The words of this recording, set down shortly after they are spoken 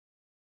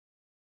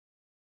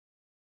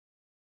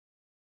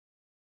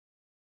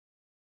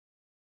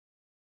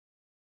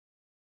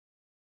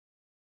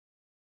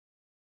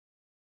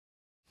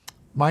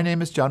My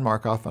name is John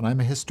Markoff, and I'm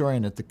a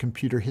historian at the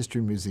Computer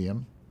History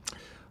Museum.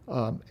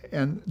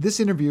 And this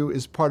interview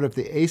is part of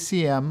the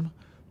ACM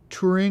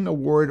Turing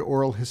Award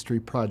Oral History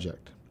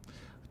Project.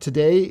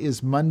 Today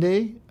is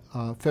Monday,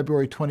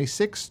 February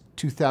 26,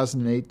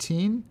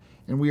 2018,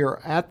 and we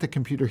are at the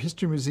Computer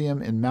History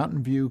Museum in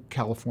Mountain View,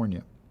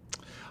 California.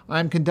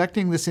 I'm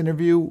conducting this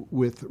interview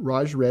with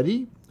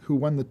Reddy, who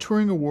won the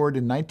Turing Award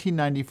in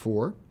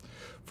 1994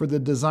 for the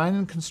design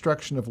and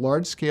construction of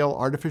large-scale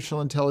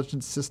artificial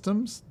intelligence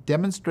systems,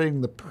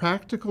 demonstrating the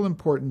practical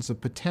importance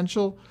of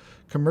potential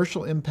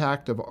commercial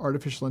impact of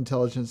artificial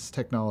intelligence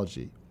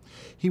technology.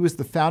 He was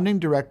the founding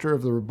director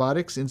of the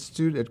Robotics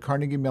Institute at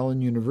Carnegie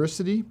Mellon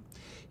University.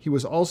 He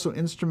was also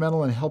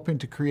instrumental in helping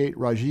to create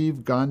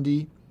Rajiv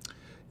Gandhi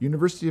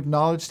University of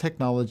Knowledge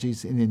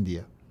Technologies in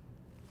India.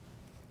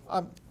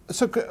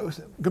 So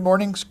good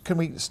morning. Can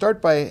we start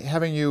by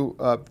having you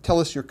tell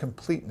us your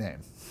complete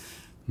name?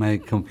 My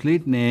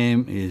complete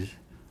name is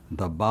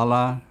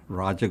Dabbala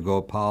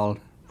Rajagopal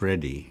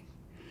Reddy.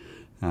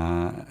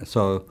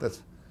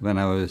 When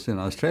I was in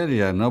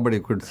Australia, nobody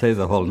could say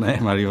the whole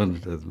name or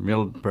even the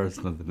middle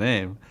person of the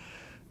name.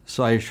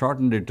 So I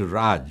shortened it to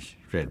Raj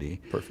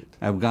Reddy. Perfect.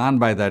 I've gone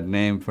by that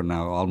name for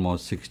now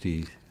almost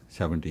 60,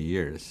 70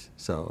 years.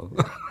 So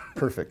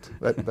Perfect.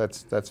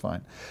 That's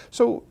fine.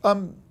 So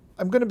I'm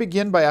going to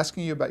begin by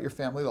asking you about your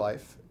family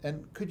life.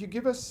 And could you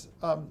give us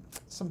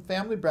some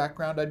family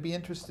background? I'd be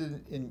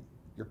interested in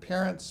your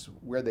parents,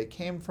 where they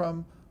came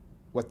from,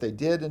 what they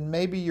did, and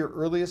maybe your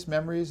earliest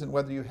memories and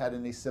whether you had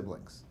any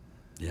siblings.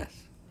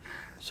 Yes.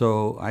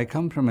 So I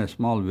come from a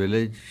small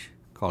village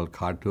called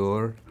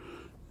Katur,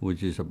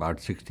 which is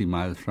about 60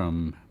 miles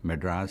from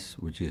Madras,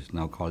 which is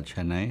now called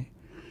Chennai.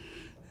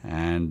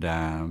 And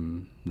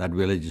that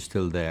village is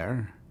still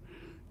there.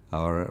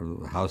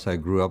 Our house I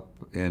grew up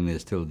in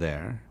is still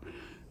there.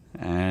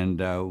 And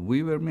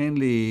we were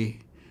mainly,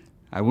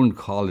 I wouldn't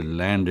call it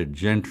landed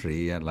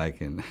gentry,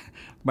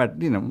 but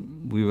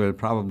we were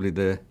probably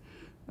the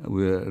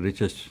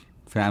richest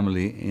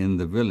family in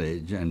the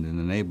village and in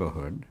the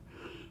neighborhood.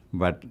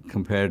 But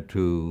compared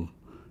to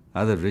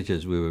other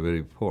riches, we were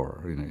very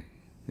poor.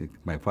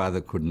 My father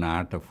could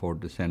not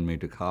afford to send me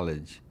to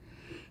college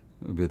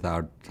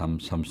without some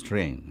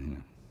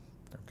strain.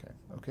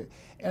 Okay.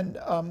 And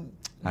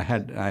I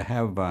had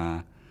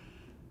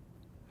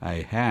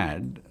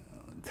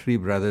 3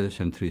 brothers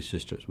and 3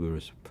 sisters. We were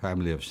a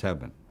family of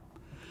 7.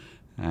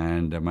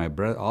 And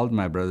all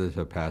my brothers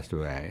have passed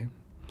away,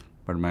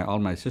 but all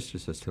my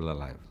sisters are still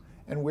alive.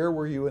 And where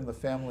were you in the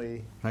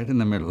family? Right in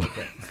the middle.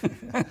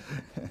 Okay.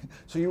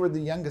 So you were the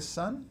youngest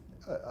son?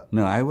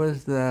 No, I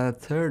was the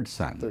 3rd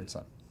son. 3rd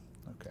son.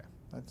 Okay,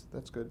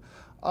 that's good.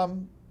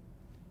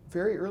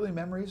 Very early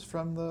memories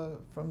from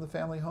the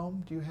family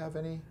home. Do you have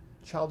any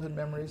childhood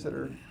memories that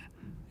are?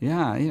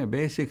 Yeah,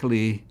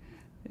 basically,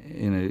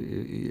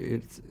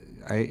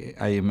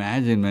 I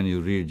imagine when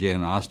you read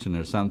Jane Austen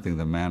or something,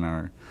 the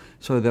manner.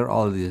 So there are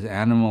all these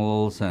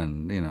animals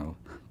and,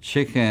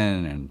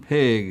 chicken and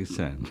pigs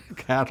and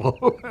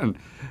cattle and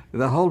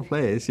the whole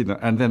place,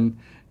 and then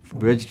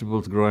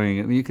vegetables growing.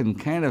 And you can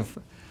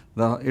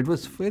it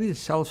was very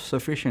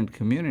self-sufficient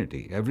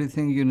community.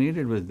 Everything you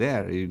needed was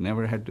there. You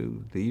never had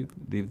to leave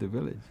the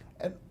village.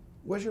 And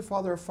was your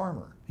father a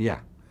farmer?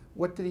 Yeah.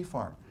 What did he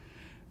farm?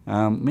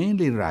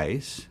 Mainly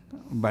rice,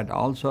 but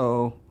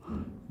also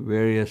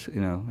various,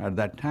 at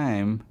that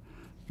time,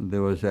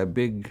 there was a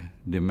big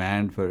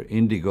demand for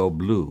indigo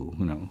blue,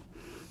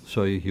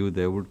 So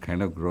they would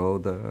kind of grow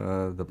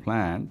the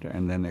plant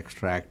and then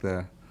extract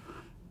the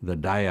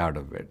dye out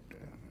of it.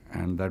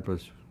 And that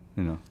was,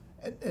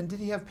 And did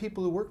he have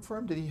people who worked for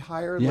him? Did he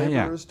hire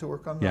laborers to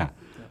work on them?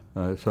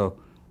 Yeah. So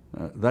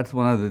that's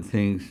one of the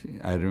things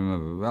I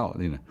remember well,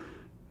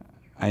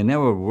 I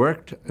never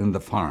worked in the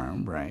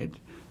farm, right?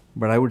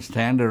 But I would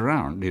stand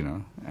around,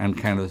 and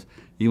kind of,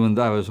 even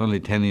though I was only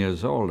 10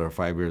 years old or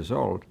 5 years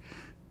old,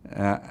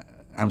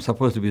 I'm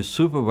supposed to be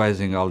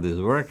supervising all these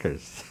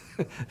workers.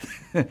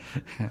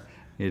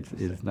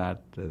 It's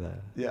not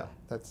that. Yeah,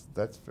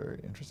 that's very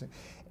interesting.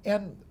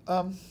 And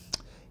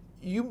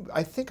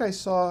I think I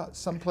saw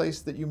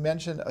someplace that you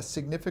mentioned a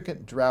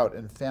significant drought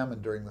and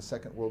famine during the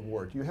Second World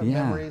War. Do you have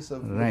memories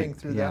of living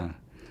through that?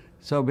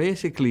 So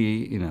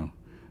basically,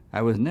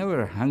 I was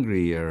never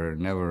hungry or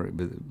never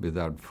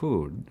without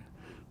food,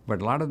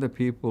 but a lot of the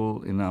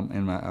people in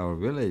our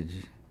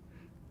village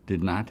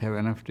did not have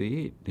enough to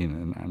eat,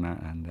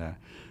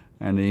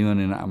 and even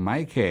in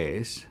my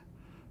case,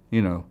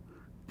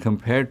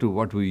 compared to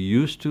what we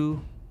used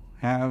to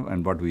have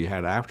and what we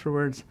had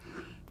afterwards,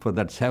 for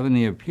that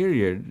 7-year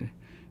period,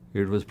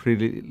 it was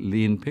pretty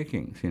lean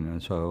pickings,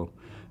 So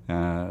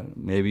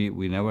maybe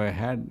we never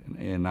had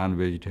a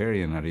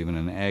non-vegetarian or even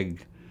an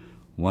egg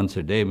once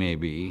a day,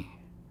 maybe,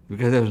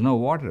 because there was no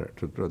water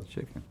to grow the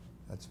chicken.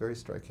 That's very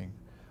striking.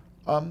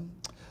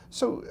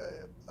 So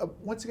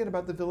once again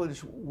about the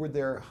village, were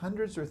there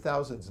hundreds or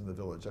thousands in the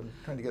village? I'm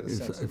trying to get a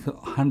sense. It's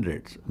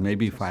hundreds,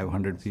 maybe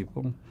 500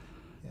 people.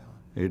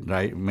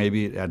 Yeah.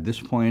 Maybe at this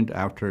point,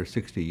 after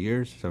 60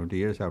 years, 70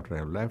 years after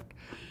I left,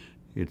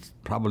 It's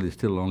probably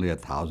still only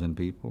 1,000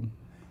 people.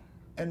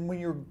 And when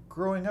you were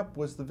growing up,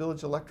 was the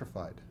village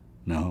electrified?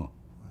 No.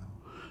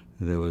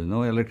 There was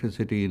no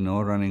electricity,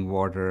 no running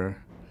water,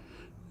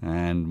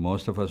 and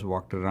most of us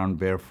walked around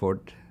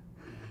barefoot.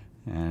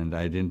 And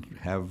I didn't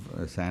have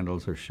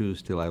sandals or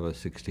shoes till I was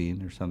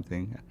 16 or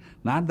something.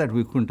 Not that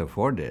we couldn't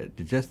afford it,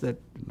 it's just that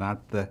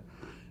not the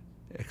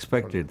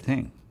expected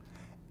thing.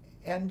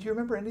 And do you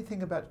remember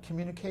anything about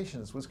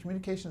communications? Was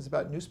communications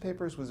about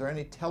newspapers? Was there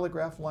any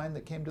telegraph line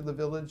that came to the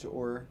village,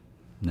 or?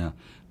 No,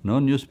 no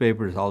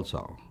newspapers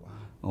also. Wow.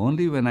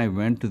 Only when I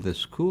went to the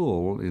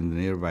school in the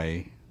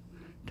nearby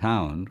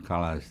town,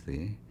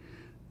 Kalasti,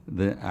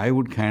 I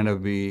would kind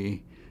of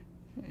be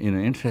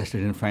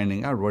interested in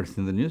finding out what's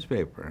in the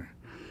newspaper.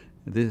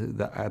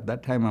 At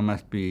that time, I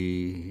must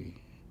be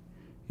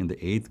in the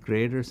 8th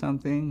grade or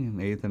something, in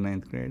 8th or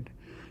 9th grade.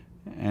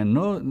 And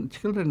no,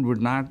 children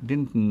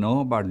didn't know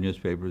about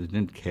newspapers,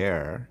 didn't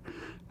care.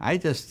 I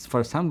just,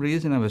 for some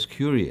reason, I was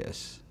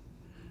curious.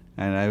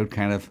 And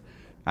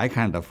I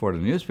can't afford a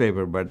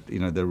newspaper, but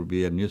there would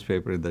be a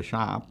newspaper in the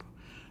shop,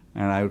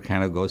 and I would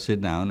kind of go sit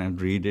down and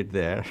read it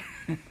there,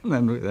 and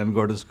then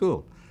go to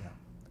school. Yeah.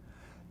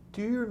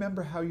 Do you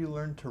remember how you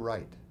learned to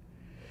write?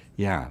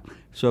 Yeah.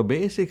 So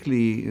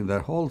basically,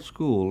 the whole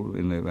school,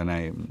 when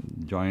I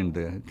joined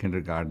the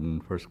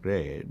kindergarten, 1st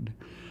grade,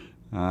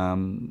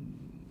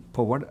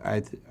 for what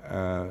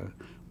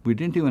we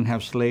didn't even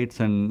have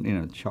slates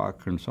and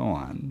chalk and so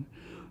on.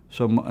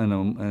 So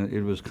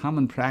it was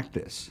common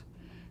practice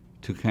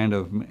to kind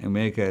of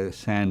make a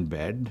sand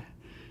bed,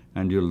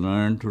 and you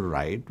learn to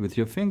write with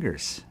your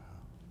fingers,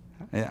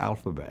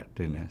 alphabet.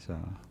 So.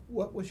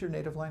 What was your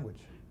native language?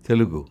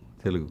 Telugu.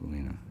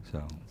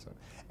 So.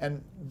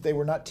 And they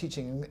were not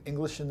teaching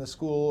English in the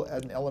school,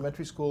 at an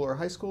elementary school or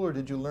high school, or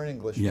did you learn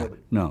English? Yeah,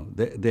 no,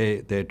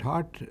 they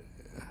taught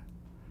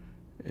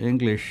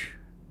English,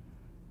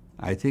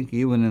 I think,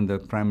 even in the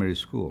primary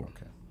school.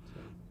 Okay.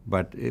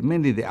 But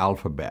mainly the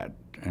alphabet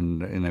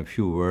and in a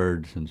few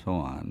words and so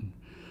on.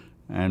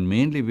 And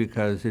mainly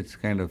because it's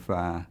kind of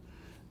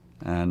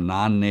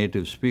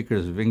non-native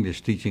speakers of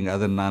English teaching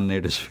other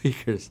non-native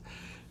speakers.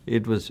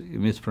 It was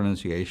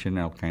mispronunciation,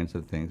 all kinds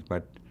of things,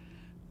 but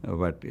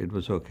it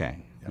was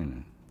okay. Yeah.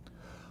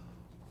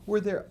 Were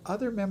there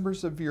other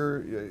members of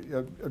your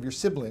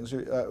siblings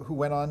who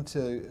went on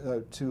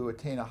to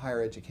attain a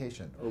higher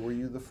education, or were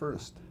you the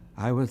first?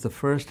 I was the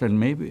first, and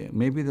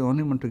maybe the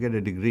only one to get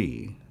a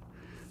degree.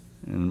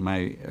 And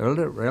my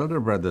elder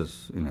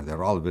brothers,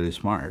 they're all very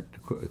smart.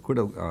 Could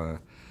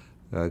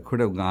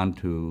have gone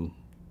to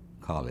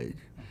college,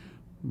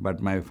 but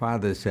my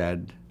father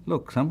said,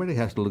 "Look, somebody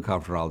has to look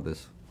after all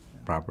this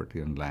property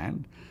and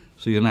land,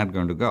 so you're not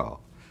going to go."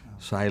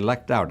 So I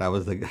lucked out. I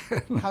was the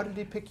guy. How did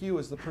he pick you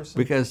as the person?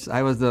 Because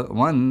I was the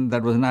one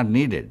that was not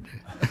needed.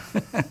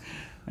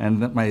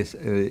 And my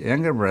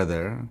younger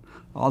brother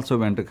also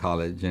went to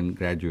college and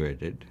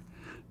graduated,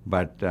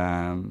 but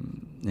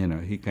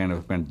he kind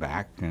of went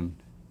back and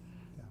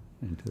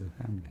into the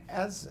family.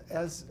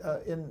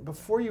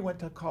 Before you went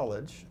to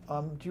college,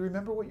 do you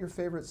remember what your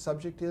favorite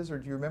subject is, or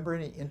do you remember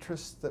any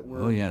interests that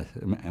were? Oh yes,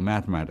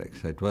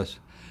 mathematics. It was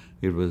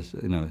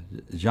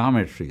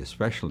geometry,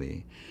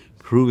 especially,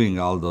 proving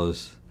all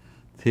those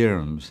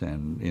theorems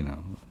and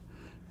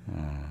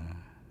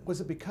Was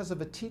it because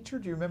of a teacher?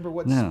 Do you remember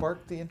what No.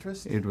 sparked the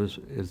interest? The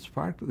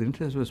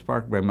interest was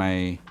sparked by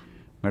my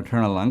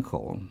maternal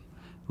uncle,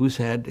 who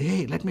said,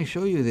 "Hey, let me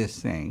show you this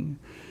thing."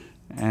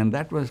 And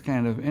that was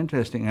kind of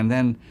interesting. And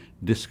then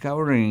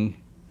discovering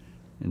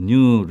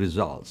new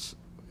results,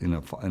 when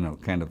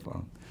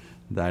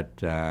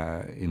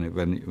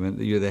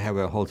they have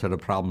a whole set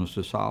of problems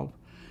to solve,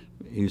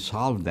 you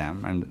solve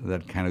them, and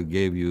that kind of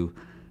gave you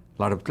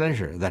a lot of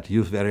pleasure that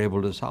you were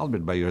able to solve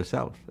it by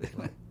yourself.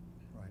 Right.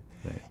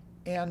 Right.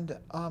 And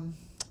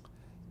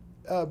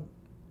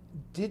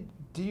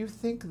do you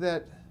think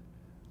that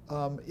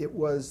it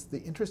was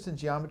the interest in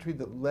geometry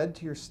that led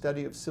to your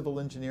study of civil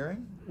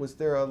engineering? Was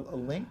there a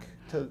link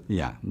to?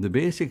 Yeah.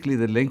 Basically,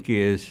 the link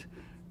is,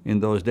 in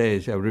those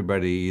days,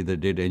 everybody either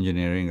did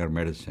engineering or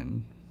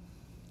medicine.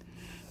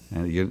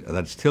 And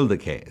that's still the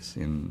case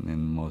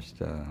in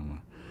most.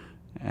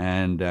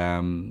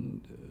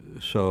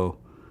 So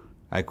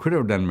I could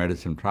have done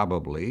medicine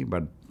probably,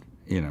 but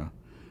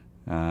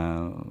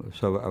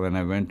so when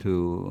I went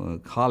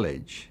to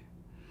college,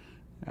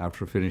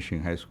 after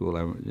finishing high school,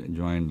 I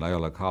joined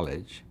Loyola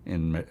College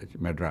in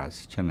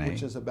Madras, Chennai.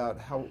 Which is about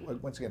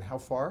once again, how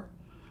far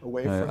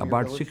away from your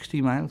about village?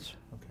 60 miles,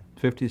 Okay.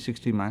 50,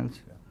 60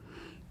 miles.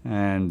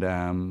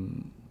 Yeah.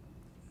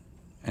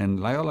 And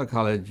Loyola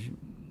College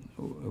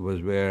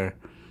was where,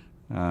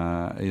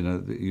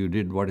 you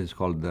did what is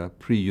called the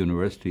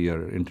pre-university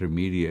or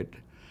intermediate.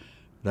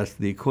 That's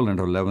the equivalent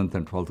of 11th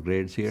and 12th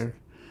grades here.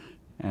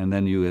 And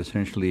then you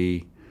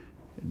essentially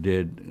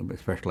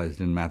specialized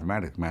in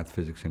mathematics, math,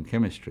 physics, and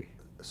chemistry.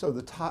 So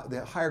the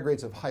higher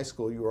grades of high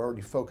school, you were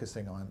already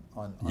focusing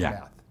on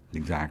math.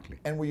 Exactly.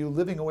 And were you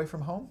living away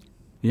from home?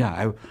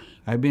 Yeah,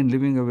 I've been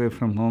living away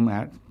from home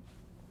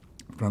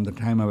from the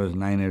time I was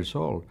 9 years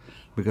old,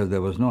 because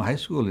there was no high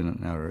school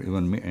or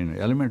even in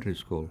elementary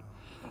school.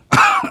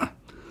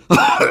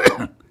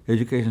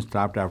 Education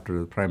stopped after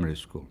the primary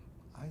school.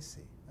 I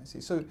see. I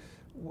see. So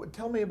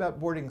tell me about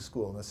boarding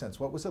school in a sense.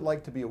 What was it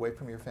like to be away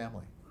from your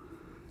family?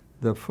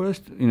 The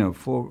first,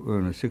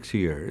 6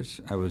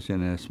 years, I was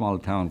in a small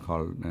town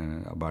called,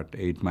 about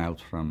 8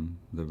 miles from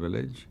the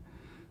village,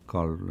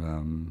 called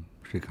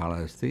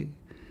Srikalahasti.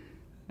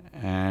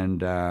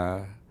 And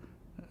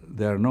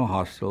there are no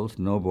hostels,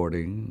 no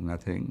boarding,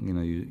 nothing.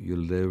 You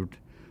lived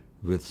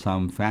with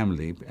some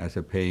family as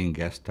a paying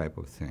guest type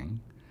of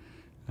thing.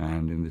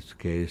 And in this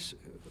case,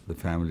 the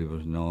family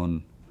was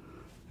known,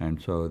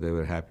 and so they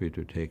were happy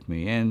to take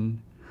me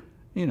in.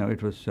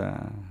 It was...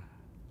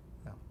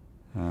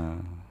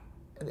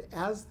 And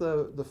as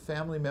the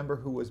family member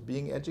who was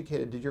being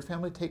educated, did your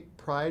family take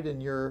pride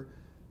in your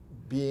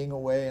being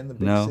away in the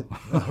big city?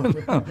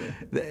 No.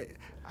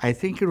 I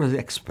think it was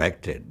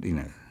expected,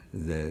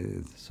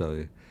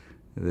 so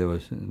there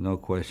was no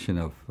question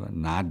of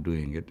not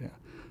doing it.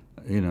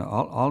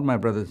 All my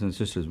brothers and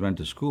sisters went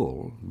to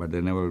school, but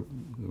they never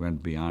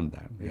went beyond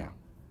that. Yeah.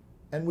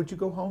 And would you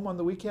go home on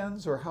the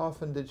weekends, or how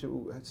often did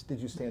you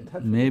stay in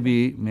touch?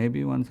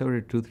 Maybe once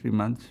every 2-3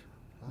 months.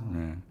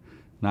 Wow.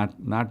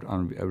 Not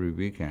on every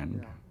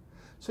weekend. Yeah.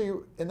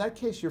 So in that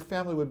case, your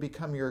family would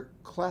become your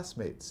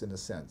classmates in a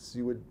sense.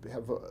 You would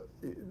have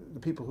the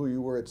people who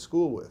you were at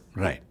school with.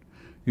 Right.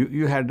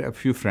 You had a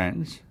few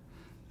friends,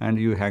 and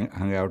you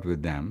hung out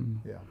with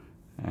them. Yeah.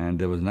 And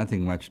there was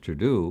nothing much to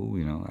do,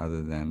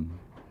 other than,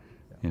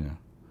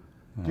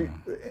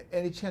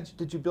 Any chance,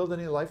 did you build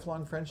any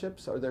lifelong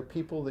friendships? Are there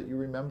people that you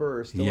remember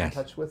or still in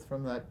touch with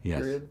from that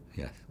period?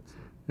 Yes.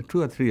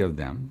 2 or 3 of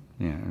them.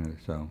 Yeah.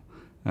 So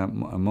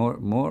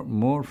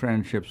more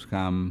friendships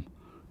come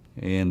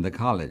in the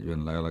college,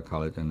 in Loyola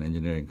College and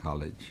engineering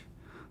college.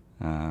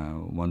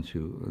 Once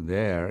you're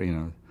there,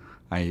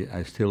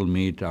 I still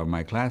meet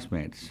my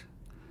classmates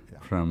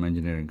from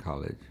engineering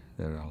college.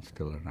 They're all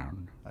still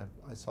around.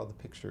 I saw the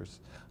pictures.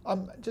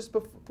 Just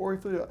before we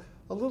flew,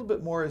 a little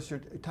bit more as your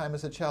time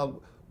as a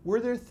child, were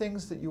there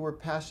things that you were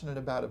passionate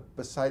about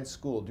besides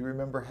school? Do you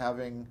remember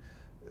having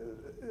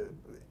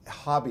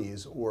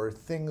hobbies or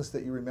things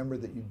that you remember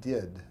that you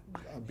did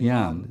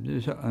beyond?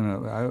 Yeah,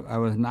 I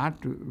was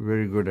not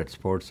very good at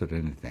sports or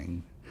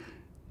anything.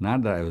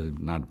 Not that I was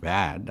not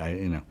bad.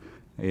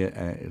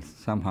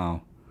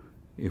 Somehow,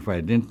 if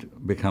I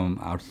didn't become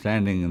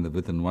outstanding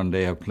within one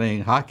day of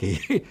playing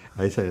hockey,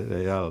 I said,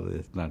 "Oh,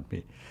 it's not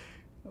me."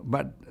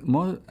 But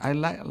I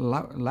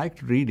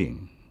liked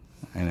reading,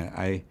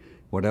 and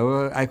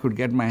whatever I could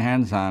get my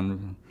hands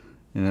on,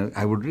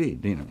 I would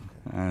read.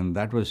 And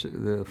that was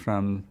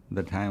from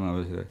the time I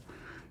was a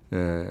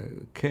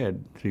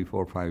kid, 3,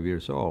 4, 5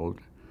 years old.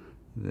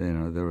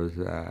 There was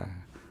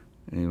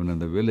even in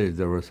the village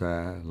there was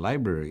a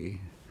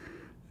library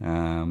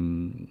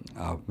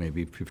of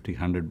maybe 50,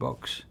 100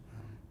 books,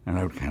 and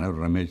I would kind of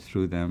rummage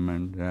through them,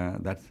 and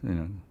that's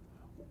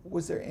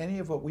Was there any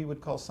of what we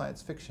would call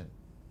science fiction?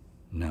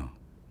 No.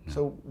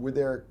 So were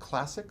there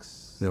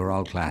classics? They were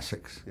all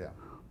classics. Yeah.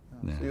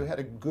 So you had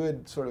a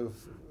good sort of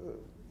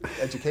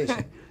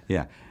education.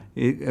 Yeah.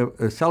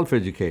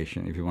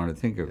 Self-education, if you want to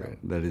think of it.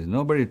 That is,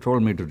 nobody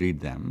told me to read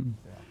them.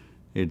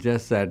 Yeah. It's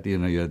just that,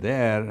 you're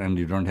there and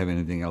you don't have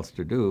anything else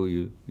to do.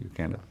 You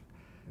kind of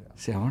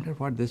say, I wonder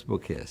what this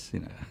book is,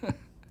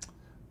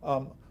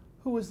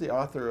 Who was the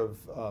author of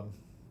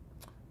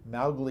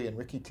Mowgli and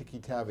Rikki Tikki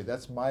Tavi?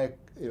 That's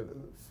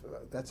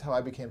how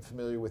I became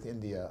familiar with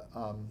India.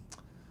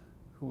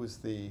 Who was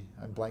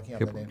I'm blanking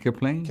on the name.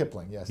 Kipling?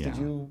 Kipling, yes. Yeah. Did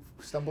you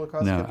stumble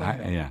across No,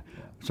 Kipling? Yeah.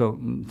 So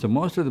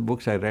most of the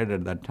books I read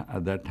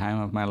at that time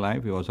of my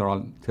life, those are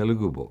all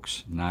Telugu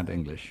books, not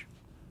English.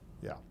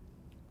 Yeah.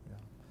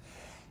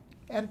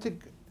 And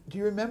do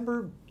you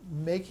remember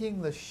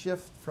making the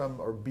shift from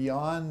or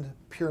beyond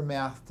pure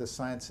math to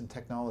science and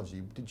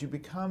technology? Did you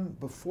become,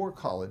 before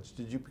college,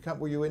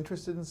 were you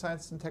interested in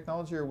science and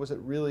technology, or was it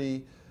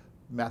really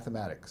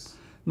mathematics?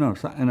 No,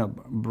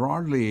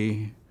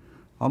 broadly,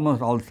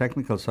 almost all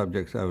technical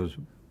subjects I was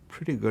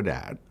pretty good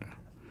at,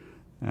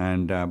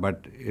 and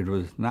but it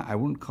was not. I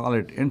wouldn't call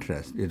it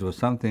interest. It was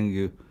something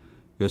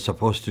you're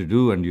supposed to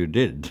do, and you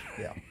did.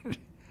 Yeah.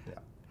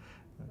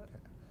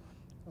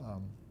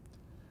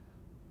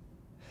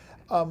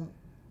 Okay.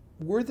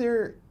 Were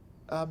there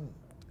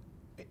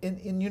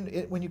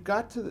when you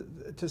got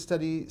to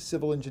study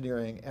civil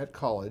engineering at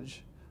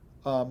college?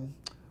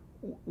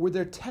 Were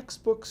there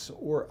textbooks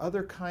or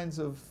other kinds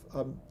of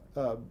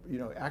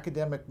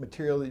academic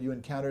material that you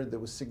encountered that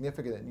was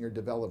significant in your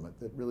development,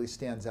 that really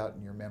stands out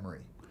in your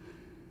memory?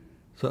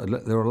 So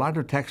there were a lot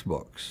of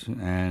textbooks,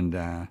 and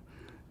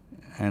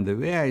the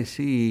way I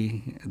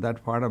see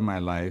that part of my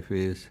life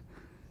is,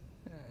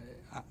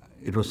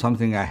 it was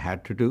something I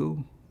had to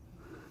do,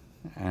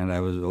 and I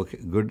was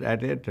good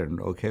at it and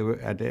okay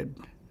at it,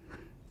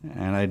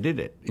 and I did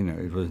it.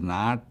 It was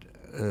not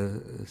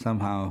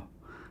somehow.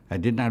 I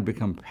did not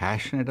become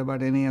passionate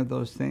about any of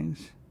those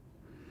things.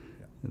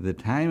 The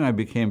time I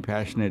became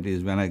passionate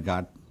is when I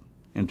got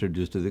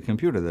introduced to the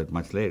computer. That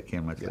much later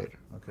came much later.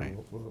 Okay, Right.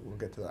 we'll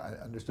get to that.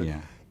 I understood.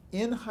 Yeah.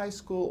 In high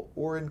school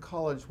or in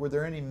college, were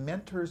there any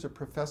mentors or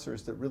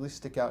professors that really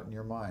stick out in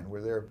your mind?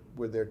 Were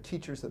there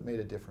teachers that made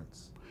a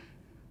difference?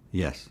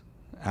 Yes,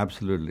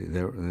 absolutely.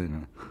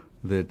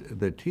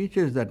 The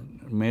teachers that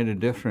made a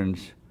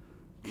difference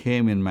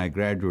came in my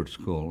graduate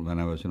school when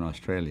I was in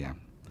Australia.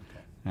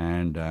 Okay.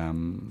 And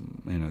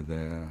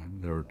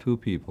there were two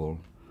people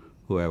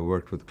who I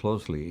worked with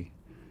closely,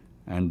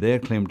 and their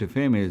claim to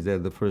fame is they're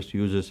the first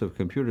users of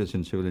computers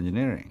in civil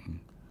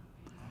engineering.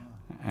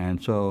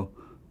 And so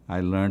I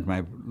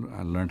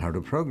learned how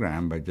to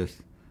program by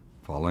just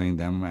following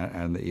them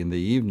in the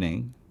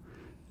evening,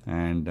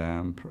 and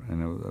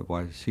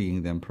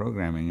seeing them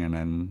programming, and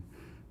then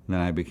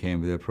I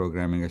became their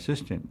programming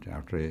assistant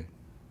after a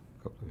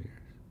couple of years.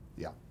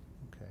 Yeah.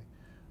 Okay.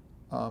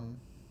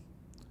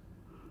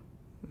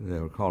 They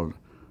were called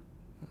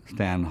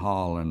Stan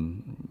Hall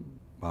and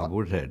Bob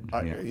Woodhead.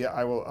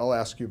 I'll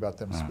ask you about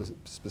them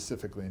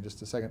specifically in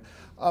just a second.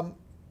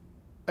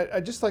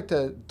 I'd just like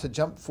to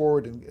jump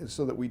forward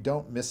so that we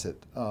don't miss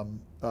it.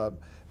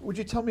 Would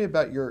you tell me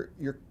about your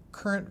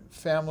current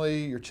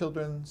family, your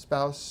children,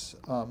 spouse?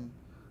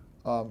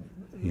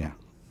 Yeah.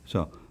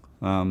 So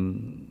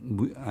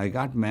I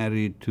got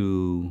married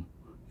to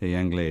a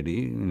young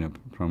lady,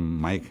 from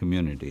my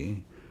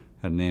community.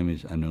 Her name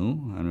is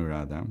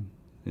Anuradha,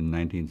 in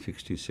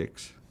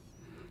 1966.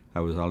 I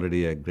was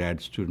already a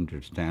grad student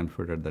at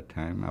Stanford at that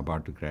time,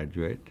 about to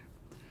graduate.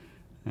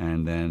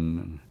 And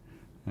then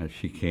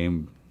she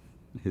came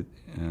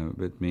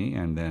with me,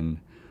 and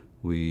then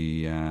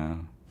we, I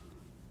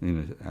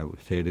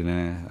stayed in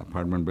an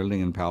apartment building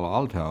in Palo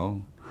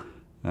Alto,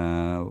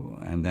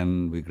 and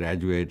then we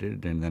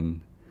graduated, and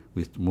then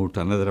we moved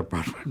to another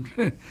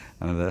apartment,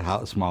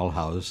 another small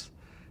house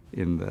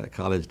in the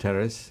College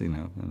Terrace,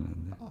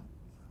 Oh.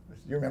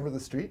 You remember the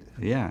street?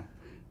 Yeah.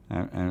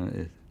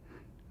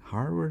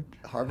 Harvard?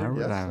 Harvard,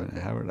 yes. Okay.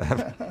 Harvard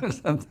Avenue,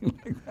 something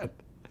like that.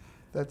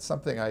 That's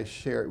something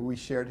we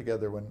shared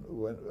together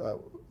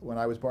when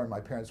I was born. My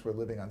parents were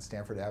living on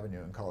Stanford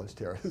Avenue in College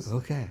Terrace.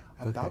 Okay.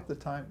 About the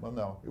time, well,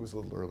 no, it was a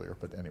little earlier,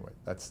 but anyway,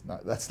 that's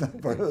not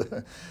part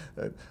of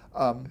it.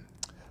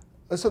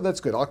 So that's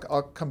good.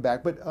 I'll come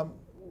back. But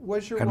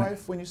was your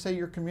wife, when you say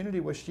your community,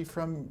 was she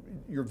from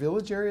your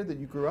village area that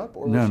you grew up?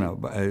 Or No.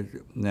 But,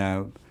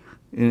 now,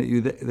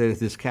 there's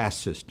this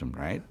caste system,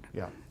 right?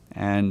 Yeah.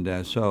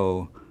 And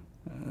so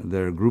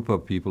there are a group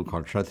of people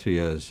called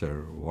Kshatriyas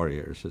or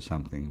warriors or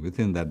something.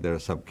 Within that, there are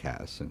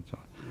subcastes and so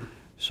on.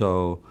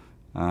 So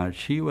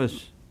she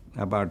was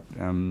about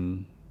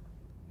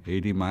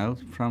 80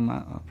 miles from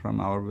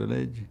our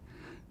village,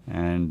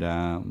 and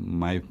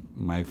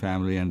my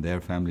family and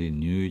their family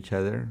knew each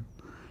other,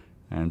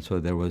 and so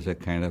there was a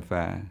kind of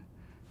a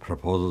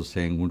proposal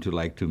saying, "Would you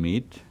like to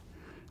meet?"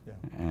 Yeah.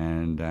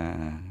 And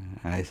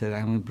I said,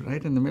 "I'm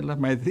right in the middle of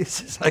my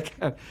thesis. I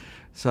can't."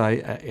 So I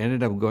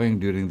ended up going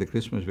during the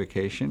Christmas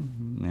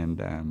vacation and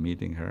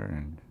meeting her,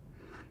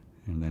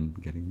 and then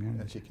getting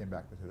married. And she came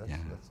back with you. Yeah.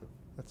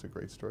 That's a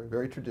great story.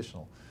 Very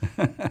traditional.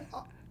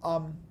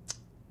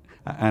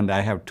 And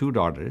I have two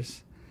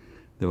daughters.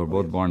 They were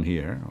both born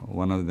here.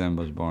 One of them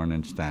was born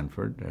in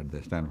Stanford, at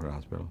the Stanford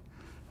Hospital,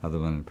 other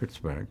one in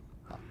Pittsburgh.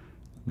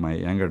 My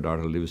younger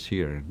daughter lives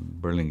here in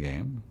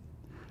Burlingame.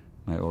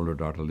 My older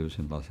daughter lives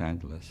in Los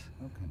Angeles.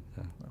 Okay.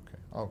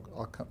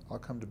 Okay. I'll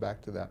come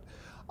back to that.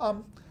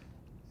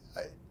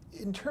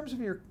 In terms of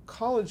your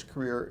college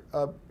career,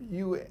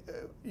 you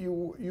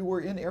were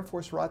in Air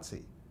Force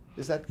ROTC.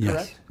 Is that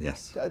correct?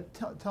 Yes.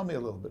 Tell me a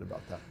little bit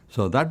about that.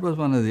 So that was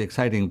one of the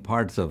exciting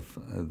parts of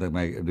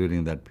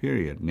during that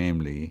period.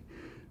 Namely,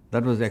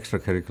 that was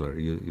extracurricular.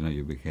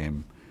 You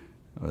became.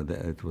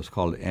 It was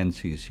called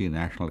NCC,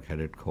 National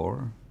Cadet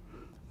Corps,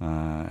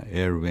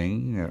 Air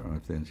Wing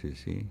of the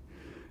NCC,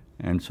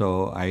 and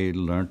so I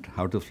learned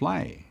how to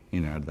fly.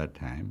 At that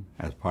time,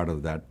 as part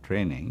of that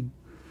training.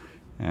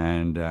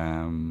 And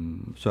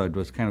so it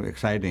was kind of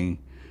exciting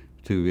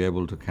to be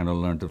able to kind of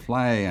learn to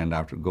fly and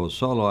go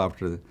solo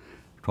after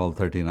 12,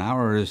 13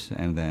 hours,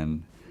 and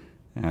then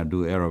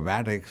do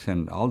aerobatics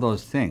and all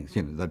those things.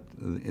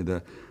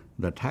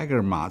 The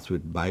Tiger Moths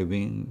with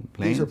bi-wing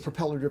planes. These are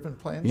propeller-driven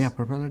planes? Yeah,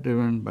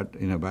 propeller-driven, but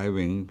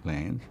bi-wing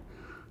planes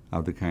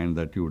of the kind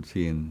that you would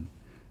see in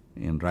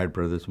Wright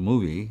Brothers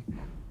movie.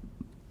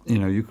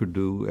 You could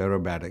do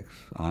aerobatics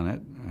on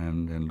it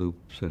and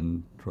loops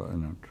and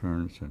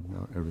turns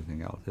and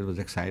everything else. It was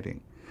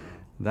exciting.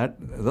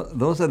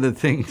 Those are the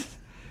things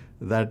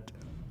that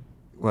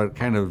were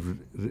kind of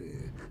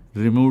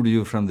removed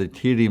you from the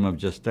tedium of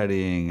just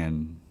studying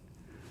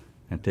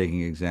and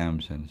taking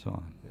exams and so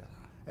on. Yeah.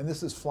 And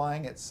this is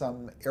flying at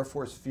some Air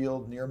Force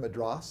field near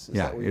Madras? Is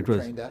yeah, that where you were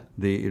trained at?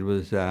 It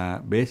was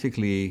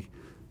basically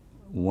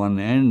one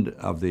end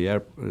of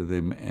the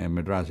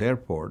Madras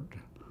airport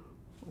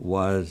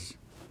was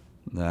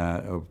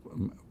a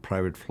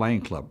private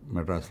flying club,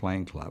 Madras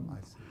Flying Club.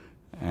 I see.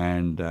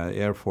 And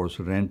Air Force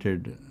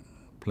rented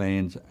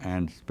planes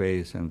and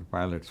space and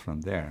pilots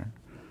from there,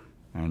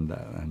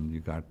 and you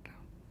got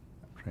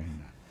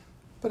trained.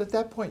 But at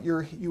that point,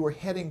 you were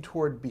heading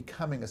toward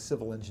becoming a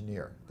civil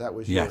engineer. That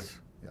was Yes.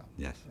 your,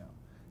 Yes. yeah.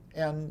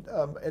 And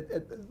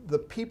the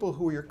people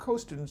who were your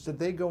co-students, did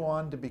they go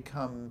on to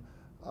become?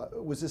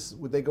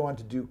 Would they go on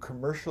to do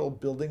commercial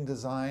building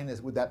design?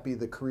 Would that be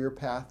the career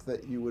path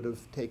that you would have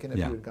taken if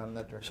you had gone in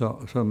that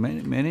direction? So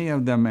many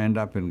of them end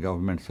up in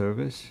government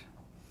service,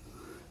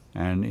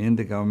 and in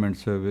the government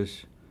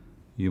service,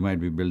 you might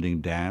be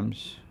building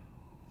dams,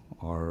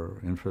 or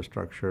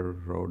infrastructure,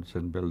 roads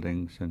and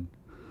buildings, and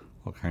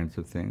all kinds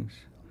of things,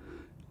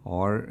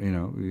 or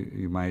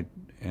you might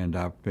end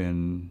up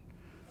in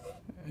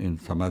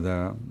some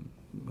other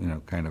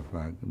kind of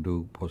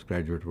do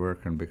postgraduate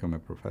work and become a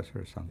professor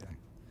or something.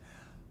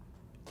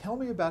 Tell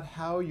me about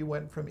how you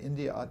went from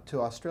India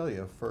to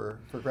Australia for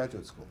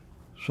graduate school.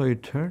 So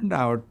it turned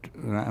out,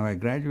 I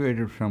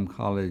graduated from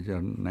college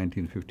in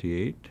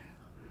 1958,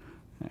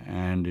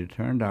 and it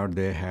turned out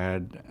they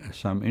had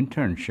some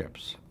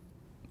internships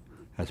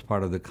as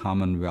part of the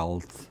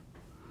Commonwealth.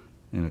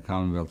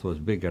 Commonwealth was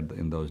big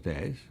in those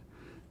days,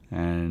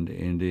 and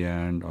India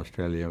and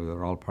Australia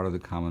were all part of the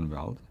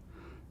Commonwealth.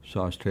 So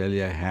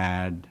Australia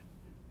had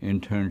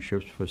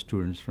internships for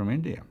students from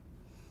India.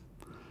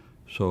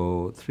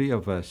 So 3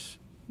 of us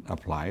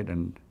applied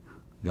and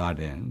got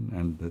in,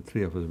 and the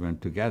 3 of us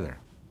went together.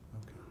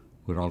 Okay.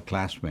 We're all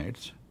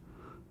classmates,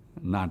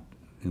 not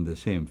in the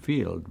same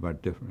field,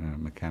 but different,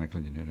 mechanical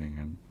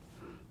engineering,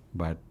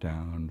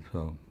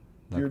 so.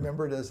 Do you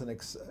remember it as an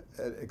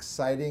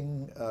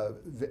exciting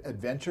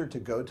adventure to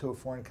go to a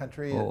foreign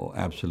country? Oh,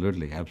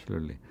 absolutely,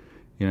 absolutely.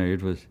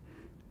 It was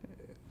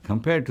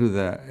compared to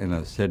the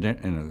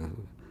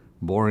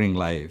boring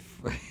life,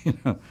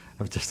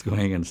 of just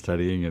going and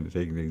studying and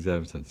taking the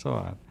exams and so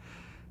on.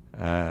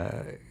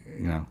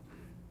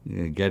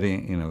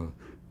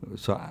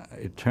 So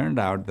it turned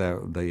out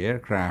that the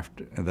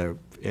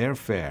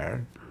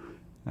airfare,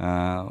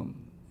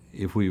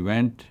 if we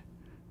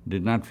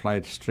did not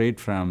fly straight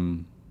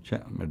from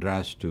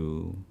Madras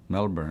to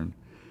Melbourne,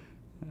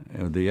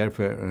 the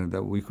airfare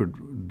that we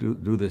could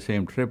do the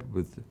same trip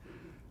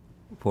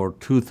for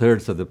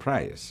 2/3 of the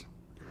price.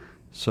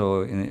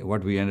 So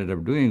what we ended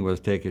up doing was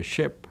take a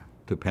ship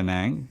to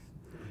Penang,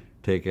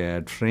 take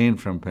a train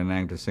from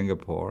Penang to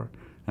Singapore,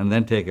 and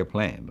then take a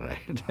plane,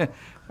 right?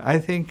 I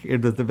think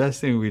it was the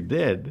best thing we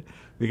did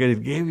because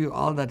it gave you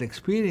all that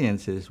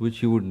experiences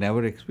which you would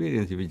never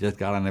experience if you just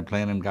got on a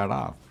plane and got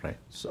off, right?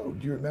 So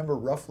do you remember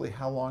roughly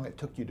how long it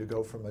took you to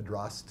go from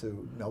Madras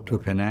to Melbourne? To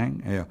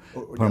Penang? Yeah.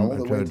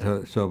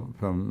 So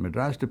from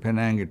Madras to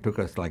Penang, it took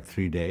us like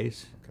 3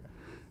 days.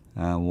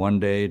 Okay. 1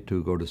 day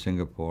to go to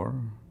Singapore,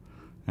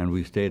 and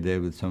we stayed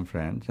there with some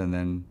friends, and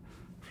then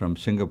from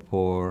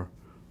Singapore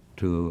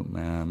to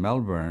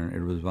Melbourne,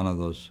 it was one of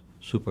those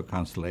super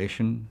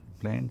Constellation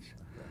planes,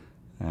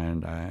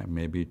 and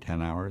maybe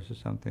 10 hours or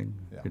something.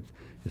 Yeah.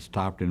 It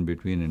stopped in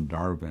between in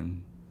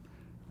Darwin,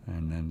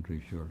 and then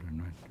refueled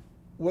and went.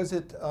 Was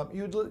it,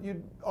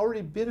 you'd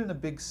already been in a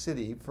big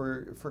city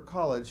for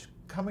college,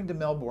 coming to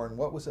Melbourne,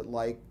 what was it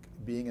like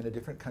being in a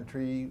different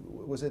country?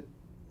 Was it?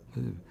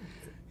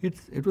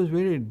 It was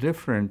very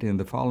different in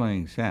the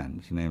following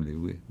sense,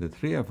 namely, the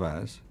 3 of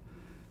us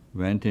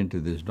went into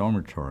this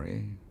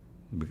dormitory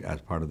as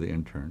part of the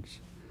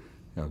interns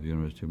of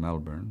University of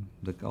Melbourne.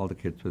 All the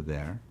kids were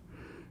there.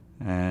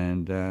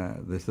 And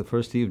this is the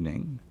first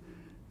evening.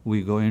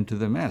 We go into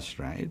the mess,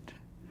 right?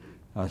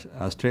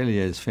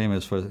 Australia is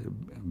famous for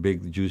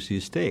big,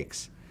 juicy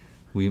steaks.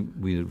 We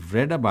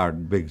read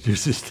about big,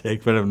 juicy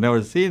steaks, but I've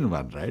never seen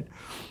one, right?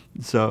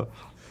 So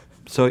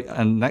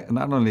and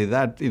not only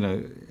that,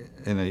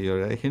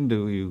 you're a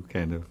Hindu, you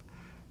kind of,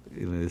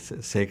 it's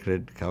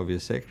sacred, cow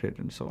is sacred,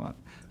 and so on.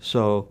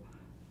 So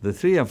the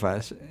 3 of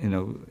us,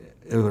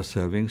 were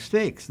serving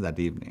steaks that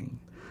evening.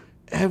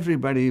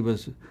 Everybody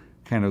was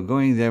kind of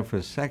going there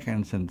for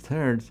seconds and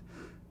thirds.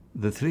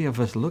 The 3 of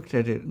us looked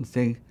at it and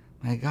saying,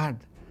 my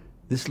God,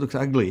 this looks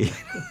ugly.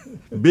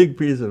 Big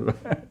piece of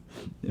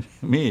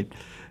meat.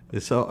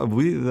 So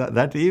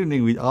that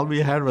evening, all we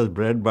had was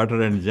bread,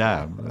 butter, and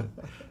jam.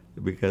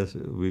 Because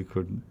we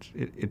couldn't.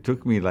 It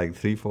took me like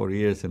 3-4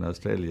 years in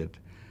Australia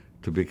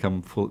to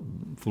become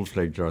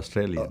full-fledged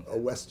Australian. A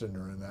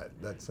Westerner in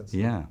that sense.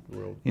 Yeah. Of the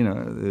world.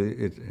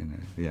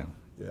 Yeah.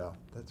 Yeah,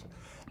 that's right.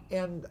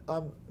 And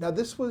now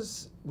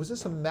was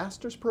this a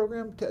master's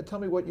program? Tell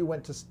me what you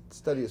went to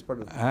study as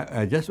part of.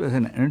 I just was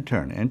an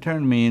intern.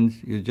 Intern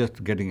means you're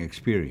just getting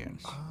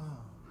experience. Ah.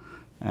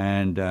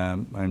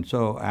 And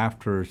so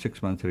after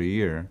 6 months or a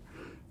year,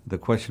 the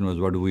question was,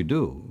 what do we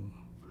do?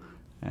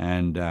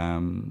 And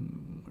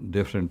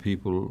different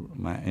people,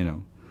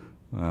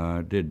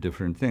 did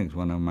different things.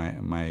 One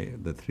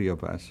of the 3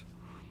 of us,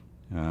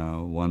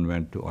 one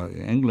went to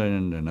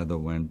England, another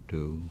went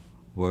to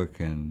work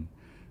in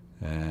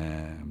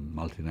a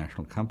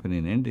multinational company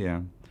in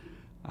India.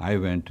 I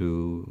went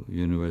to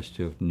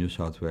University of New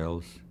South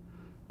Wales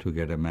to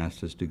get a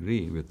master's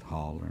degree with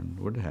Hall and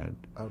Woodhead.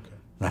 Okay.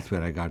 That's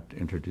where I got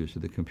introduced to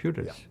the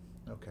computers.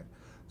 Yeah. Okay.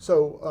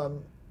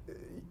 So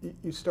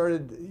you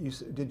started,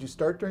 did you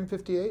start during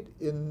 58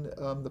 in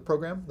the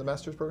program, the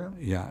master's program?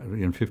 Yeah,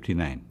 in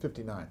 59.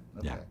 59,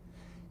 okay. Yeah.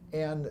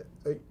 And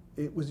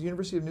it was the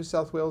University of New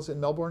South Wales in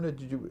Melbourne, or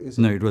did you?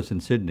 No, it was in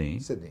Sydney.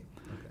 Sydney,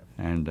 okay.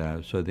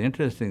 And so the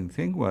interesting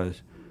thing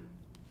was,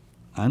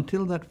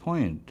 until that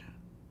point,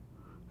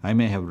 I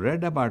may have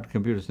read about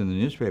computers in the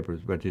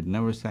newspapers, but it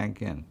never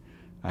sank in.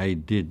 I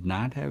did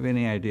not have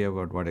any idea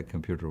about what a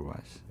computer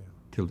was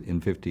till in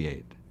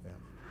 58. Yeah.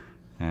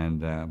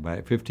 And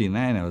by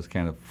 59, I was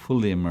kind of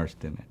fully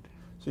immersed in it.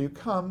 So you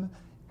come,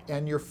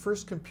 and your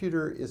first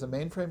computer is a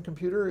mainframe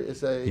computer?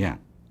 Yeah.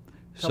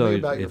 Tell me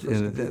about your first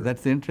computer.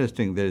 That's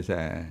interesting.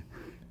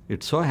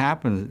 It so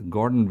happens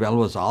Gordon Bell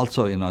was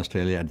also in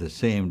Australia at the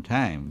same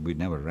time. We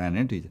never ran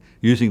into each other,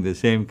 using the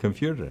same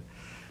computer.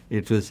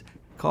 It was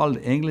called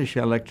English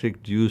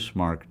Electric Deuce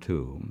Mark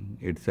II.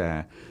 It's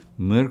a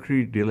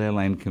mercury delay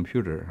line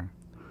computer.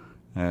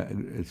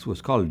 It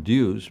was called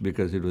Deuce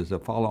because it was a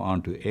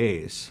follow-on to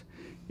ACE.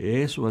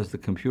 ACE was the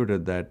computer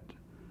that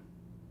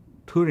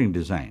Turing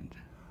designed,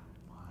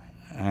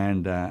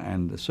 and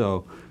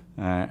so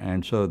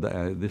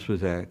this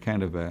was a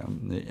kind of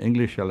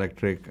English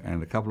Electric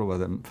and a couple of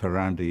other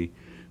Ferranti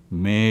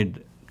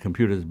made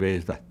computers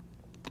based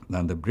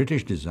on the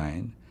British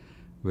design,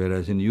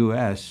 whereas in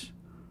U.S.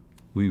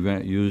 we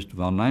used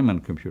von Neumann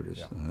computers.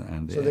 Yeah.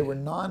 And so they were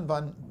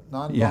non-von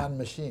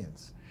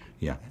machines.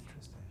 Yeah.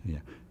 Interesting.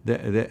 Yeah.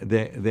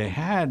 They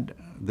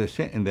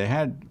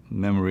had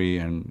memory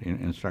and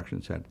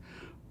instruction set,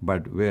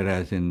 but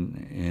whereas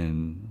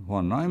in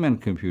von Neumann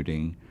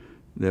computing,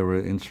 there were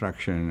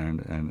instruction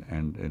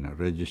and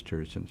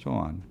registers and so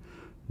on.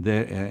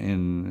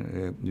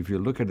 If you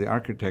look at the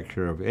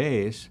architecture of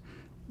ACE,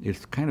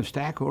 it's kind of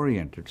stack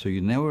oriented. So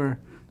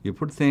you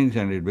put things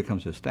and it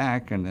becomes a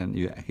stack, and then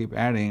you keep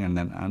adding and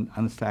then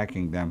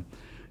unstacking them.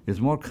 It's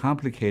more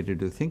complicated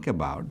to think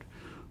about,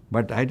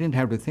 but I didn't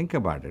have to think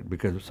about it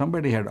because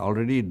somebody had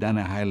already done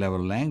a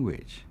high-level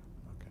language,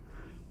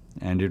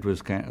 and it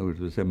was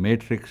a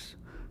matrix.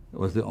 It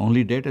was the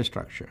only data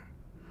structure,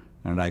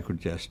 and I could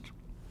just.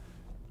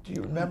 Do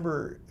you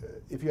remember,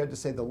 if you had to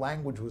say the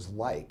language was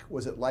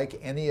it like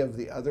any of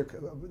the other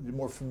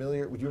more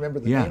familiar? Would you remember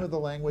the name of the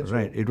language?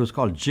 Right. It was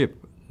called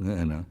JIP.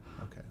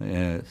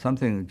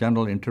 Something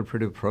General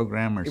Interpretive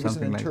Program or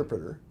something like that. It was an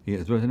interpreter. Yeah,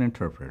 it was an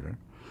interpreter.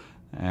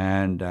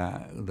 And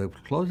the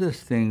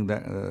closest thing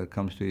that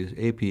comes to is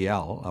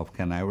APL of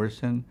Ken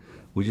Iverson,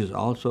 which is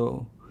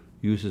also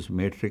uses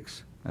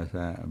matrix as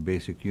a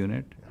basic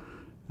unit.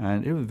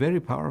 And it was very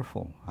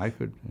powerful. I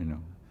could,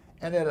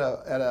 And at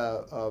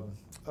a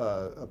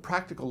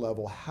practical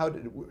level, how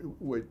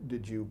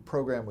did you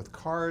program with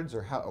cards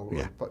or how?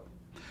 Yeah.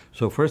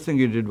 So first thing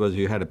you did was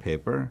you had a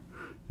paper,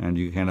 and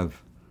you kind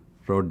of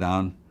wrote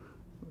down,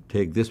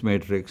 take this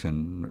matrix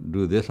and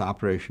do this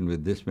operation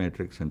with this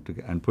matrix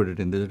and put it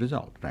in this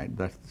result, right?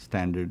 That's the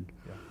standard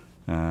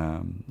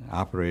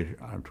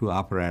two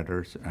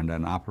operators and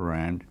an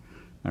operand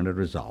and a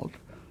result.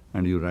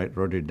 And you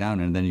wrote it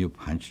down, and then you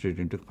punched it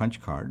into punch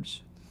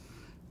cards,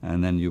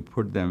 and then you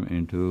put them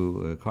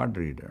into a card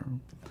reader,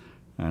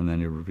 and then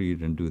you read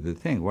and do the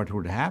thing. What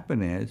would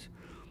happen is,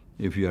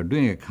 if you are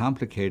doing a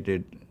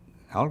complicated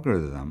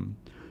algorithm,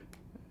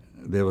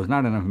 there was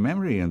not enough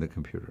memory in the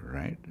computer,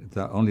 right? It's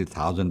only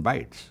 1,000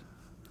 bytes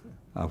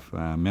of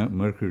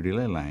mercury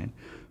delay line.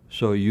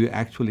 So you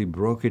actually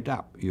broke it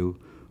up. You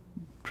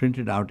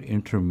printed out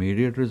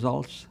intermediate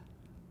results,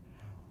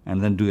 and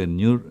then do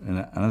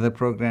another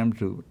program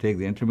to take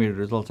the intermediate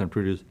results and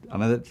produce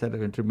another set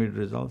of intermediate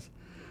results.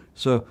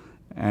 So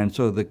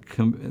the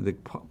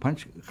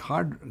punch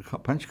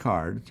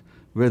cards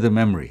were the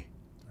memory.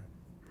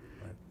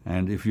 Right.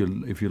 And if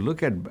you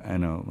look at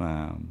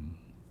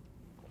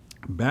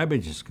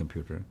Babbage's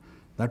computer,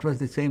 that was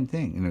the same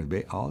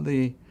thing. All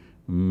the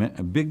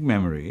big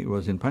memory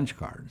was in punch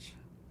cards,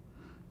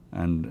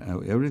 and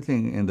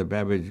everything in the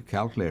Babbage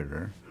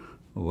calculator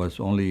was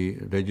only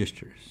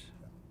registers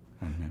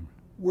and memory.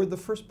 Were the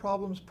first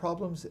problems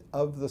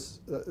of the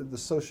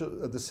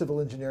civil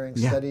engineering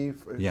study?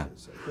 Yeah.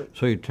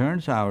 So it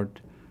turns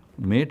out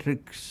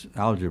matrix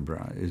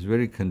algebra is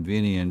very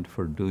convenient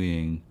for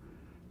doing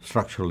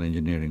structural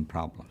engineering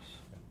problems.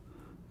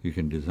 You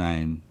can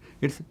design.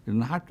 It's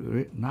not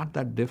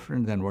that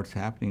different than what's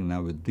happening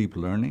now with deep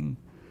learning.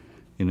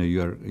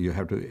 You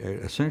have to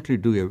essentially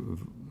do a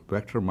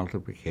vector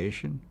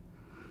multiplication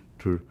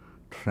to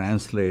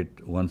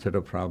translate one set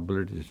of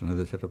probabilities to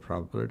another set of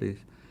probabilities.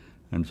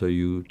 And so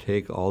you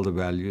take all the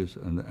values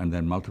and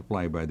then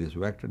multiply by this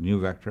new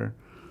vector,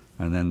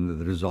 and then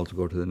the results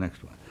go to the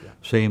next one. Yeah.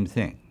 Same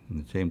thing,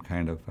 the same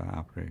kind of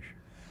operation.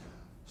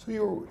 So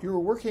you were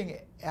working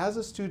as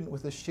a student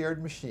with a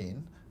shared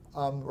machine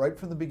right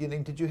from the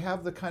beginning. Did you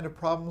have the kind of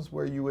problems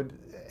where you would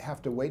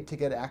have to wait to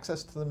get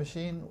access to the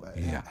machine?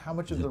 Yeah. How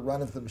much of the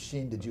run of the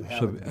machine did you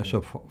have?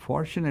 So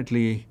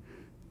fortunately,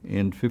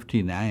 in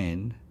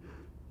 '59,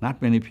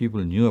 not many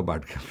people knew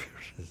about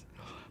computers.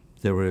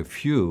 There were a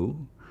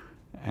few.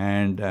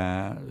 And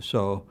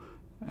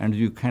and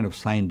you kind of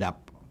signed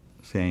up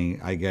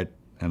saying, I get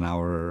an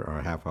hour or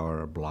a half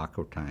hour block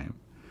of time.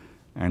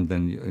 and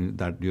then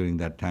during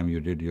that time you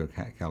did your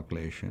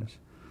calculations,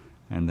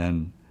 and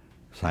then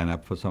sign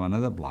up for some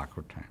another block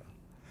of time.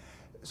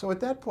 So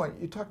at that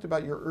point, you talked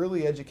about your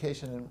early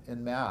education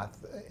in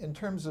math. In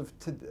terms of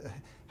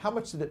how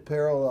much did it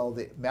parallel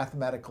the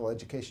mathematical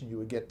education you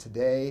would get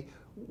today?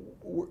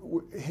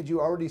 Had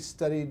you already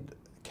studied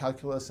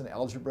calculus and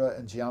algebra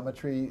and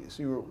geometry,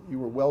 so you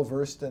were well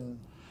versed in?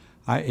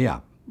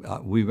 Yeah,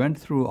 we went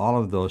through all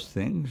of those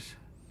things,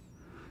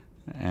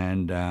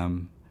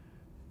 and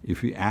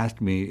if you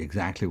asked me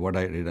exactly what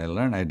did I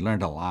learn, I'd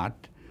learned a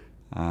lot.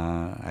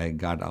 I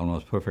got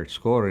almost perfect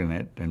score in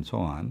it, and so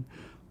on.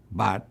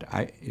 But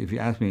if you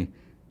ask me,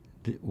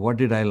 what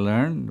did I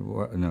learn?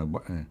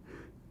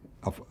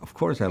 Of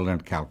course I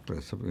learned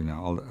calculus,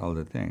 all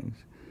the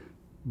things.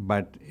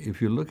 But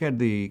if you look at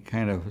the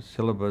kind of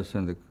syllabus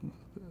and the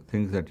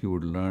things that you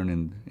would learn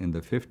in the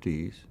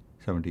 50s,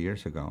 70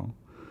 years ago,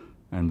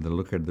 and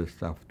look at the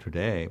stuff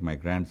today, my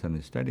grandson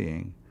is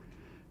studying,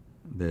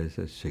 there's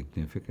a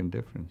significant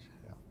difference.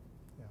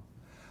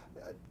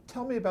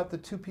 Tell me about the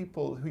two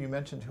people who you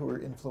mentioned who were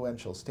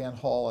influential, Stan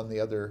Hall and the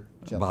other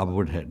gentleman. Bob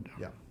Woodhead.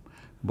 Yeah.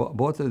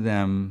 Both of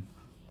them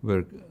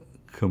were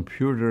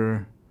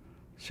computer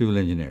civil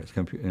engineers,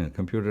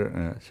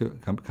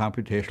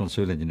 computational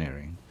civil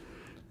engineering.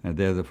 And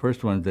they're the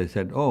first ones. They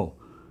said, "Oh,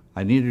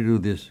 I need to do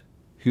this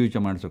huge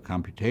amounts of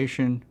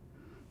computation,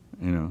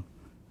 and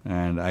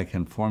I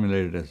can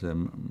formulate it as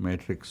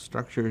matrix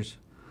structures,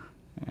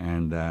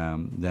 and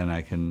then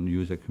I can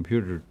use a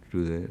computer to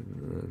do the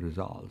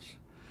results."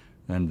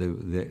 And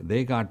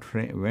they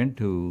went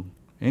to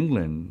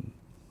England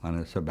on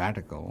a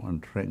sabbatical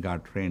and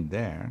got trained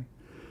there,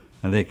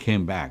 and they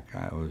came back.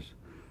 I was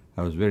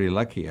very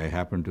lucky. I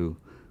happened to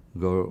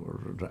go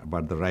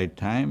about the right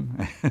time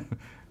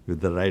with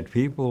the right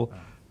people,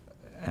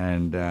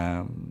 and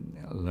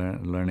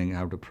learning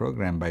how to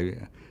program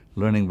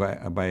learning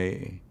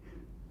by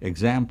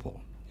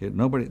example. I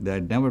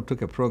never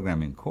took a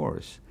programming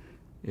course.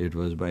 It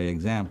was by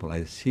example.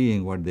 I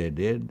seeing what they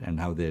did and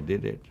how they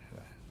did it.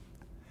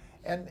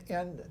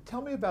 And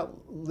tell me about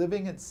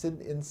living in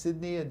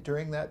Sydney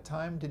during that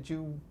time.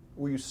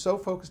 Were you so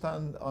focused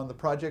on the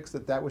projects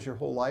that was your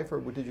whole life,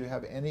 or did you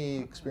have any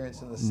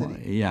experience in the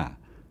city? Yeah,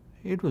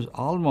 it was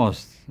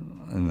almost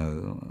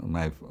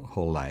my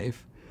whole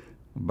life,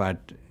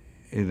 but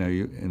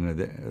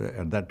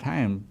at that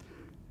time,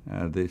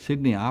 the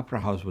Sydney Opera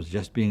House was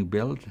just being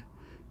built.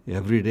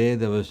 Every day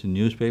there was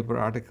newspaper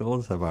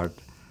articles about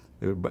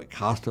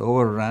cost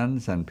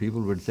overruns, and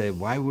people would say,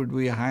 "Why would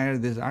we hire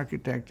this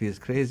architect? He's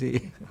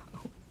crazy."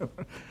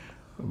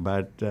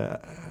 But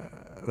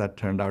that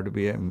turned out to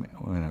be a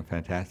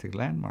fantastic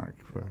landmark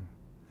for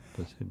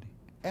Sydney.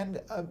 And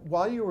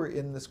while you were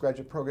in this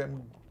graduate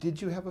program,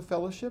 did you have a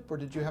fellowship, or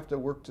did you have to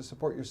work to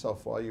support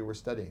yourself while you were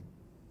studying?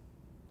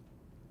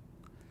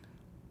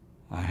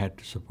 I had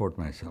to support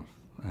myself.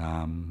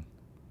 I'm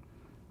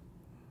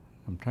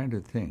trying to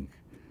think.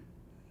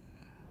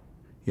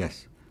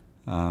 Yes.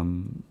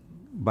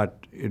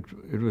 But it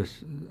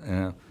was,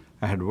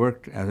 I had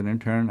worked as an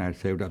intern, I had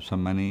saved up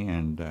some money,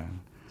 and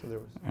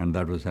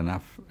that was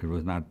enough. It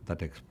was not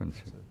that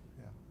expensive.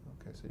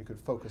 Okay, so you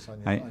could focus on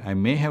your life. I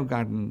may have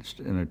gotten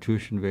a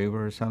tuition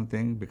waiver or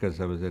something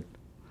because I was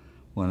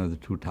one of the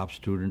two top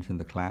students in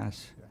the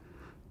class,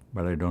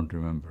 but I don't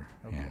remember.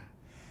 Okay.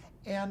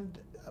 Yeah. And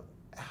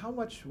how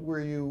much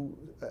were you,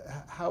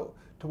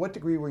 to what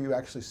degree were you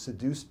actually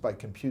seduced by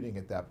computing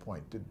at that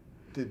point?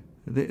 The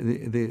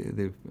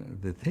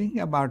thing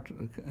about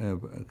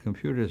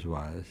computers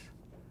was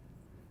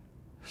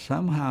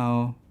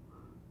somehow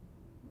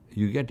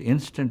you get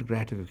instant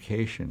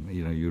gratification.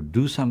 You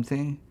do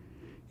something,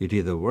 it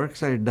either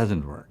works or it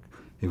doesn't work.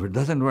 If it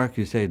doesn't work,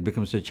 you say it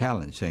becomes a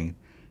challenge, saying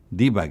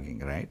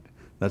debugging, right?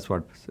 That's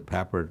what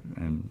Papert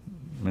and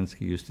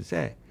Minsky used to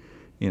say.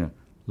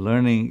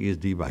 Learning is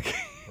debugging.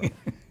 Right.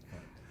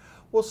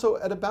 Well, so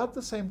at about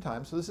the same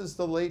time, so this is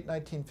the late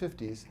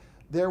 1950s,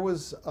 there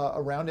was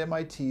around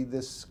MIT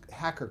this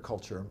hacker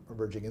culture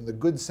emerging in the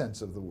good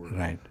sense of the word.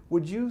 Right.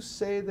 Would you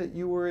say that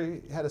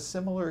you had a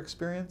similar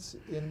experience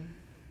in?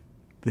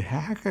 The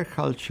hacker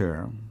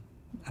culture,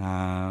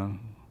 I'm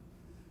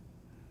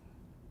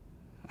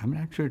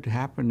not sure it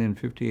happened in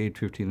 58,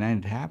 59.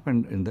 It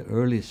happened in the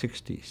early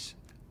 60s.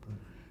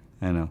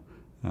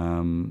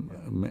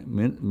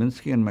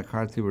 Minsky and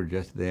McCarthy were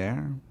just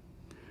there,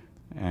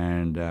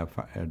 and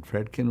Ed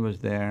Fredkin was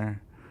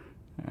there.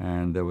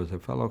 And there was a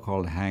fellow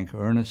called Hank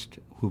Ernest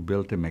who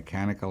built a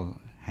mechanical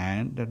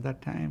hand at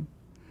that time.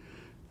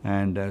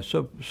 And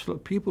so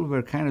people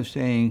were kind of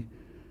saying,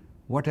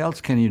 what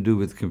else can you do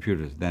with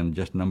computers than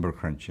just number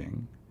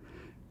crunching?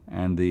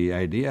 And the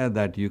idea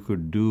that you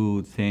could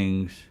do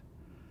things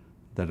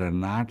that are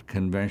not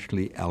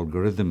conventionally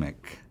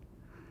algorithmic,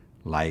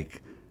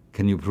 like,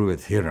 can you prove a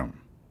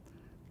theorem?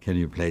 Can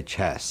you play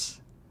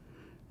chess?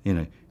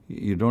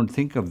 You don't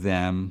think of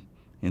them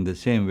in the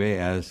same way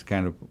as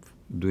kind of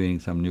doing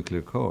some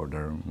nuclear code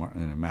or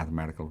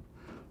mathematical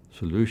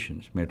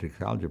solutions,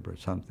 matrix algebra or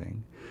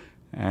something.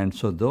 And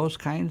so those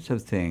kinds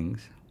of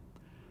things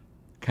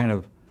kind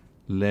of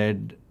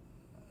led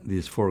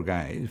these four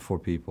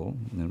people,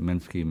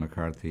 Minsky,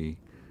 McCarthy,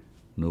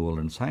 Newell,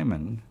 and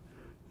Simon,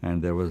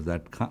 and there was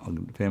that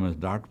famous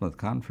Dartmouth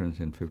conference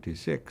in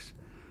 '56,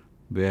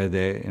 where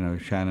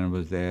Shannon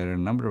was there, and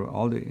a number of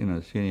all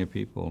the senior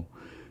people,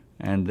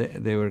 and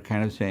they were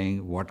kind of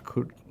saying what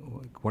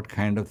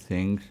kind of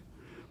things,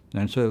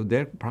 and so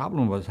their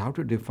problem was how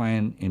to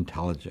define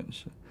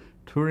intelligence.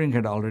 Turing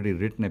had already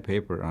written a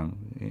paper on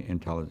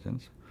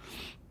intelligence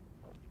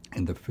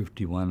in the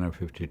 '51 or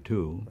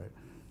 '52, right.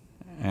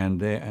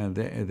 And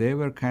they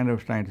were kind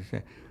of trying to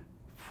say,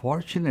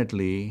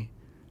 fortunately,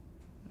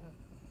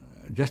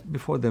 just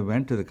before they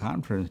went to the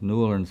conference,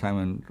 Newell and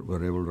Simon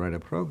were able to write a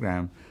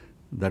program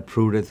that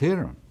proved a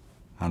theorem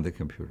on the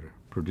computer,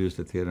 produced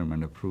a theorem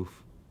and a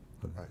proof.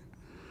 Right.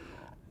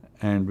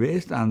 And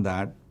based on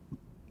that,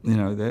 they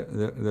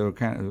were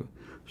kind of,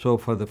 so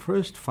for the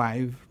first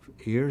 5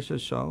 years or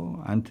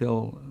so,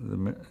 until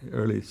the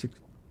early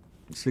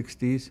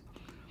 60s,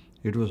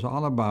 it was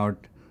all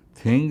about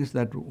things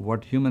that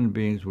what human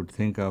beings would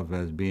think of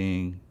as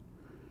being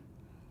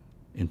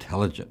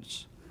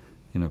intelligence,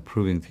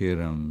 proving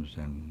theorems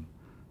and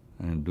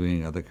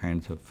doing other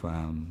kinds of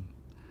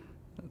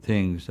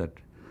things that,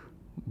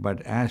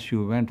 but as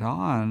you went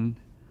on,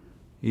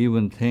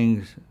 even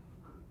things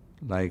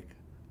like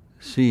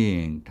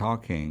seeing,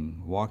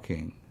 talking,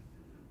 walking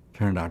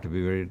turned out to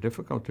be very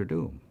difficult to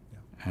do,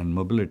 and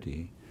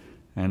mobility.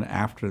 And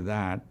after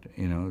that,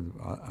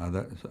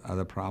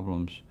 other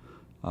problems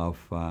of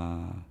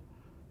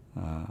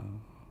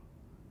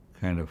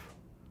kind of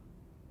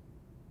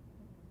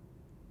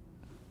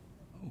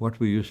what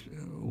we used.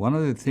 One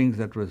of the things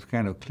that was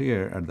kind of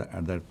clear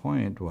at that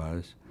point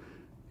was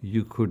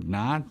you could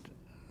not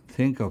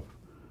think of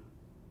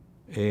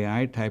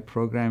AI-type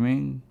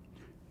programming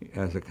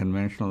as a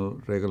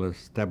conventional, regular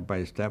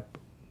step-by-step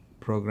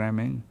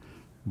programming,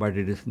 but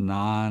it is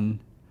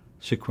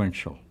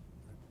non-sequential.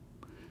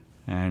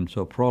 And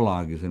so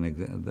Prolog is an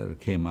example that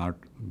came out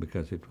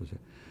because it was,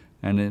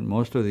 and in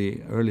most of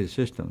the early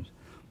systems,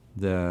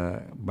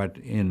 but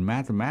in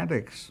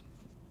mathematics,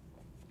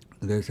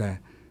 there's a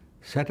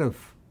set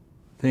of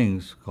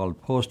things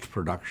called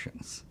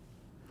post-productions.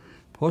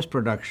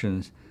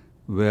 Post-productions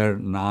were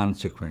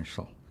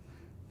non-sequential.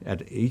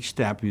 At each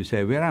step, you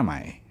say, where am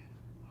I?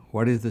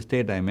 What is the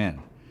state I'm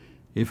in?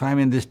 If I'm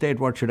in this state,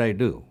 what should I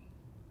do?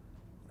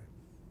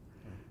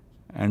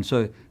 And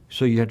so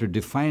you had to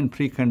define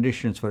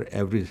preconditions for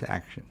every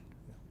action.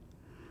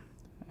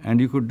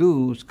 And you could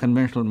do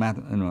conventional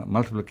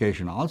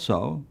multiplication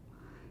also.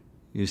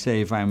 You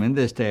say, if I'm in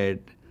this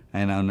state,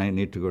 I now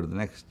need to go to the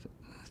next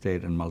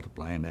state and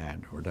multiply and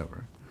add or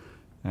whatever.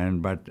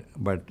 And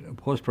but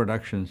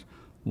post-productions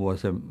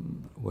was a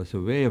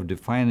way of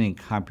defining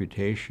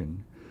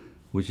computation,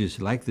 which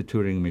is like the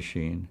Turing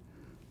machine,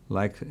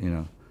 like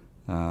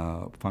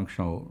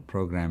functional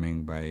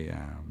programming by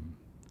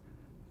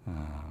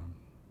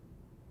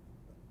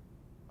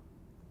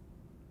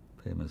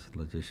famous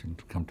logician.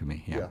 Come to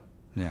me.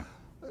 Yeah.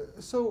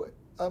 So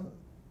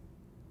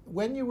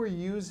when you were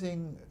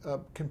using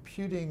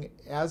computing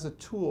as a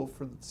tool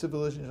for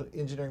civil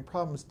engineering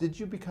problems, did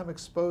you become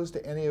exposed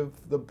to any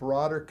of the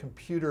broader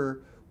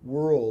computer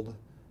world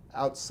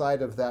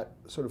outside of that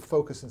sort of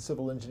focus in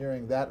civil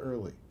engineering that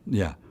early?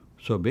 Yeah.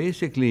 So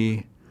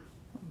basically,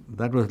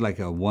 that was like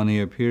a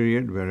 1-year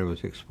period where I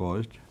was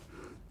exposed.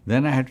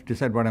 Then I had to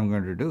decide what I'm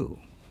going to do.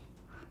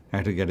 I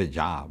had to get a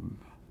job.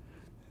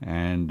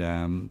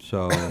 And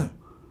so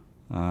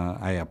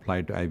I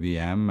applied to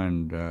IBM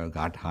and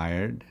got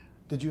hired.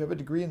 Did you have a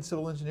degree in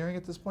civil engineering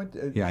at this point?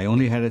 Yeah, I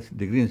only had a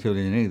degree in civil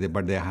engineering,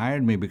 but they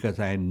hired me because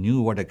I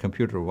knew what a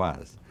computer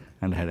was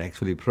and had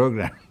actually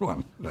programmed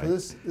one. Right?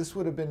 So this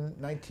would have been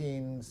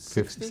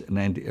 1960?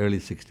 Early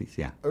 60s,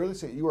 yeah. Early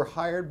 60s. You were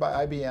hired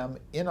by IBM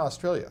in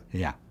Australia.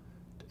 Yeah.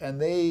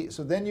 And they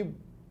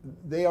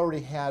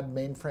already had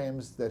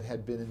mainframes that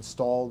had been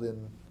installed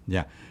in...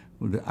 Yeah.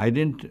 I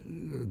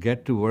didn't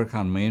get to work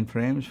on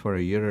mainframes for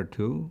a year or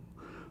two,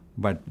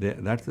 but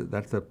that's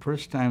the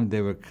first time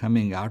they were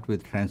coming out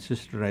with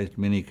transistorized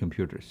mini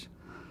computers.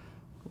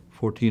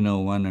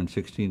 1401 and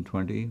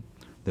 1620.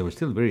 They were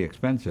still very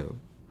expensive,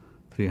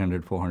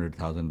 $300,000,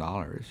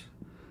 $400,000.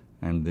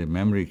 And the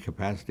memory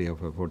capacity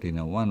of a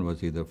 1401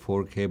 was either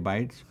 4K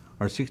bytes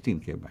or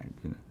 16K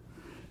bytes.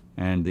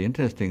 And the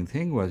interesting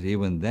thing was,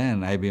 even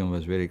then, IBM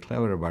was very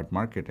clever about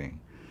marketing.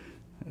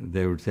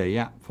 They would say,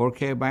 yeah,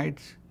 4K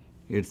bytes,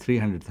 it's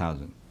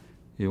 300,000.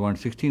 You want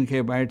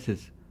 16K bytes,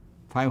 it's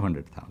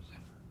 500,000.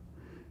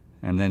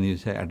 And then you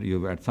say,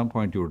 at some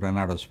point you would run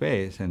out of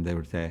space, and they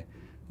would say,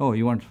 oh,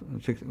 you want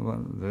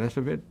the rest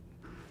of it?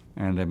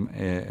 And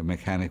a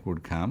mechanic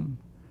would come,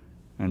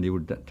 and he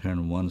would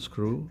turn one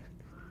screw.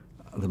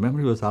 The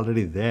memory was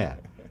already there.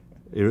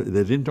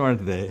 They didn't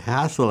want the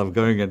hassle of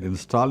going and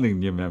installing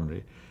new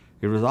memory.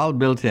 It was all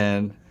built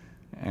in,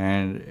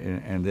 and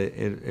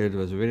it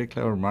was very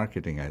clever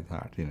marketing, I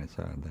thought.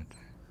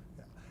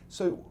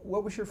 So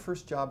what was your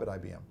first job at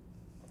IBM?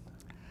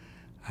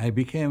 I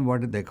became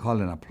what they call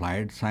an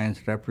applied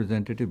science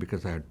representative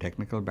because I had a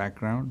technical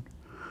background.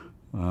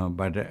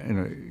 but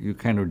you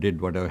kind of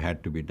did whatever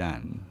had to be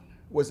done.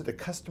 Was it a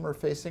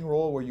customer-facing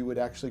role where you would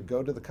actually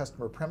go to the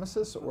customer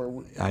premises,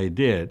 or? I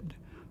did,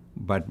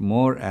 but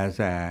more as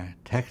a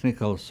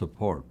technical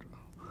support,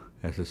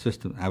 as a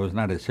system. I was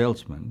not a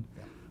salesman,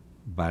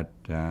 but.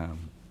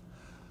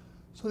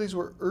 So these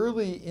were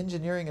early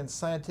engineering and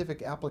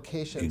scientific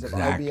applications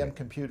Exactly. of IBM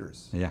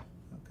computers. Yeah.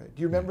 Okay.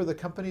 Do you remember the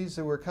companies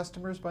that were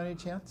customers by any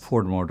chance?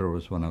 Ford Motor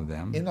was one of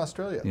them. In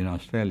Australia? In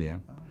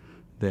Australia. Oh.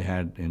 They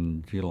had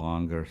in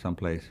Geelong or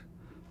someplace,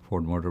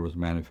 Ford Motor was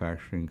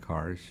manufacturing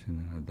cars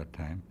at that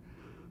time.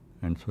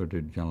 And so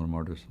did General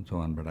Motors and so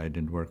on, but I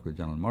didn't work with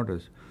General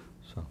Motors.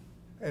 So.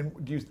 And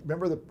do you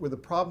remember, were the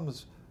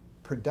problems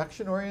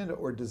production-oriented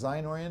or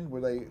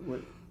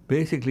design-oriented?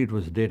 Basically, it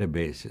was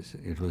databases.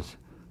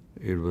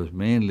 It was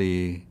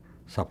mainly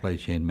supply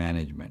chain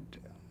management,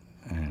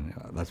 and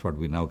that's what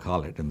we now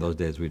call it. In those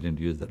days, we didn't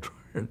use that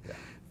word. Yeah.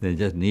 They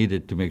just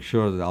needed to make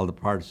sure that all the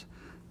parts,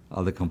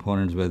 all the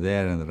components were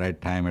there in the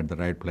right time at the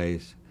right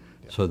place,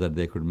 yeah, so that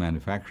they could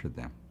manufacture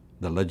them.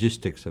 The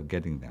logistics of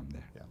getting them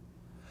there. Yeah.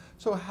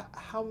 So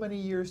how many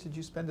years did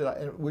you spend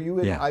at, were you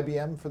at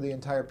IBM for the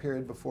entire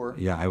period before?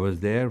 Yeah, I was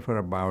there for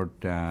about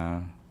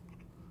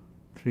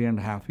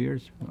 3.5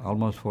 years,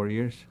 almost 4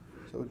 years,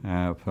 so,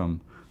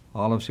 from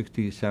all of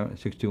 67,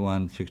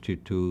 61,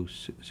 62,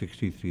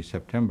 63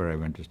 September, I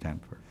went to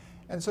Stanford.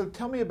 And so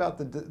tell me about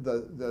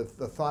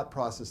the thought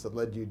process that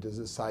led you to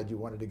decide you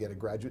wanted to get a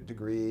graduate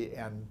degree,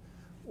 and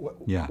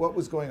what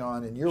was going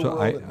on in your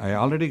world? So I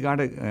already got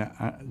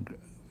a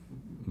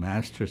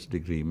master's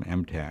degree,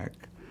 MTech,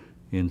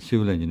 in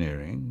civil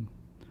engineering.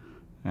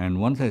 And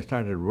once I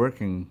started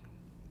working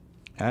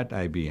at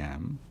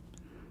IBM,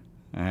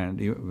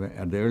 and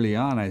at the early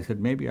on, I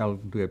said, maybe I'll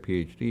do a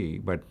PhD,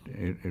 but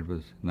it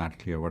was not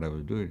clear what I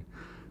was doing.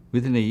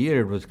 Within a year,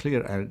 it was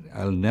clear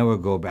I'll never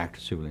go back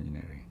to civil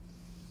engineering.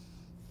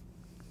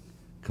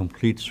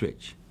 Complete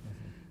switch.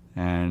 Mm-hmm.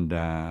 And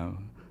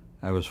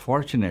I was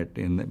fortunate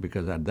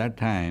because at that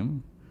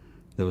time,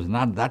 there was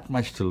not that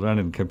much to learn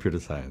in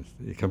computer science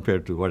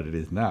compared to what it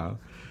is now.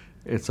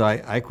 So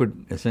I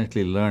could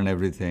essentially learn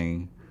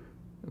everything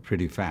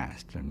pretty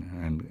fast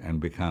and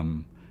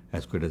become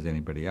as good as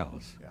anybody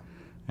else. Yeah.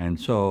 And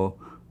so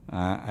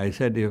I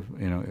said, if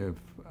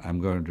I'm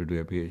going to do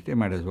a PhD, I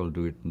might as well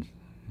do it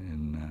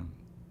in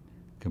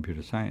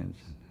computer science.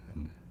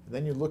 And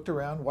then you looked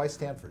around. Why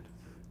Stanford?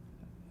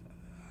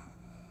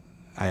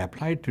 I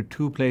applied to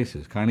 2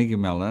 places, Carnegie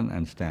Mellon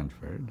and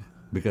Stanford,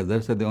 because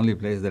those are the only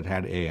places that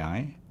had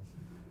AI.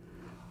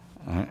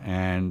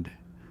 And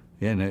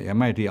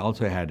MIT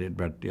also had it,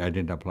 but I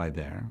didn't apply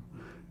there.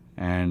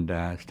 And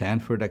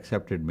Stanford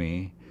accepted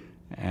me,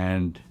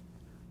 and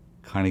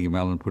Carnegie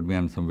Mellon put me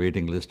on some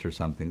waiting list or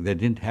something. They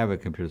didn't have a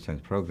computer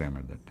science program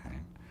at that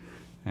time.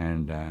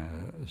 And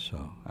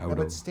so I would.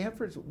 But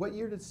Stanford's, what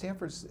year did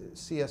Stanford's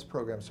CS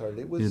program start?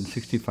 It was in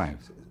 65.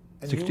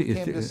 And you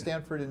came to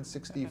Stanford in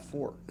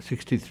 64.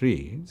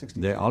 63.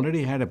 They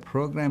already had a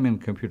program in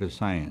computer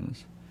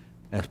science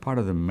as part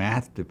of the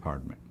math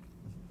department.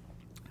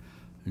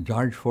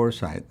 George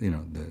Forsyth,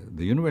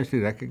 the university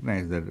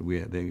recognized that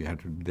they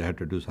had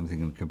to do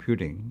something in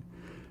computing,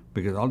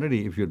 because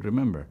already, if you'd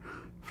remember,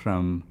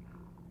 from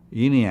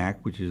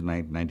ENIAC, which is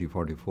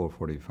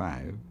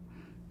 1944-45,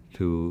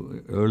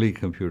 to early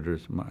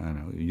computers,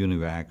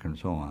 UNIVAC and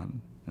so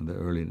on, in the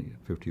early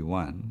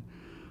 51,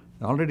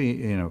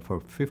 already,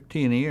 for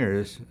 15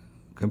 years,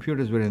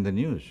 computers were in the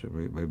news,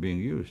 were being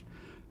used.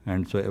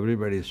 And so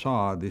everybody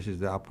saw this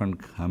is the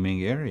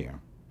up-and-coming area.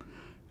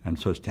 And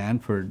so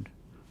Stanford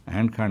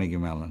and Carnegie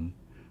Mellon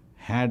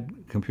had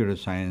computer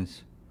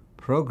science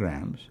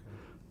programs,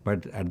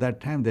 but at that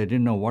time they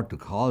didn't know what to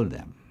call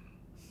them.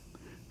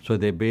 So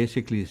they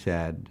basically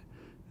said,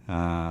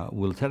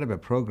 we'll set up a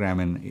program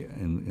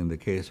in the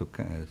case of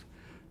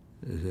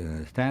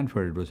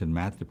Stanford, it was in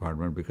math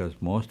department, because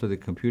most of the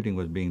computing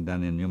was being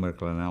done in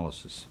numerical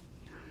analysis.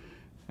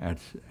 At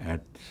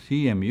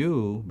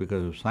CMU,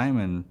 because of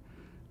Simon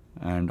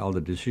and all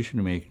the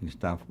decision-making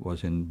stuff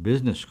was in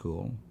business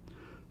school,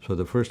 so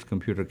the first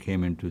computer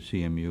came into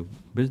CMU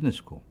business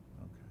school.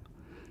 Okay.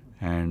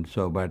 And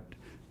so, but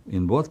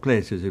in both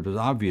places, it was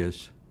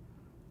obvious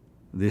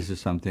this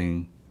is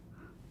something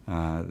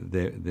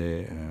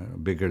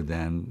bigger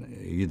than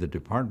either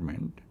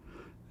department.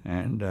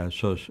 And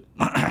so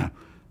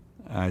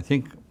I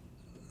think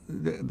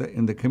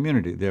in the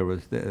community there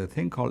was a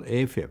thing called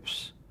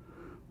AFIPS,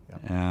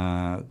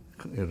 a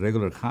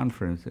regular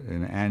conference,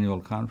 an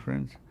annual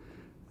conference.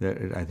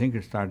 I think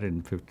it started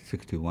in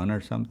 61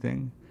 or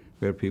something,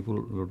 where people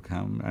would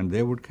come and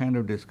they would kind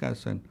of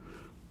discuss, and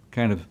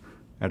kind of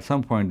at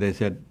some point they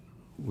said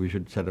we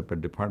should set up a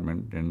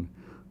department, and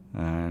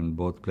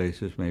both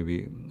places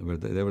maybe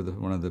they were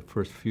one of the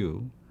first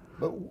few.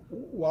 But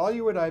while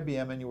you were at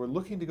IBM and you were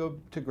looking to go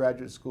to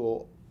graduate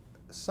school,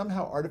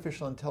 somehow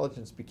artificial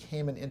intelligence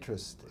became an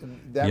interest, and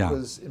that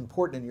was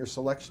important in your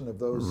selection of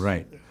those.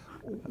 Right.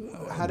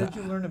 How did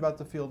you learn about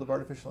the field of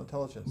artificial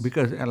intelligence?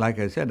 Because, like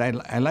I said,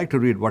 I like to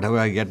read whatever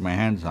I get my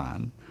hands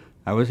on.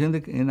 I was at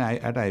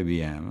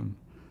IBM.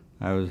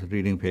 I was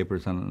reading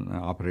papers on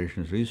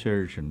operations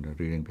research and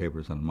reading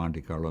papers on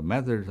Monte Carlo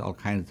methods, all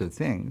kinds of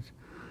things.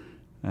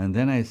 And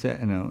then I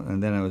said,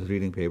 and then I was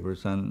reading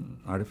papers on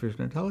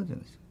artificial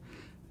intelligence.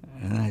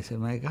 And I said,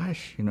 my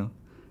gosh,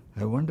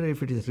 I wonder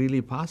if it is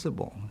really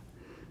possible.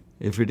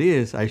 If it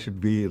is, I should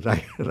be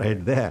right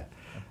there.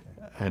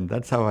 Okay. And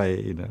that's how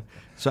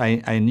so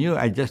I knew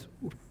I just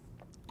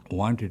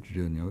wanted to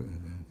do.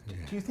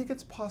 Do you think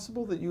it's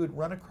possible that you would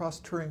run across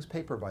Turing's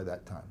paper by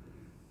that time?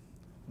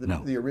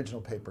 No. The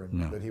original paper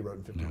that he wrote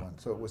in '51. No.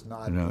 So it was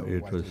not. No,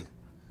 it was.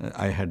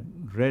 I had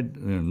read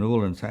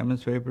Newell and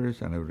Simon's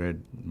papers, and I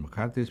read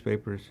McCarthy's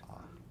papers,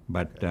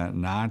 but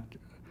not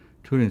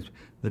Turing's.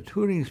 The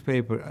Turing's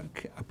paper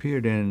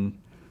appeared in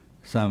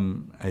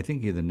some, I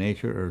think, either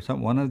Nature or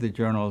one of the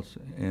journals,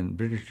 in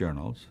British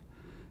journals,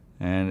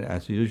 and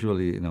as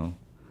usually,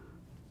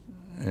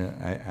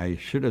 I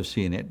should have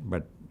seen it,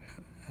 but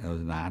it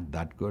was not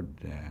that good.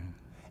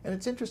 And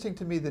it's interesting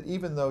to me that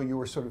even though you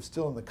were sort of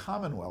still in the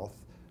Commonwealth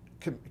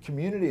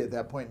community at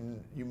that point,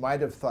 and you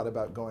might have thought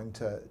about going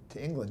to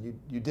England,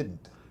 you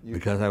didn't.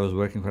 Because I was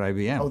working for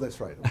IBM. Oh, that's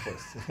right, of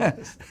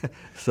course.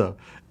 So,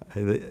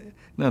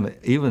 no,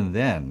 even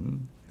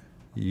then,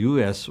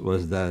 U.S.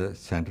 was the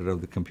center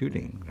of the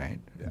computing, right?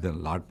 Yeah. There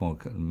were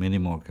many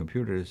more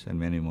computers and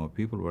many more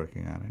people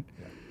working on it.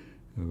 Yeah.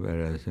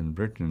 Whereas in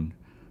Britain,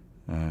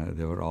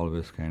 they were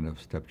always kind of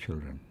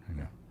stepchildren.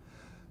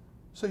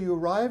 So you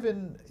arrive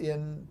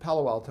in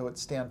Palo Alto at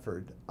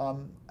Stanford.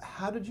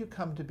 How did you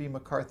come to be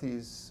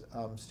McCarthy's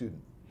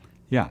student?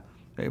 Yeah,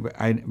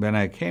 when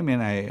I came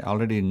in, I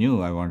already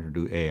knew I wanted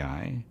to do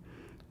AI,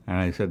 and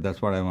I said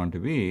that's what I want to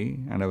be,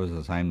 and I was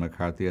assigned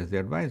McCarthy as the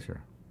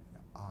advisor.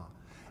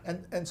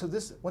 And so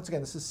this, once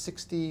again, this is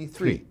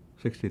 63.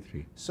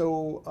 63.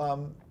 So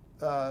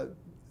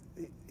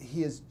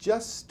he is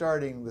just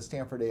starting the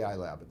Stanford AI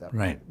Lab at that point.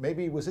 Right.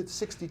 Maybe, was it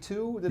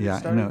 62 that it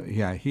started? No,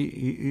 yeah,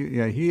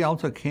 he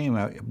also came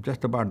out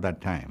just about that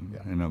time,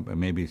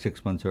 maybe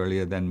 6 months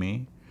earlier than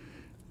me.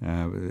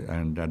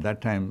 And at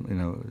that time,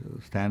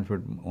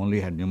 Stanford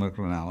only had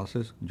numerical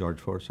analysis, George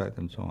Forsyth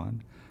and so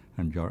on,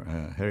 and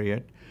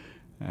Harriet.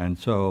 And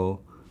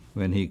so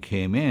when he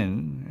came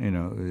in,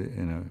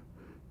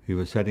 he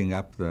was setting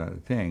up the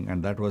thing,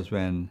 and that was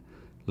when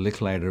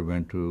Licklider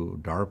went to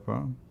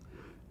DARPA,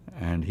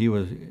 and he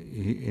was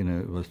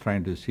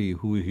trying to see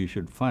who he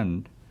should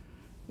fund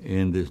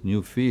in this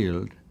new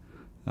field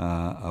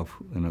of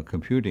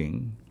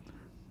computing,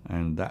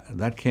 and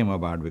that came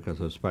about because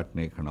of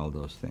Sputnik and all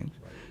those things.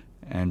 Right.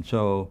 And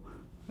so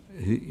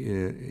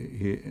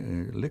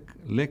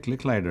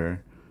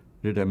Licklider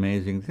did an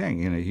amazing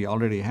thing. He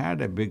already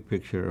had a big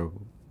picture of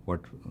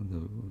what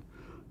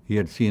he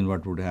had seen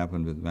what would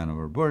happen with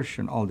Vannevar Bush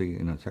and all the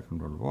Second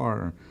World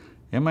War.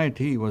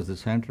 MIT was the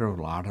center of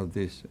a lot of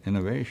this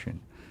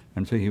innovation.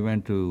 And so he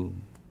went to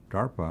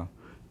DARPA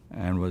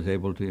and was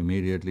able to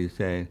immediately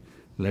say,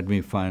 let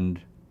me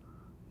fund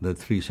the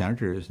 3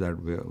 centers that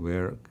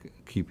where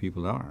key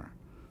people are.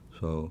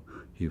 So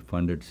he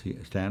funded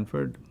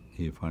Stanford,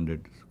 he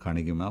funded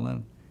Carnegie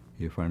Mellon,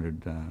 he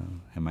funded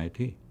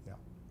MIT. Yeah.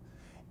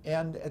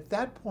 And at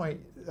that point,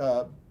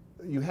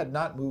 you had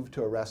not moved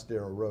to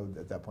Arastadero Road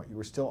at that point. You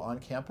were still on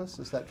campus,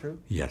 is that true?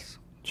 Yes.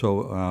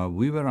 So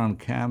we were on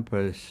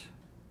campus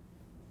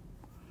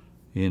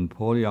in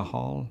Polia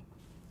Hall,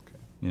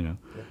 yeah.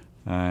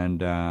 And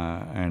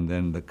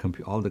then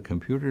all the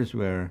computers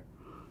were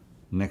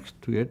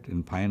next to it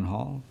in Pine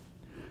Hall,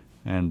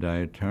 and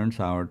it turns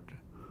out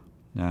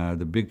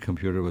the big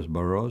computer was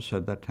Burroughs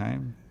at that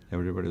time.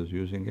 Everybody was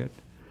using it,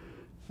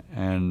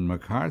 and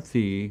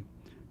McCarthy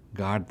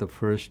got the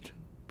first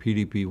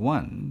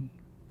PDP-1,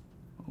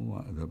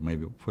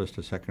 maybe first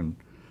or second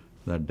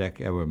that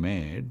DEC ever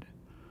made,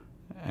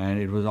 and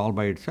it was all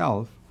by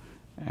itself,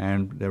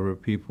 and there were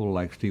people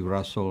like Steve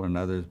Russell and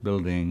others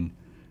building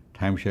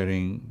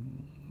time-sharing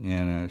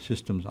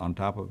systems on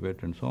top of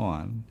it and so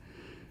on.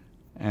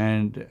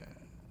 And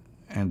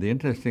the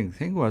interesting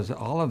thing was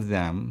all of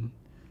them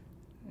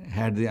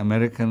had the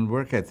American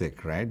work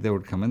ethic, right? They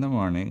would come in the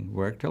morning,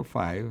 work till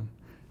 5,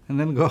 and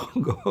then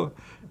go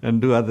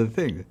and do other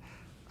things.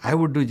 I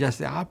would do just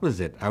the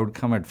opposite. I would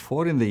come at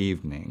 4 in the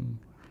evening,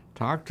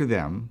 talk to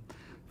them.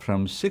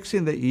 From 6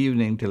 in the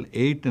evening till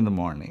 8 in the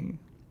morning,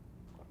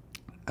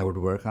 I would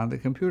work on the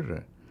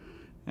computer.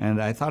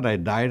 And I thought I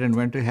died and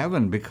went to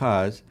heaven,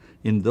 because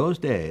in those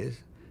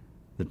days,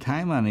 the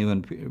time on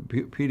even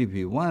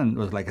PDP-1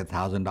 was like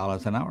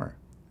 $1,000 an hour.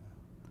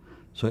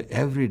 So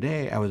every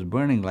day I was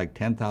burning like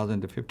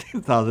 $10,000 to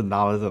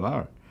 $15,000 an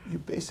hour. You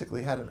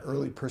basically had an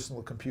early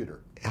personal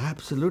computer.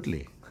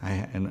 Absolutely.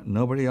 And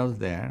nobody else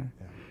there.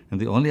 Yeah. And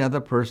the only other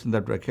person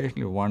that would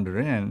occasionally wander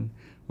in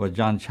was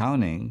John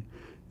Chowning.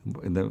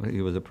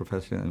 He was a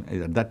professor.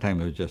 At that time,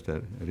 he was just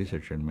a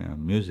researcher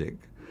in music.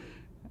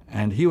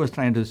 And he was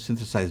trying to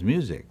synthesize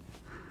music.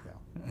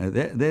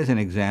 Yeah. There's an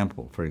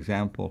example. For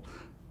example,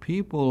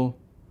 people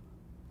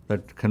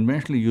that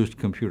conventionally used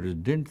computers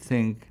didn't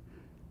think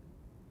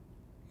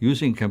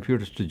using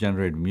computers to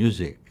generate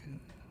music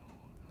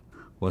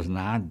was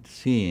not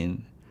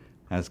seen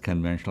as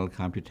conventional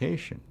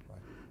computation. Right.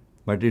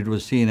 but it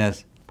was seen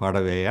as part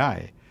of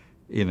AI.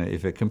 You know,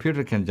 if a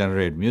computer can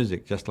generate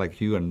music just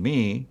like you and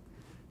me,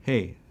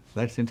 hey,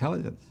 that's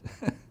intelligence.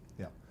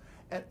 Yeah.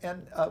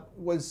 And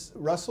was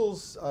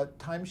Russell's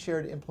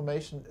time-shared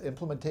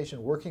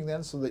implementation working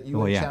then so that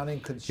you and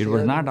Chowning could share? It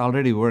was not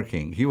already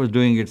working. He was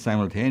doing it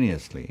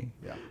simultaneously,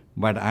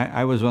 but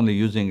I was only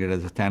using it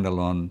as a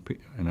standalone,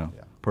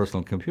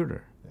 personal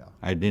computer. Yeah.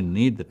 I didn't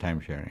need the time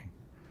sharing.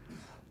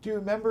 Do you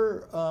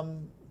remember,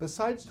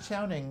 besides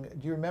Chowning,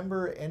 do you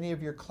remember any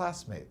of your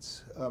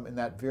classmates in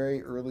that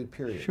very early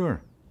period?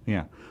 Sure,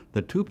 yeah.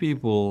 The two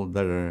people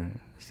that are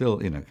still,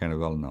 kind of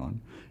well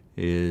known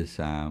is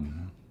Bill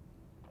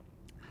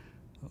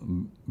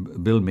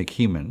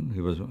McKeeman. He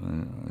was,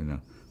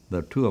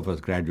 the two of us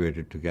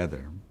graduated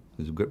together.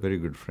 He's a very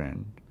good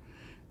friend.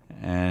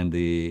 And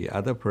the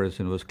other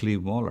person was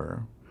Cleve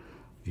Moeller.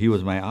 He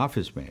was my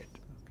office mate. Okay.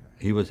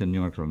 He was in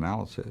numerical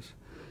analysis.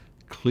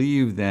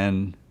 Cleve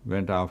then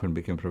went off and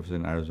became professor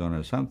in Arizona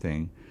or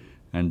something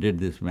and did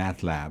this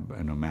math lab,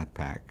 math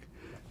pack.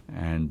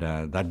 And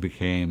that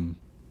became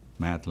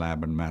Math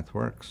Lab and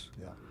MathWorks.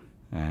 Yeah.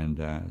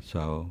 And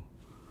so,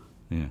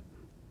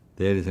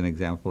 there is an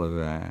example of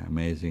an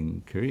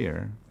amazing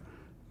career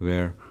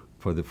where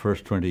for the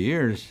first 20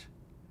 years,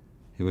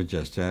 he was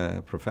just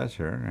a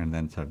professor, and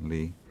then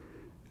suddenly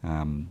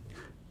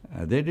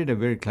they did a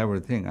very clever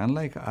thing.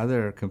 Unlike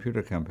other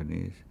computer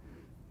companies,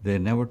 they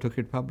never took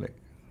it public.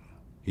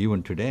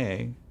 Even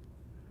today,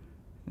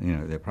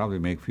 they probably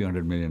make a few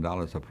 $100 million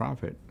of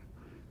profit.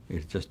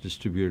 It's just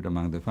distributed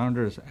among the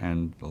founders,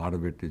 and a lot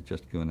of it is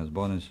just given as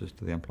bonuses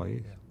to the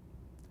employees. Yeah.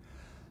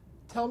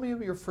 Tell me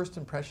of your first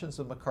impressions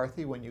of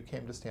McCarthy when you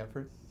came to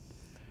Stanford.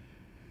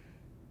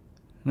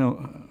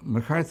 No,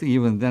 McCarthy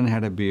even then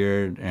had a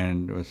beard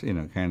and was,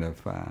 kind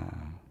of,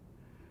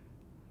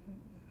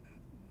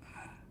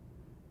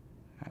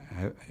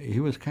 he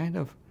was kind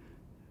of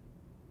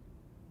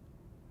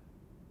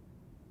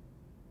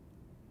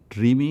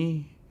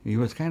dreamy. He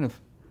was kind of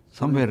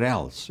somewhere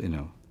else,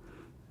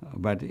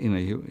 But,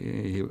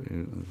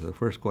 the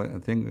first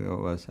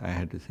thing was I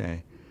had to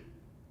say,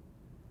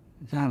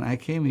 John, I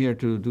came here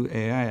to do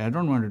AI. I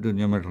don't want to do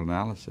numerical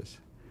analysis.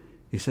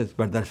 He says,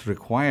 but that's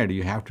required.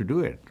 You have to do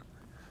it.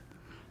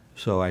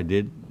 So I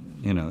did,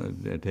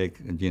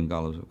 take Gene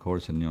Golub's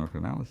course in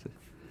numerical analysis.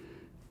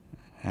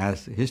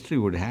 As history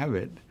would have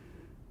it,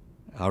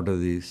 out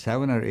of the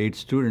 7 or 8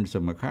 students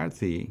of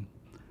McCarthy,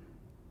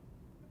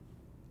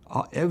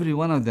 every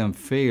one of them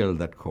failed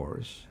that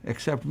course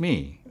except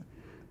me.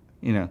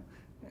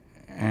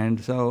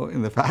 And so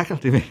in the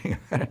faculty meeting,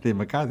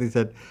 McCarthy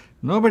said,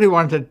 nobody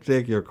wanted to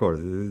take your course.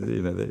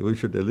 We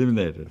should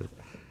eliminate it.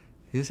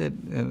 He said,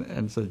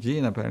 and so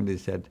Gene apparently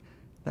said,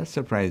 that's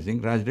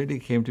surprising. Reddy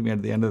came to me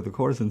at the end of the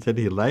course and said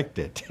he liked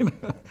it.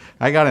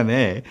 I got an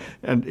A,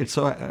 and it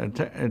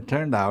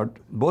turned out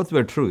both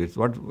were true. It's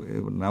what we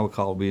now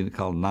call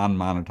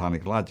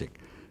non-monotonic logic.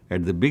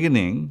 At the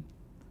beginning,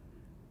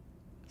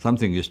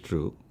 something is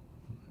true,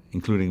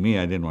 including me.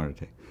 I didn't want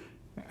to take.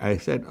 I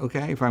said,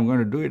 okay, if I'm going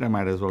to do it, I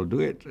might as well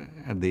do it.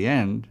 At the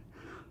end,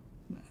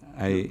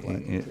 I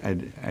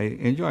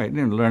enjoyed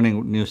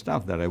learning new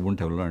stuff that I wouldn't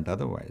have learned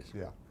otherwise.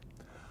 Yeah.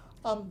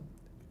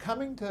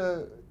 Coming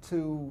to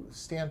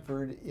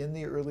Stanford in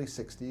the early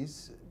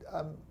 60s,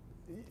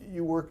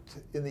 you worked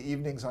in the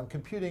evenings on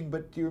computing,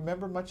 but do you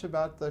remember much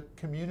about the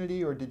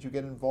community, or did you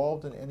get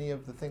involved in any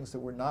of the things that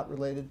were not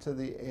related to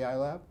the AI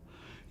lab?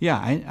 Yeah,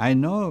 I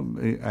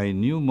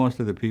knew most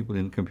of the people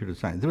in computer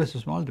science. There was a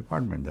small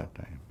department that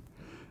time.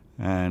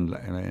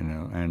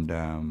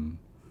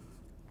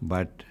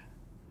 But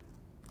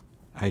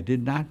I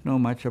did not know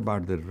much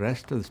about the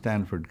rest of the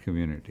Stanford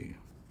community.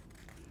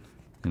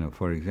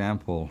 For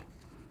example,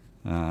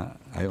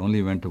 I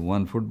only went to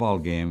one football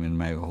game in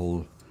my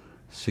whole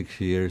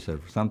 6 years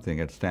or something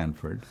at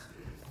Stanford.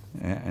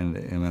 And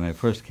when I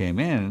first came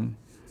in,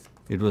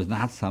 it was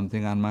not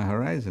something on my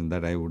horizon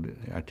that I would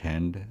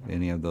attend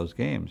any of those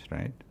games,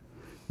 right?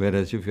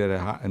 Whereas if you're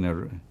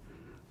an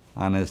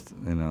honest,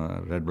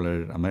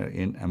 red-blooded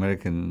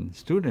American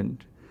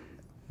student,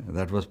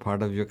 that was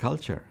part of your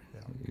culture.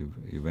 Yeah.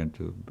 You went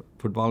to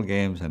football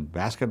games and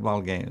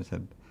basketball games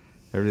and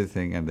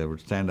everything, and they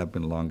would stand up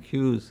in long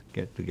queues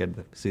to get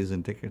the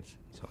season tickets.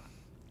 So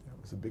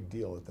it was a big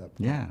deal at that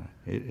point. Yeah,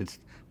 it's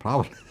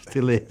probably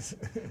still is.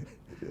 It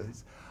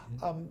is.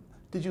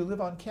 Did you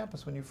live on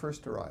campus when you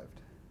first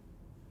arrived?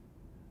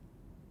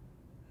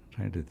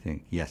 Trying to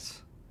think.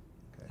 Yes.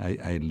 Okay.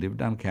 I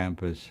lived on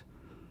campus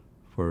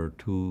for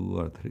 2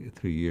 or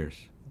 3 years.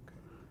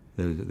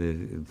 Okay.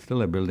 There's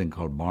still a building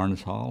called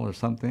Barnes Hall or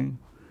something.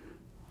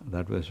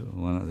 That was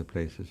one of the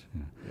places.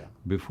 Yeah.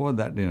 Before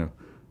that,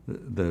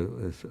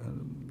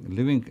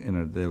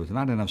 living, there was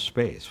not enough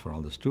space for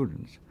all the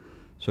students.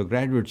 So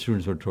graduate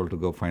students were told to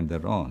go find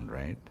their own,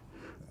 right?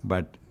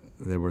 But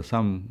there were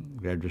some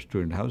graduate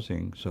student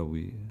housing, so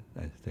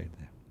I stayed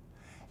there.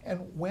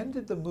 And when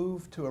did the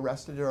move to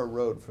Aristidero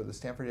Road for the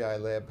Stanford AI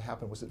Lab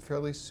happen? Was it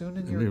fairly soon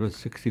in your... It was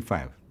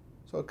 65.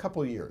 So a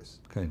couple of years.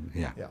 Okay,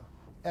 yeah. Yeah.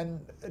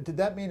 And did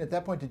that mean at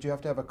that point, did you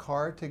have to have a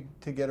car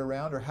to get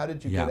around, or how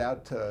did you Yeah. get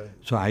out to?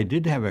 So I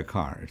did have a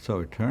car. So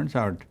it turns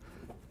out,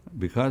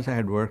 because I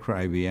had worked for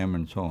IBM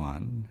and so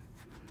on,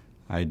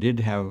 I did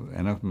have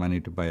enough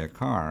money to buy a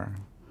car,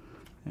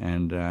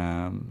 and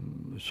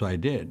so I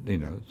did, you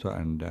know.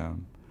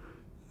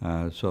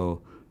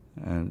 So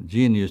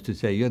Gene used to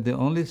say, "You're the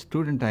only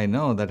student I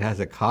know that has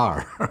a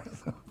car," or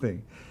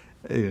something,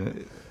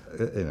 you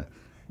know.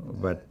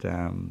 But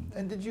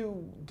And did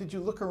you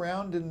look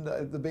around in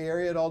the Bay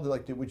Area at all?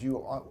 Would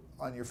you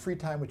on your free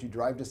time would you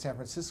drive to San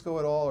Francisco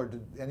at all, or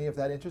did any of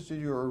that interest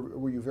you, or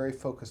were you very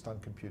focused on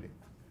computing?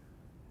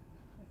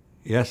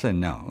 yes and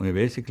no. I mean,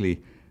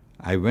 basically,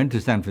 I went to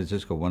San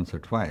Francisco once or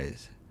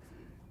twice,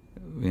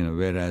 you know,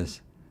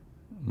 whereas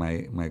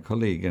my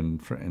colleague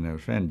and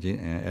friend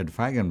Ed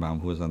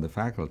Feigenbaum, who was on the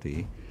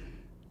faculty,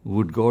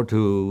 would go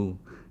to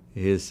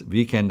his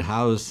weekend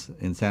house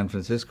in San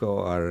Francisco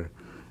or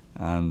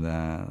on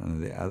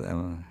the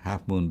other,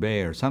 Half Moon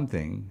Bay or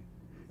something,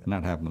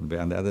 not Half Moon Bay,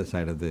 on the other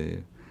side of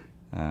the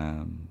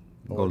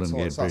Golden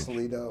Gate Bridge,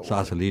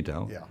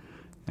 Sausalito. Yeah.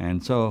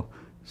 And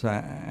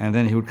and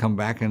then he would come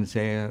back and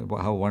say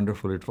how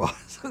wonderful it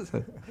was.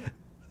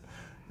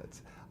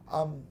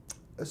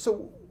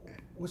 So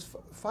was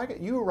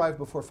you arrived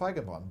before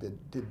Feigenbaum, didn't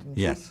you?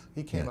 Yes.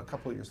 He came a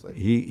couple of years later.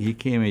 He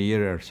came a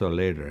year or so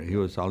later. He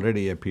was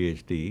already a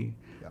PhD,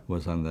 Yeah.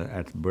 was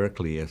at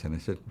Berkeley as an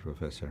assistant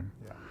professor,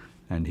 Yeah.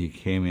 and he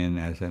came in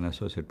as an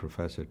associate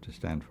professor to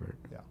Stanford.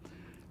 Yeah.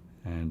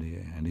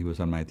 And he was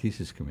on my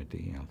thesis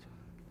committee also.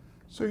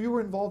 So you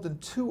were involved in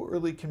two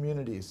early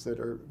communities that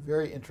are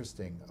very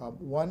interesting.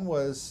 One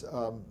was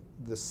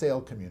the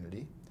SAIL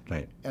community,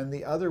 Right. and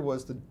the other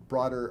was the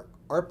broader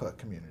ARPA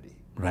community.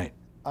 Right.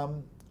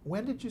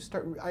 When did you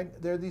start?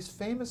 There are these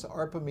famous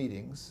ARPA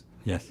meetings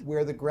Yes.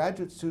 where the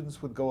graduate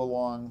students would go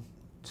along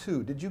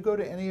too. Did you go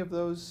to any of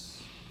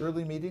those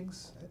early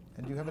meetings?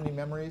 And do you have any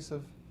memories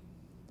of?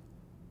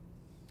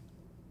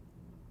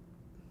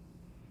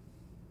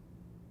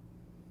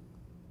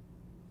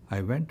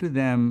 I went to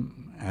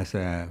them as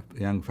a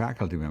young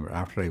faculty member.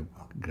 After I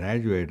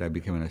graduated, I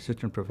became an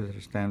assistant professor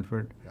at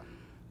Stanford. Yeah.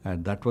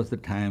 And that was the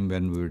time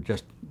when we were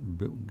just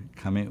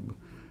coming,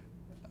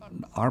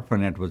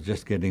 ARPANET was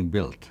just getting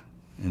built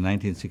in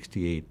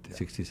 1968, Yeah.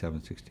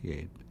 67,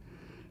 68.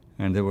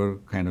 And there were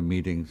kind of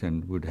meetings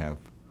and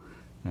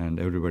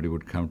everybody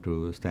would come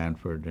to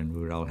Stanford and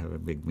we would all have a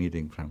big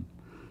meeting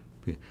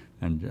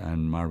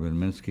and Marvin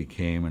Minsky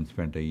came and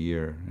spent a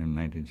year in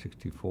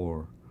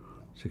 1964,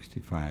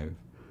 65.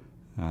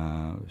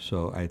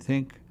 So I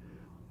think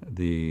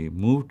the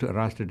move to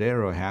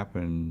Arastadero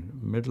happened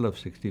middle of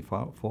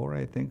 64,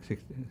 I think,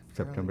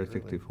 September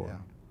Fairly early, 64.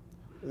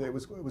 Yeah. It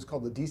was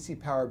called the DC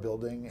Power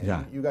Building, and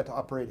Yeah. you got to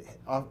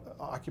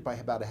occupy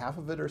about a half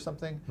of it or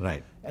something.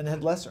 Right. And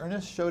had Les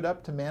Ernest showed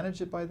up to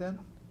manage it by then?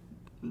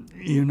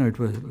 You know, it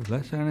was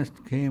Les Ernest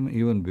came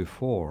even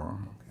before,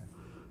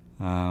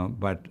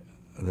 but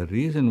the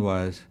reason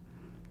was,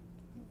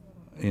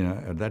 you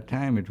know, at that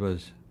time it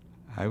was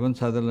Ivan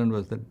Sutherland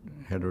was the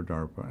head of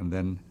DARPA, and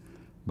then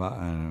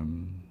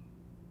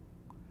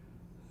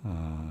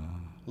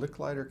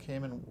Licklider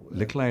came and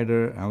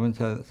Licklider, Ivan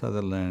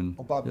Sutherland,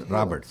 Bob Taylor.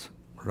 Roberts,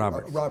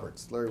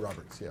 Larry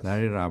Roberts, yes.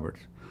 Larry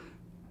Roberts,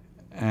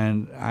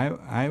 and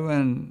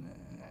Ivan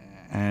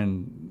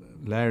and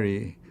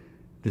Larry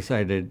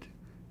decided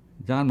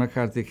John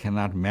McCarthy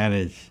cannot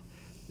manage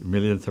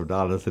millions of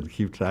dollars and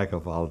keep track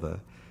of all the,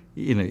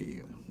 you know,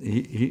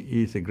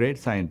 he's a great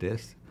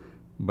scientist,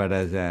 but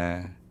as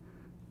a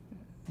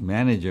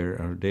manager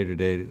of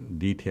day-to-day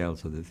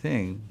details of the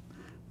thing,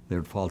 they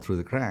would fall through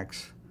the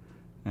cracks.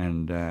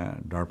 And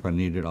DARPA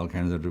needed all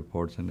kinds of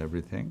reports and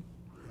everything.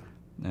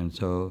 And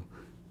so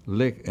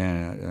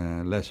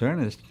Les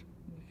Ernest,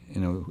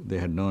 you know, they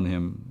had known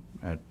him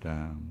at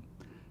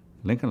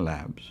Lincoln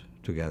Labs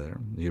together.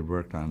 He had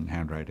worked on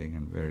handwriting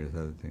and various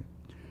other things.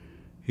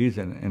 He's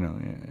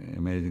an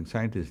amazing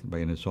scientist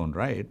in his own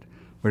right,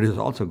 but he was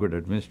also a good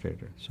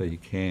administrator. So he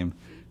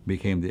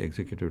became the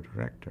executive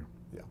director.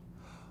 Yeah.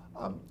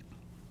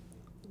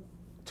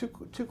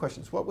 Two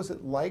questions. What was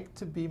it like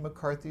to be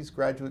McCarthy's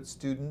graduate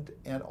student,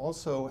 and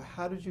also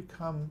how did you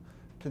come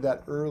to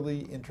that early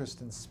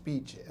interest in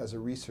speech as a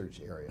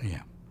research area?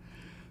 Yeah.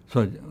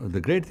 So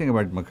the great thing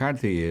about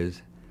McCarthy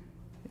is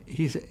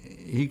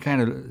he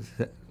kind of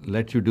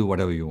let you do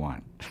whatever you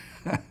want.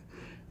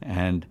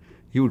 And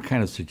he would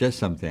kind of suggest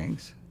some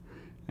things.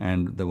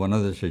 And one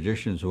of the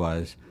suggestions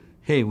was,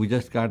 hey, we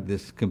just got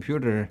this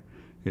computer.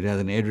 It has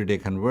an everyday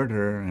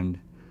converter, and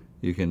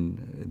you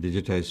can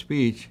digitize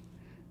speech.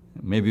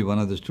 Maybe one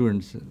of the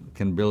students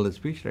can build a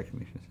speech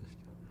recognition system.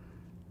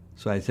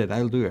 So I said,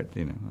 I'll do it,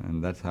 you know,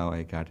 and that's how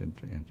I got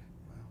into it.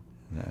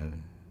 Wow.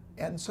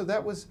 And so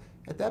that was,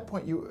 at that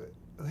point,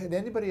 had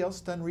anybody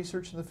else done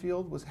research in the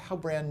field? How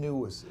brand new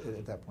was it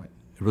at that point?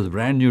 It was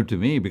brand new to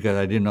me because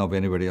I didn't know of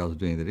anybody else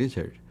doing the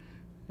research.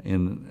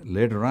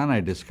 Later on, I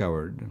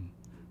discovered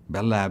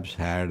Bell Labs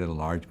had a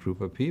large group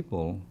of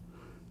people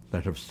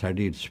that have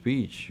studied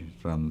speech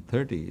from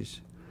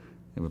 30s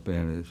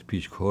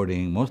speech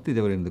coding. Mostly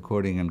they were in the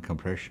coding and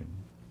compression.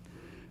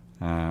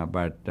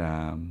 But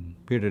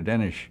Peter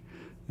Denish,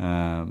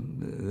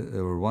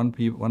 there were one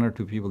or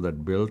two people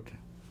that built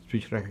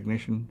speech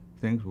recognition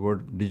things,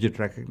 digit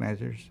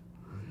recognizers,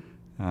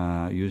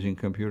 using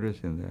computers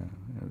in the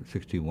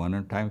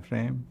 61 time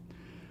frame.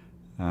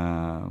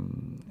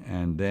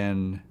 And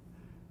then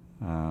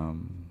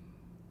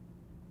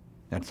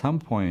at some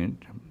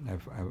point,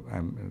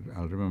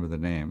 I'll remember the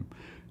name,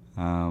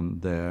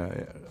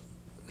 the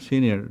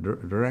senior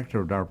director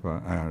of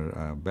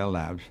DARPA, Bell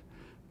Labs,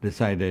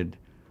 decided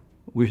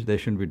they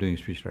shouldn't be doing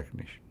speech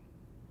recognition.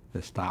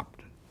 They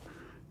stopped.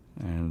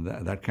 And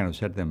that kind of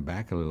set them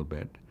back a little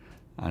bit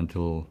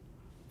until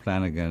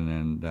Flanagan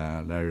and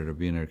Larry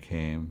Rabiner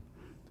came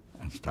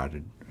and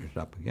started it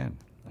up again,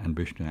 and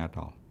Vishnu et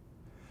al.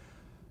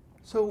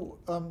 So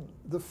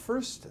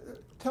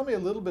tell me a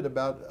little bit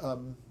about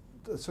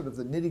sort of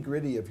the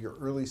nitty-gritty of your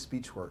early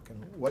speech work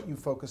and what you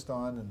focused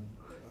on and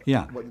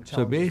what the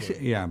challenges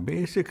were.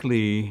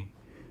 Basically,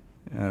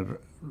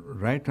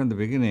 right from the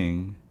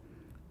beginning,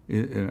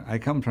 I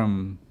come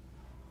from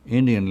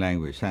Indian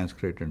language,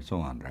 Sanskrit and so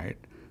on, right?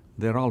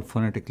 They're all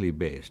phonetically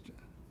based.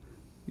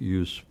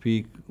 You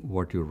speak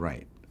what you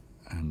write,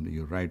 and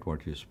you write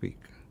what you speak.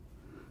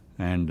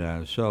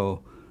 And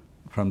so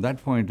from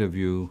that point of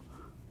view,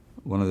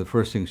 one of the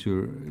first things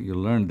you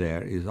learn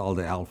there is all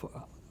the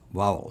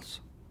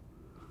vowels.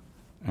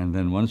 And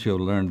then once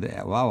you've learned the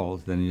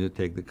vowels, then you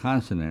take the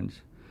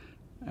consonants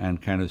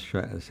and kind of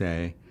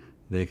say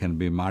they can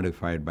be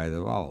modified by the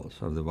vowels,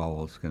 or the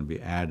vowels can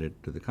be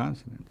added to the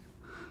consonants.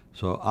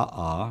 So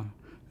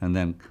and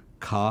then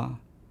ka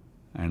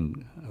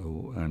and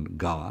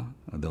ga,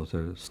 those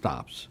are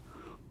stops,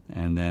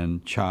 and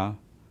then cha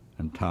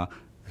and ta.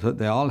 So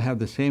they all have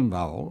the same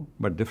vowel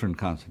but different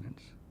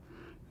consonants.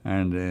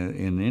 And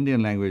in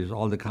Indian language,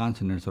 all the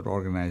consonants are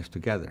organized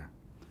together,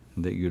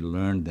 and that you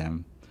learn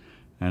them,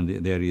 and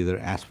they're either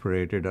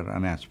aspirated or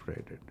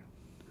unaspirated.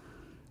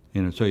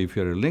 So if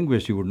you're a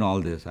linguist, you would know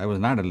all this. I was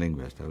not a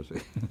linguist. I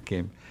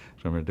came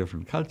from a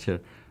different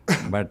culture,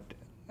 but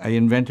I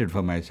invented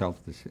for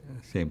myself the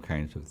same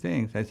kinds of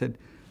things. I said,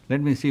 let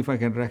me see if I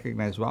can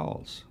recognize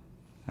vowels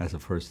as the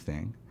first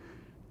thing.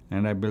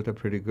 And I built a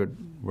pretty good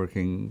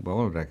working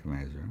vowel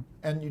recognizer.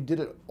 And you did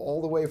it all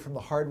the way from the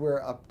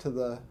hardware up to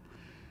the...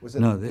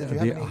 No,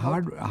 the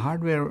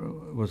hardware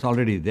was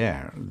already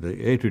there,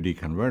 the A to D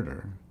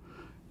converter.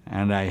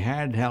 And I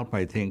had help,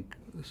 I think,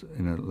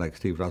 like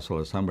Steve Russell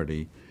or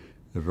somebody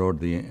wrote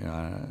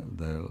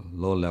the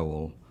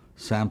low-level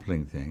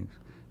sampling things.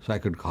 So I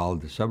could call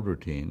the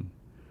subroutine,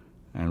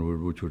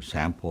 and which would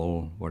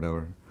sample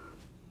whatever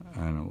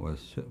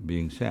was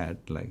being said.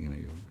 Like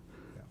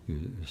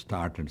you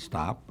start and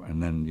stop,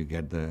 and then you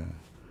get the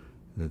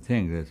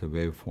thing. There's a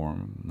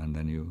waveform, and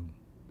then you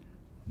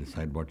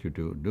decide what you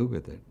do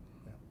with it.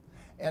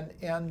 Yeah.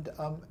 And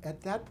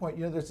at that point,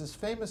 there's this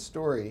famous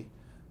story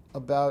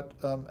about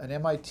an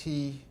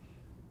MIT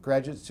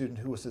graduate student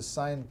who was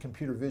assigned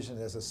computer vision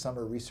as a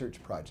summer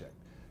research project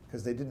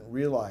because they didn't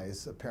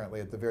realize, apparently,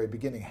 at the very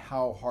beginning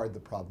how hard the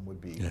problem would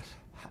be. Yes.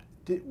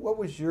 What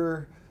was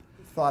your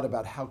thought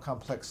about how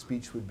complex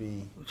speech would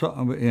be? So,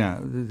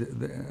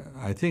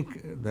 I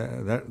think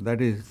that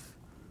is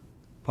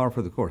par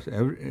for the course.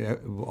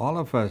 All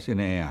of us in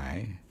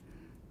AI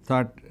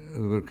thought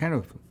we were kind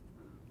of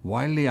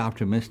wildly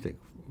optimistic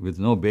with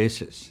no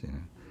basis,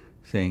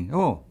 saying,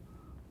 oh,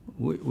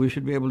 we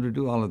should be able to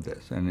do all of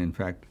this. And in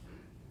fact,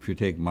 if you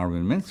take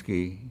Marvin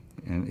Minsky,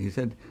 and he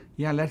said,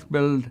 yeah, let's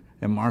build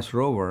a Mars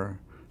rover,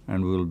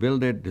 and we'll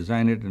build it,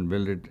 design it, and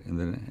build it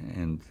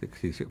in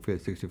 64,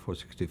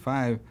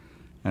 65,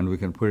 and we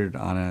can put it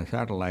on a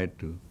satellite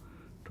to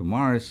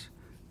Mars,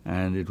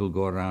 and it will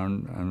go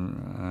around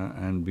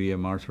and be a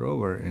Mars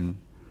rover in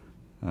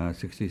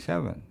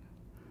 67.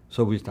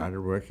 So we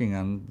started working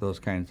on those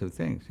kinds of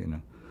things,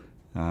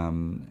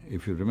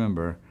 If you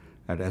remember,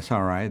 at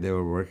SRI, they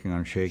were working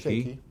on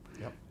Shaky.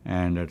 Yep.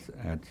 And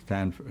at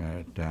Stanford,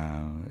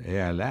 at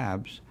AI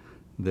Labs,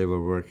 they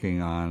were working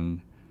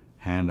on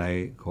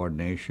hand-eye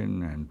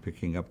coordination and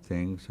picking up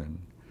things.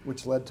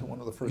 Which led to one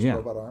of the first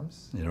robot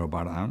arms? The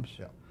robot arms.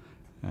 Yeah.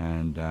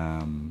 And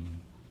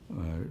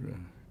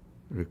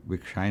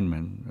Rick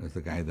Scheinman was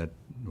the guy that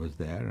was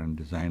there and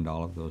designed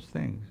all of those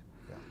things.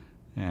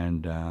 Yeah.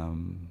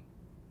 And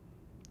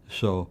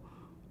so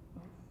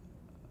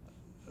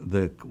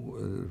the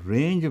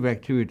range of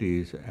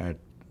activities at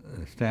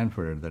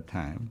Stanford at that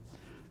time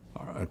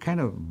are kind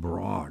of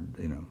broad,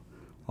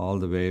 all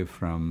the way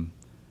from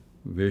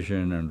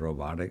vision and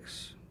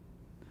robotics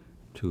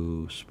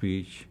to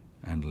speech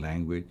and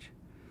language.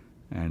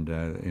 And,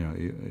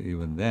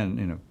 even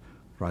then,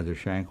 Roger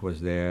Schank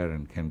was there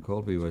and Ken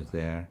Colby was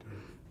there.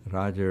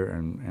 Roger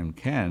and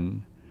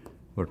Ken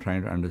were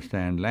trying to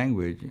understand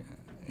language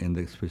in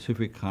the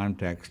specific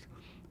context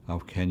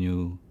of can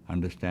you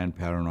understand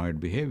paranoid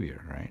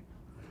behavior, right?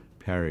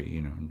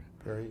 Perry,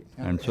 Perry.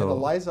 And so, had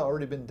ELIZA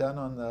already been done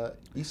on the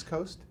East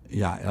Coast?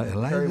 Yeah,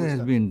 ELIZA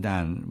has been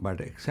done,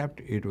 but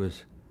except it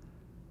was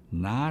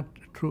not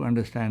true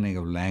understanding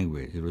of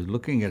language. It was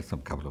looking at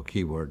some couple of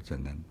keywords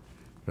and then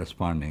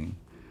responding.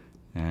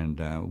 And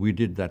we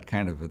did that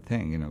kind of a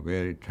thing,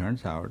 where it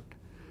turns out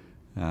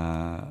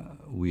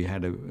we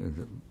had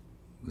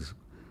this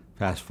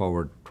fast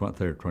forward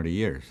 20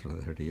 years,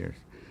 30 years.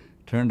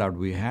 Turned out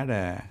we had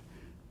a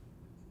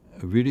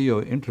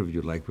video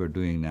interview like we're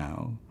doing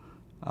now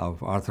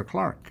of Arthur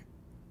Clarke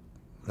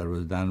that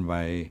was done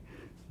by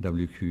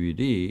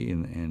WQED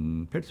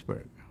in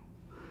Pittsburgh.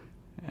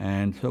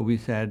 And so we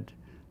said,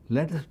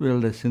 let us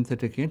build a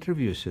synthetic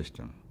interview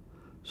system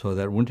so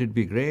that wouldn't it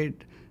be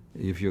great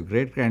if your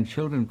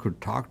great-grandchildren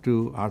could talk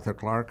to Arthur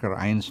Clarke or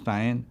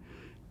Einstein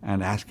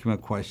and ask him a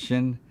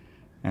question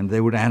and they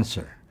would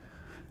answer.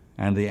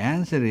 And the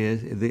answer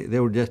is they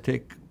would just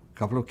take a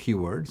couple of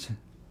keywords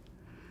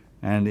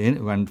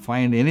and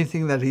find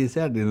anything that he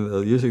said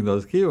using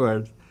those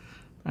keywords.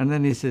 And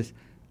then he says,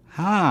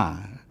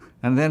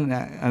 and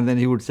then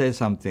he would say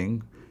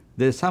something.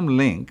 There's some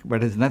link,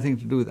 but it's nothing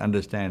to do with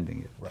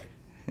understanding it. Right.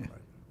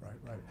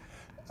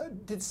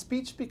 Did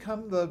speech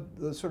become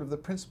the sort of the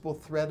principal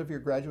thread of your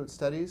graduate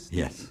studies?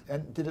 Yes.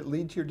 And did it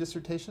lead to your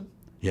dissertation?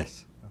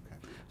 Yes. Okay.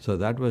 So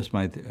that was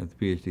my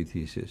PhD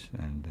thesis.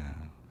 And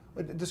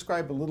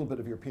describe a little bit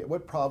of your PhD.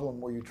 What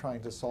problem were you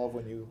trying to solve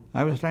when you...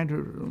 I was trying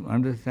to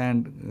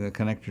understand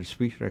connected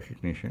speech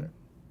recognition,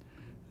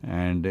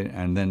 and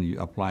then you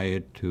apply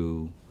it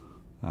to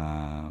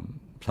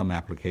some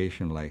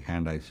application like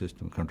hand-eye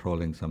system,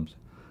 controlling some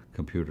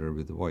computer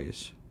with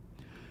voice.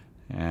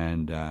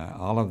 And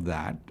all of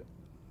that,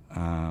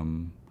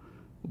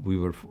 we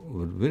were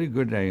very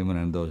good at even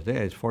in those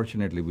days.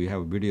 Fortunately, we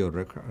have a video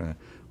record.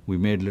 We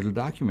made a little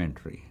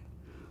documentary.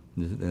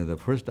 The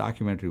first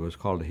documentary was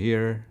called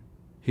Here,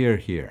 Here,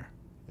 Here.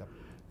 Yep.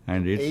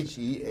 And it's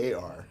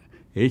H-E-A-R.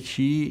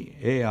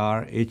 H-E-A-R-H-E-R-E.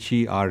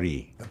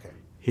 Okay.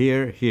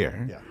 Here,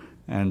 Here. Yeah.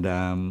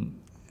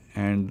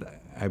 And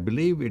I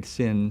believe it's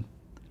in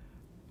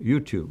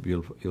YouTube.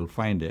 You'll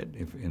find it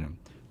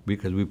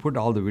because we put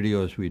all the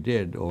videos we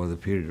did over the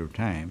period of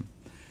time,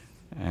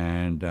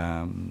 and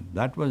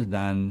that was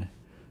done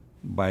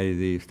by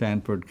the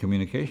Stanford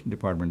Communication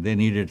Department. They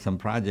needed some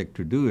project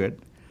to do it.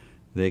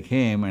 They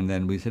came, and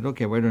then we said,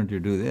 okay, why don't you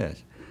do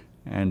this?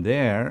 And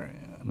there,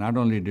 not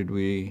only did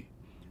we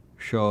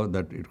show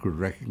that it could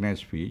recognize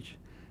speech,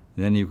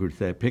 then you could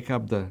say, pick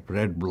up the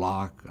red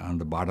block on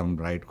the bottom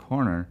right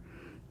corner,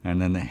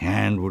 and then the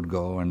hand would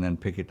go and then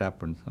pick it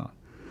up and so on.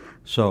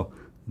 So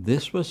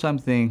this was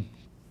something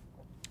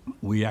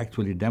we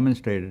actually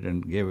demonstrated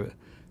and gave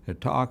a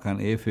talk on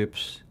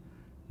AFIPS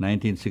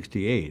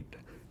 1968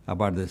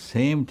 about the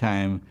same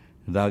time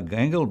Doug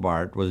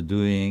Engelbart was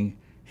doing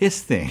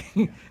his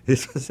thing.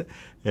 This was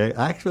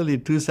actually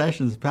 2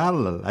 sessions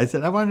parallel. I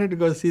said, I wanted to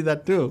go see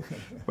that too,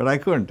 but I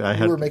couldn't.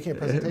 You were making a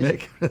presentation.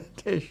 Make a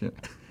presentation.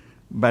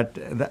 But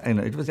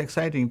it was an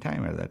exciting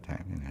time at that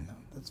time. Yeah,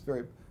 that's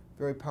very,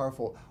 very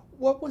powerful.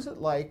 What was it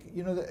like,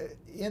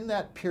 in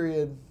that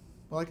period?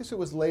 Well, I guess it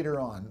was later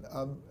on.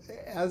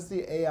 As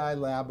the AI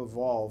lab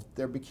evolved,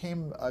 there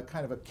became a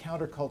kind of a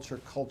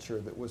counterculture culture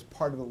that was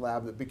part of the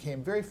lab that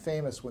became very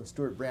famous when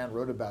Stuart Brand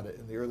wrote about it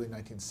in the early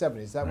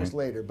 1970s. That was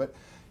later. But,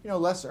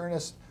 Les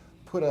Ernest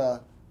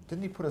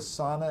didn't he put a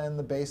sauna in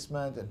the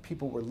basement and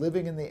people were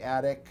living in the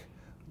attic?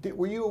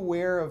 Were you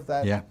aware of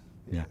that? Yeah.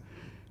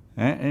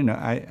 And,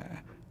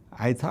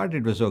 I thought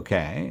it was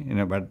okay,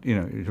 but,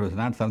 it was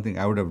not something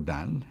I would have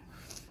done.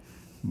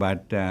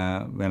 But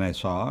when I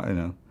saw,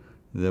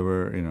 there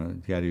were,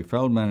 Gary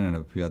Feldman and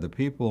a few other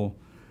people,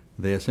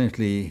 they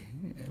essentially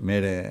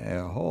made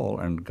a hole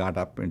and got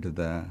up into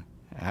the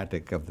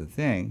attic of the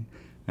thing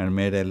and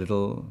made a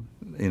little,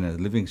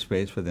 living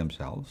space for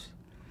themselves.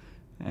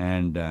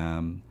 And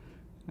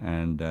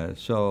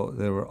so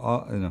there were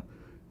all,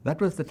 that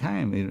was the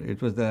time.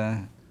 It was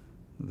the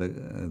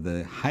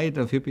height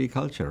of hippie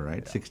culture,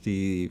 right? Yeah.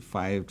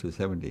 65 to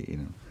 70,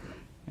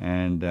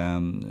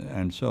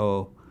 and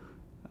so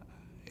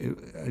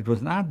it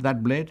was not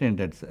that blatant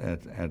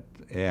at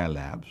AI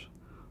labs,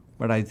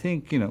 but I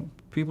think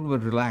people were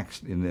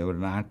relaxed and they were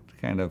not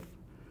kind of,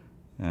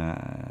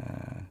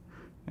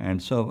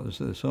 and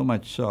so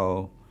much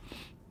so.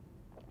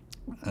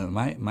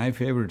 My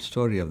favorite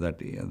story of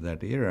that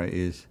era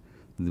is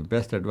the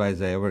best advice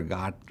I ever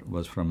got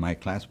was from my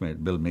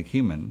classmate Bill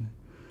McKeeman.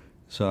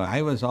 So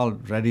I was all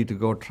ready to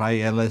go try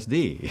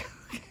LSD,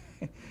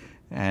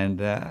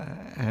 and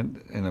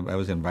I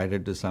was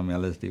invited to some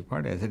LSD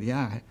party. I said,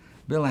 "Yeah,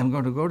 Bill, I'm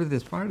going to go to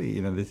this party.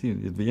 It'll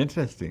be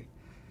interesting."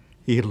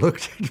 He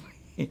looked at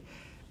me,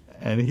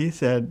 and he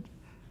said,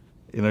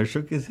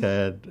 shook his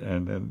head,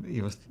 and then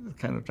he was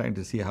kind of trying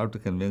to see how to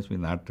convince me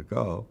not to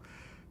go.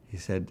 He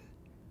said,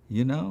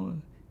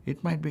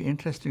 it might be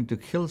interesting to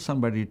kill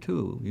somebody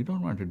too. You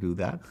don't want to do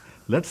that.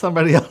 Let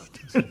somebody else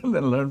do it and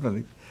then learn from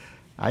it.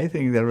 I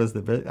think that was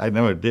the best. I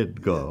never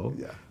did go,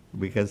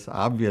 because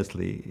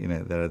obviously,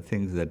 there are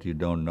things that you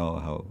don't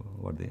know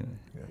what the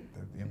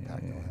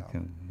impact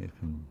will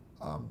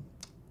have.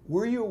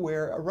 Were you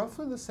aware,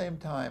 roughly the same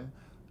time,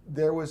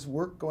 there was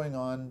work going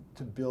on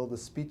to build a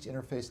speech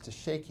interface to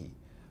Shaky?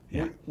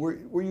 Yeah.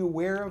 Were you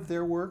aware of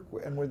their work,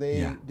 and were they?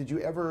 Yeah. Did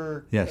you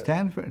ever? Yeah,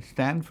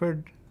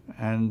 Stanford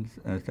and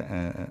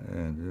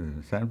SRI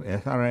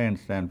and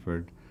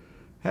Stanford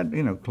had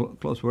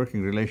close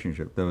working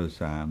relationship. There was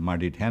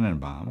Marty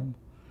Tannenbaum,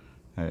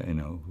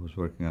 who was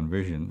working on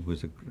vision, who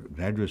was a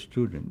graduate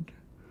student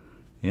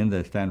in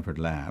the Stanford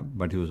lab,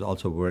 but he was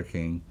also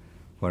working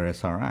for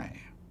SRI.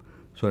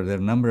 So there are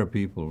a number of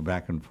people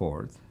back and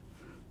forth,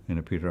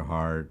 Peter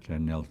Hart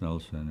and Nels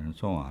Nelson and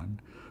so on.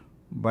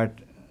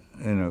 But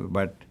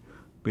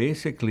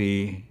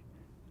basically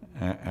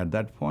at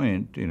that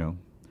point,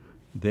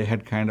 they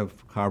had kind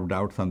of carved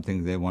out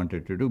something they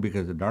wanted to do,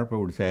 because the DARPA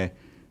would say,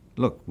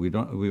 look, we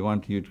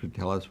want you to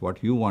tell us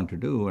what you want to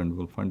do, and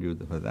we'll fund you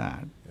for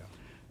that. Yeah.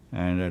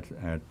 And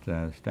at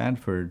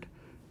Stanford,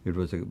 it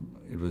was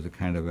a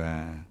kind of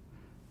a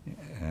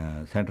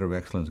Center of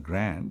Excellence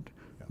grant,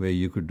 yeah, where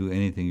you could do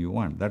anything you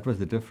want. That was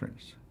the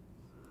difference.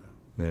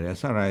 Yeah. Where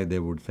SRI, they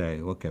would say,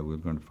 okay, we're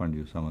going to fund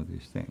you some of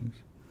these things.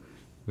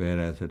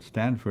 Whereas at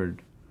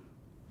Stanford,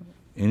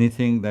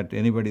 anything that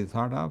anybody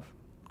thought of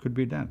could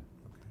be done.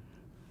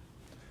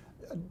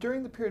 Okay.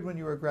 During the period when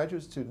you were a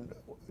graduate student,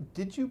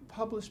 did you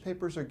publish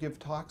papers or give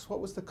talks? What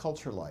was the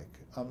culture like?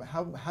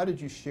 How did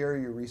you share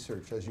your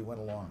research as you went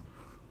along?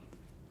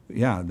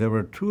 Yeah, there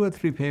were 2 or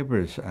 3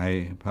 papers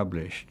I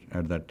published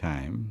at that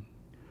time.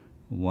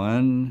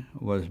 One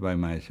was by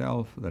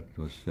myself, that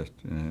was just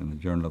in the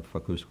Journal of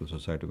Acoustical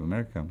Society of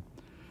America,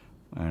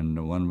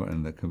 and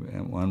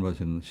one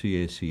was in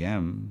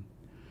CACM,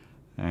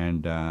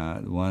 and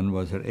one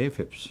was at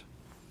AFIPS.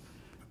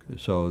 Okay.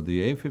 So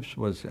the AFIPS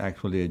was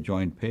actually a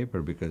joint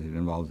paper because it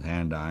involves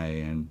Hand-Eye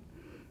and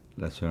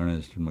Les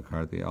Ernest and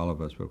McCarthy. All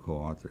of us were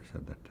co-authors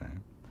at that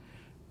time.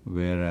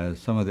 Whereas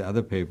some of the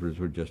other papers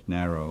were just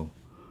narrow,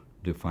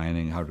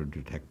 defining how to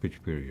detect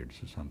pitch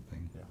periods or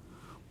something. Yeah.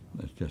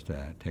 It's just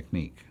a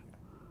technique.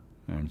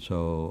 Yeah. And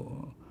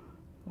so,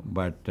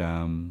 but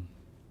the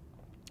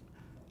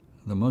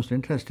most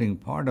interesting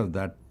part of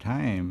that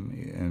time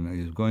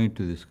is going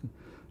to this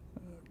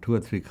 2 or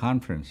 3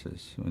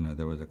 conferences.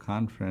 There was a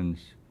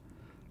conference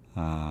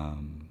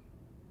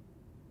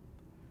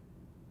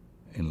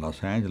in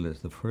Los Angeles,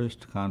 the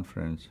first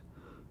conference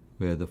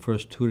where the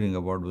first Turing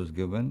Award was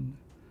given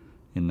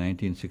in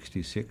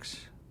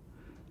 1966.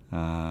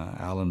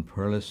 Alan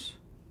Perlis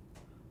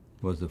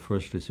was the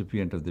first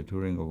recipient of the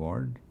Turing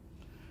Award.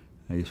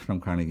 He's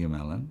from Carnegie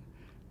Mellon.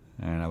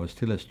 And I was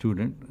still a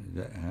student,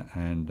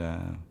 and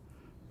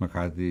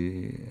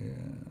McCarthy,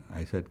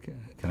 I said,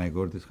 can I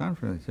go to this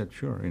conference? He said,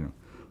 sure,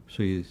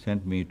 So he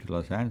sent me to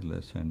Los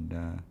Angeles,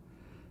 and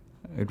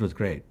it was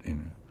great,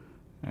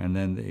 And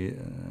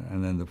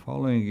then the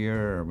following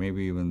year, or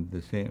maybe even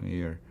the same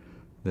year,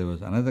 there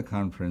was another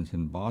conference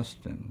in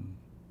Boston,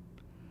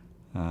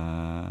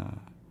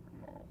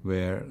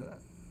 where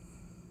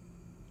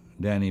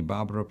Danny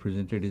Barbara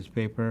presented his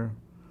paper,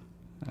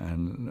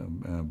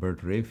 and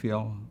Bert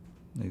Raphael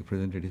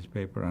presented his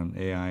paper on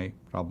AI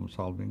problem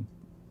solving.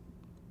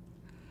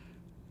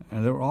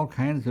 And there were all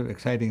kinds of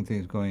exciting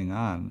things going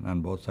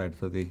on both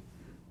sides of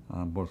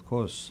both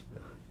coasts.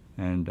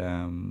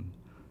 And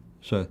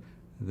so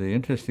the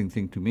interesting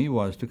thing to me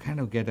was to kind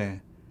of get a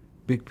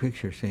big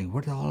picture saying,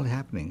 what is all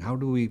happening? How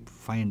do we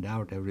find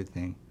out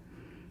everything?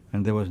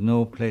 And there was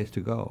no place to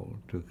go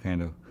to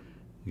kind of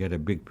get a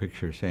big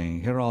picture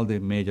saying, here are all the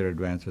major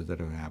advances that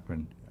have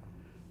happened,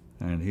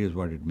 and here's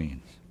what it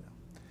means.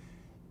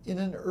 In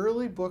an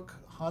early book,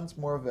 Hans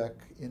Moravec,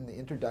 in the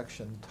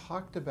introduction,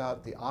 talked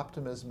about the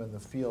optimism in the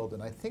field,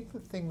 and I think the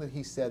thing that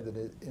he said that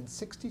in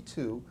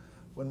 '62,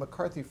 when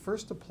McCarthy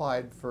first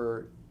applied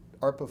for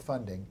ARPA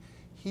funding,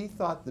 he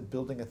thought that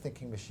building a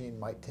thinking machine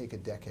might take a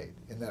decade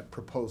in that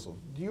proposal.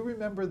 Do you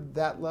remember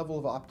that level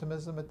of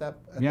optimism at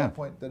that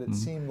point, that it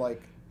seemed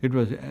like... It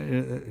was,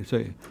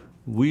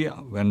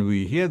 when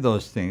we hear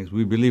those things,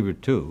 we believe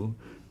it too.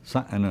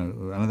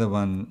 Another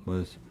one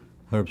was,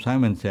 Herb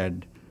Simon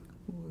said,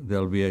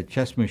 there'll be a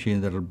chess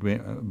machine that'll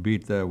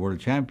beat the world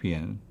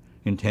champion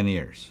in 10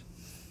 years.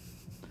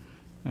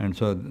 And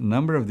so a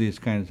number of these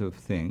kinds of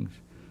things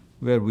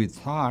where we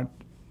thought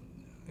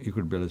you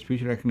could build a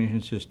speech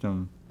recognition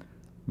system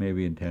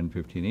maybe in 10,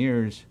 15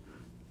 years,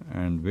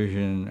 and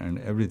vision and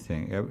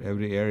everything,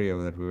 every area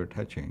that we were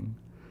touching.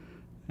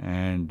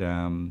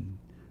 And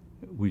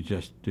we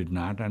just did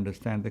not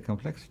understand the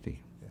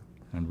complexity,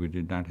 and we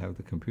did not have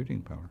the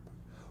computing power.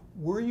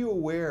 Were you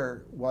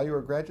aware, while you were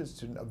a graduate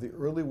student, of the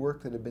early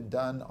work that had been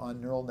done on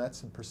neural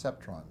nets and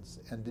perceptrons?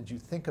 And did you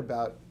think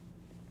about,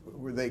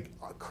 were they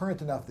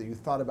current enough that you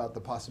thought about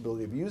the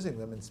possibility of using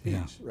them in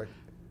speech? Yeah.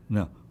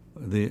 No,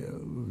 the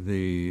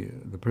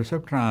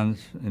perceptrons,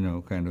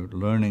 kind of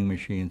learning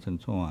machines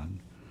and so on,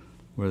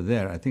 were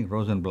there. I think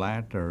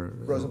Rosenblatt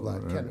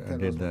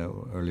did the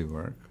early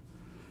work,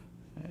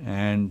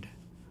 and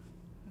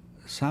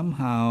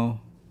somehow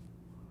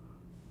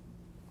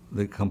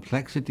the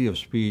complexity of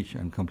speech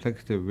and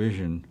complexity of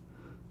vision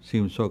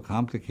seemed so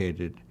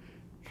complicated.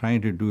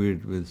 Trying to do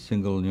it with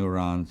single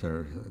neurons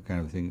or kind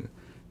of thing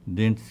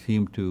didn't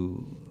seem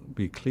to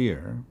be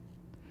clear.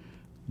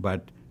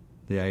 But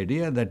the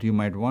idea that you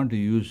might want to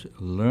use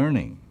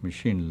learning,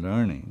 machine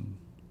learning,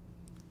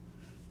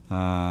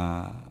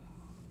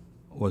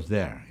 was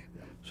there.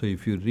 Yeah. So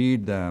if you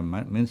read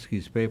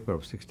Minsky's paper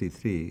of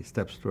 63,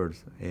 Steps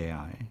Towards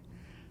AI,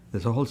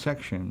 there's a whole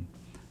section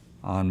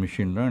on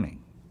machine learning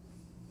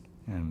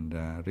and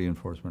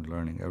reinforcement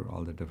learning,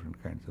 all the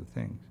different kinds of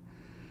things.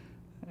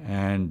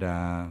 And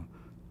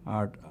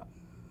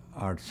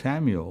Art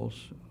Samuels,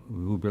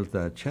 who built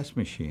the chess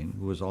machine,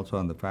 who was also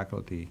on the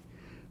faculty,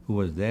 who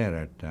was there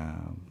at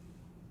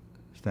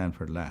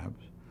Stanford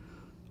Labs,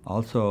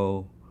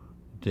 also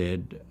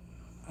did,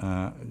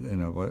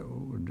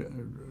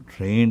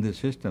 trained the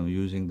system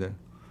using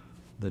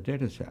the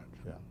data set.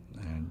 Yeah.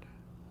 And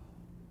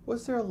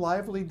was there a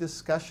lively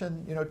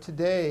discussion?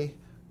 Today,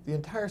 the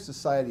entire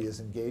society is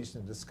engaged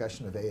in a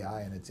discussion of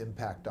AI and its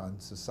impact on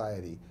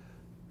society.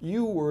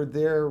 You were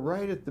there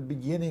right at the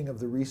beginning of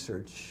the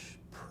research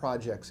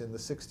projects in the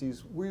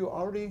 60s. Were you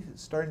already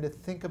starting to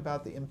think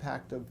about the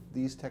impact of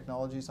these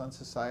technologies on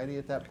society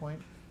at that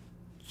point?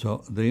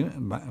 so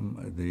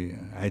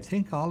I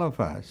think all of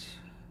us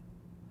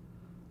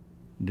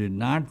did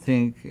not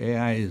think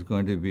AI is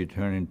going to be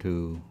turned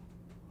into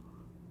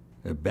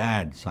a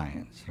bad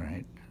science,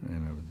 right?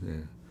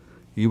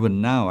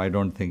 Even now, I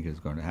don't think it's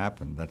going to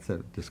happen. That's a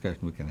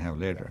discussion we can have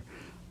later.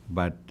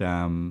 But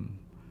the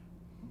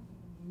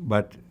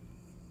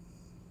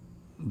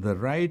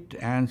right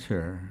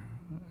answer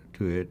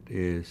to it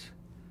is,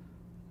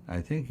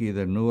 I think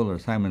either Newell or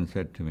Simon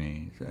said to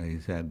me, they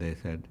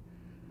said,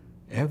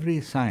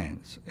 every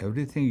science,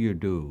 everything you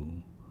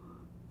do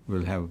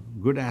will have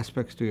good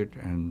aspects to it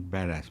and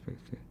bad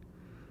aspects to it.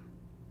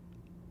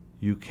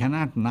 You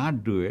cannot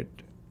not do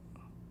it.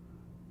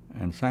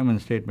 And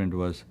Simon's statement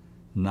was,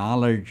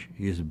 knowledge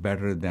is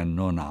better than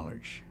no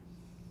knowledge.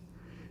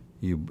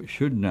 You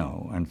should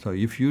know. And so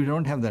if you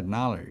don't have that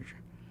knowledge,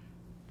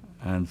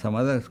 and some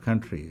other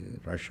country,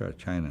 Russia,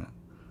 China,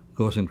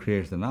 goes and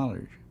creates the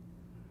knowledge,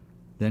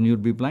 then you'll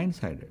be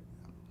blindsided.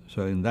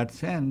 So in that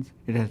sense,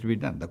 it has to be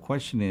done. The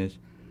question is,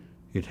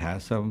 it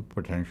has some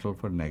potential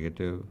for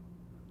negative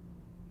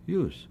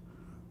use.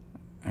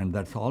 And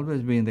that's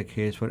always been the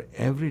case for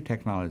every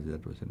technology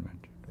that was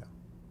invented.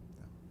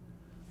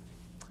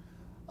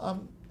 Yeah.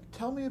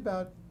 Tell me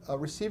about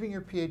receiving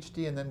your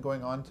PhD and then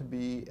going on to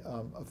be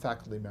a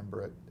faculty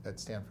member at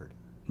Stanford.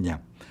 Yeah.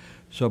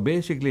 So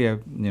basically, I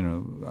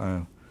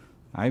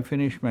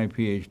finished my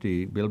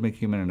PhD. Bill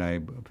McKeeman and I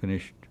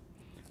finished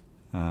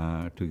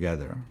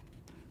together.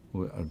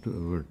 We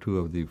were two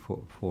of the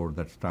four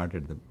that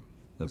started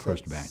the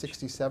first batch.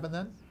 67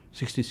 then?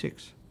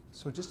 66.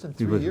 So just in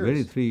 3 years. It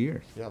was 3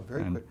 years. Yeah,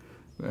 very quick.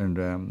 And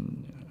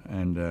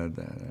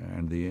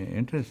the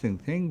interesting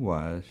thing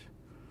was,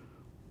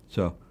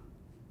 so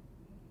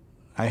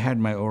I had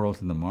my orals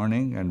in the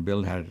morning and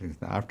Bill had it in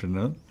the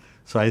afternoon.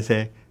 So I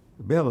say,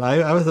 Bill,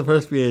 I was the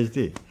first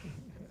PhD.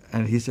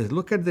 And he says,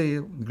 look at the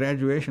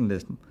graduation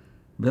list.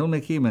 Bill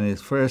McKeeman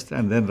is first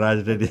and then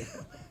Raj Reddy.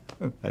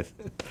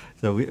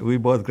 So we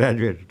both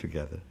graduated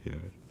together.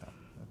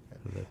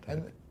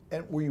 Okay.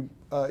 And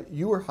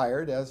you were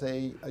hired as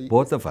a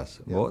both of us.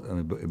 Yeah.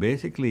 Both,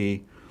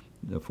 basically,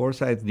 the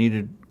Forsyth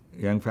needed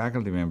young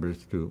faculty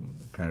members to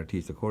kind of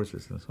teach the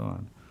courses and so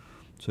on.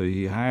 So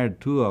he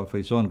hired two of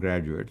his own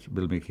graduates,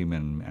 Bill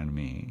McKeeman and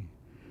me,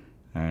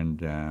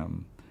 and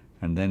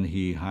then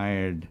he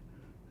hired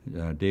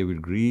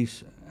David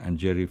Grease and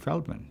Jerry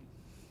Feldman.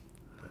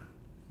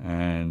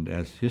 And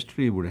as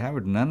history would have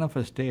it, none of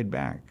us stayed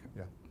back.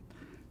 Yeah.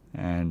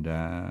 And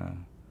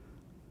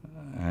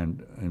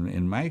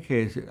in my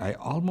case, I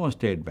almost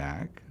stayed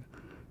back.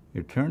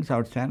 It turns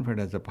out Stanford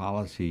has a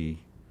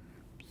policy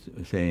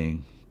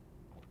saying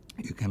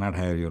you cannot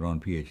hire your own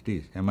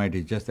PhDs. MIT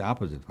is just the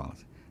opposite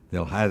policy.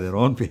 They'll hire their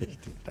own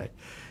PhDs, right?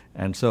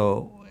 And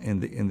so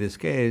in this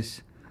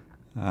case,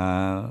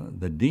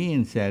 the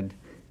dean said,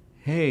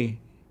 hey,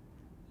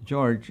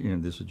 George,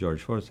 this is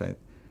George Forsyth,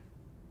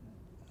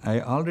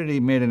 I already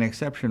made an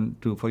exception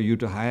for you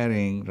to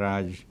hiring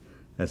Raj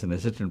as an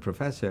assistant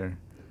professor.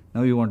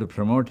 Now you want to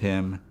promote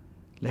him,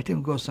 let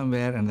him go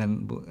somewhere and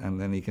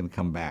then he can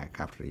come back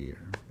after a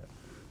year. Yeah.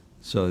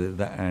 So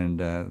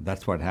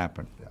that's what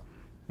happened. Yeah.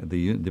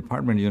 The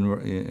department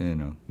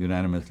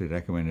unanimously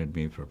recommended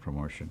me for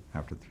promotion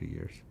after 3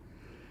 years.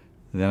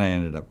 And then I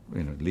ended up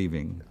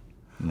leaving,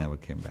 never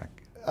came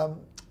back.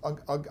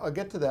 I'll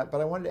get to that,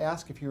 but I wanted to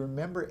ask if you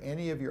remember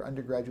any of your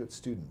undergraduate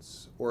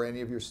students or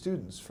any of your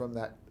students from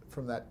that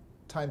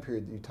time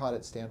period that you taught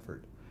at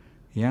Stanford.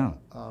 Yeah,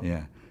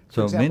 yeah.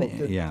 So for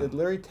example, did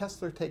Larry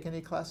Tesler take any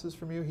classes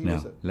from you?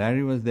 No,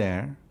 Larry was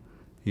there.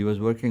 He was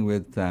working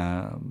with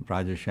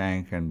Roger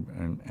Schank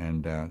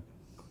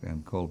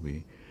and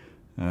Colby.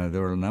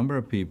 There were a number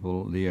of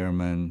people, Lee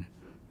Ehrman,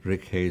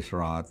 Rick Hayes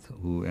Roth,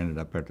 who ended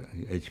up at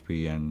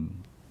HP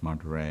and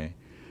Monterey,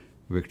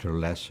 Victor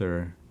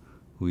Lesser,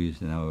 who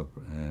is now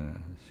a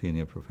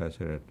senior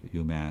professor at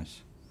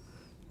UMass,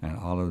 and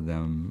all of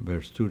them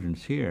were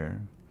students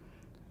here.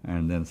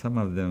 And then some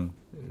of them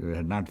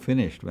had not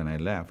finished when I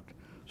left,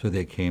 so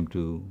they came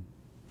to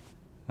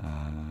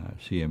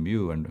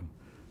CMU,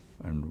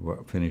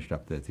 and finished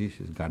up their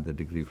thesis, got the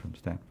degree from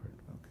Stanford.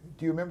 Okay.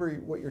 Do you remember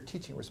what your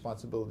teaching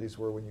responsibilities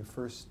were when you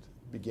first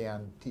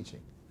began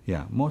teaching?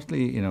 Yeah,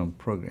 mostly,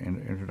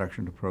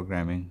 introduction to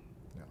programming.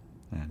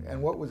 Yeah.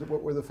 And what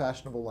were the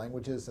fashionable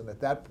languages? And at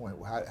that point,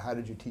 how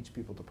did you teach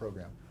people to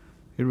program?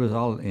 It was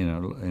all,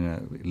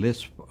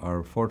 Lisp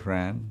or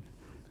Fortran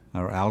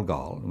or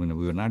Algol. We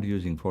were not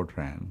using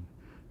Fortran.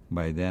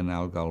 By then,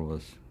 Algol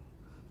was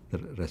the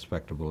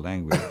respectable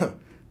language.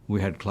 We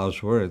had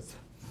Klaus Wirth,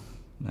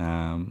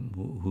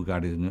 who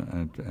got his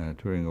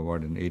Turing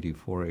Award in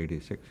 '84,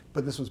 '86.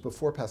 But this was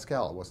before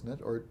Pascal, wasn't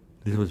it? Or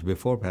this was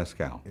before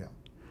Pascal. Yeah.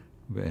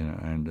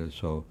 And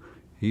so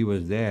he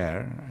was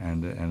there,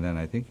 and then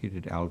I think he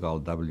did Algol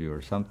W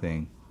or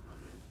something,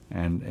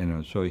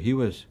 and so he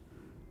was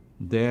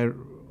there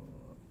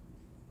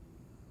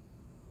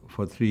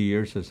for 3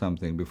 years or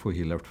something before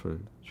he left for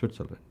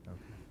Switzerland.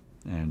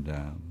 Okay. And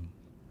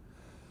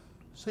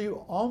so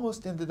you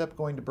almost ended up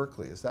going to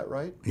Berkeley, is that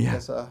right? Yeah.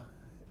 So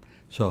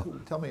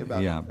tell me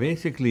about it. Yeah,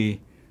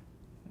 basically,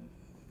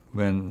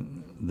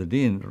 when the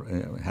dean,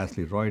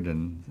 Hasley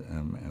Royden,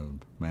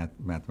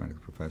 mathematics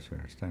professor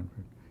at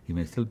Stanford, he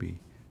may still be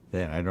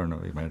there, I don't know,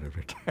 he might have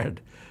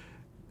retired,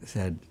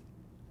 said,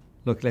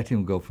 look, let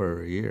him go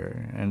for a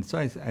year. And so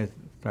I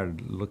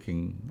started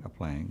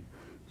applying.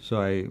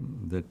 So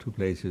there are two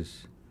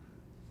places,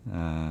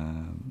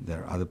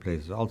 there are other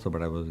places also,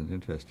 but I wasn't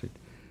interested,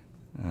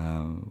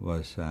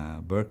 was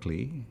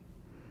Berkeley,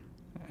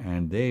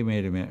 and they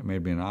made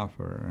me an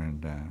offer,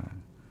 and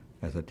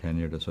as a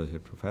tenured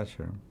associate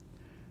professor.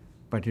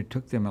 But it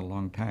took them a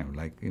long time.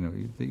 Like,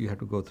 you have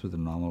to go through the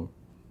normal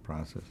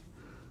process,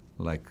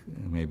 like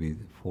maybe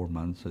 4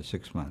 months or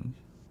 6 months.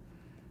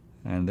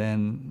 And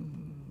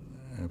then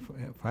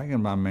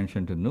Feigenbaum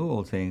mentioned to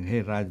Newell saying,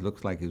 hey, Raj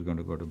looks like he's going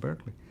to go to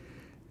Berkeley.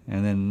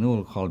 And then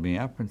Newell called me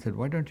up and said,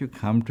 why don't you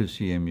come to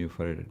CMU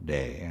for a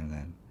day,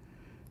 and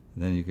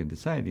then you can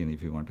decide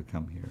if you want to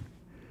come here.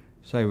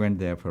 So I went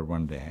there for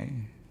one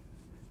day.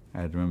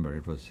 I remember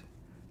it was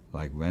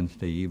like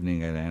Wednesday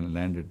evening. I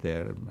landed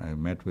there. I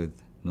met with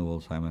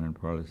Newell, Simon, and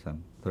Perlis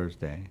on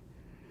Thursday.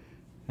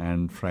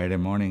 And Friday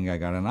morning, I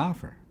got an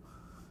offer.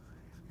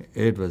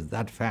 It was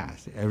that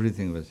fast.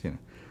 Everything was,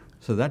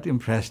 So that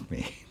impressed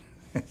me.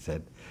 I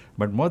said,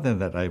 but more than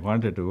that, I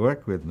wanted to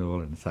work with Newell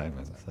and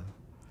Simon. So.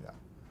 Yeah.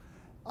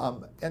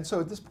 And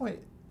so at this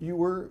point, you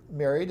were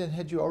married, and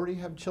had you already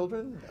have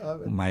children?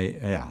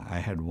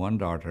 I had one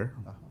daughter.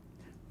 Uh-huh.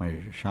 My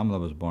Shamla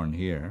was born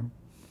here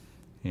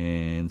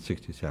in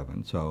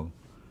 '67, so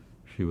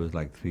she was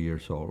like 3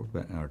 years old,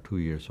 or 2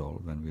 years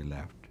old when we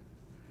left.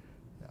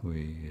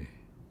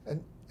 Yeah.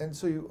 And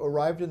so you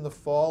arrived in the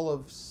fall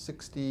of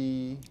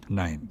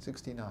 '69.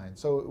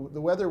 So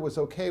the weather was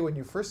okay when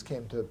you first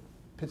came to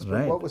Pittsburgh.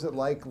 Right. What was it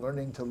like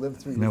learning to live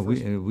through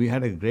we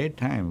had a great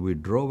time. We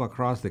drove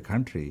across the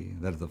country.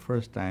 That's the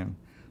first time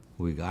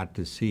we got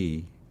to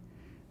see.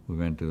 We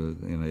went to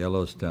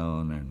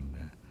Yellowstone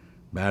and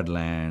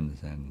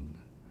Badlands and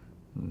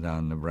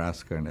down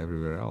Nebraska and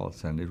everywhere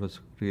else, and it was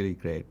really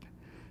great.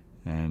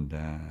 And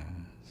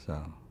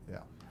so.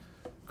 Yeah,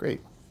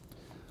 great.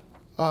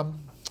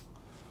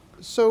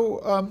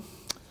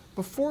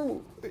 Before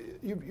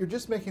you're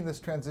just making this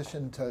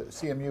transition to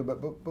CMU,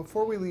 but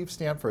before we leave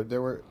Stanford,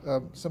 there were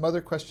some other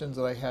questions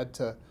that I had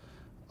to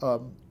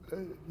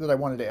that I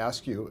wanted to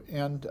ask you.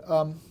 And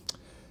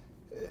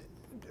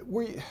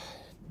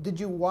did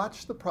you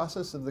watch the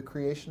process of the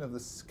creation of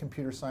this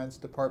computer science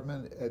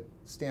department at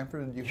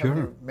Stanford? And do you have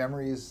any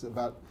memories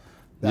about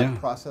that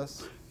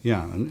process?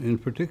 Yeah, in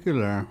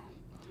particular,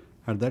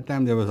 at that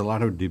time there was a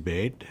lot of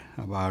debate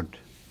about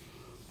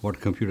what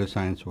computer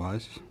science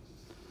was.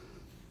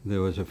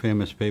 There was a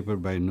famous paper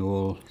by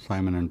Newell,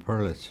 Simon, and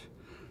Perlis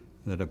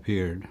that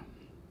appeared.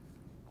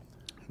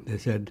 They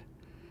said,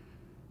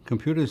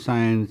 computer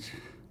science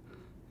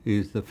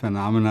is the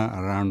phenomena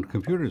around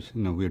computers.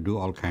 We do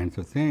all kinds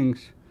of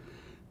things,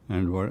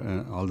 and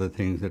all the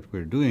things that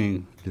we're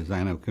doing,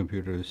 design of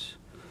computers,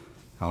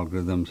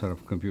 algorithms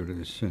of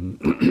computers, and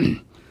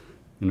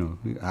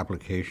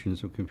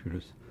applications of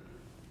computers,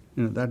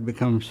 that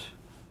becomes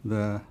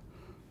the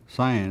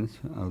science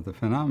of the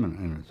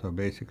phenomenon. So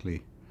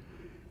basically,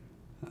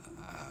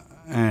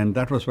 and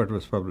that was what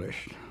was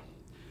published.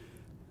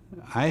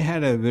 I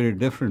had a very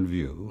different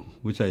view,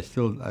 which I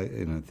still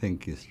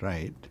think is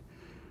right,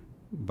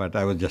 but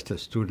I was just a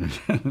student.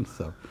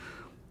 So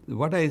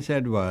what I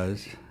said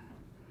was,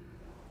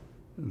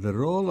 the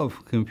role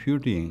of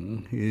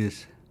computing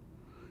is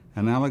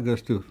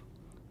analogous to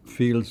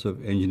fields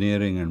of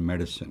engineering and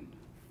medicine.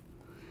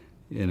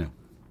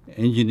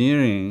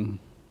 Engineering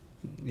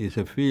is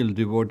a field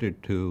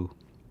devoted to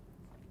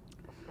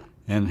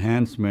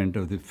enhancement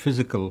of the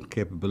physical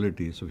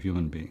capabilities of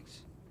human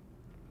beings.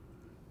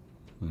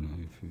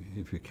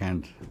 If you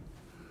can't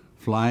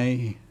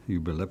fly, you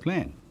build a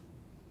plane.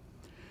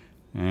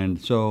 And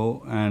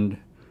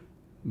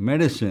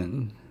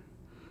medicine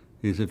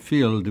is a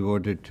field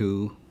devoted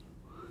to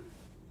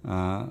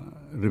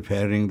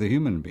repairing the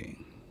human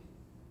being.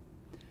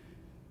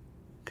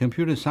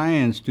 Computer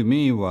science to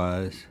me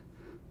was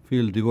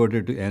field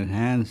devoted to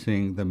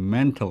enhancing the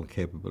mental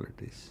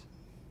capabilities.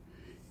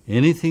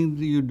 Anything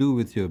that you do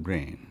with your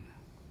brain,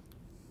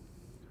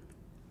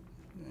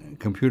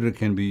 computer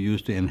can be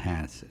used to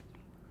enhance it.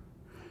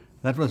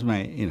 That was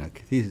my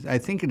thesis. I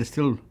think it is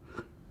still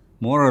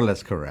more or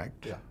less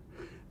correct. Yeah.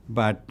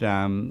 But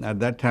at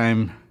that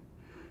time,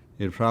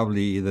 it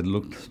probably either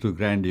looked too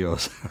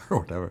grandiose or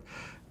whatever.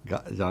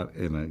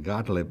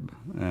 Gottlieb,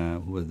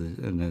 who was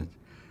the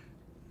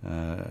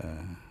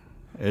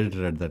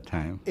editor at that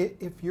time.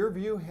 If your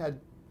view had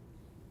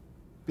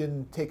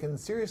been taken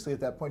seriously at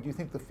that point, do you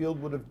think the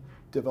field would have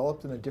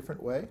developed in a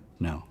different way?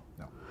 No.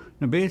 No.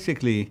 Now,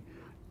 basically,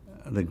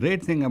 the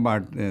great thing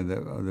about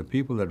the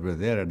people that were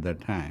there at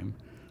that time,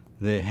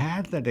 they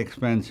had that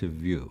expansive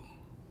view.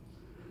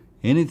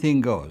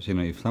 Anything goes.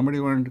 If somebody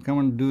wanted to come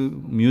and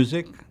do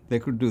music, they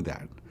could do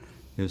that.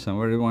 If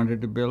somebody wanted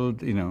to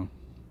build,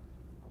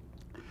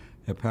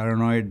 a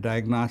paranoid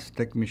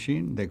diagnostic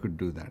machine, they could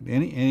do that.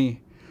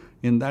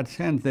 In that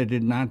sense, they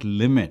did not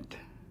limit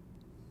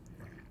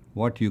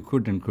what you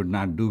could and could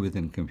not do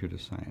within computer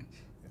science.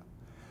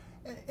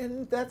 Yeah. And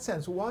in that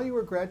sense, while you were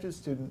a graduate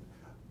student,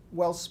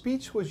 while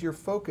speech was your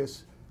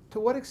focus, to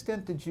what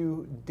extent did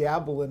you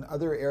dabble in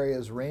other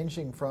areas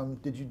ranging from,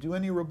 did you do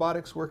any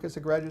robotics work as a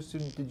graduate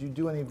student? Did you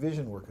do any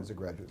vision work as a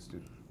graduate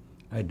student?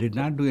 I did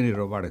not do any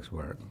robotics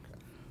work,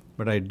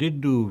 but I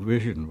did do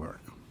vision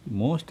work.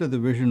 Most of the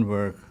vision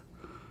work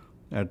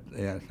at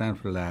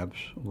Stanford Labs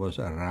was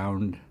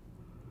around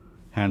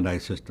hand-eye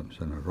systems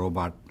and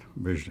robot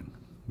vision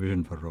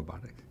for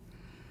robotics.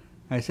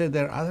 I said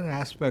there are other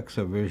aspects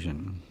of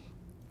vision.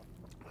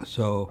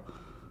 So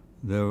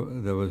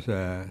there was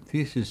a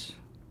thesis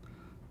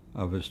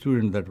of a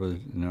student that was,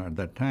 at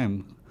that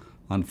time,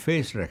 on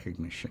face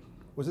recognition.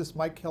 Was this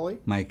Mike Kelly?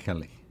 Mike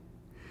Kelly.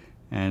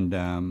 And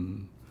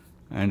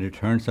it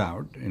turns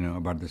out,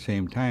 about the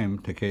same time,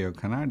 Takeo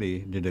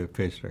Kanade did a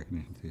face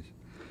recognition thesis.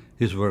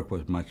 His work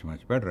was much,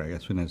 much better.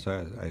 As soon as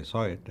I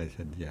saw it, I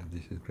said, yeah,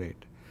 this is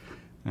great.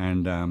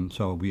 And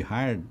so we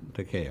hired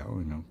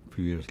Takeo, a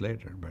few years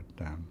later.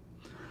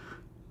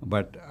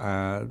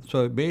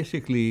 So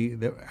basically,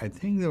 I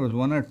think there was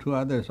one or two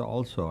others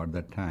also at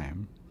that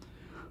time.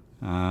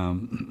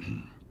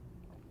 When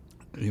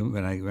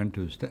I went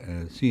to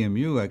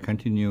CMU, I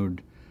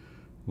continued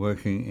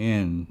working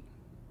in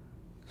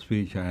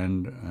speech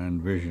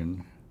and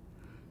vision.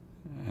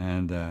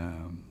 And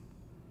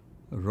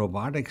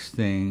robotics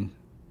thing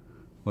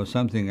was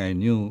something I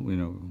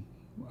knew,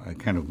 I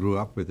kind of grew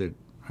up with it,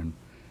 and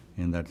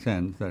in that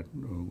sense that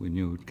we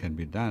knew it can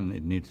be done,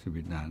 it needs to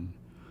be done.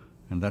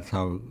 And that's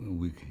how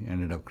we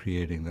ended up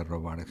creating the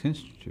Robotics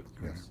Institute.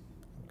 Yes.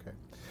 Okay.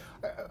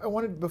 I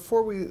wanted,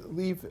 before we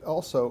leave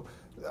also,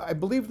 I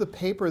believe the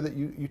paper that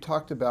you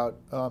talked about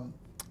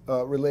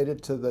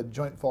related to the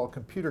Joint Fall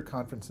Computer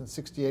Conference in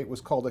 '68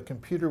 was called A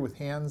Computer with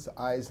Hands,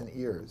 Eyes, and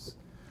Ears.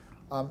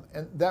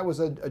 And that was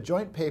a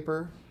joint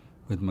paper.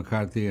 With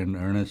McCarthy and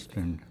Ernest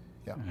and...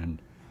 Yeah.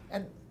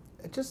 And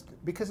just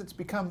because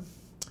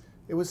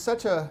it was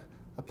such a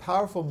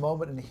powerful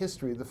moment in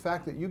history, the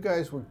fact that you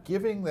guys were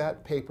giving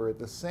that paper at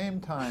the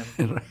same time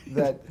Right.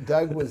 that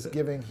Doug was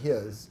giving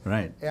his.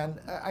 Right. And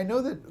I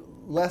know that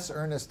Les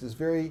Ernest is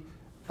very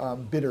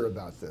bitter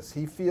about this.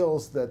 He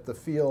feels that the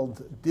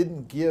field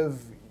didn't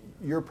give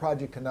your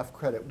project enough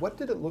credit. What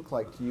did it look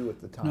like to you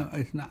at the time? No,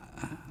 it's not.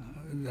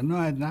 No,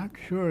 I'm not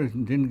sure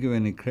it didn't give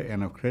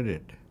enough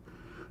credit.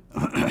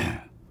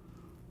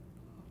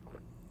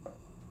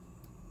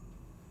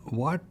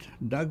 What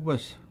Doug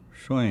was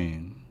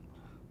showing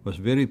was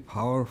very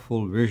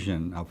powerful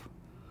vision of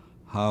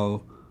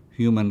how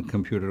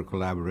human-computer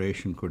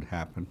collaboration could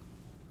happen,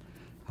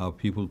 how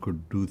people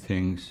could do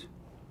things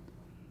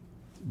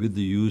with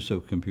the use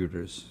of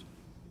computers.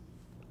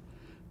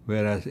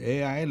 Whereas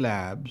AI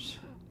Labs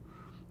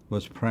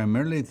was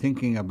primarily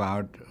thinking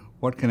about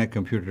what can a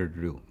computer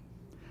do,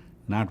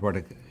 not what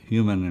a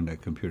human and a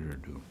computer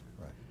do.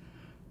 Right.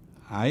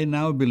 I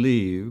now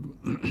believe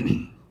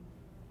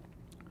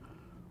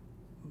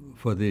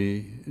for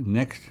the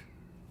next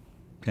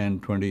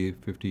 10, 20,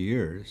 50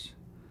 years,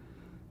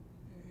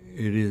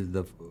 it is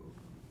the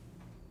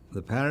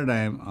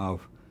paradigm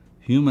of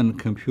human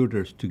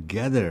computers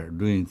together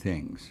doing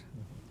things.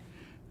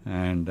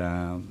 And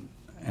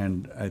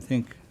I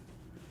think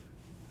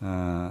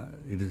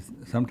it is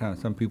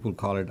sometimes, some people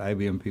call it,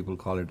 IBM people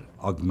call it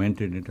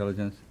augmented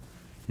intelligence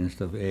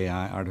instead of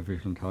AI,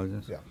 artificial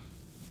intelligence. Yeah.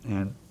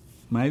 And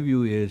my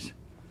view is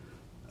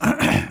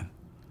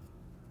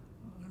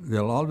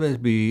there'll always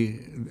be,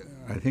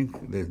 I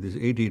think there's this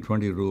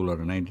 80-20 rule or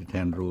a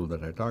 90-10 rule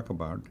that I talk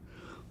about,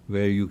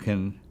 where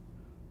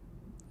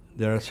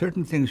there are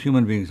certain things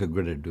human beings are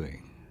good at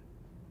doing,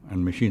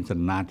 and machines are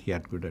not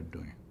yet good at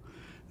doing.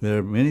 There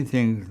are many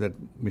things that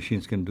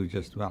machines can do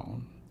just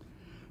well.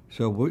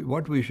 So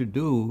what we should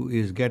do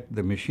is get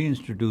the machines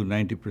to do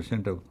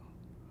 90%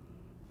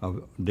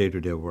 of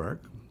day-to-day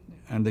work,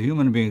 and the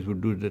human beings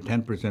would do the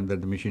 10% that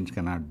the machines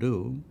cannot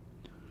do.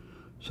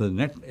 So the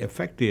net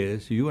effect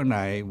is you and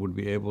I would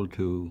be able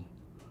to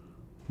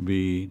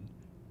be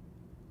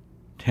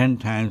 10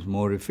 times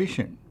more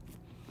efficient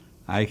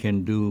I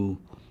can do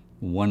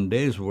 1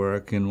 day's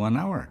work in 1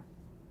 hour.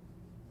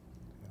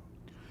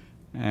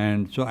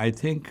 And so I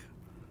think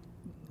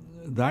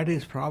that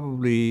is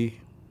probably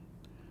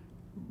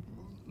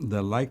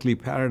the likely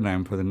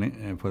paradigm for the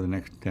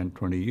next 10,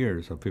 20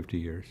 years or 50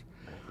 years.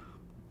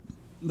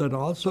 That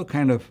also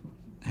kind of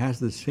has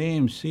the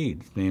same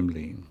seeds,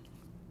 namely,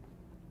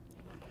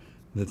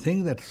 the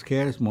thing that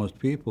scares most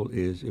people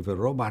is if a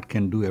robot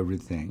can do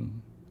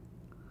everything,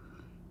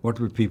 what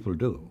will people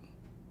do?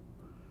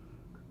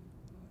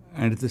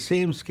 And the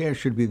same scare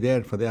should be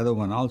there for the other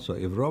one also.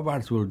 If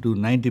robots will do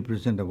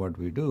 90% of what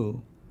we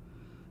do,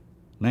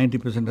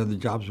 90% of the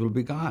jobs will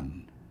be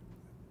gone.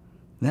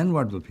 Then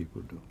what will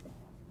people do?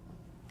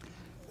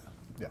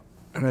 Yeah.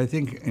 And I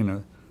think,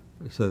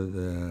 so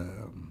the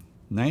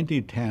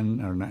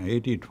 90-10 or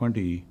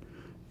 80-20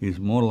 is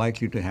more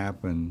likely to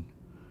happen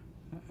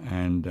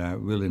and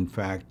will in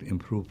fact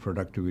improve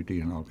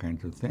productivity and all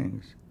kinds of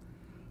things,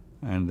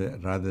 and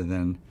rather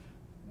than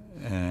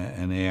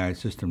an AI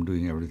system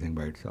doing everything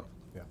by itself.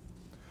 Yeah.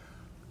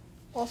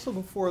 Also,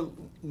 before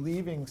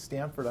leaving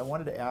Stanford, I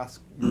wanted to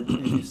ask,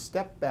 you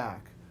stepped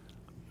back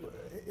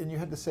and you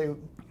had to say,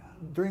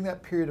 during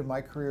that period of my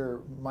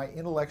career, my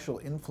intellectual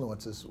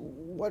influences,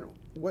 what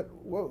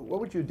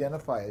would you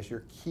identify as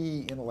your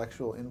key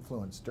intellectual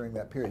influence during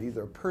that period,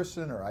 either a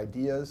person or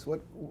ideas?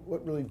 What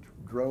really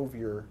drove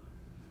your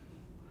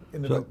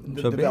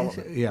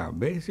development?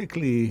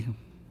 Basically,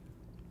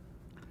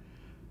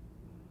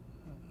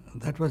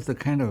 that was the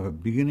kind of a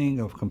beginning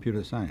of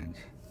computer science.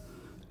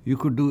 You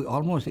could do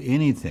almost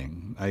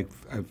anything. I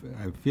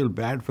feel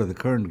bad for the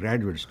current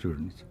graduate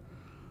students.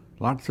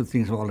 Lots of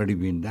things have already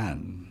been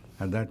done.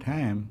 At that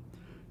time,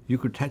 you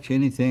could touch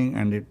anything,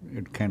 and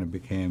it kind of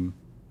became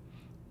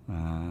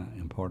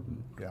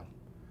important. Yeah.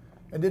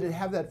 And did it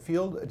have that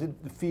feel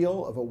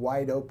of a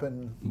wide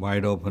open?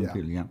 Wide open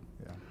field, yeah.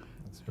 Yeah,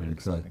 that's very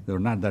exciting. So there were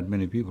not that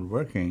many people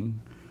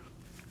working,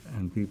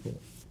 and people.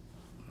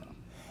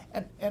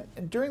 And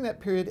during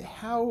that period,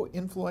 how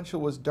influential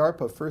was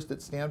DARPA, first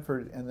at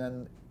Stanford and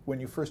then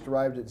when you first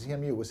arrived at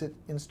CMU? Was it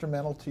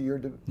instrumental to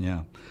your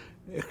Yeah,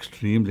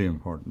 extremely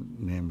important.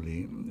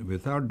 Namely,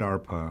 without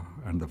DARPA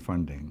and the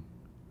funding,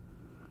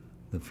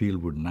 the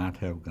field would not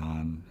have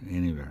gone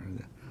anywhere.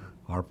 The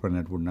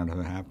ARPANET would not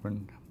have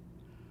happened.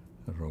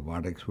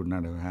 Robotics would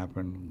not have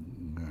happened,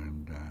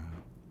 and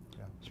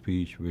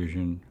speech,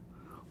 vision,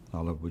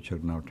 all of which are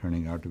now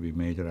turning out to be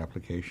major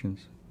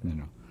applications,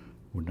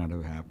 would not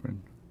have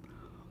happened.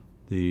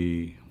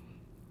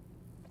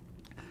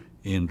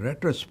 In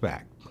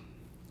retrospect,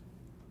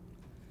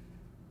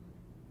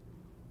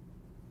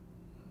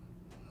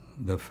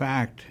 the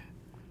fact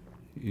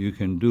you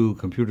can do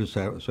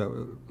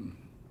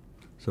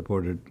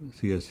computer-supported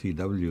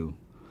CSCW,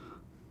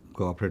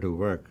 cooperative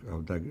work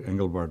of that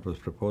Engelbart was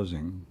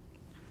proposing,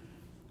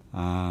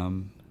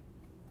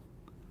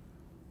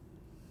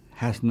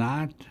 has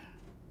not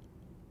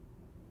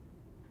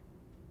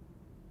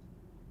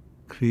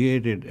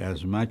created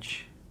as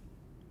much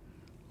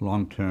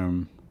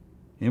long-term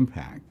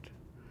impact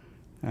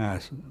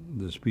as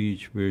the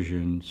speech,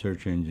 vision,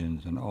 search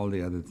engines, and all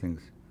the other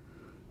things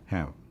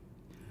have.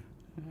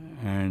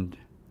 And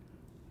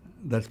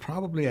that's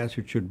probably as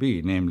it should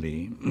be,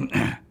 namely,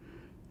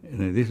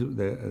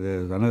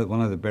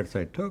 one of the bets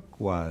I took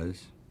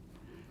was,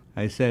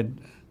 I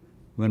said,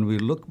 when we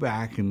look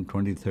back in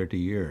 20, 30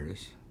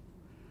 years,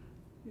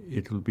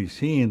 it will be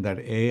seen that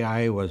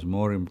AI was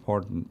more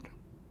important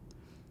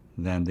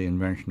than the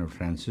invention of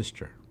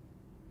transistor.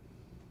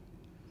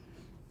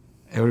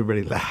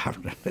 Everybody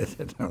laughed. They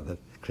said, "No,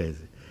 that's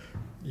crazy."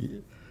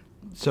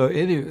 So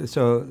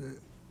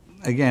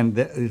again,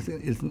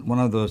 it's one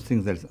of those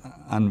things that's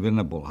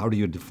unwinnable. How do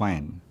you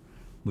define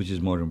which is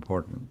more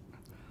important?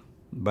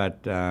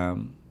 But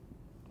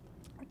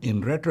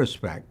in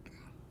retrospect,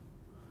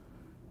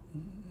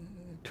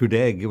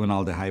 today, given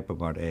all the hype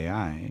about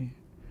AI,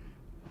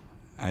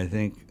 I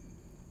think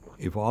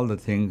if all the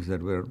things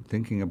that we're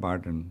thinking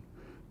about and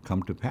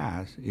come to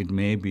pass, it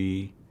may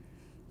be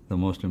the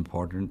most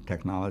important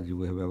technology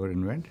we have ever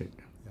invented.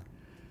 Yeah.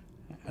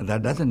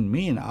 That doesn't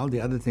mean all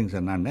the other things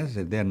are not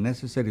necessary. They're a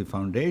necessary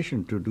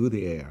foundation to do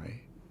the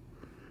AI.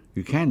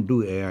 You can't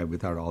do AI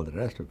without all the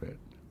rest of it.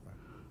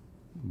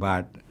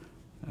 But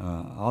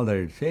all that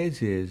it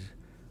says is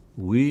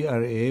we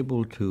are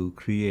able to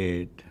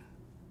create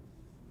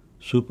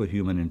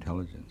superhuman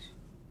intelligence.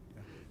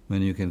 Yeah.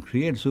 When you can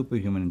create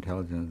superhuman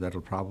intelligence, that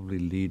will probably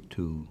lead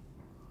to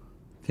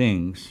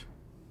things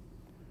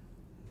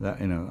that,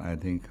 I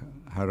think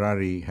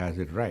Harari has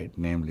it right,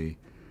 namely,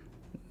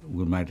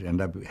 we might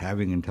end up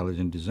having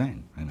intelligent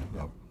design. In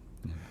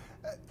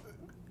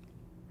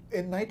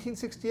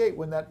 1968,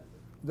 when that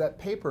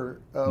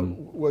paper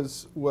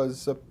was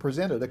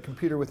presented, A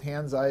Computer with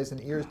Hands, Eyes,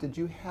 and Ears, did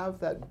you have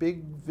that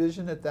big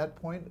vision at that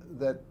point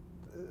that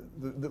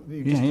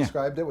you just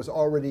described? It was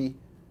already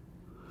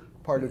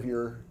part of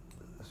your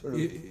sort of...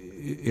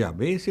 Yeah,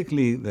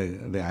 basically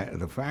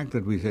the fact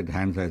that we said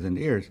hands, eyes, and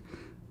ears,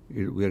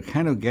 we're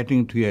kind of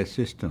getting to a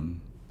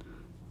system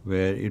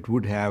where it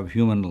would have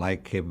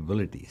human-like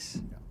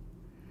capabilities.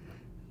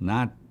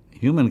 not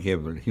human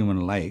capable,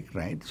 human-like,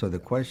 right? So the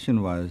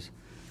question was,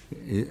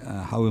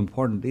 how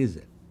important is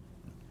it?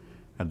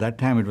 At that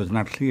time, it was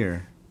not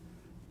clear,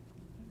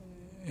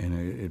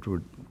 it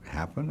would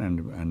happen,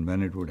 and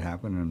when it would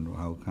happen, and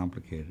how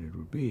complicated it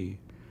would be.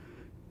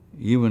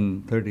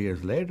 Even 30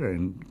 years later,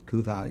 in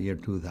year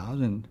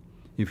 2000,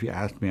 if you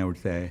asked me, I would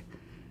say,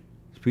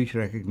 speech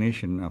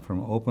recognition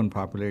from open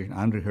population,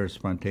 unrehearsed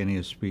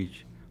spontaneous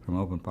speech from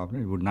open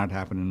population would not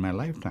happen in my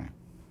lifetime.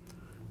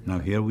 Now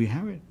here we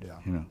have it,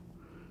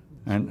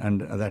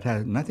 and that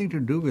has nothing to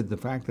do with the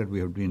fact that we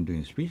have been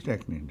doing speech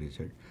recognition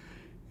research.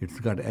 It's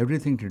got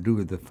everything to do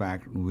with the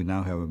fact we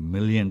now have 1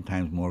 million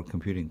times more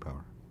computing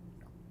power.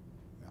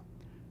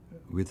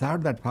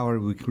 Without that power,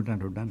 we could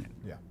not have done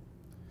it. Yeah.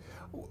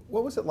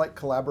 What was it like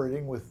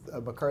collaborating with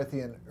McCarthy?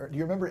 And do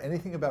you remember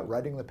anything about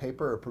writing the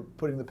paper or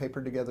putting the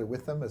paper together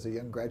with them as a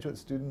young graduate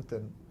student?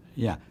 And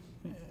yeah,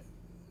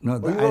 no,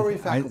 well, you were already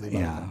faculty.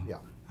 Yeah,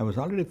 I was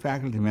already a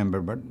faculty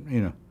member, but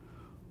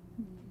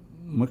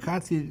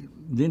McCarthy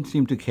didn't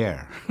seem to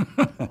care.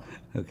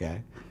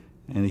 Okay,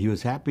 and he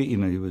was happy.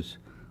 He was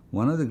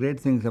one of the great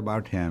things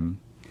about him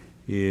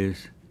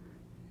is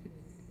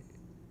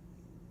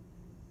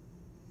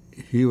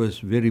he was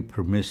very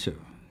permissive,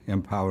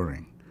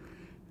 empowering.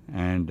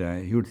 And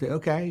he would say,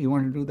 "Okay, you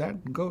want to do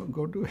that?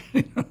 Go do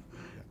it."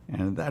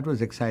 And that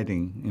was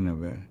exciting in a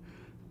way.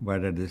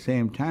 But at the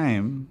same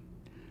time,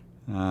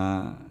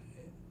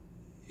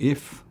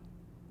 if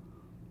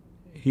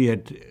he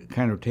had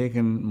kind of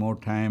taken more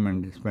time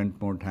and spent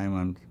more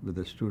time with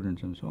the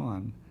students and so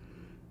on,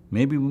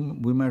 maybe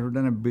we might have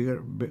done a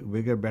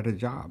bigger, better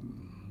job,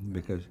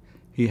 because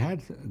he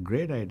had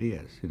great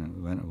ideas.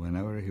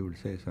 Whenever he would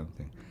say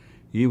something.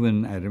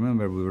 Even I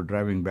remember we were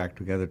driving back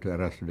together to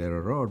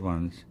Arrestadero Road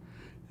once,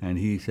 and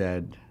he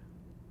said,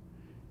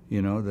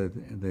 that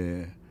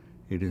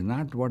it is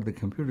not what the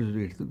computers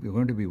do, it's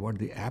going to be what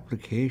the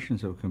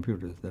applications of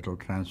computers that will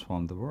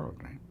transform the world,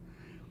 right?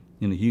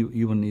 He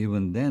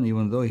even then,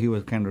 even though he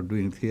was kind of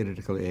doing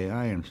theoretical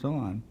AI and so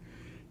on,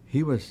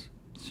 he was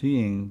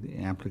seeing the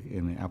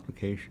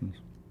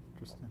applications.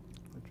 Interesting.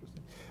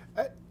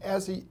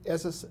 As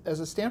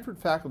a Stanford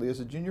faculty, as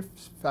a junior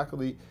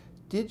faculty,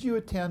 did you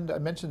attend, I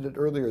mentioned it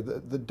earlier,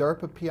 the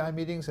DARPA PI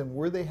meetings, and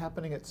were they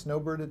happening at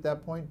Snowbird at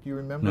that point? Do you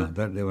remember?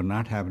 No, they were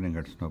not happening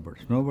at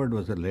Snowbird. Snowbird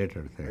was a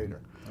later thing. Later,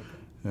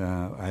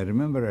 okay. I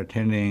remember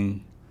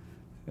attending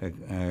a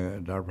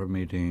DARPA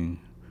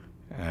meeting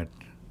at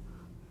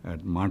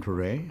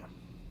Monterey.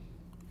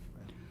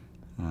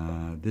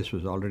 This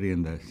was already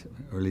in the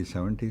early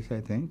 70s,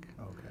 I think.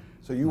 Okay.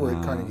 So you were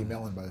at Carnegie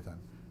Mellon by the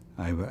time.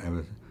 I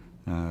was,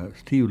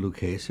 Steve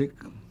Lukasik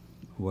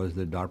was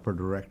the DARPA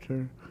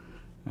director.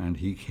 And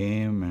he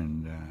came,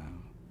 and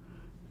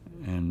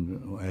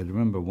I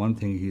remember one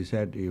thing he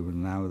said,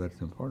 even now that's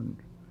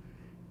important.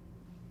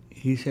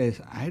 He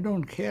says, "I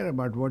don't care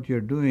about what you're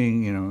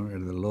doing,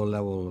 at the low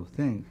level of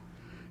things.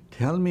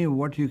 Tell me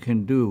what you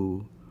can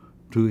do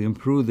to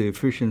improve the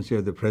efficiency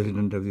of the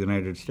President of the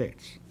United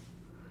States."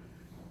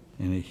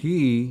 And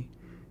he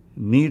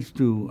needs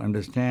to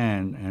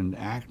understand and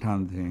act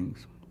on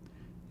things.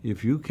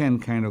 If you can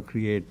kind of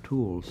create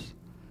tools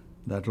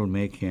that will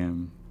make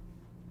him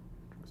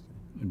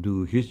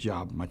do his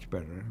job much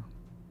better,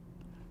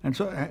 and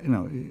so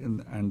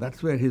and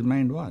that's where his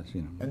mind was.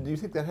 And do you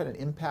think that had an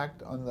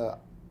impact on the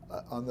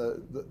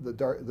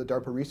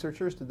DARPA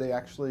researchers? Did they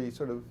actually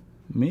sort of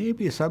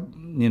maybe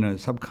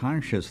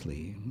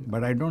subconsciously,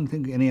 but I don't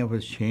think any of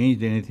us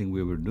changed anything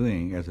we were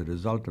doing as a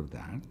result of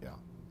that. Yeah.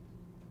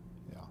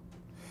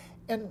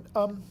 And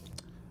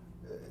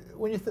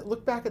when you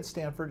look back at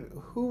Stanford,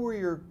 who were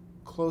your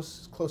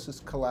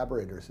closest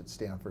collaborators at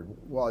Stanford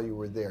while you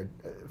were there?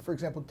 For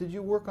example, did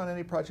you work on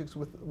any projects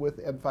with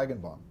Eb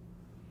Feigenbaum?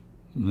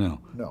 No.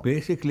 No.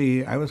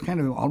 Basically, I was kind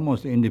of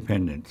almost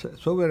independent.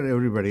 So were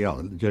everybody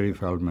else, Jerry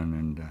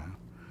Feldman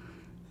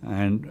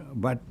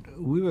but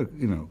we were,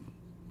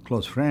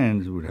 close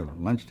friends. We would have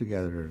lunch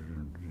together,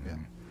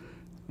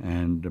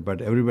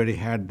 but everybody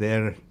had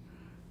their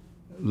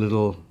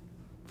little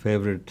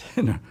favorite,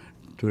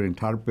 Turing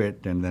tar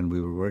pit, and then we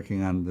were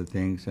working on the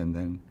things,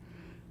 and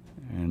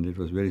it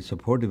was a very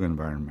supportive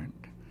environment.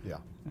 Yeah.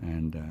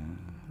 And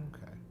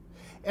okay.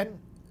 And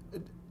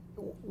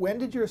when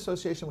did your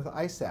association with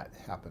ISAT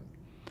happen?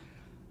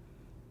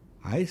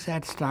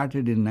 ISAT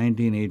started in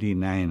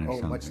 1989 or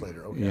something. Oh, much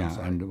later. Okay. Yeah.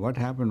 And what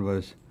happened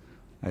was,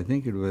 I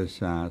think it was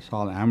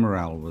Saul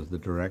Amaral was the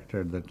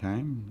director at the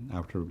time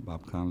after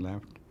Bob Kahn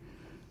left,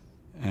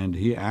 and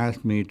he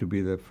asked me to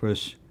be the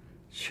first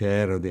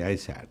chair of the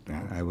ISAT.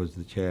 I was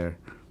the chair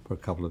for a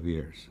couple of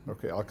years.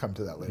 Okay, I'll come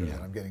to that later. Yeah.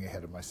 Then I'm getting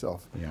ahead of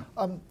myself. Yeah.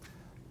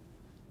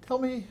 Tell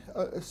me,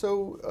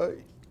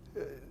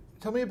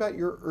 tell me about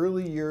your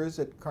early years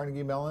at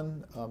Carnegie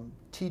Mellon,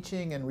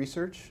 teaching and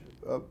research.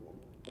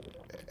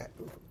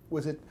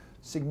 Was it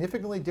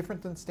significantly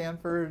different than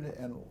Stanford,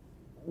 and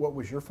what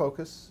was your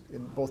focus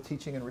in both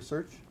teaching and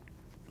research?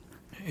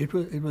 It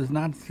was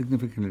not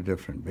significantly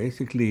different.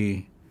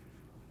 Basically,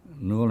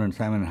 Noel and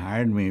Simon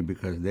hired me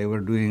because they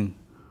were doing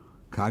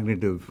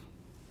cognitive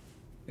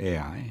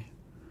AI,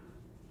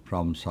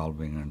 problem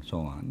solving and so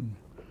on.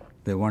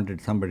 They wanted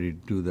somebody to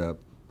do the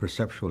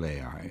perceptual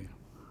AI,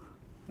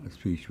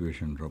 speech,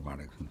 vision,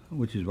 robotics,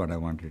 which is what I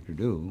wanted to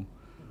do.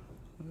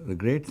 The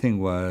great thing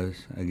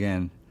was,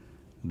 again,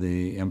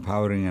 the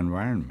empowering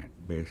environment.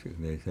 Basically,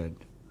 they said,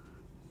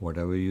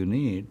 whatever you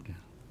need,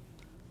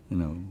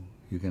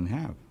 you can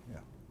have. Yeah.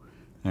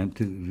 And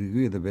to give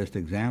you the best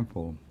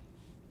example,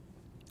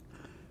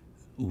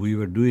 we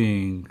were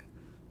doing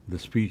the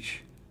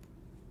speech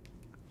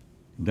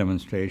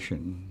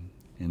demonstration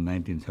in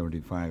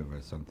 1975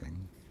 or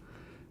something,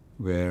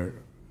 where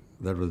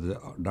that was the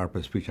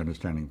DARPA Speech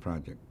Understanding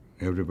Project.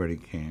 Everybody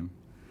came,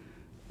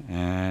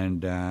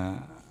 and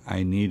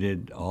I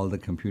needed all the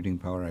computing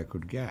power I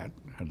could get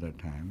at that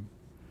time.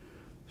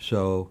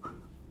 So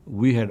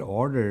we had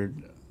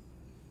ordered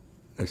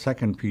a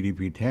second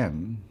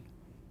PDP-10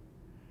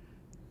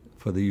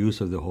 for the use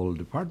of the whole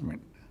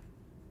department.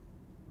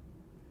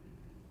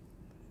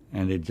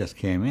 And it just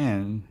came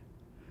in,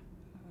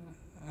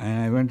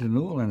 and I went to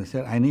Newell and I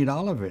said, I need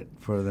all of it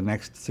for the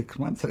next 6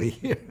 months or a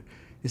year.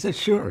 He said,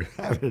 sure,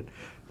 have it.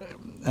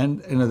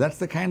 And that's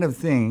the kind of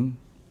thing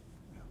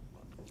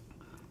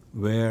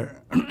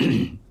where,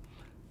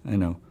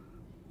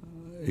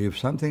 if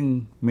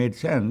something made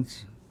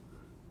sense,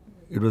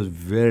 it was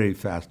very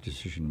fast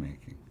decision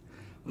making.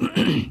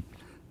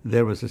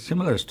 There was a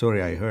similar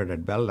story I heard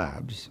at Bell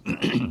Labs.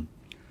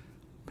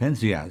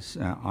 Penzias,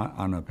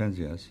 Anna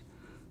Penzias,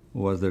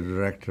 was the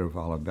director of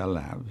all of Bell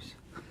Labs,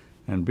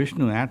 and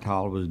Vishnu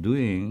Atal was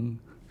doing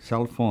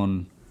cell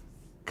phone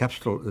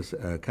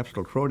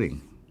capsule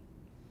coding.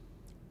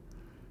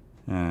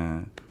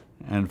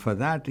 And for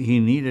that, he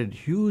needed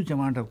huge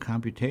amount of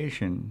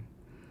computation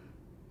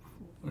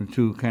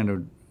to kind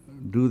of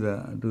do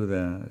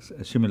the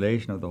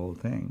simulation of the whole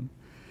thing.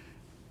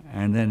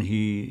 And then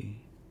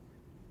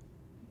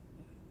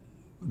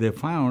they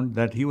found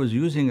that he was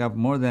using up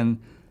more than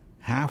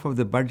half of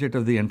the budget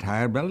of the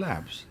entire Bell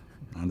Labs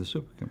on the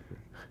supercomputer.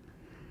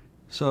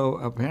 So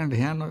apparently,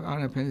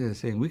 Anna is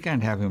saying, we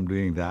can't have him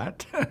doing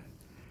that.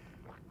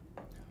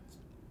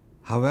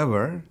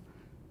 However,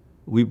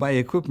 we buy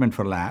equipment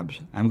for labs.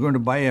 I'm going to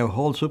buy a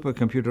whole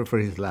supercomputer for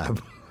his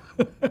lab.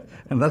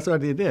 And that's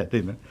what he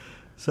did.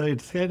 So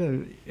it's kind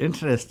of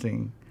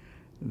interesting,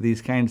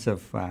 these kinds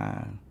of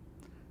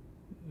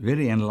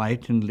very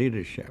enlightened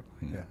leadership.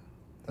 Yeah,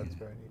 that's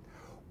very neat.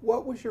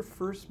 What was your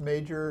first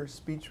major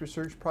speech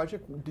research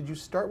project? Did you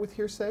start with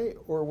hearsay,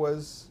 or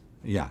was...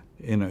 Yeah,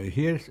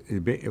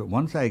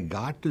 once I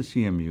got to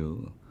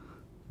CMU,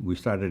 we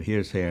started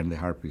hearsay and the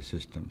Harpy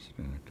systems.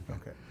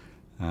 Okay.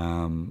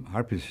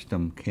 Harpy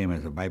system came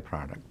as a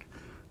byproduct.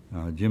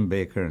 Jim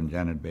Baker and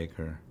Janet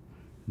Baker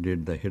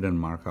did the hidden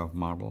Markov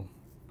model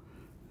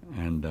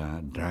and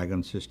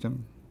Dragon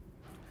system.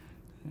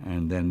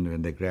 And then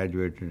when they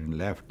graduated and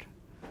left,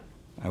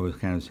 I was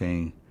kind of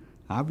saying,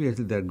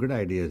 obviously there are good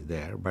ideas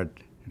there, but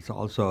it's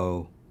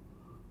also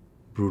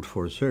brute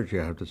force search. You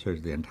have to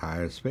search the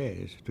entire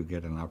space to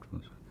get an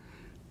optimal.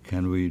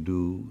 Can we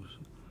do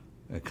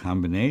a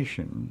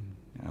combination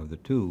of the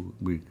two?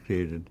 We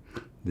created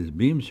this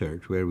beam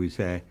search where we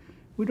say,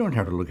 we don't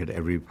have to look at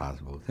every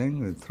possible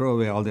thing. We throw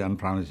away all the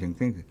unpromising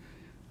things,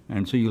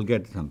 and so you'll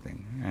get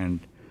something. And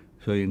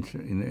so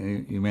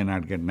you may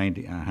not get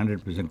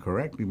 100%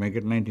 correct. You may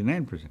get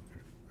 99% correct.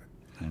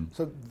 And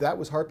so that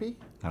was Harpy?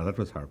 That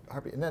was Harpy.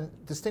 Harpy. And then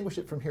distinguish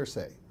it from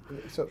hearsay.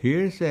 So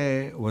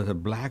hearsay was a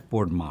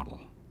blackboard model.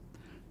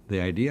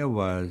 The idea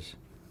was,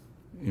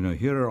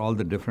 here are all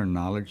the different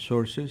knowledge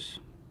sources.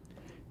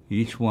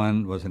 Each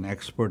one was an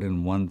expert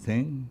in one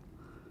thing,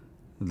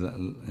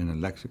 in a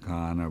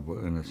lexicon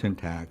or in a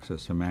syntax or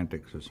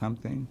semantics or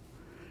something.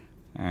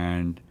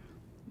 And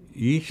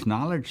each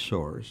knowledge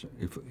source,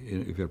 if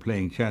you're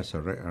playing chess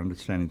or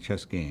understanding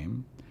chess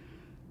game,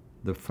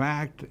 the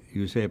fact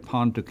you say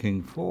pawn to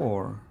king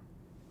 4,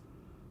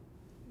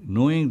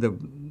 knowing the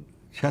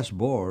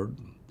chessboard,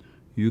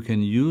 you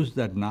can use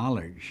that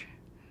knowledge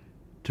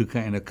to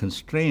kind of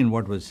constrain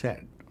what was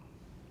said.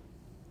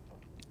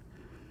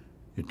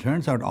 It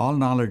turns out all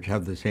knowledge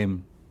have the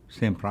same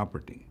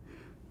property.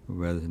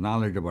 Whether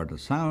knowledge about a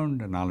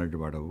sound, knowledge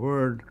about a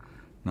word,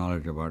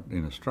 knowledge about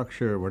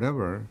structure,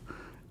 whatever,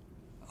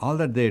 all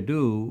that they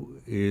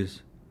do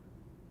is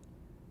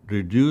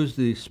reduce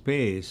the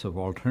space of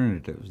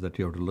alternatives that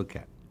you have to look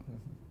at.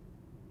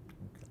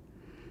 Mm-hmm. Okay.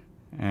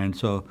 And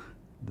so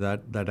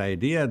that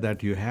idea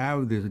that you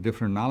have these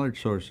different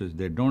knowledge sources,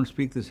 they don't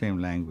speak the same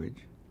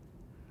language,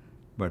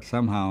 but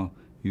somehow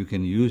you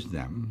can use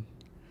them.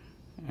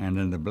 And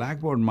then the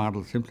blackboard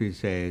model simply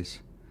says,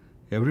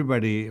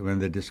 everybody, when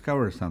they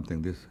discover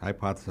something, this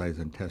hypothesize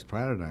and test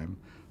paradigm,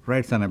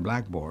 writes on a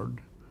blackboard.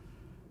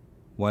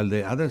 While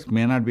the others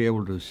may not be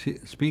able to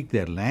speak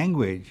their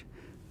language,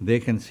 they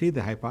can see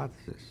the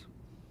hypothesis.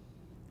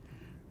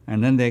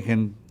 And then they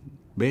can,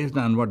 based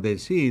on what they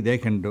see, they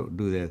can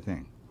do their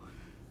thing.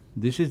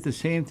 This is the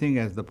same thing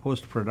as the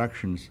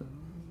post-productions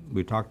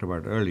we talked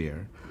about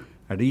earlier.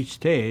 At each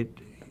state,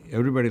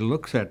 everybody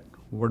looks at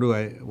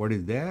what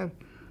is there.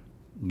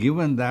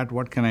 Given that,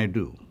 what can I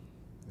do?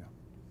 Yeah.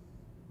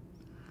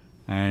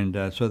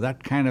 And so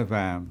that kind of,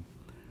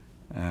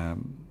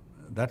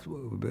 that's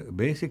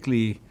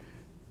basically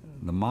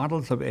the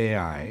models of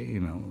AI,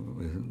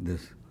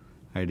 this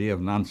idea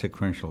of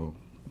non-sequential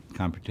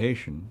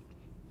computation,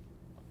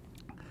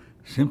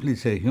 simply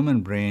say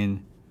human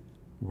brain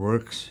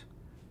works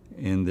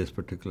in this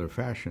particular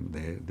fashion.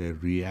 They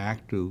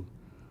react to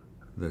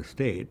the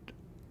state,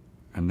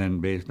 and then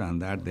based on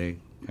that, they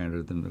kind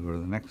of then go to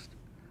the next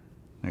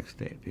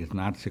state. It's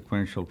not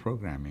sequential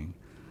programming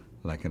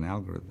like an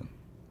algorithm.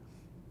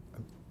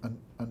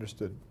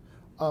 Understood.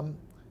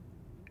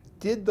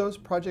 Did those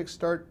projects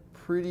start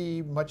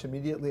pretty much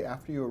immediately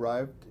after you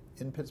arrived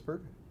in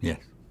Pittsburgh? Yes.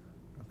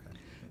 Okay.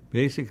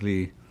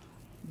 Basically,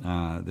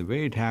 the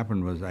way it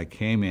happened was I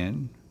came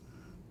in,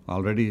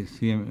 already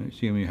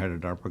CMU had a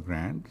DARPA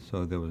grant,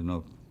 so there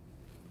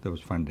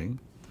was funding.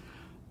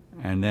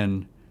 And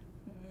then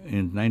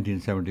in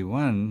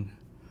 1971,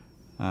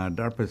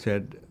 DARPA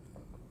said,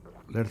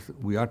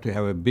 we ought to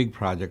have a big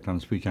project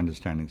on speech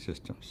understanding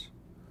systems.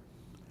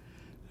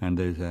 And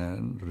there's a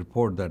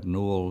report that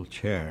Newell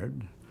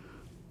chaired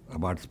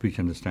about speech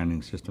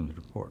understanding systems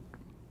report.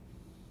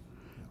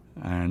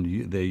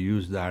 And they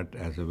used that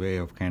as a way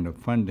of kind of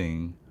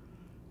funding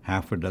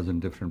half a dozen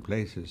different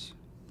places,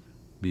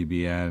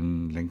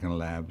 BBN, Lincoln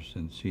Labs,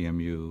 and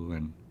CMU,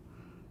 and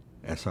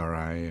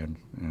SRI,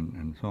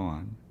 and so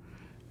on.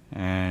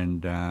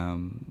 And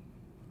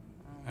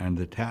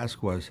the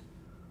task was,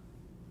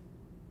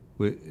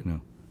 you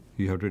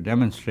have to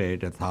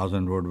demonstrate a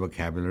 1,000-word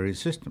vocabulary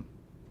system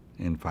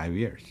in 5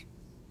 years.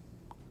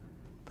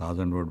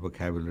 1,000-word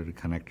vocabulary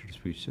connected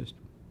speech system.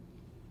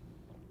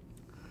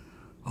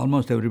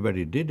 Almost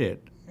everybody did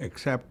it,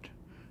 except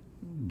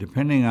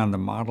depending on the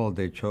model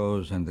they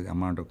chose and the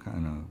amount of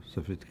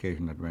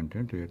sophistication that went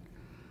into it,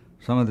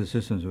 some of the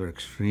systems were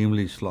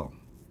extremely slow,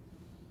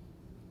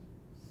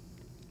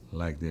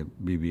 like the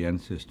BBN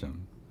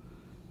system,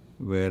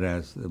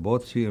 whereas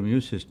both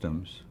CMU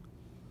systems,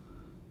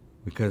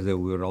 because we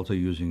were also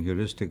using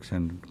heuristics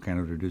and kind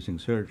of reducing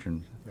search,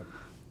 and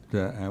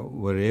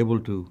were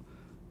able to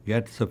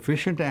get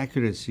sufficient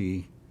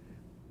accuracy,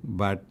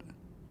 but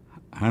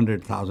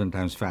 100,000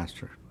 times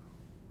faster.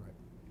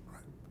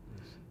 Right.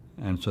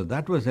 And so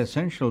that was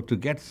essential to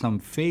get some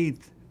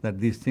faith that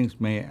these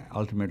things may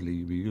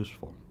ultimately be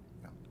useful.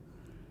 Yeah.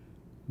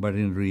 But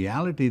in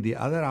reality, the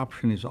other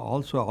option is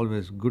also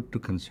always good to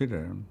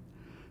consider.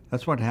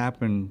 That's what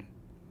happened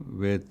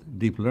with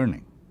deep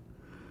learning.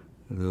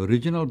 The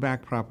original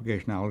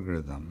backpropagation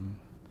algorithm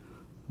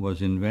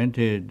was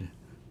invented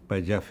by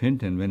Jeff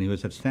Hinton when he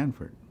was at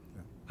Stanford,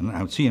 and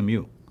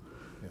CMU.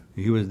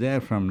 He was there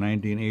from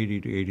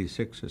 1980 to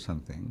 86 or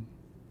something.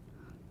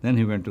 Then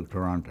he went to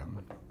Toronto.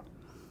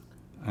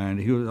 And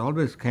he was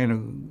always kind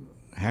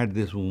of had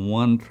this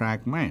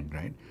one-track mind,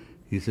 right?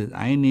 He says,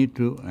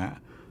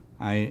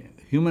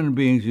 human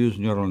beings use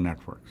neural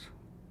networks.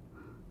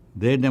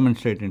 They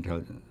demonstrate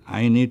intelligence.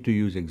 I need to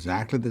use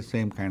exactly the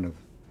same kind of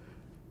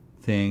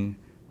thing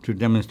to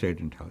demonstrate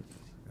intelligence.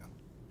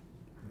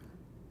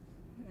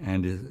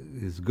 And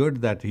it's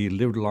good that he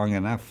lived long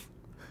enough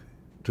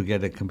to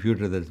get a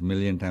computer that's a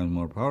million times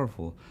more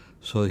powerful,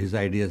 so his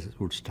ideas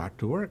would start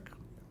to work.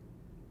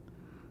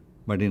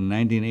 But in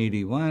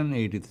 1981,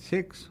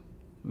 86,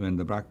 when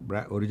the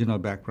original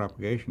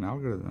backpropagation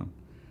algorithm,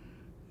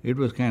 it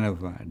was kind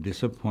of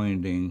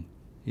disappointing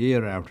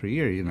year after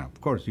year. Of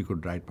course, you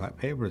could write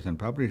papers and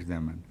publish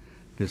them and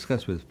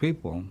discuss with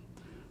people,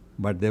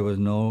 but there was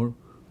no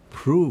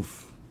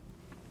proof,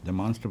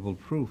 demonstrable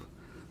proof,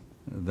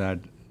 that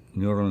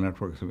neural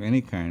networks of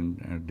any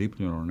kind, deep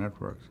neural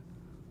networks,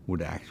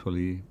 would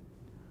actually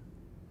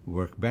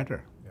work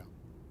better. Yeah.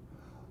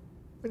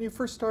 When you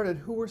first started,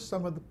 who were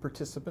some of the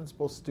participants,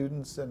 both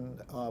students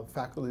and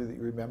faculty, that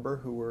you remember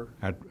who were?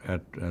 At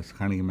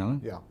Carnegie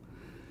Mellon? Yeah.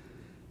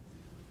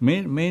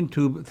 Main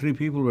three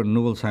people were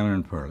Newell, Simon,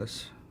 and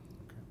Perlis.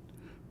 Okay.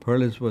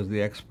 Perlis was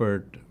the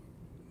expert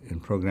in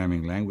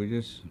programming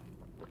languages.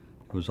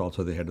 He was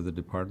also the head of the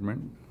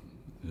department.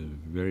 A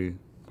very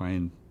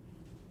fine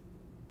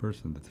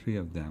person, the three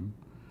of them.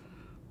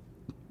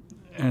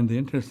 And the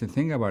interesting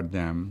thing about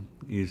them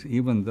is,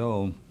 even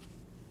though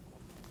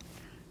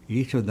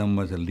each of them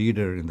was a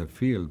leader in the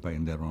field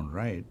in their own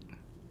right,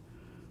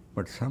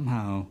 but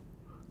somehow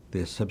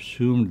they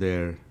subsumed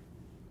their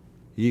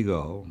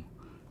ego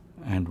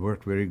and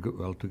worked very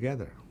well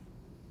together.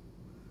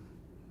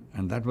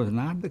 And that was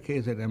not the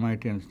case at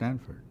MIT and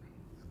Stanford.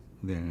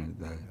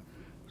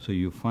 So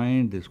you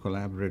find this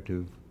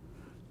collaborative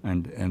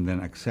and then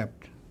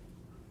accept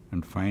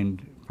and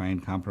find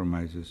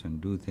compromises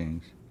and do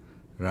things,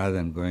 rather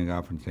than going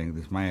off and saying,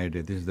 this is my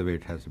idea, this is the way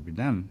it has to be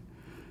done.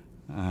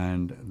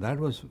 And that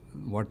was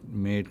what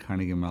made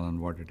Carnegie Mellon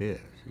what it is,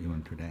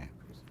 even today,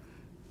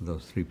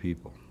 those three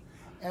people.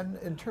 And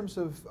in terms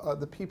of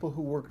the people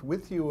who worked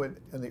with you in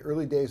the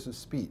early days of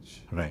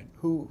speech, right?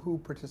 Who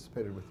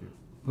participated with you?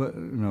 Well,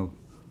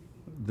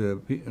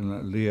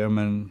 Lee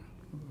Ehrman,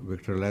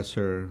 Victor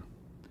Lesser,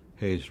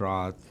 Hayes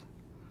Roth,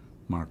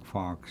 Mark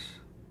Fox,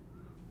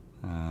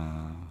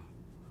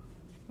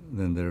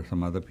 Then there are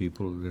some other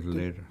people a little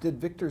later. Did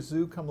Victor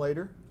Zhu come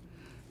later?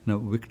 No,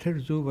 Victor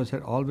Zhu was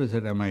always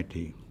at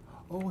MIT.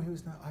 Oh, he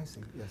was not, I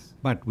see, yes.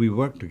 But we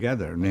worked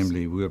together,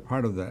 namely, we were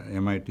part of the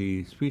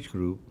MIT speech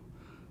group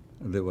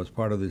that was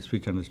part of the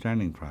speech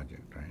understanding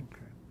project, right?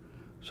 Okay.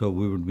 So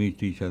we would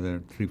meet each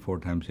other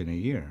 3-4 times in a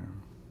year.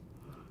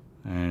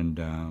 And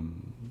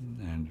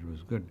it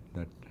was good.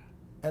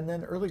 And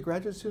then early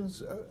graduate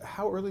students,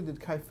 how early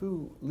did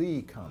Kai-Fu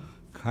Lee come?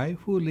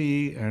 Kai-Fu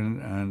Lee,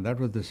 and that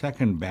was the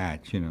second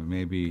batch,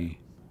 maybe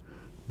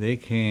he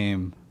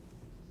came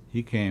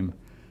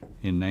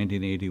in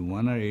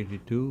 1981 or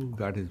 82,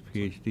 got his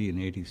PhD in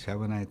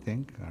 87, I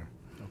think.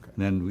 Okay.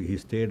 Then he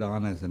stayed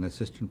on as an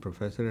assistant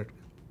professor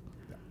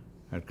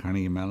at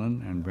Carnegie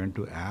Mellon and went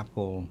to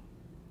Apple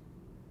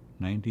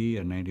 90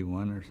 or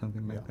 91 or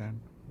something like that.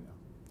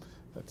 Yeah,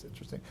 that's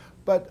interesting.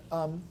 But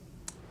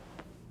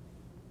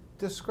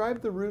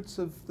describe the roots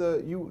of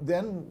you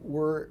then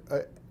were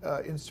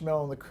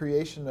instrumental in the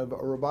creation of a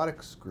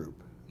robotics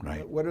group.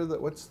 Right.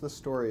 What's the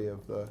story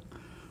of the...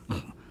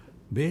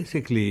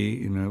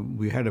 Basically,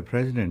 we had a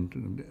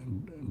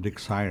president, Dick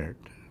Sirott,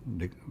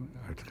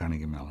 at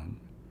Carnegie Mellon,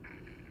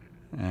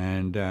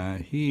 and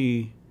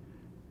he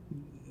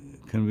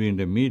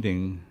convened a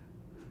meeting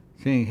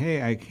saying,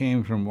 hey, I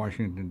came from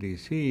Washington,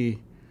 D.C.,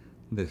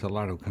 there's a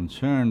lot of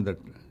concern that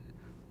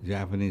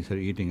Japanese are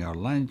eating our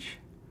lunch,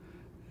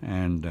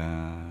 and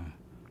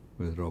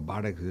with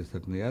robotics, this,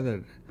 that, and the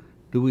other,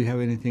 do we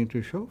have anything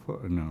to show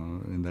for,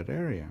 in that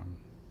area?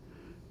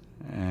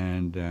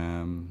 And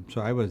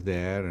so I was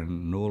there,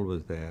 and Noel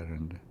was there,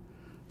 and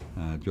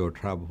Joe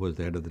Traub, who was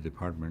the head of the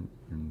department,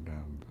 and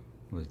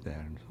was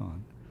there, and so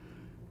on.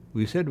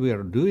 We said we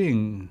are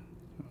doing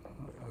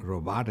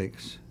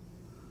robotics,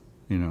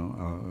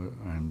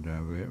 and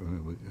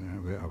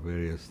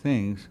various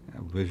things,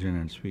 vision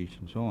and speech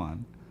and so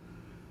on.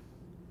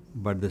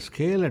 But the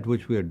scale at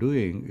which we are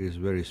doing is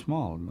very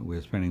small.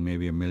 We're spending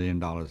maybe $1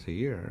 million a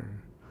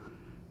year.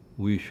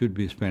 We should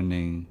be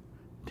spending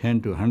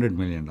 $10 to $100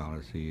 million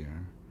a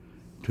year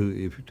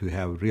to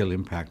have real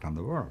impact on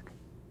the world.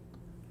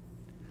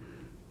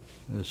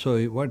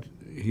 So what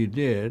he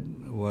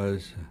did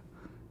was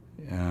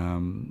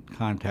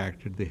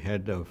contacted the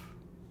head of,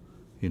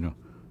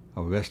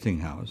 of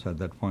Westinghouse. At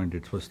that point,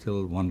 it was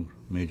still one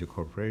major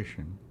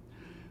corporation,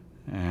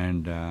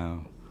 and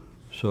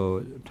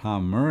so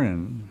Tom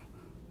Murrin,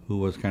 who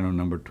was kind of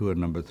number 2 and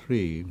number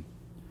 3,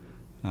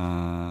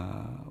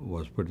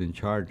 was put in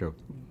charge of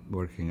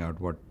working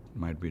out what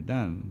might be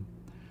done.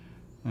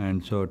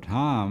 And so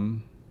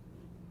Tom,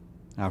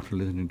 after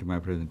listening to my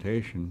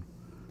presentation,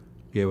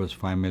 gave us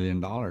 $5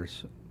 million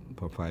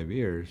for 5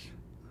 years,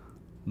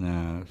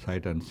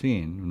 sight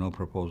unseen, no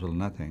proposal,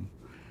 nothing.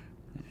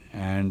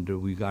 And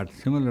we got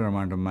similar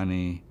amount of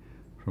money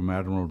from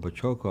Admiral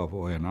Bachoko of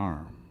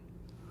ONR.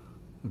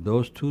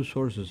 Those two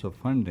sources of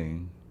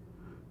funding,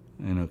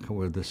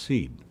 were the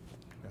seed.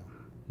 Yeah.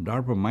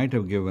 DARPA might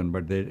have given,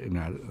 but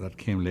that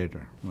came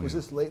later. Was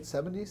this late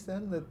 70s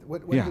then?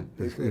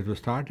 It was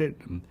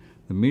started.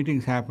 The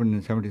meetings happened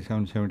in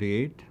 77,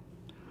 78,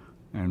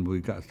 and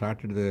we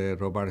started the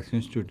Robotics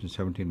Institute in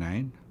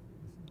 79,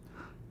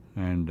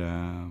 and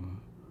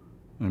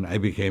I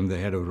became the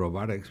head of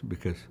robotics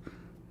because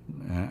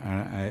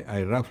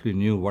I roughly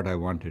knew what I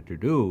wanted to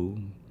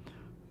do,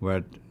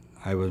 but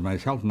I was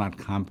myself not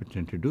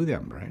competent to do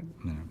them, right?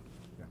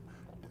 Yeah.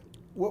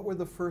 What were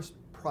the first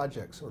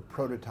projects or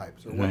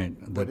prototypes? Or right.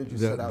 What did you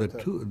set out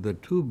to? The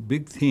two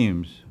big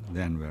themes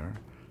then were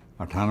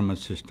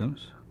autonomous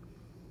systems,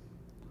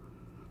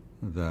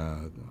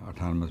 the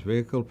autonomous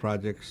vehicle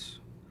projects,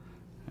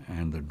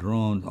 and the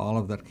drones. All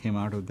of that came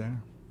out of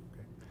there.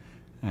 Okay.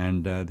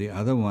 And the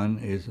other one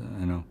is,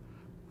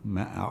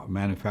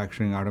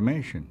 manufacturing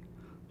automation.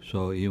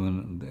 So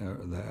even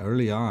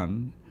early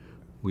on,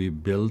 we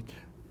built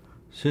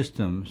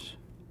systems,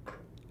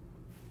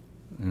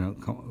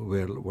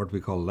 where what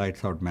we call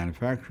lights out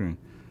manufacturing,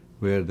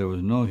 where there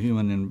was no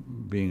human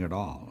being at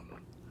all.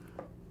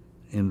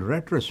 In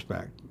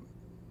retrospect,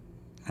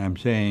 I'm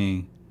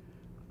saying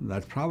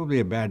that's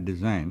probably a bad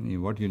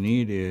design. What you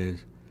need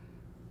is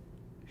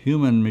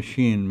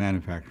human-machine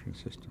manufacturing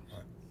systems,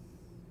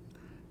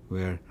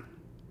 where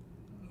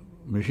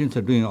machines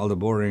are doing all the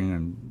boring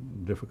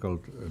and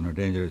difficult,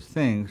 dangerous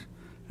things,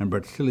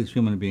 but still a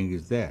human being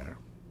is there.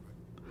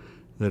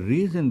 The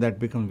reason that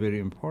becomes very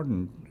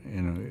important,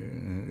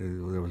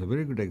 there was a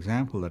very good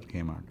example that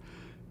came out.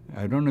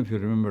 I don't know if you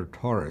remember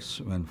Taurus.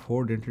 When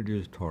Ford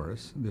introduced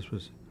Taurus, this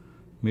was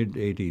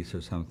mid-80s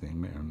or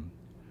something,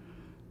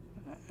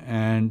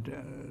 and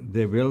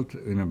they built,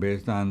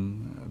 based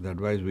on the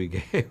advice we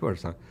gave or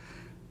something,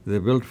 they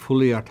built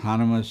fully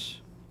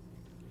autonomous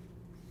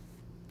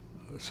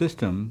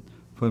system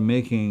for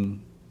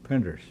making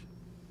fenders.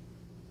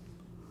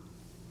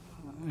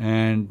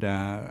 And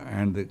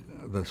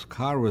the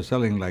car was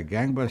selling like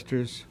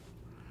gangbusters,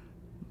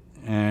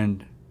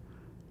 and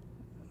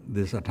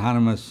this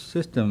autonomous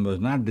system was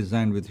not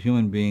designed with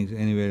human beings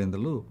anywhere in the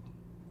loop.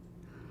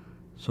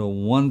 So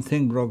one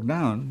thing broke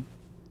down,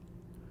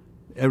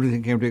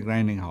 everything came to a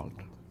grinding halt.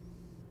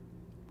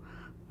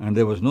 and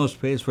there was no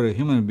space for a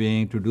human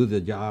being to do the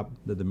job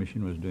that the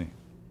machine was doing.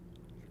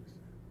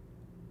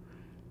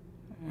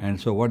 And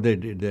so what they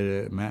did,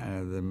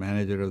 the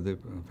manager of the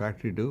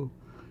factory do,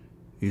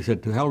 he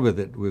said, to hell with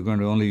it, we're going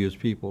to only use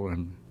people,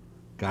 and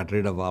got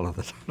rid of all of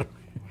that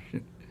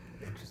automation.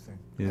 Interesting.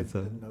 Yeah, I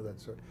didn't know that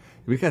story.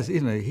 Because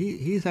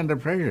he's under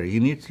pressure. He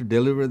needs to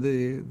deliver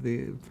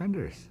the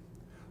fenders.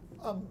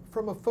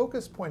 From a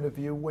focus point of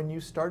view, when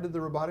you started the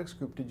robotics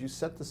group, did you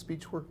set the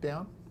speech work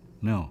down?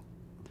 No.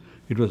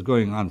 It was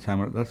going on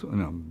that's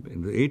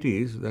in the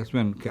 80s, that's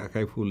when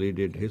Kai-Fu Lee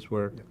did his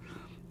work. Yep.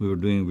 We were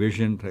doing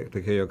vision.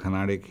 Takeyo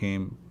Kanade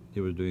came,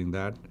 he was doing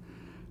that.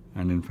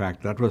 And in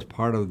fact, that was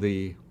part of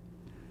the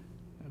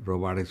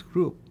robotics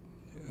group.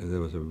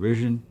 There was a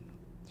vision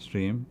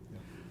stream,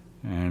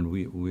 and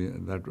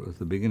that was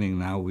the beginning.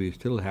 Now we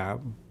still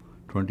have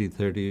 20,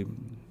 30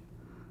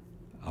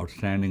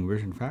 outstanding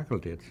vision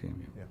faculty at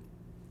CMU. Yeah.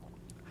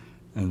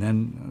 And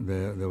then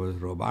there was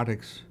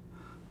robotics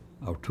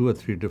of 2 or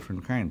 3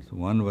 different kinds.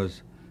 One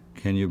was,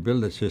 can you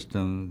build a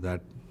system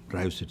that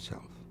drives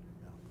itself?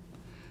 Yeah.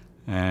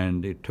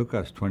 And it took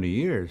us 20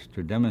 years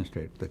to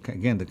demonstrate.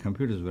 Again, the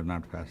computers were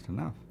not fast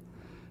enough.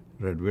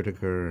 Red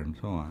Whitaker and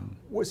so on.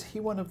 Was he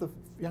one of the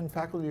young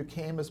faculty who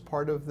came as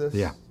part of this?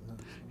 Yeah.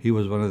 He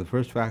was one of the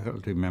first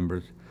faculty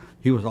members.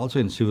 He was also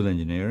in civil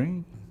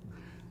engineering,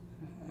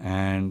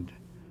 and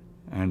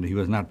he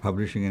was not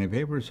publishing any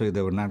papers, so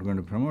they were not going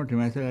to promote him.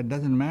 I said, it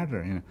doesn't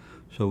matter.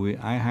 So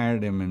I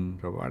hired him in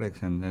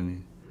robotics, and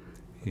then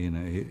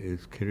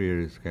his career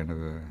is kind of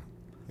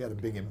he had a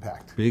big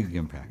impact. Big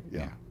impact.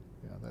 Yeah.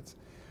 Yeah. That's.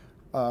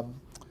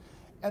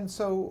 And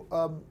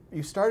so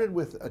you started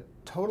with a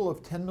total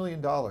of $10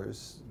 million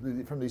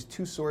from these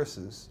 2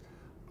 sources,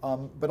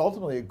 but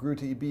ultimately it grew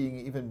to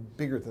being even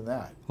bigger than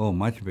that. Oh,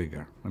 much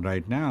bigger.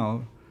 Right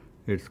now,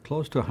 it's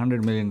close to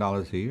 $100 million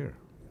a year.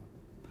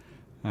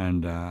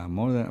 And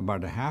more than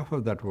about half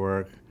of that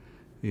work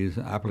is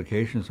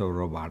applications of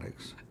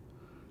robotics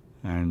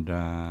and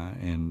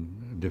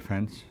in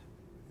defense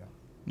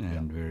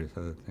and various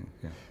other things.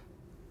 Yeah.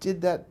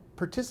 Did that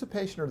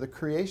participation or the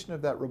creation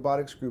of that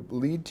robotics group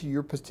lead to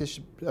your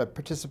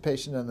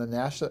participation in the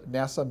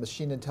NASA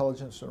Machine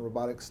Intelligence and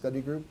Robotics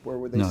Study Group? Where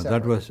were they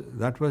separate? No,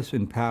 that was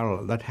in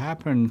parallel. That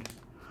happened,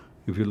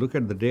 if you look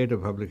at the date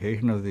of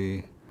publication of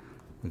the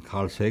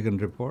Carl Sagan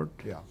report,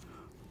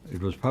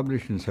 it was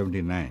published in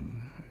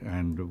 '79.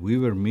 And we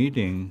were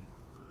meeting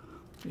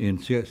in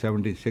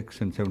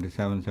 '76 and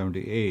 '77,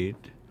 '78,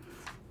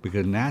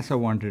 because NASA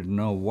wanted to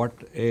know what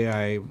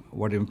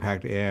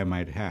impact AI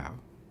might have.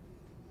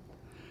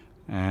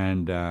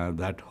 And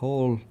that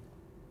whole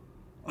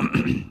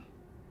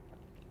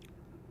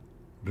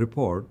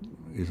report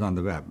is on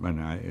the web, and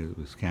it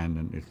was scanned,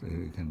 and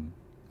you can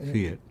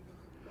see it.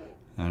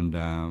 And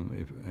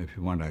if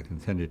you want, I can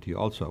send it to you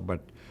also.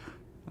 But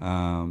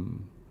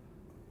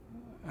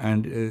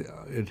and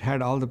it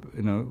had all the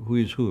who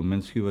is who.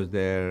 Minsky was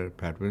there,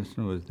 Pat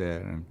Winston was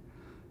there,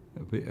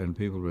 and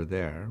people were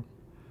there.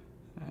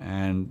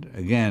 And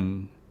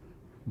again,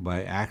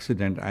 by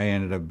accident, I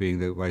ended up being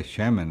the vice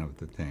chairman of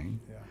the thing.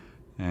 Yeah.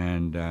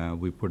 And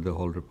we put the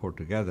whole report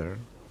together.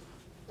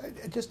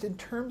 Just in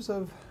terms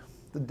of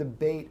the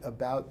debate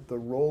about the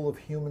role of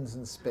humans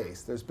in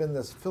space, there's been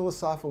this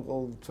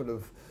philosophical sort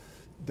of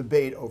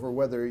debate over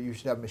whether you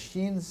should have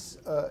machines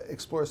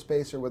explore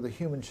space or whether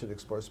humans should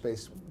explore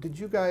space. Did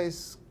you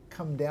guys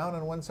come down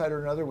on one side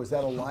or another? Was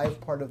that a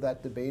live part of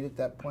that debate at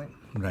that point?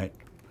 Right.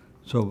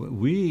 So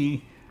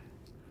we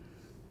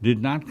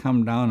did not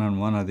come down on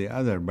one or the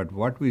other, but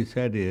what we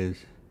said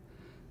is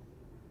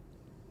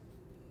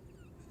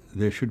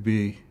there should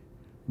be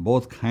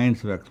both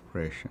kinds of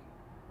exploration.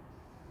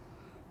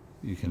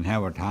 You can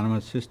have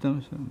autonomous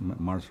systems,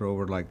 Mars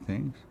rover-like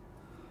things,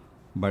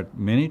 but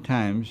many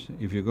times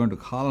if you're going to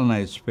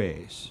colonize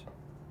space,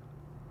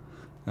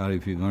 or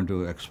if you're going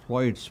to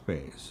exploit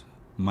space,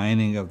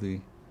 mining of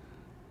the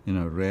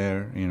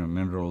rare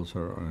minerals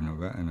or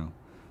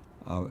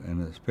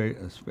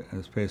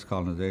space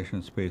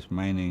colonization, space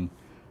mining,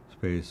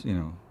 space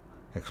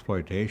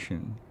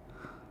exploitation,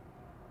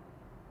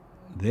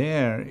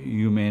 there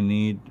you may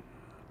need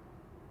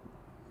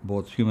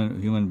both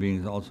human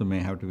beings also may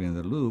have to be in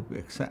the loop,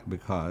 except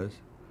because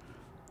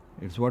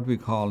it's what we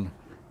call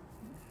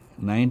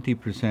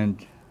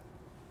 90%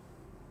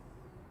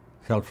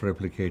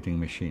 self-replicating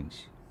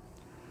machines.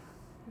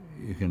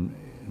 You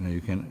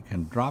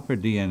can drop a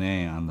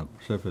DNA on the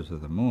surface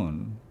of the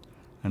moon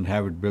and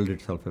have it build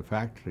itself a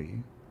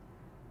factory,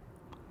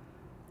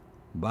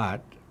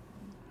 but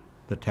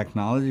the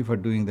technology for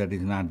doing that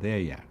is not there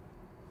yet.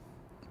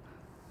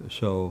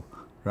 So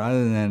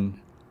rather than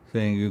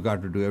saying you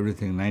got to do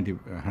everything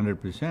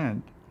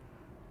 100%,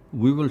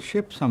 we will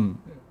ship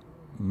some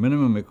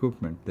minimum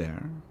equipment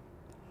there,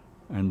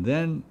 and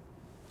then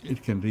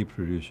it can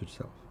reproduce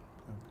itself.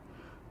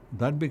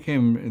 That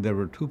there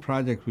were 2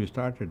 projects we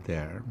started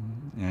there,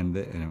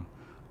 and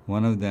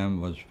one of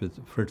them was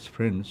with Fritz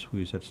Prinz, who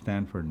is at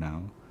Stanford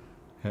now.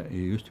 He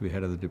used to be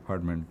head of the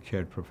department,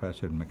 chaired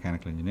professor in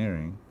mechanical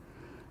engineering.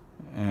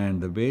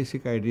 And the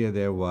basic idea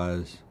there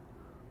was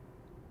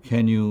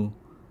can you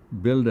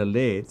build a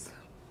lathe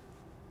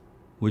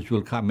which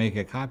will make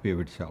a copy of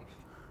itself,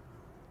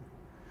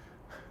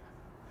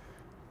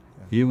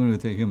 even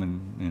with a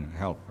human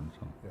help and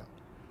so on. Yeah.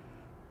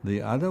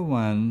 The other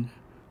one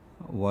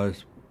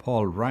was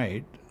Paul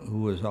Wright,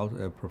 who was also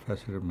a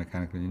professor of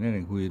mechanical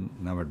engineering, who is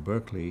now at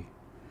Berkeley,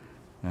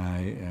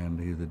 and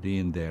he's the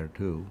dean there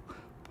too.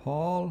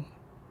 Paul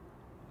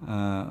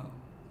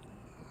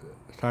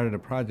started a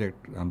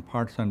project on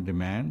parts on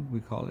demand,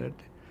 we call it.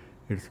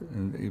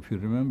 If you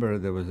remember,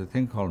 there was a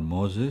thing called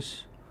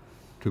Moses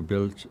to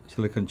build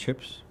silicon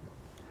chips.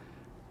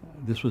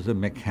 This was a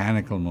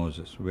mechanical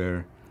Moses,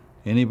 where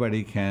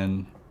anybody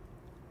can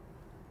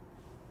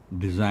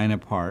design a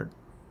part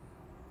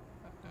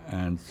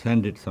and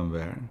send it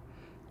somewhere,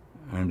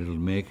 and it'll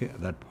make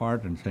that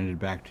part and send it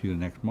back to you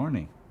next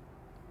morning.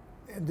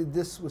 And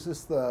was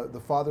this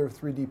the father of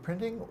 3D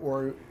printing,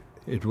 or?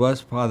 It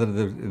was father of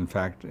in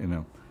fact,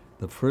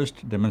 the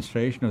first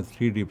demonstration of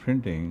 3D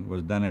printing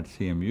was done at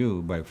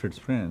CMU by Fritz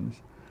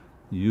Prinz,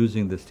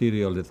 using the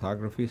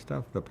stereolithography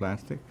stuff, the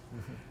plastic.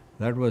 Mm-hmm.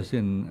 That was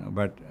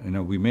but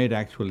we made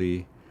a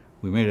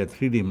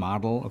 3D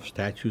model of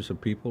statues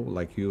of people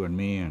like you and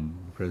me and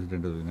the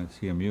president of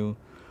CMU,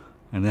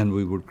 and then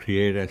we would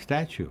create a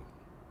statue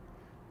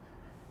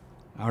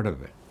out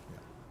of it. Yeah.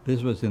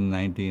 This was in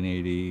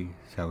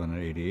 1987 or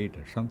 88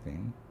 or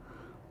something,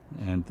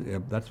 and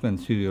that's when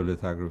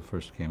stereolithography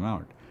first came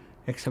out,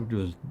 except it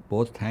was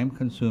both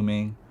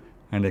time-consuming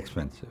and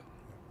expensive.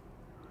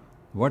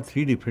 What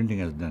 3D printing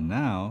has done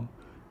now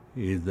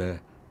is the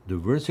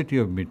diversity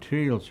of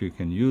materials you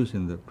can use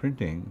in the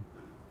printing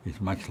is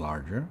much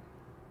larger,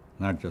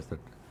 not just the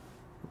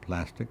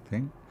plastic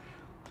thing.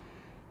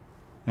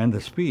 And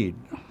the speed,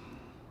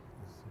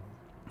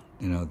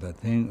 the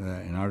thing,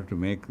 in order to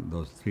make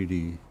those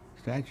 3D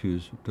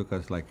statues, took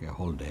us like a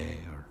whole day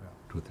or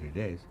 2 or 3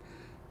 days.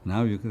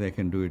 Now they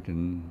can do it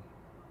in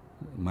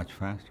much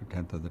faster,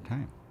 1/10 of the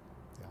time.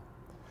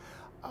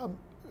 Yeah.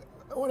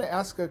 I want to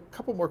ask a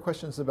couple more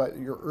questions about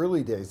your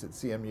early days at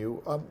CMU.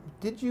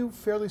 Did you,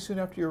 fairly soon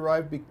after you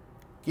arrived,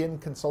 begin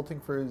consulting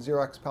for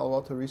Xerox Palo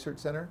Alto Research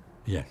Center?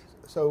 Yes.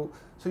 So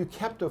you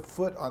kept a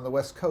foot on the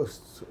West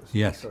Coast.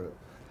 Yes. Sort of.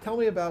 Tell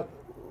me about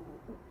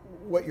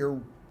what your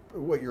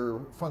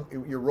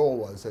role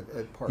was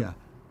at PARC. Yeah.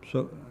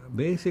 So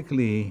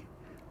basically,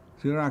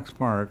 Xerox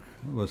PARC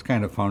was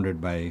kind of founded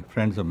by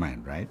friends of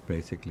mine, right?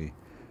 Basically,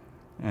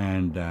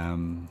 and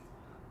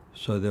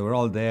so they were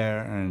all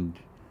there, and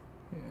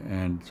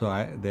so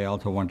they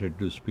also wanted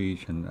to do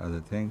speech and other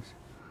things.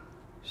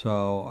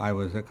 So I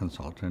was a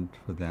consultant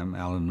for them.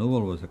 Alan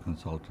Newell was a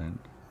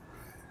consultant.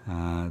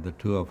 The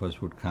two of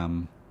us would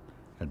come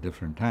at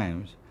different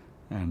times,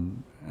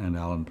 and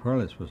Alan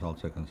Perlis was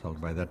also a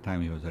consultant. By that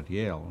time, he was at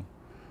Yale,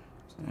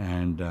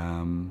 and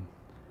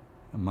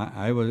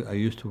I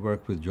used to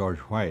work with George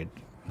White,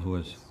 who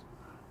was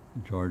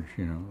George,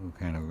 who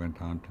kind of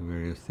went on to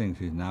various things.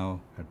 He's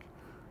now at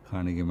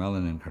Carnegie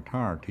Mellon in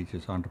Qatar,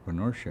 teaches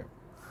entrepreneurship.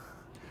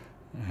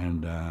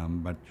 And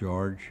but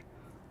George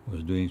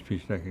was doing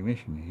speech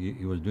recognition.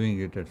 He was doing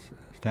it at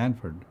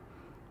Stanford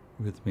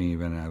with me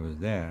when I was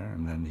there,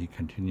 and then he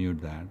continued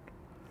that.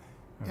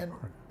 And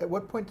at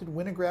what point did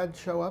Winograd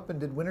show up, and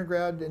did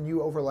Winograd and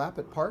you overlap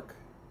at PARC?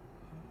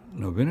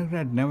 No,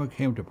 Winograd never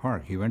came to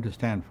PARC. He went to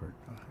Stanford.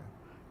 Okay.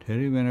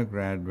 Terry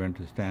Winograd went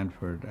to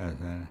Stanford as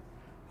an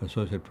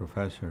associate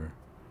professor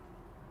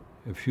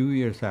a few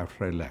years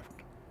after I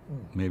left,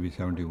 maybe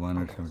 71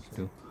 or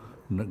 72.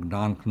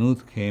 Don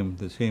Knuth came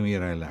the same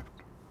year I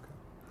left. Okay.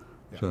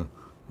 Yeah. So,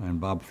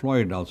 and Bob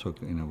Floyd also,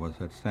 was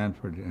at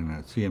Stanford and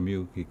at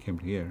CMU. He came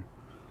here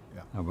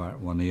about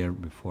 1 year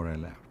before I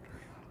left.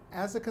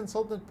 As a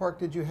consultant at PARC,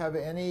 did you have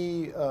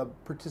any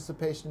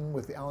participation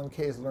with Alan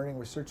Kay's Learning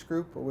Research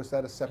Group, or was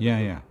that a separate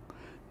group?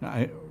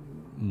 Yeah.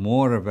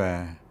 More of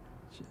a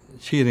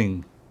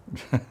cheering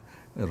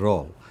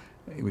role,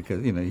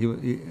 because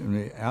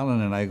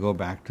Alan and I go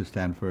back to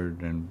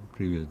Stanford and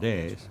previous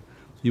days.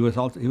 He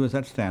was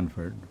at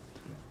Stanford,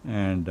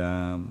 and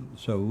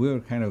so we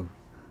were kind of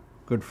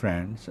good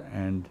friends,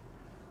 and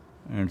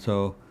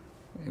so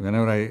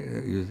whenever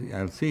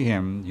I'll see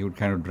him, he would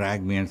kind of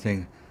drag me and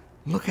say,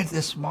 "Look at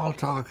this small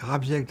talk,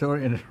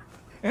 object-oriented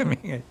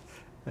programming."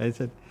 I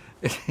said,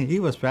 he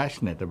was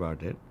passionate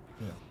about it.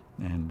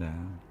 Yeah. And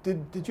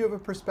did you have a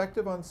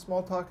perspective on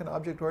small talk and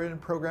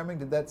object-oriented programming?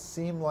 Did that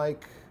seem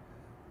like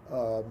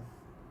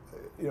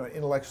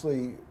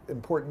intellectually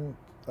important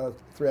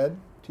thread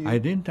to you? I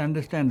didn't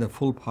understand the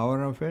full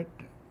power of it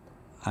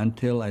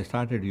until I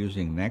started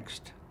using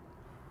Next.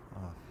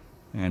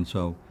 And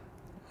so,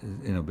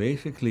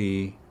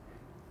 basically,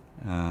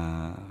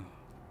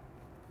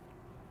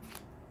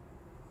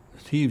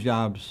 Steve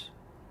Jobs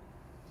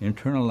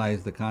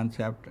internalized the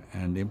concept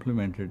and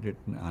implemented it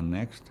on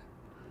Next.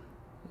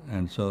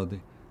 And so the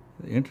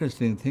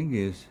interesting thing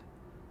is,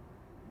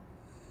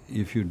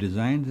 if you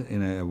designed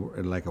in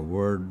like a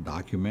Word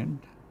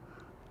document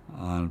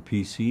on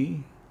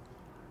PC,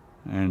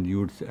 and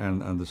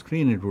on the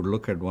screen it would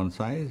look at one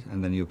size,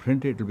 and then you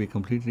print it, it will be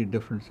completely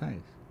different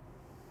size.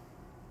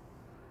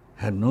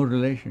 had no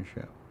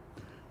relationship.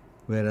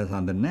 Whereas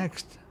on the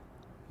next,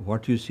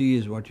 what you see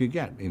is what you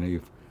get. You know,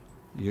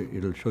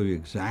 it'll show you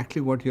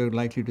exactly what you're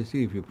likely to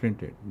see if you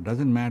print it. It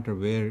doesn't matter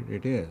where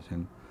it is,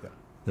 and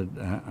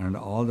and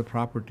all the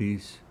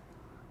properties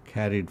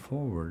carried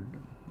forward.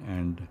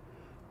 And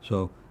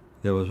so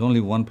there was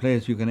only one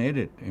place you can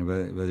edit,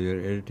 whether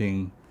you're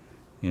editing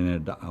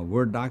in a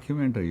Word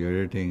document or you're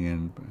editing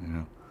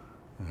in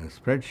a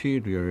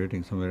spreadsheet or you're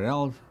editing somewhere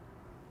else.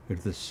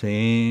 It's the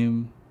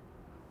same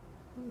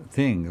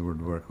thing that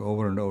would work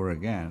over and over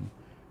again.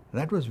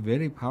 That was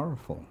very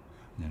powerful.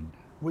 And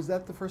was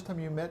that the first time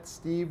you met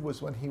Steve?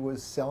 Was when he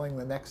was selling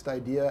the next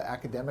idea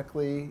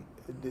academically?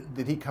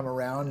 Did he come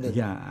around?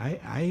 Yeah,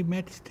 I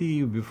met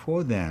Steve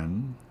before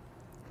then,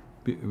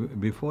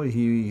 before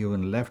he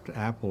even left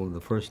Apple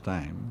the first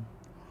time,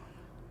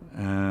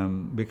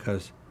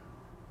 because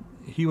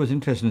he was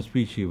interested in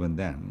speech even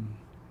then.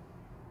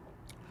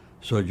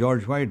 So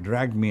George White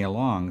dragged me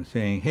along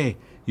saying, "Hey,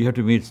 you have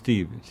to meet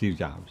Steve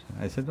Jobs."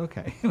 I said,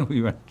 "Okay."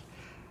 We went,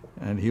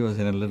 and he was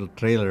in a little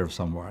trailer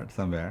somewhere.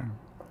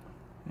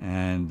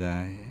 And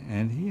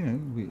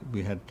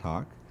we had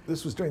talk.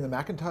 This was during the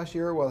Macintosh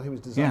era while he was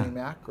designing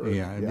Mac? Or?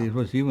 Yeah, it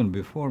was even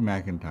before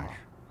Macintosh.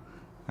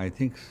 I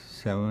think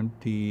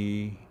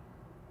 70...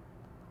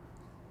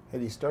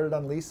 Had he started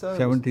on Lisa?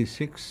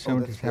 76,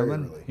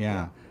 77? Early.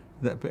 Yeah.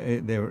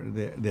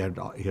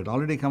 He had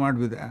already come out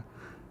with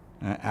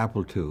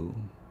Apple II.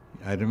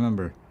 I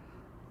remember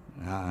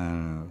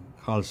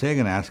Carl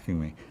Sagan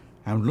asking me,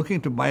 "I'm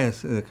looking to buy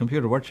a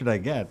computer, what should I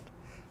get?"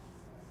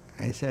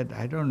 I said,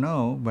 "I don't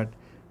know, but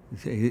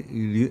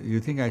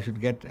you think I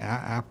should get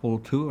Apple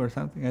II or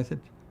something?" I said,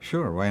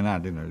 "Sure, why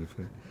not?"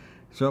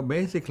 So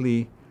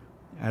basically,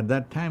 at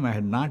that time, I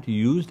had not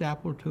used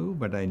Apple II,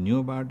 but I knew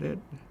about it,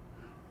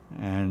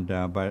 and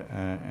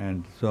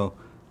so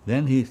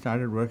then he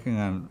started working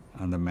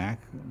on the Mac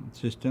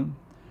system,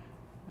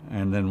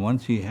 and then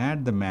once he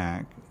had the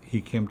Mac, he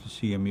came to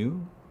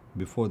CMU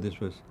before this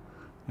was,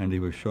 and he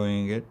was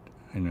showing it,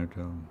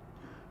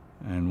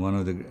 and one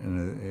of the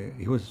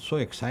he was so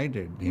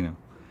excited,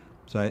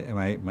 So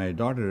my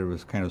daughter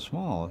was kind of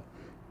small.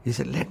 He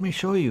said, "Let me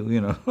show you,"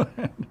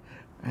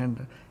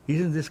 and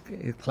isn't this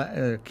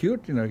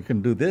cute? You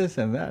can do this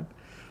and that,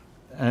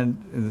 and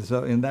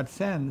so in that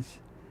sense,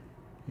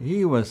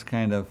 he was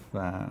kind of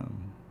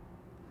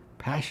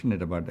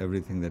passionate about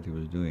everything that he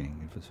was doing.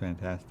 It was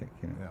fantastic.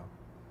 Yeah.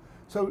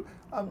 So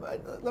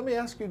let me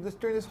ask you this: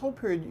 during this whole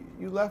period,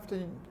 you left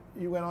and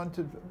you went on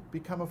to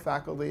become a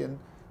faculty, and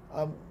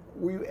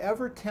were you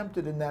ever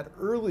tempted in that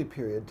early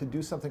period to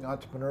do something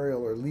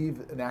entrepreneurial or leave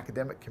an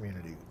academic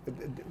community?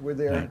 Were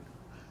there? Right.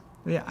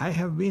 Yeah, I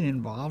have been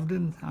involved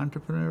in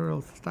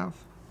entrepreneurial stuff,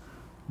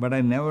 but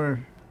I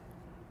never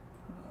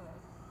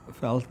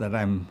felt that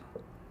I'm,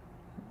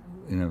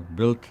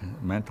 built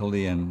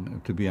mentally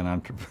and to be an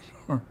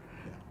entrepreneur.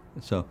 Yeah.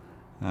 So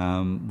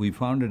we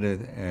founded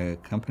a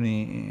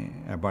company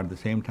about the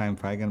same time.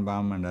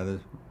 Feigenbaum and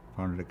others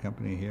founded a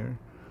company here.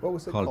 What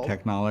was it called?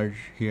 Technology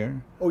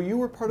here. Oh, you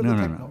were part of the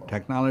Technology? No.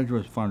 Technology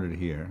was founded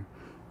here.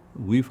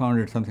 We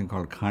founded something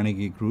called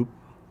Carnegie Group,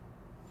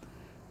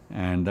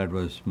 and that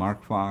was Mark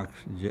Fox,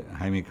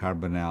 Jaime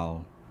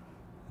Carbonell,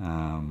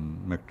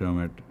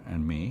 McDermott,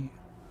 and me.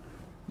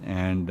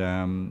 And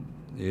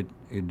it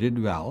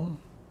did well,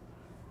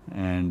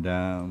 and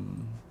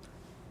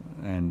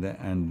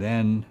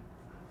then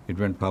it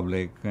went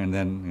public, and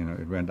then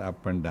it went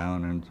up and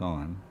down and so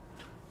on.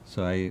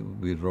 So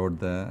we rode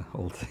the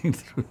whole thing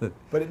through it.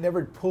 But it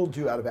never pulled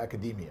you out of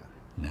academia?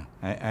 No.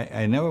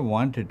 I never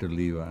wanted to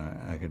leave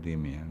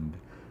academia. And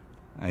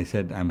I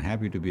said, I'm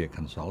happy to be a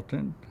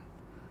consultant.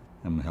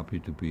 I'm happy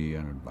to be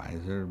an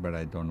advisor, but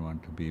I don't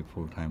want to be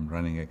full-time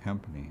running a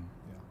company.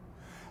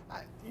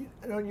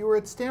 Yeah. You were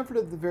at Stanford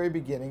at the very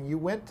beginning. You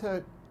went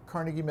to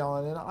Carnegie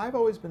Mellon, and I've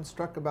always been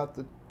struck about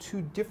the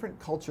two different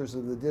cultures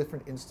of the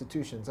different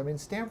institutions. I mean,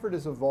 Stanford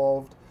has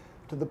evolved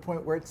to the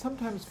point where it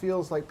sometimes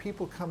feels like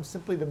people come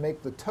simply to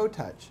make the toe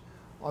touch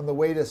on the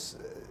way to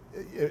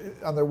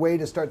on their way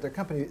to start their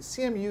company.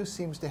 CMU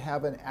seems to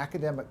have an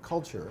academic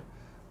culture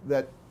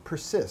that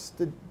persists.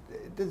 Do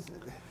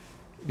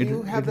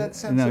you have that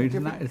sense of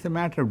different? No, it's a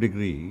matter of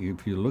degree.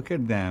 If you look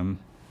at them,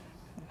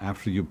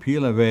 after you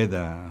peel away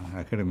the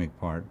academic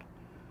part,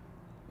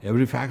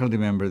 every faculty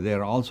member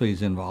there also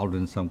is involved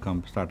in some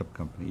startup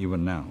company,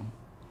 even now.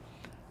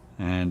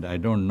 And I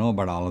don't know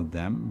about all of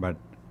them, but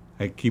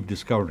I keep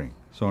discovering.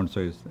 So-and-so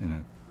is in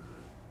it.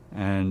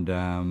 And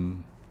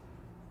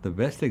the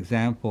best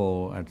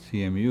example at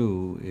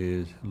CMU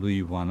is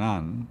Louis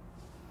Wanan,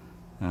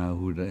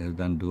 who has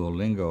done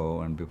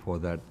Duolingo, and before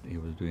that he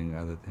was doing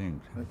other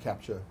things.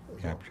 CAPTCHA.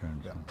 CAPTCHA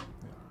and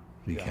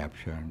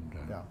reCAPTCHA and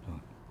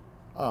so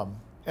on.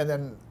 And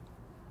then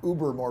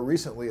Uber more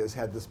recently has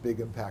had this big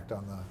impact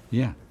on the...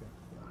 Yeah.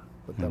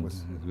 But that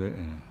was...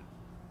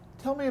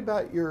 Tell me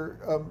about your...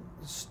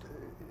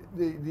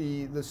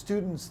 the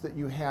students that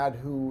you had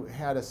who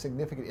had a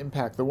significant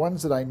impact. The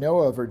ones that I know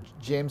of are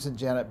James and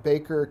Janet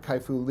Baker,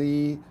 Kai-Fu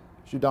Lee,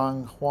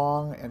 Zhudong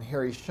Huang and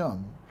Harry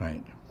Shum.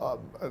 Right.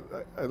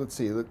 Let's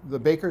see, the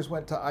Bakers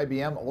went to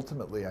IBM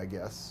ultimately, I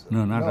guess.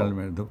 No, not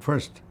ultimately. The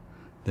first,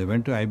 they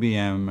went to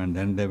IBM, and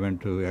then they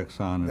went to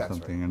Exxon or That's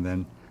something, right. and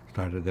then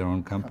started their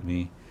own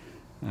company,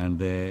 and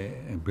they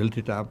built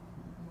it up,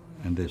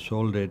 and they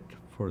sold it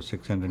for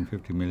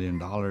 $650 million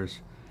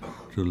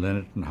to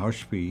Leonard and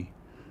Hauschby,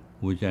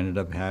 which ended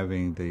up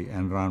having the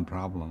Enron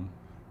problem.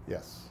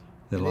 Yes.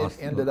 They and lost.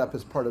 It ended up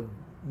as part of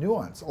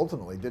Nuance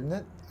ultimately, didn't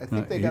it? I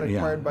think they got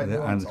acquired by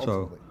Nuance and so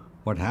ultimately.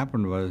 what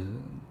happened was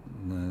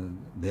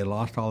they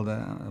lost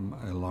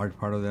a large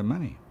part of their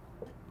money.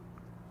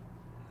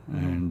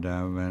 And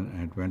when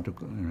it went to,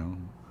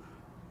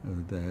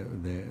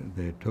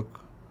 they took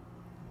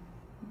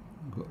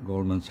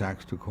Goldman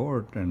Sachs to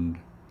court, and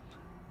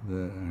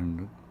the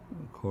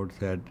court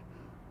said,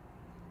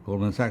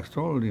 Goldman Sachs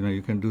told,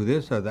 you can do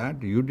this or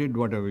that. You did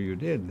whatever you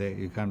did.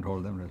 You can't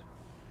hold them responsible.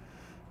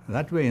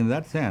 That way, in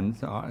that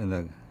sense,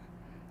 the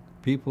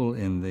people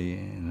in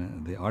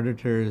the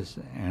auditors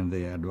and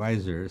the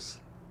advisors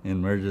in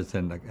mergers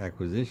and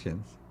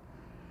acquisitions,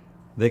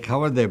 they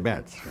cover their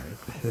bets,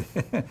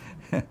 right?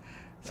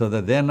 So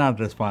that they're not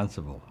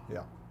responsible.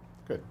 Yeah,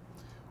 good.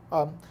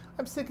 I'm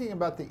thinking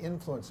about the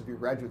influence of your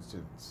graduate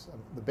students.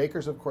 The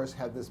Bakers, of course,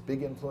 had this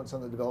big influence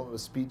on the development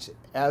of speech,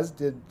 as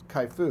did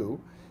Kai-Fu.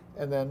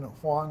 And then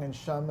Huang and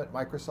Shum at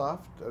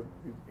Microsoft,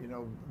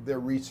 their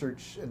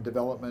research and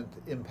development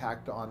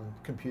impact on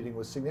computing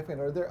was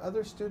significant. Are there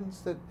other students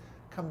that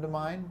come to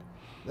mind?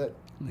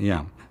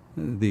 Yeah.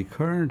 The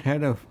current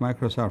head of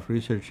Microsoft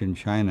Research in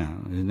China,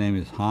 his name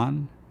is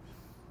Han,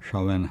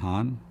 Xiaowen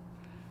Han,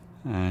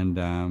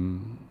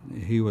 and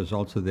he was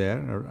also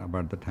there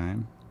about the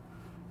time.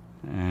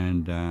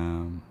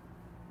 And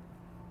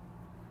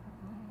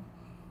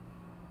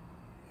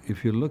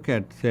if you look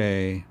at,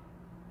 say,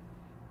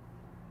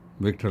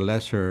 Victor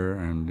Lesser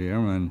and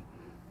Ehrman,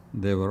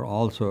 they were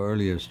also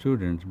earlier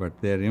students, but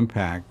their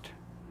impact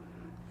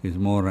is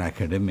more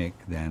academic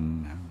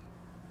than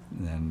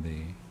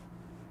the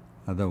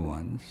other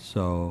ones.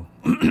 So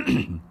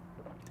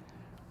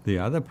the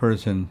other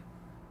person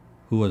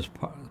who was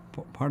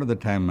part of the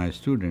time my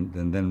student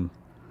and then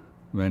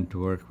went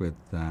to work with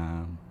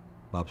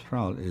Bob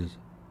Sproul is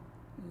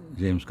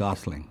James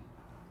Gosling.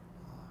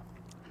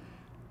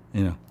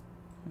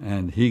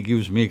 And he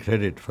gives me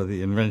credit for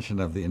the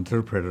invention of the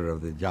interpreter of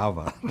the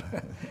Java.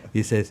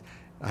 He says,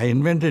 I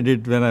invented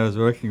it when I was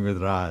working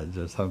with Raj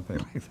or something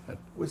like that.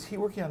 Was he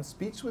working on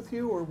speech with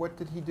you, or what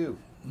did he do?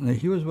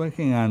 He was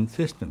working on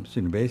systems.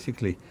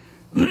 Basically,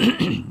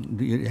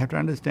 you have to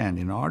understand,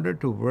 in order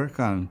to work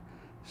on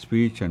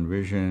speech and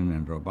vision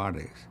and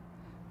robotics,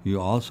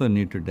 you also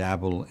need to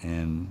dabble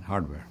in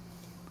hardware,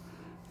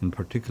 in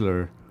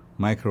particular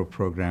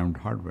micro-programmed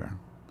hardware.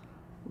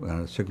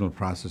 Signal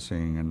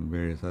processing and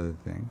various other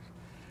things.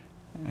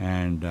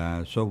 And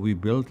so we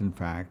built, in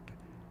fact,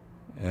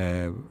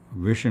 a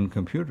vision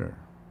computer.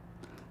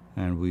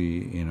 And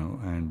we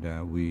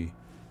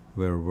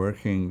were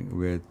working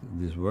with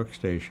these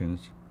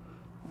workstations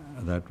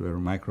that were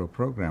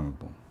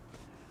micro-programmable.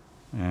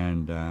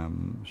 And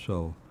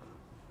so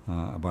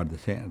about the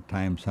same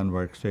time, Sun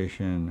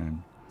Workstation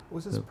and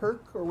was this PERC?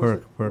 Or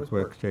was PERC it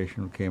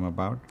Workstation came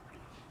about.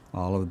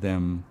 All of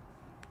them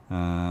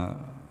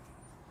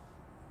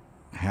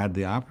had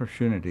the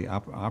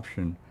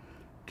option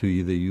to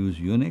either use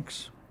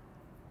Unix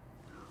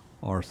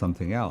or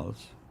something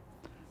else.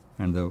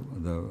 And the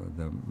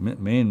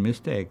main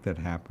mistake that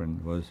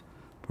happened was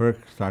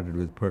PERC started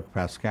with PERC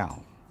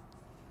Pascal,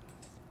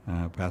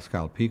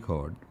 Pascal P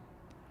code,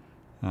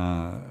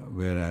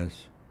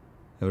 whereas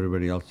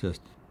everybody else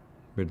just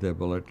bit their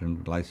bullet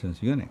and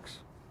licensed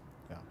Unix.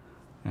 Yeah.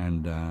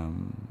 And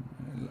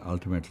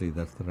ultimately,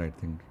 that's the right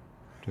thing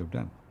to have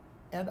done.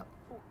 And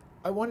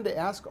I wanted to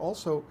ask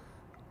also,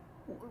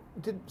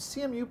 did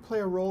CMU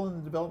play a role in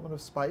the development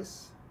of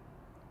SPICE?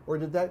 Or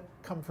did that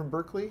come from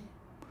Berkeley?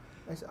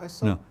 I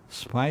saw. No,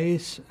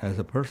 SPICE as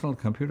a personal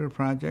computer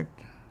project?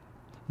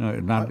 No,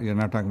 you're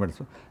not talking about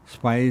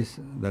SPICE,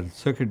 that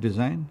circuit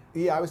design?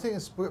 Yeah, I was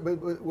thinking,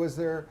 but was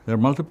there... There are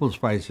multiple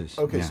SPICEs.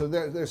 Okay, yeah. so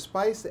there's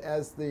SPICE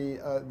as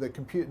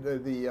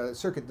the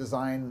circuit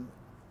design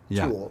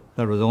tool.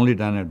 That was only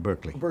done at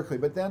Berkeley.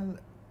 But then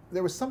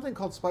there was something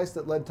called SPICE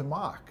that led to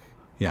Mach.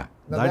 Yeah.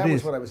 Now that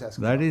was what I was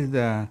asking That about. is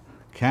the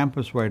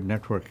campus-wide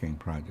networking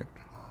project.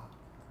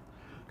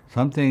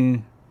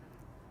 Something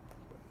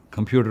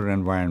computer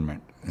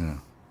environment,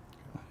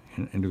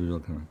 individual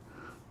computer.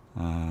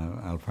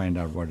 I'll find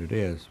out what it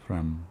is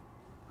from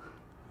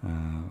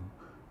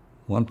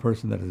one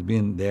person that has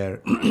been there,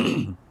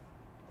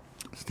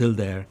 still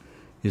there,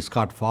 is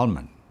Scott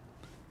Fallman,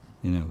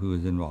 who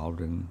is involved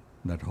in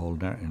that whole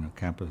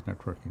campus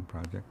networking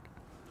project.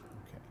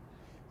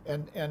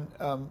 Okay. And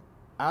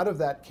out of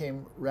that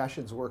came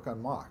Rashid's work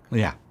on Mach.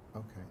 Yeah.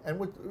 Okay. And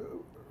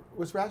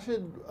was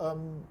Rashid,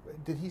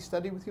 did he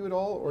study with you at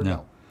all, or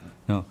no?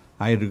 No,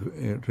 I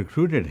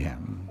recruited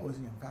him. Oh, was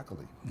he in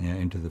faculty? Yeah,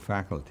 into the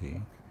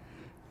faculty,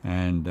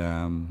 and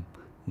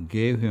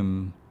gave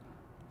him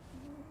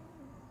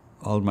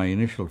all my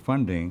initial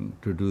funding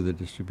to do the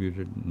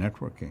distributed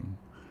networking,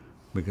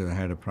 because I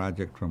had a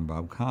project from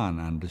Bob Kahn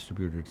on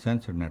distributed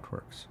sensor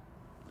networks.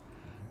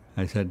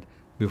 I said,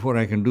 before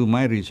I can do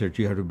my research,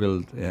 you have to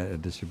build a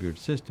distributed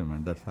system,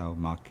 and that's how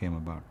Mach came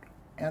about.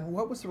 And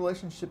what was the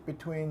relationship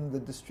between the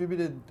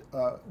distributed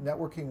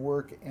networking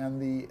work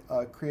and the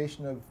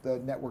creation of the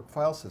network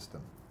file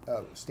system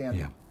standard?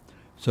 Yeah.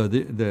 So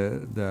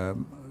the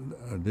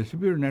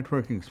distributed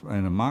networking,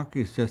 and Mach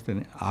is just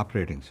an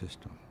operating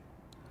system.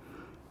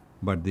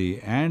 But the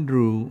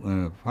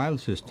Andrew file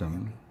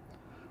system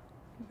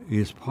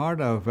is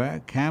part of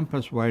a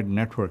campus-wide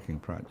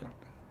networking project.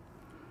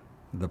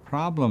 The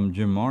problem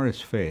Jim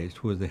Morris faced,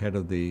 who was the head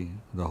of the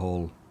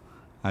whole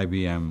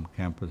IBM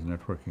campus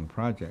networking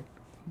project,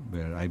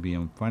 where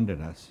IBM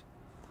funded us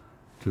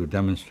to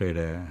demonstrate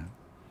a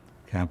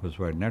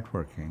campus-wide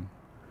networking,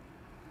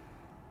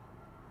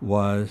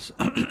 was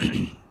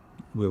we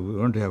were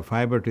going to have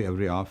fiber to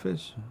every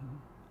office.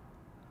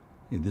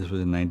 This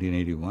was in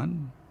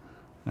 1981,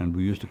 and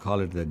we used to call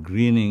it the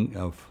greening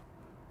of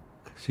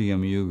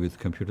CMU with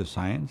computer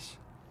science.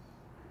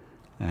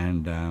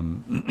 And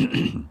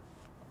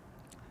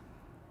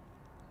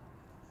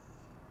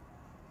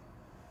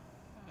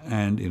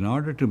and in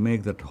order to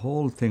make that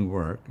whole thing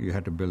work, you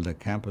had to build a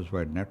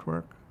campus-wide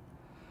network,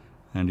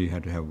 and you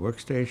had to have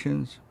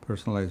workstations,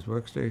 personalized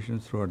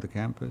workstations throughout the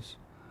campus,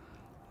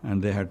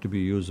 and they had to be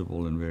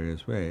usable in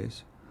various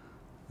ways.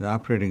 The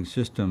operating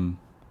system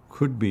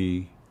could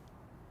be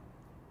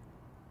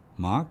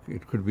Mach,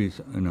 it could be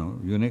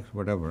Unix,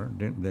 whatever.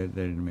 They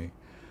didn't make.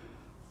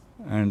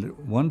 And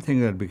one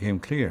thing that became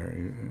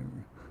clear: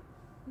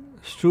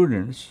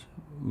 students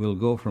will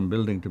go from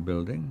building to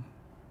building.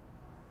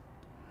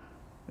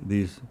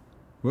 These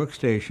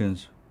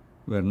workstations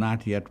were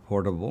not yet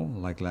portable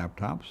like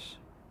laptops,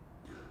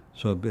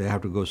 so they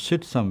have to go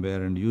sit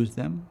somewhere and use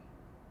them.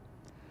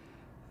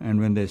 And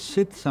when they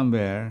sit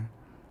somewhere,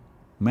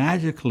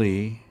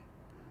 magically,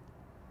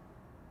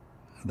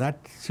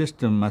 that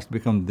system must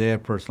become their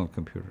personal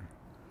computer.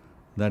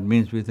 That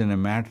means within a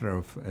matter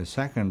of a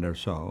second or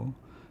so,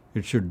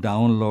 it should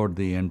download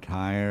the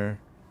entire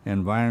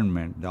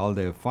environment, all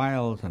their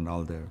files and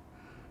all their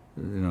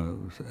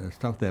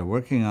stuff they're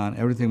working on.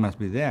 Everything must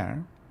be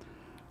there.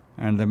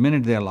 And the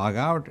minute they log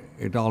out,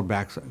 it all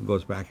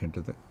goes back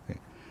into the thing.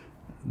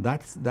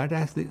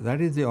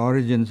 That is the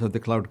origins of the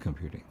cloud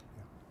computing.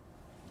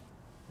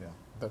 Yeah,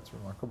 that's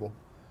remarkable.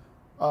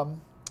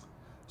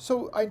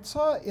 So I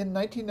saw in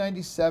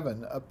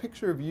 1997 a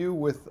picture of you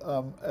with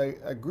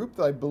a group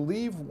that I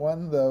believe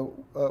won the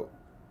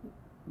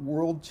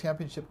World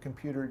Championship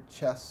Computer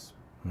Chess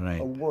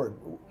Award.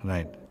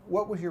 Right.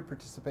 What was your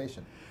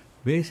participation?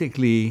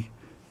 Basically,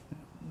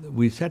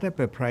 we set up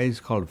a prize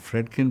called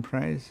Fredkin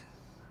Prize.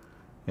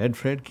 Ed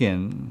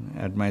Fredkin,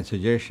 at my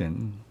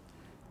suggestion,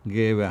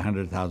 gave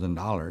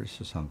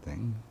 $100,000 or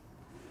something,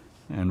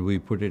 and we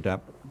put it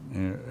up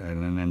in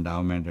an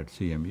endowment at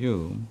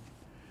CMU.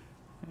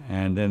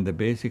 And then the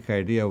basic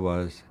idea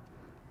was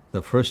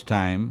the first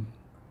time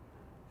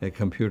a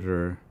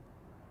computer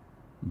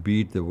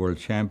beat the world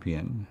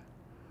champion,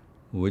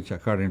 which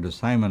according to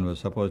Simon was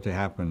supposed to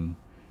happen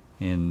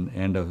in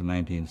end of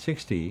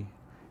 1960,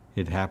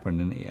 it happened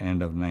in the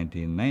end of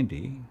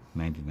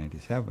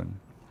 1997.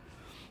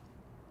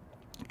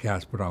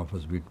 Kasparov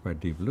was beat by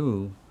Deep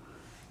Blue,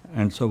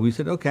 and so we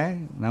said,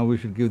 okay, now we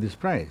should give this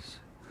prize.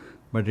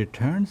 But it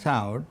turns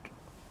out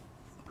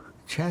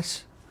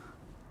chess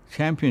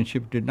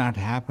championship did not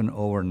happen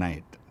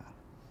overnight.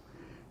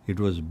 It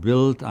was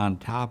built on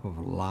top of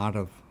a lot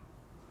of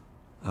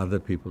other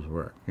people's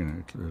work.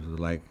 It was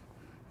like,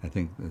 I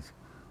think this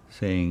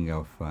saying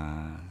of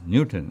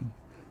Newton,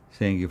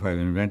 saying if I've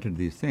invented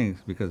these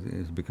things,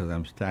 it's because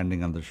I'm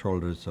standing on the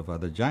shoulders of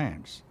other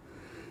giants.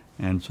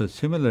 And so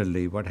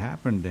similarly, what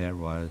happened there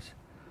was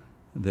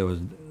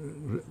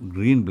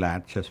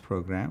Greenblatt chess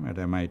program at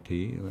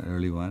MIT,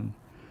 early one.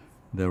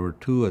 There were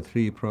 2 or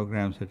 3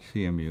 programs at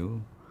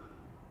CMU.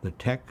 The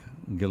Tech,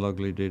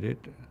 Gilogly did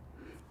it.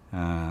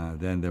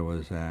 Then there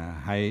was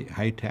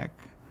High Tech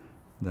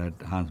that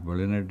Hans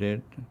Berliner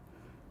did.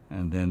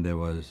 And then there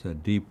was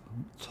Deep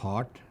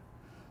Thought.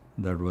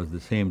 That was the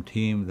same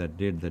team that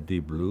did the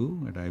Deep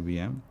Blue at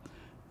IBM.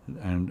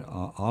 And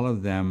all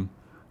of them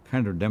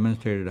kind of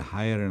demonstrated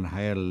higher and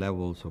higher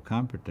levels of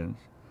competence.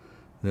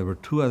 There were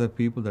 2 other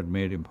people that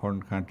made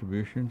important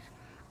contributions.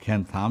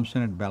 Ken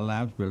Thompson at Bell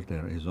Labs built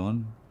his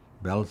own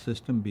Bell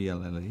system,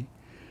 BLLE.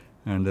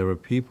 And there were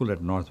people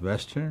at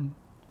Northwestern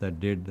that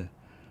did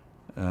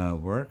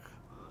work.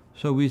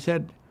 So we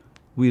said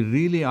we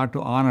really ought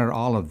to honor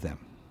all of them,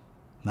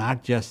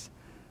 not just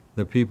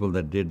the people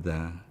that did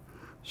the.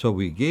 So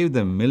we gave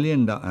them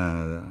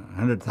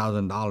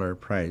 $100,000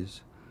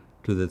 prize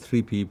to the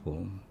 3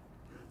 people.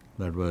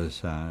 That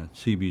was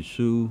C.B.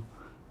 Su,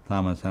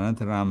 Thomas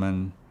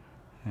Anantharaman,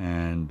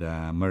 and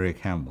Murray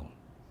Campbell,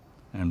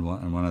 and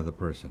one other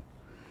person.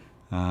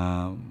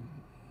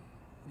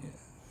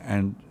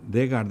 And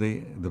they got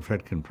the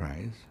Fredkin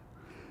Prize.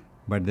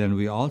 But then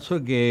we also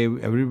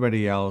gave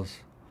everybody else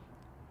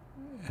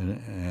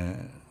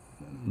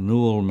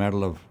Newell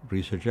Medal of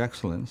Research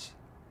Excellence,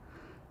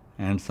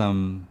 and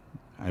some,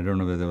 I don't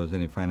know whether there was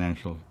any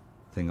financial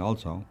thing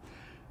also.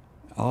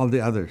 All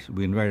the others,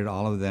 we invited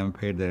all of them,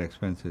 paid their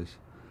expenses.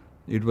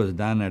 It was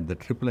done at the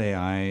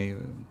AAAI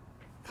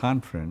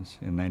conference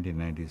in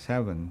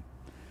 1997.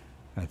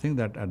 I think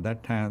that at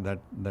that time,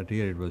 that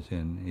year it was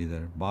in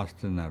either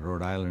Boston or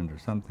Rhode Island or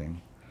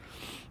something.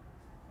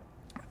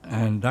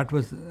 And that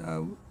was,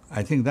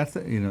 I think that's,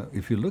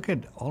 if you look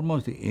at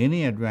almost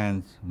any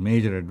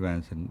major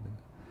advance in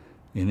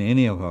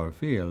any of our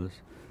fields,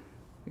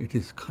 it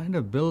is kind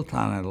of built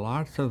on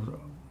lots of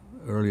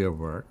earlier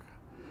work.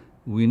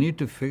 We need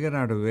to figure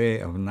out a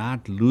way of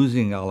not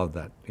losing all of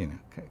that,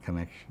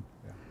 connection.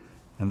 Yeah.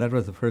 And that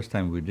was the first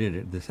time we did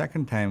it. The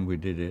second time we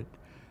did it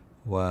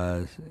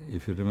was,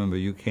 if you remember,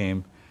 you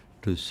came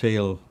to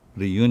SAIL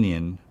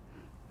reunion.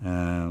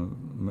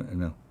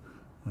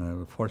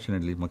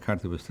 Fortunately,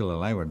 McCarthy was still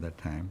alive at that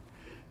time,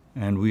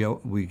 and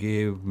we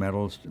gave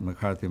medals,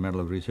 McCarthy Medal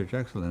of Research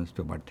Excellence,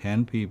 to about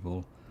 10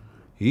 people,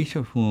 each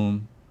of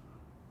whom,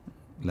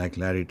 like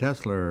Larry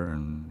Tesler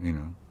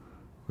and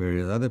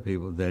various other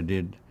people, that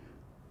did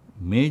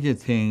major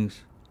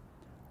things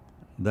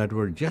that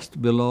were just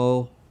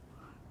below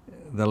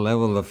the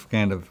level of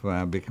kind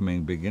of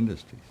becoming big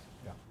industries.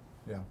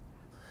 Yeah.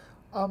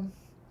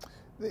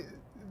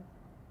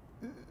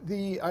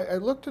 I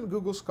looked in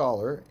Google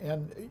Scholar,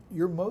 and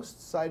your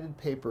most cited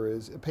paper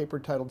is a paper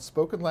titled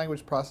Spoken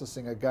Language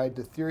Processing, A Guide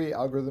to Theory,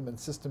 Algorithm, and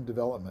System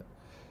Development.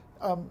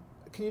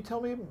 Can you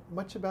tell me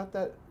much about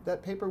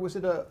that paper? Was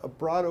it a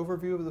broad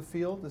overview of the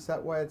field? Is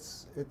that why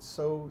it's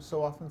so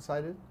often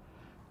cited?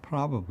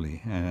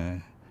 Probably.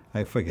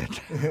 I forget.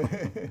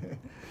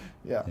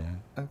 Yeah.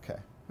 Okay.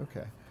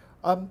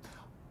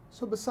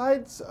 So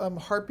besides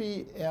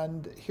Harpy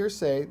and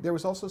Hearsay, there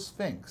was also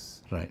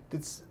Sphinx. Right.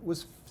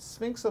 Was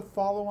Sphinx a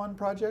follow-on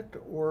project,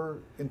 or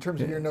in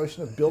terms of your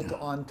notion of built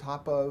on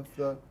top of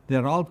the?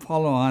 They're all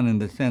follow-on in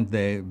the sense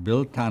they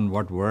built on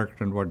what worked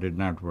and what did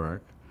not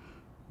work,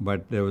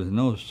 but there was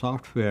no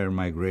software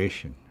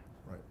migration.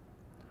 Right.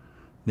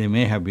 There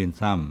may have been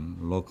some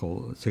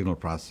local signal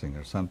processing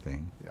or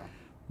something. Yeah.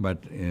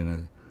 But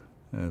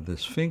the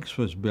Sphinx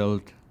was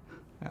built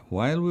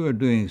while we were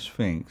doing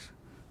Sphinx.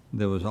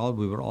 We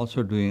were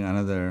also doing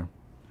another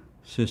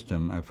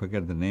system. I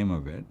forget the name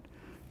of it.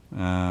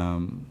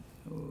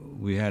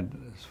 We had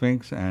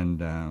Sphinx, and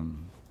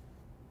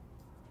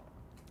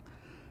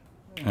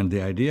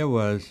the idea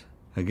was,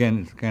 again,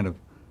 it's kind of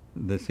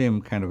the same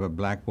kind of a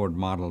blackboard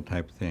model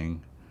type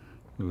thing,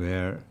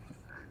 where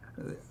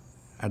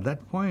at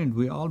that point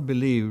we all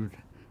believed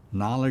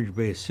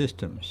knowledge-based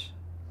systems,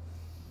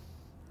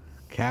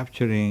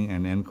 capturing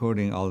and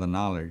encoding all the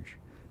knowledge,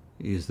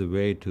 is the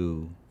way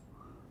to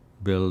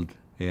build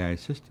AI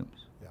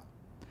systems. Yeah.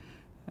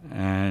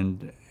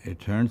 And it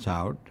turns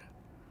out,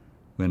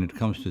 when it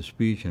comes to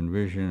speech and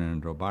vision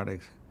and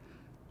robotics,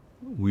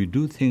 we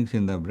do things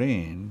in the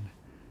brain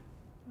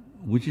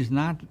which is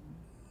not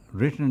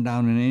written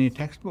down in any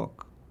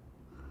textbook.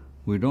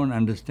 We don't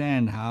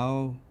understand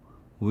how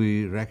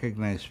we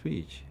recognize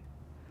speech.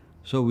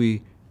 So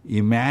we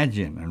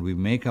imagine and we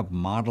make up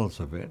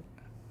models of it,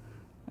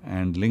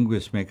 and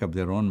linguists make up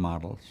their own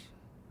models.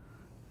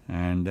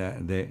 And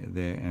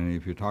and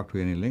if you talk to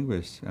any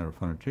linguists or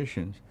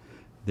phoneticians,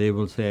 they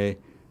will say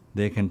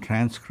they can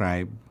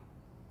transcribe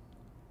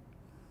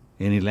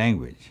any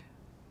language.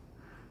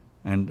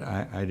 And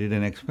I did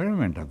an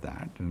experiment of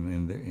that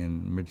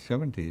in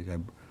mid-70s. I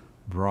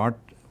brought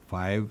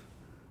 5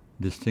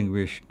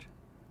 distinguished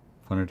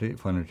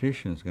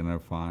phoneticians, Gunnar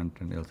Font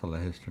and Ilse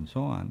Lahist and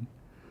so on,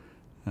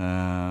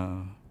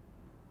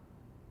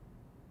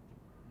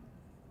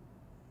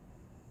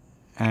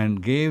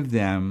 and gave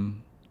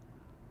them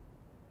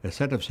a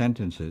set of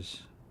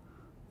sentences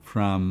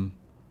from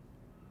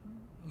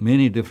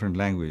many different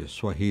languages,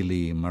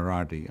 Swahili,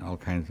 Marathi, all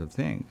kinds of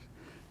things,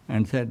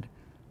 and said,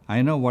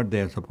 I know what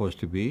they're supposed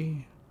to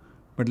be,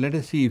 but let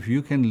us see if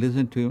you can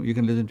listen to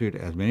it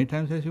as many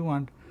times as you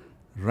want.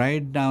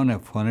 Write down a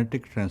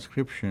phonetic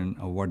transcription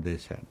of what they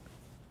said.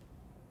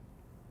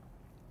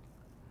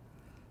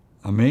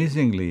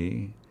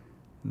 Amazingly,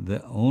 they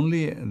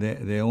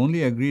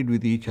only agreed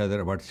with each other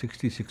about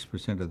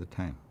 66% of the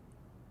time.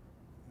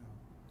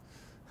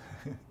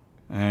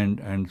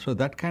 And so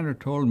that kind of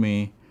told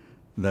me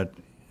that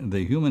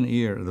the human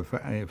ear,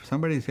 if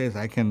somebody says,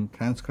 I can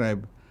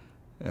transcribe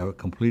a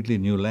completely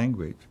new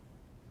language,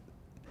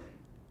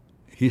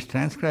 he's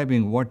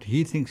transcribing what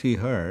he thinks he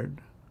heard,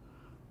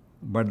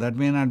 but that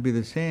may not be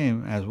the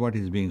same as what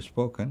is being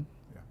spoken.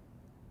 Yeah.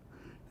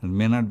 It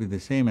may not be the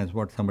same as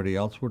what somebody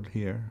else would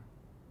hear.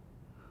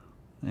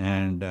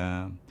 And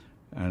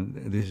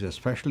this is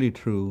especially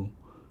true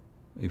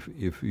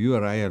if you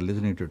or I are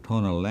listening to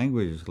tonal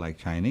languages like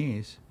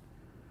Chinese.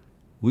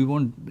 We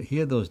won't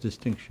hear those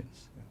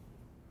distinctions.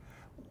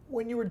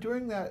 When you were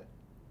doing that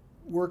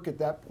work at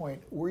that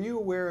point, were you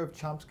aware of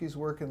Chomsky's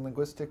work in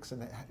linguistics,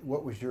 and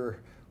what was your?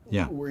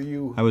 Yeah, were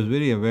you? I was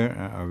very aware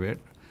of it.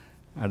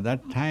 At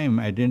that time,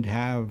 I didn't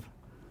have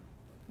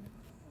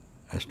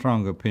a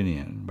strong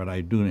opinion, but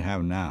I do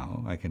have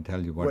now. I can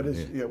tell you what it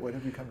is. Yeah, what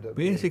have you come to?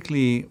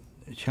 Basically,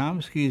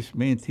 Chomsky's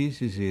main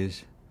thesis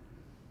is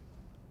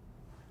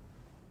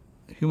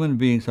human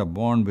beings are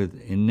born with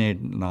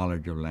innate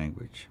knowledge of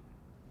language.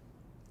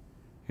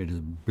 It is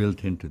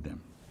built into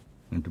them,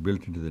 and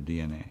built into the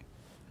DNA.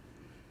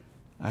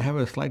 I have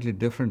a slightly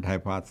different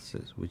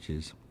hypothesis, which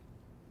is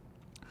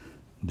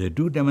they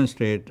do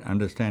demonstrate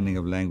understanding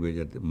of language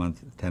at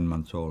 10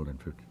 months old and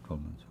 12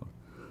 months old.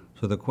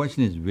 So the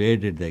question is, where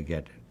did they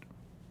get it?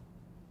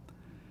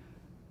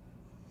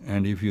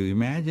 And if you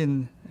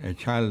imagine a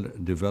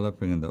child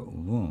developing in the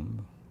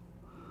womb,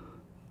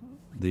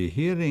 the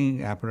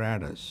hearing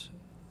apparatus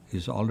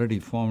is already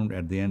formed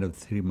at the end of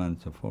 3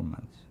 months or 4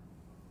 months.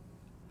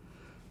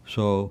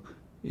 So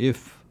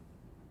if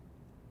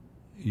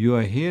you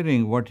are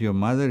hearing what your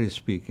mother is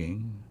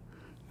speaking,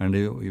 and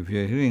if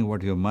you are hearing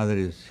what your mother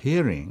is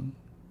hearing,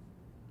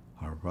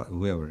 or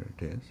whoever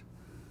it is,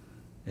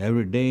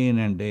 every day in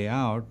and day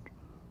out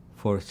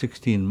for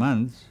 16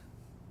 months,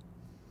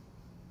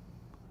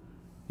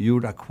 you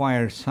would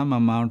acquire some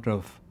amount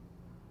of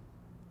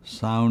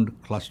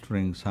sound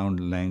clustering,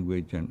 sound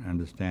language, and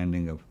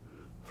understanding of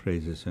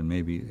phrases and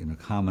maybe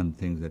common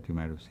things that you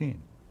might have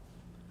seen.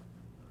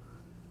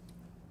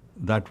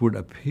 That would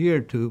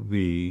appear to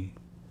be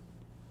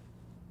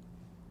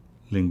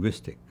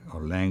linguistic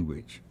or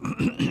language.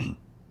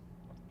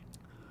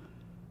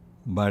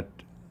 But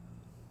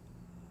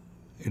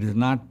it is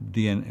not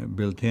DNA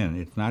built in.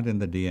 It's not in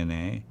the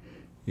DNA.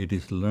 It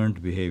is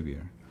learned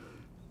behavior.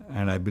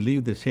 And I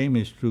believe the same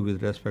is true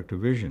with respect to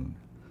vision.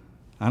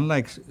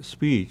 Unlike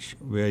speech,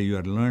 where you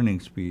are learning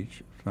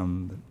speech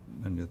from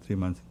when you're 3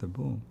 months at the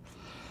womb,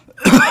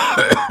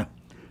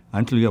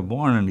 until you're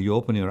born and you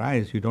open your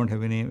eyes, you don't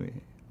have any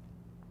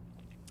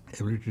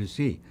ability to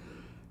see.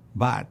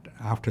 But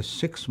after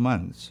 6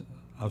 months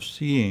of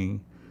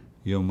seeing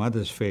your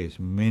mother's face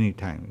many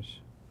times,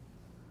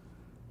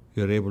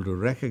 you're able to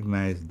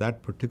recognize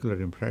that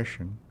particular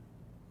impression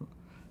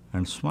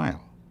and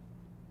smile.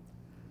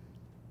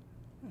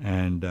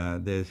 And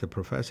there's a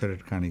professor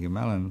at Carnegie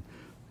Mellon,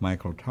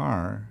 Michael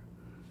Tarr,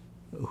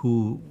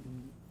 who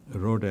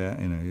wrote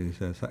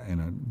he's a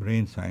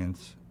brain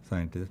science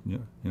scientist,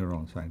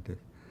 neural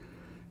scientist,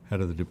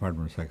 head of the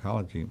Department of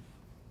Psychology.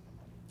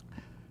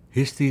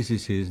 His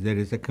thesis is there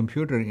is a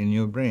computer in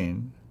your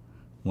brain,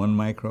 1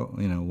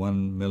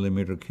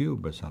 millimeter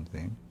cube or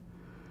something,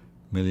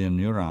 million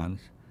neurons,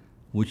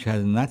 which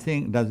does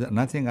nothing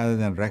other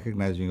than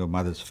recognizing your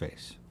mother's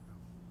face.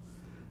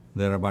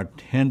 There are about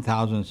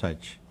 10,000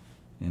 such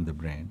in the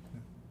brain,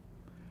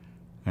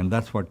 and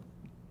that's what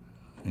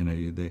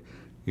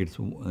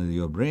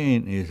your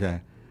brain is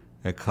a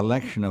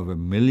collection of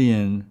 1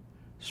 million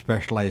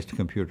specialized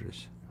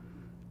computers.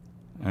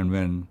 And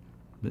when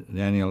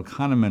Daniel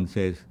Kahneman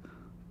says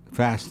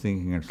fast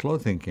thinking and slow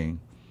thinking,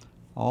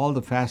 all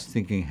the fast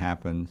thinking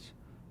happens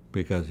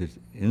because it's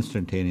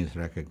instantaneous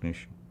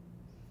recognition.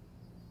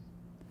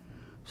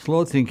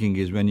 Slow thinking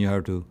is when you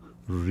have to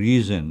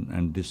reason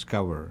and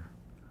discover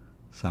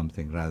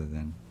something rather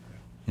than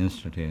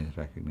instantaneous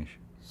recognition.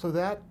 So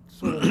that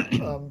sort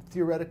of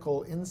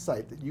theoretical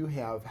insight that you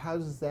have, how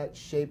does that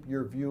shape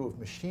your view of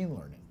machine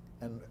learning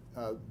and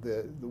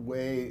the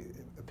way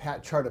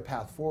chart a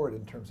path forward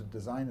in terms of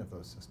design of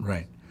those systems?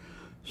 Right.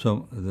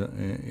 So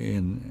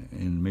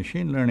in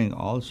machine learning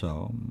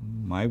also,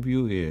 my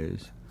view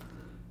is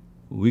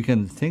we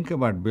can think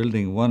about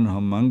building one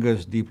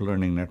humongous deep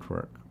learning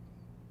network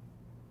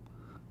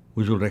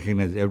which will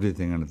recognize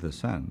everything under the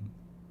sun.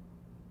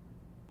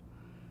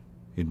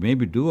 It may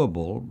be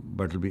doable,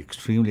 but it will be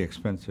extremely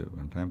expensive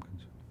and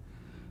time-consuming.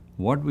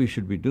 What we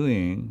should be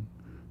doing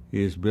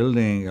is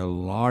building a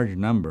large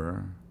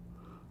number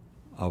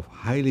of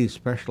highly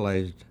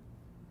specialized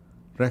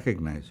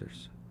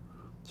recognizers.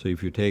 So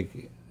if you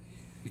take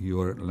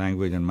your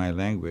language and my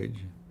language,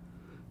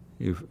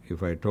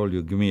 if I told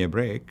you, give me a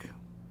break,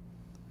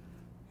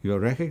 you'll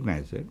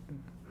recognize it,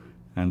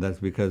 and that's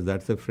because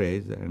that's the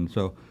phrase. And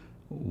so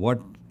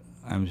what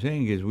I'm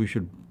saying is we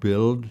should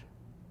build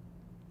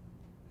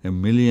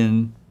 1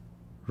 million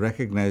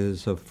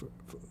recognizers of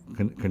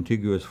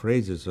contiguous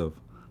phrases of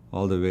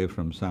all the way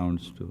from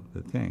sounds to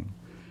the thing.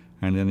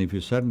 And then if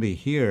you suddenly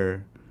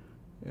hear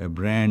a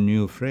brand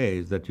new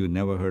phrase that you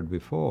never heard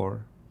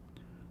before,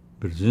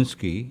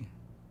 Brzezinski,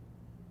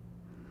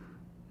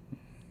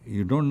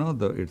 you don't know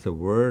it's a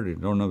word, you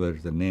don't know whether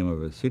it's the name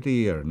of a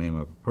city or a name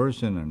of a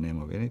person or a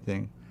name of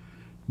anything,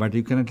 but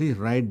you can at least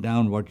write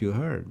down what you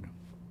heard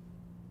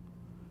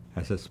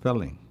as a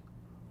spelling.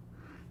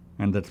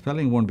 And that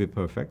spelling won't be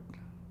perfect,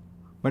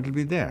 but it'll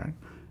be there,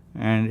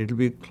 and it'll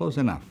be close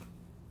enough.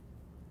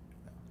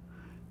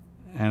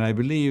 And I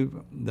believe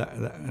that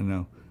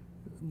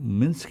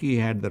Minsky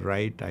had the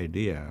right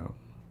idea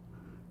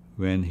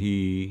when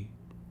he,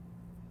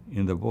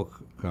 in the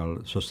book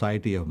called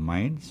Society of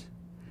Minds,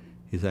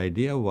 his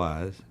idea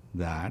was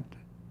that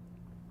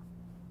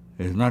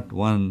there's not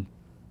one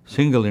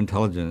single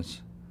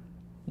intelligence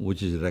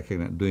which is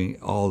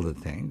doing all the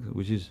things,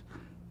 which is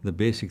the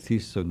basic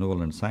thesis of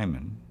Noel and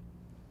Simon.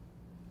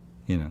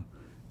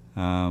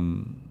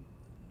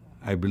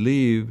 I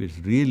believe it's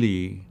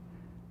really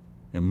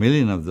a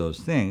million of those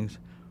things,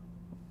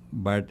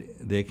 but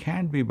they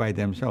can't be by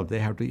themselves. They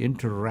have to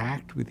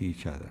interact with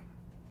each other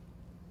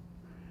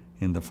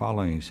in the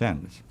following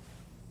sense.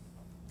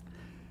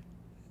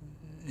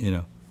 You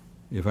know,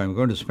 if I'm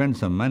going to spend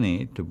some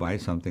money to buy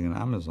something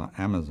on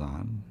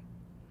Amazon,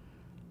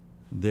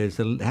 there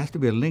has to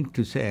be a link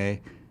to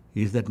say,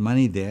 is that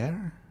money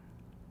there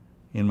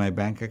in my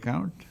bank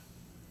account?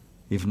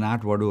 If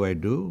not, what do I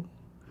do?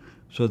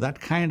 So that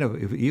kind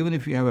of, even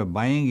if you have a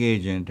buying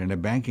agent and a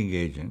banking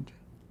agent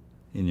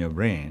in your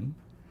brain,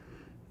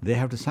 they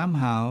have to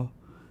somehow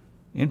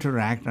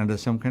interact under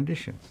some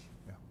conditions.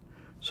 Yeah.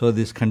 So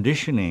this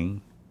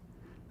conditioning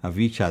of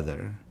each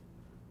other,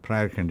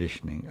 prior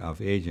conditioning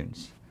of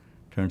agents,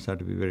 turns out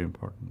to be very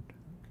important.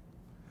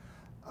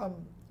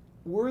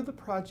 Were the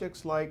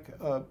projects like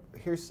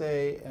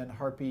Hearsay and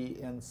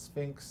Harpy and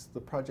Sphinx the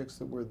projects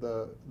that were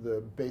the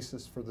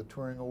basis for the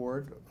Turing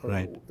Award? Or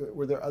right.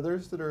 Were there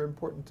others that are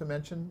important to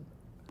mention?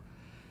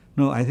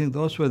 No, I think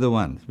those were the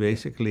ones.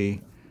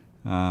 Basically,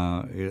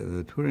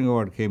 the Turing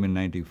Award came in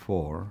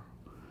 '94.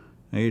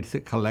 It's a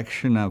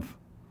collection of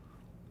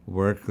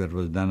work that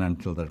was done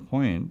until that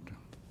point,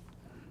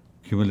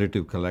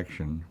 cumulative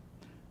collection,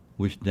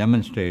 which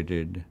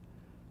demonstrated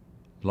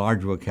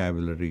large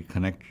vocabulary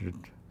connected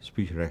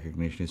speech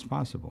recognition is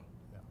possible.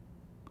 Yeah.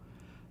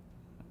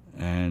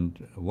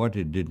 And what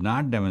it did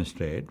not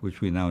demonstrate,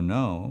 which we now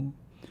know,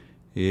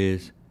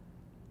 is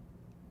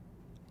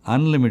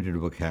unlimited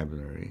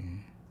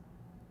vocabulary,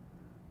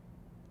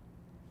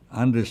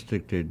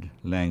 unrestricted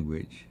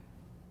language,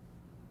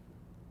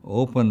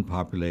 open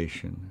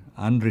population,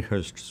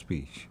 unrehearsed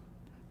speech,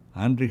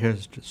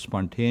 unrehearsed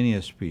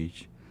spontaneous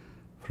speech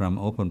from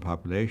open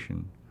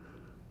population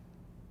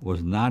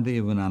was not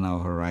even on our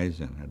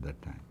horizon at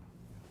that time.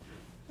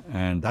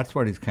 And that's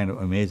what is kind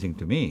of amazing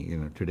to me, you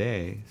know,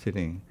 today,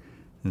 sitting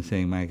and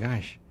saying, my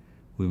gosh,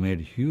 we made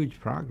huge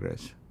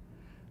progress.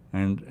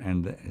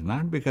 And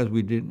not because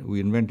we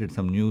invented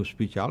some new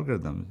speech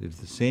algorithms. It's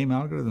the same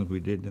algorithms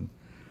we did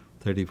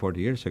 30, 40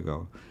 years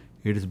ago.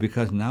 It is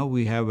because now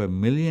we have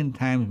 1,000,000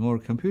 times more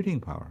computing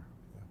power,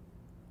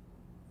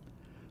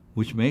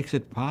 which makes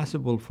it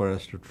possible for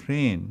us to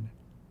train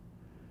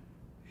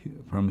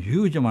from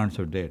huge amounts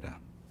of data.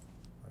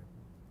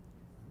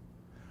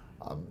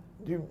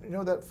 Do you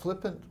know that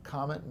flippant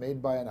comment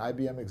made by an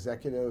IBM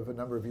executive a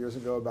number of years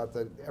ago about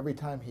that every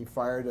time he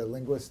fired a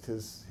linguist,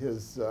 his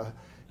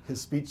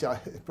speech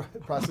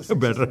processing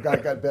system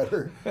got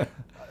better?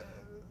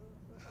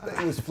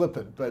 It was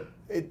flippant, but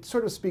it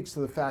sort of speaks to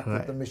the fact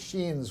that the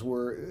machines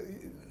were,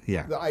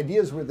 the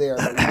ideas were there,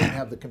 but we didn't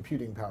have the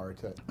computing power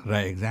to.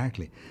 Right,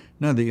 exactly.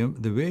 Now, the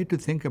way to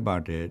think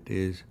about it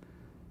is,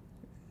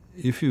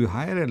 if you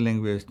hire a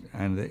linguist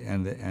and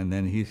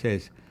then he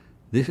says,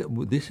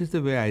 this is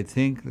the way I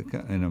think,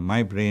 you know,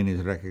 my brain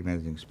is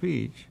recognizing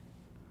speech.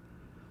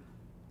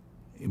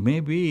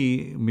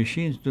 Maybe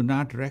machines do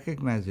not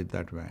recognize it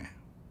that way.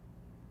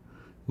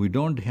 We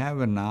don't have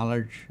a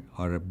knowledge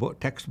or a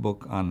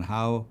textbook on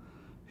how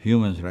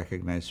humans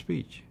recognize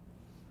speech,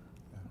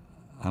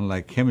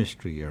 unlike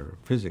chemistry or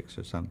physics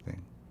or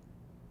something.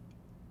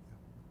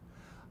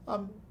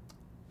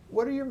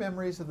 What are your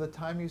memories of the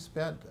time you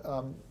spent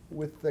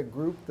with the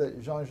group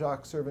that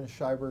Jean-Jacques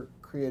Servan-Schreiber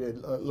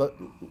created,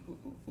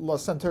 Le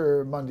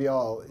Centre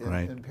Mondial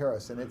in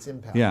Paris, and its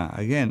impact? Yeah,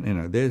 again, you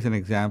know, there's an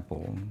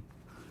example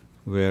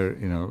where,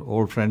 you know,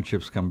 old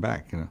friendships come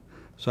back, you know.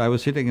 So I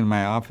was sitting in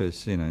my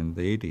office, you know, in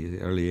the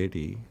 80s, early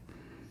 80s,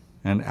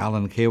 and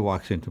Alan Kay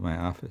walks into my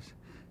office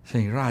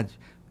saying, Raj,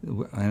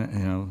 you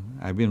know,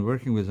 I've been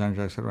working with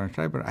Jean-Jacques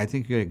Servan-Schreiber. I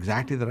think you're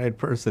exactly the right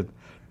person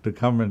to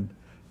come and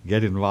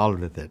get involved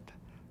with it.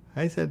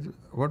 I said,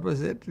 what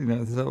was it? You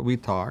know, so we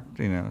talked,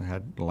 you know,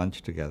 had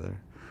lunch together.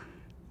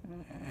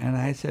 And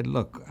I said,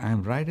 look,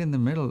 I'm right in the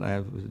middle. I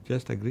was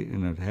just agreed, you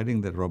know,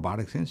 heading the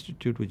Robotics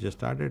Institute, we just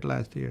started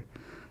last year.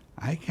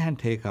 I can't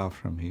take off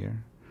from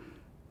here.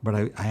 But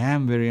I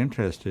am very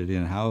interested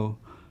in how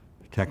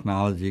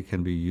technology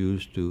can be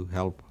used to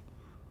help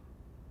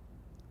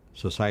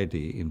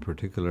society, in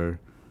particular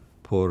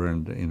poor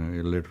and, you know,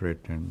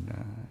 illiterate and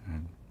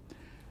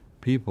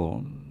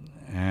people.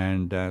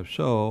 And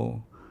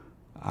so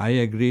I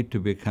agreed to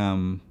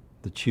become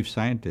the chief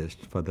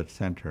scientist for that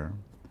center.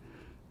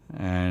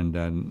 And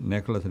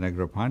Nicholas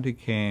Negroponte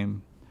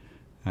came,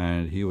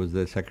 and he was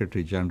the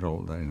Secretary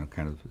General, you know,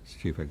 kind of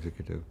chief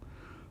executive.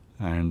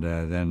 And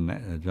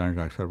then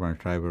Jean-Jacques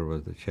Servan-Schreiber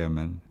was the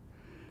chairman.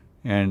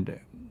 And,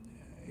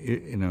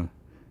 you know,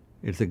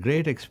 it's a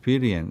great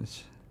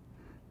experience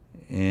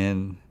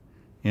in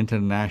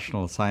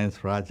international science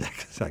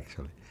projects,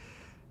 actually.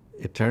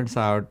 It turns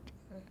out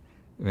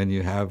when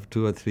you have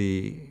 2 or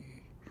 3,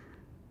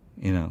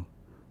 you know,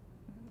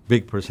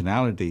 big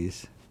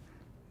personalities,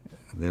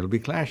 there'll be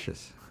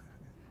clashes.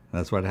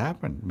 That's what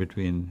happened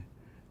between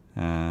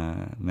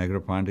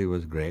Negroponte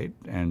was great,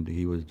 and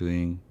he was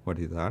doing what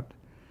he thought.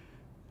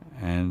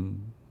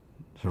 And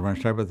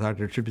Servan-Schreiber thought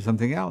it should be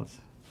something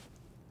else.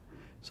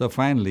 So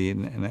finally,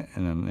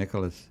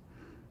 Nicholas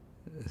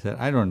said,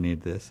 I don't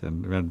need this,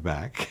 and went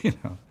back, you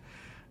know.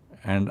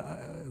 And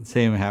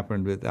same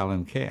happened with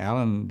Alan Kay.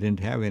 Alan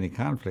didn't have any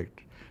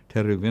conflict.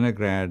 Terry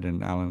Winograd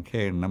and Alan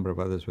Kay and a number of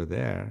others were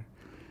there.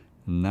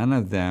 None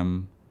of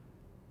them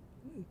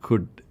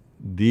could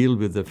deal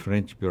with the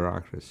French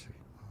bureaucracy.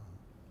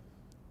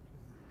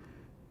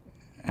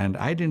 And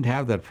I didn't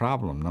have that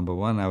problem. Number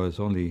one, I was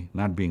only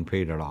not being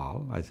paid at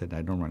all. I said,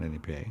 I don't want any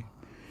pay.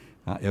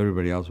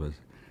 Everybody else was.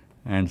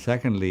 And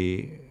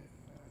secondly,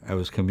 I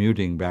was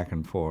commuting back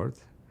and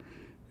forth.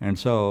 And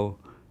so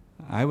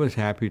I was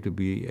happy to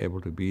be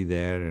able to be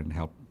there and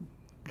help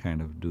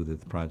kind of do the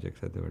projects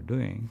that they were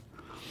doing.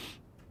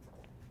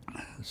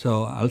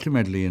 So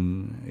ultimately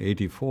in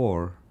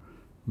 '84,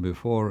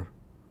 before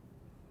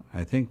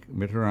I think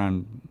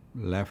Mitterrand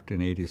left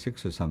in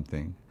 '86 or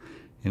something,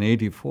 in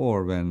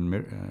 '84 when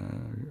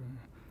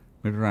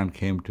Mitterrand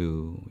came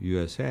to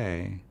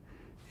USA,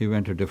 he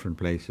went to different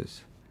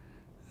places.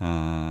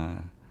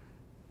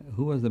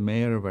 Who was the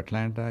mayor of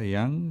Atlanta?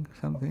 Young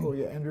something? Oh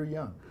yeah, Andrew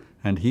Young.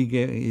 And he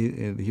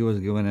was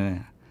given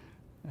a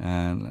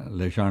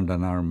Legion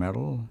d'Honneur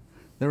medal.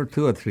 There were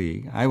 2 or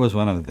 3. I was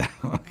one of them.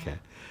 Okay,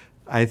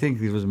 I think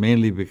it was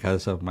mainly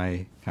because of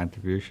my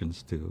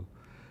contributions to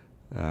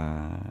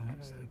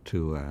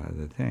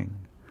the thing.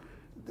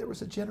 There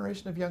was a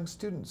generation of young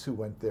students who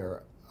went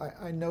there.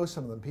 I know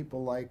some of them,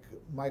 people like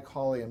Mike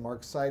Hawley and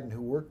Mark Seiden,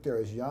 who worked there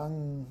as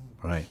young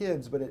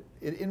kids, but it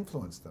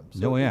influenced them.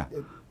 So a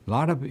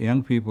lot of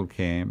young people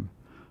came.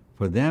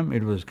 For them,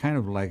 it was kind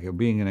of like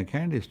being in a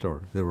candy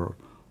store. There were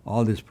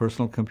all these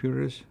personal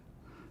computers.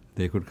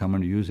 They could come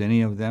and use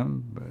any of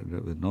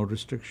them with no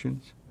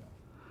restrictions.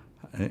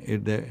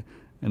 And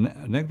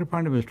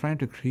Negroponte was trying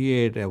to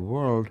create a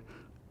world,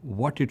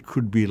 what it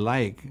could be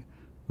like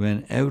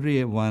when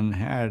everyone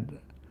had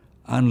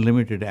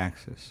unlimited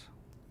access.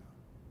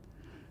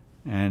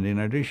 And in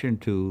addition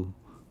to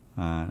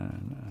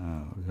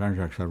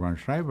Jean-Jacques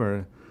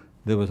Servan-Schreiber,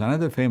 there was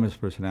another famous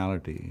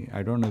personality.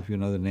 I don't know if you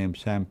know the name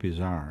Sam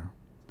Pizar.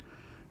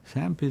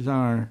 Sam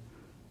Pizar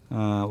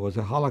was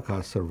a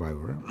Holocaust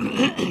survivor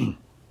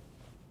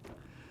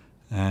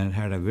and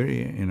had a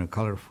very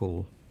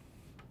colorful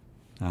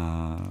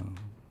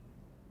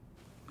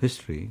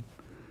history.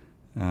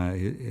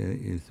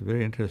 It's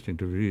very interesting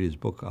to read his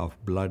book of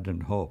Blood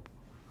and Hope,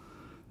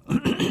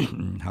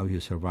 how he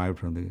survived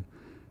from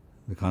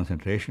the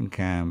concentration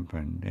camp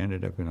and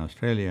ended up in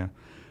Australia.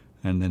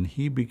 And then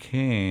he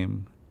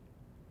became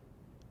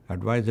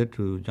advisor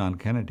to John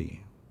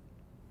Kennedy,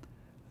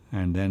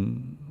 and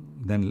then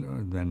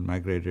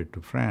migrated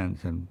to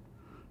France and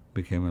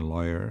became a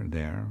lawyer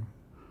there.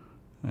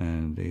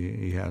 And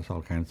he has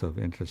all kinds of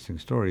interesting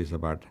stories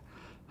about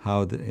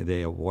how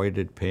they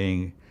avoided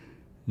paying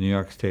New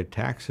York State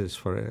taxes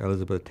for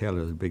Elizabeth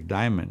Taylor's big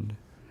diamond.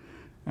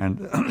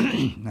 And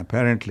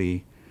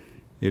apparently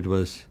it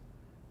was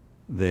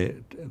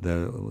the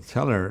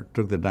seller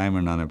took the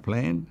diamond on a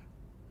plane,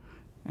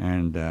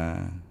 and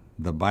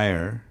the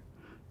buyer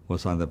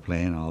was on the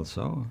plane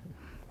also.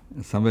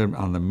 Somewhere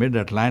on the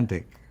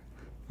mid-Atlantic,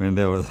 when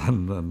there was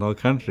no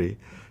country,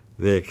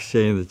 they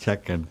exchanged the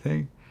check and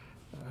thing.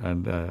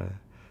 And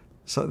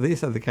so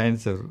these are the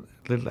kinds of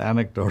little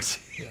anecdotes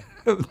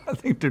have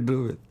nothing to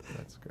do with.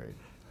 That's great.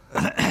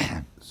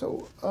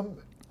 So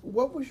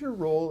what was your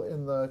role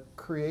in the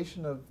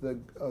creation of the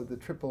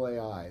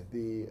AAAI?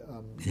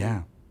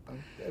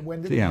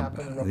 When did it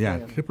happen?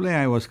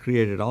 AAAI was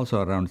created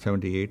also around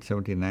 78,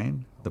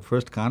 79. The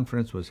first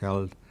conference was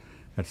held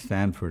at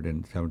Stanford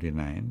in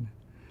 79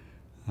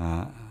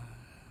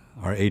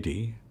 or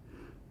 80.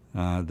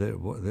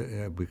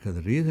 Because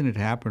the reason it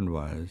happened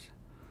was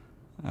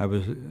I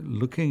was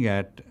looking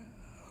at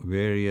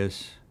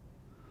various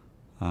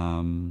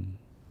other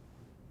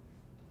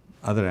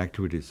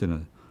activities.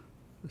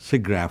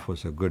 SIGGRAPH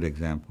was a good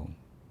example.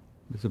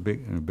 It's a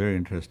big, very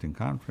interesting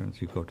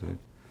conference. You go to it.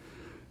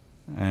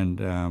 And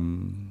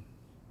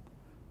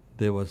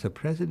there was a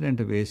president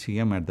of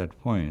ACM at that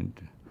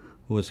point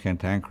who was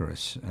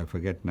cantankerous. I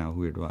forget now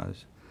who it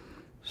was.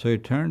 So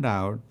it turned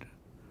out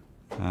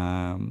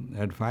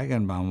Ed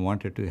Feigenbaum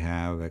wanted to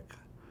have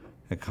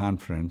a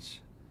conference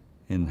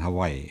in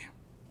Hawaii.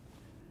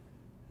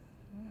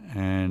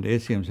 And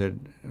ACM said,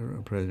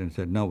 president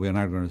said, no, we're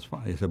not going to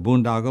sponsor it. It's a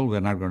boondoggle, we're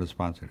not going to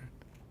sponsor it.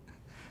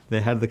 They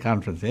had the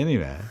conference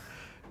anyway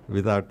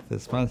without the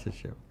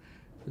sponsorship.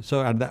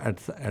 So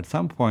at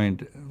some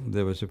point,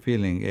 there was a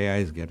feeling AI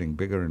is getting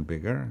bigger and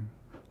bigger.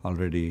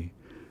 Already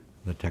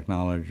the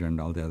technology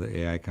and all the other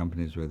AI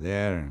companies were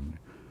there and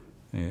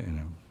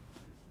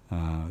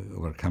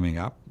were coming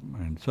up.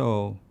 And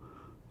so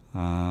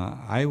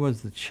I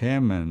was the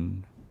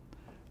chairman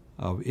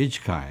of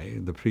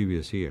IJCAI the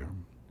previous year.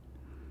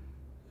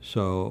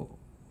 So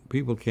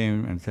people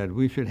came and said,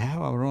 we should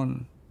have our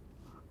own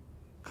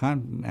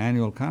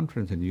annual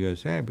conference in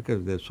USA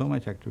because there's so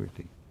much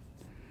activity.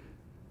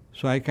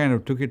 So I kind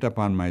of took it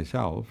upon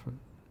myself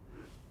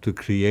to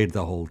create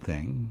the whole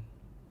thing.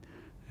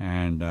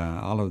 And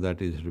all of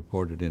that is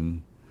reported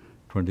in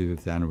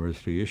 25th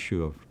anniversary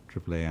issue of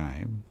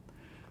AAAI.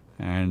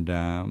 And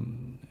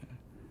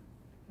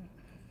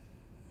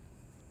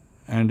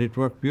And it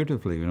worked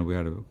beautifully. We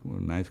had a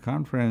nice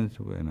conference.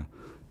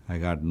 I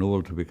got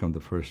Newell to become the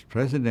first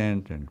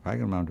president and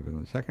Feigenbaum to become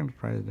the second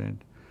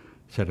president,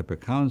 set up a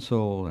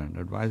council and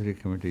advisory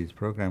committees,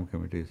 program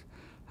committees,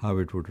 how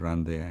it would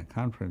run the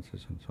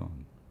conferences and so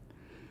on.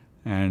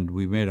 And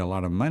we made a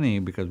lot of money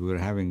because we were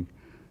having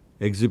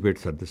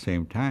exhibits at the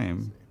same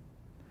time.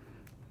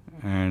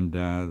 And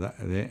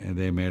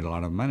they made a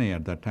lot of money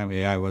at that time.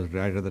 AI was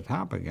right at the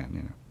top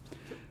again,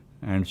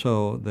 And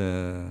so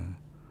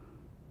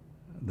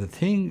the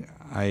thing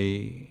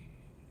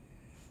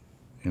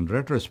in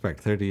retrospect,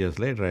 30 years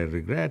later, I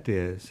regret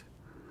is,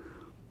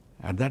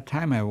 at that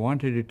time I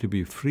wanted it to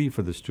be free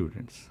for the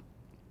students.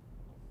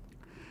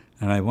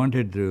 And I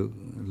wanted to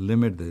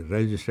limit the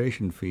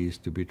registration fees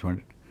to be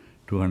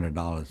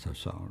 $200 or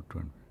so.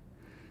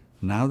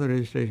 Now the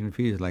registration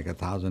fee is like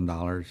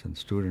 $1,000 and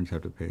students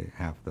have to pay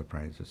half the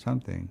price or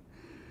something.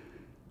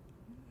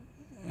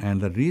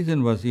 And the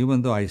reason was,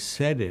 even though I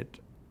said it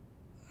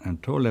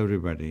and told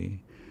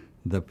everybody,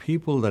 the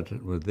people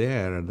that were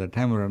there at that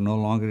time were no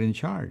longer in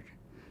charge.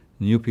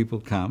 New people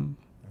come,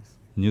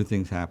 new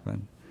things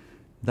happen.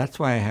 That's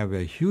why I have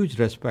a huge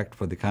respect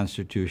for the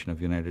Constitution of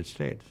the United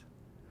States.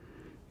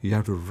 You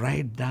have to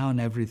write down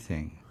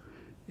everything,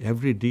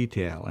 every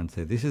detail, and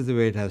say, this is the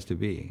way it has to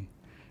be.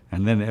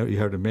 And then you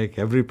have to make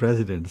every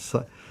president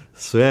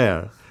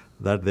swear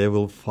that they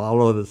will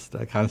follow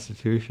the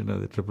Constitution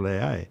of the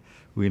AAAI.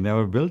 We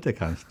never built a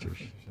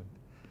Constitution.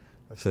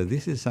 So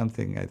this is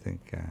something I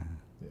think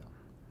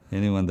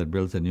anyone that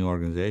builds a new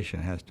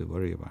organization has to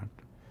worry about.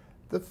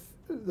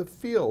 The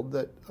field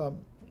that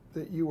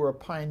you were a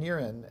pioneer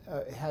in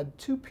had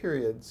two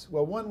periods.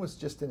 Well, one was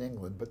just in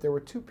England, but there were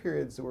two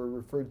periods that were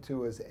referred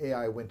to as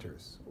AI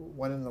winters.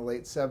 One in the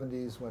late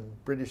 70s when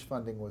British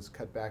funding was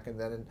cut back, and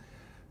then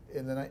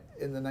in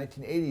the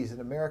 1980s in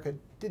America.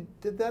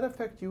 Did that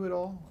affect you at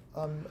all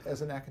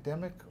as an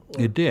academic?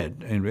 Or? It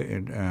did. And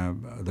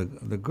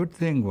the good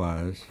thing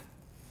was,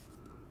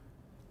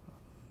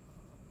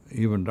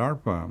 even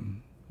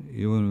DARPA,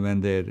 even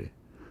when they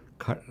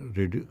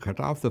cut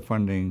off the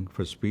funding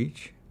for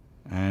speech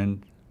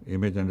and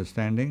image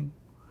understanding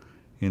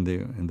in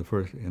the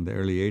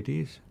early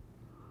 80s,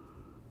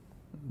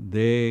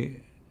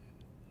 they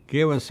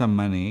gave us some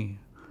money,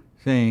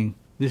 saying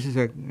this is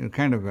a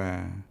kind of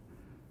a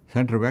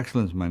center of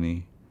excellence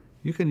money.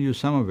 You can use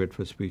some of it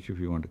for speech if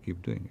you want to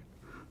keep doing it.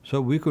 So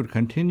we could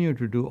continue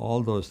to do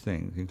all those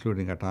things,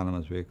 including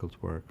autonomous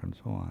vehicles work and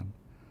so on,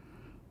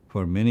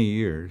 for many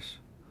years,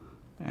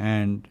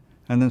 and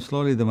then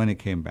slowly the money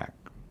came back.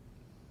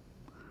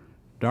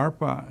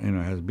 DARPA,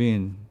 has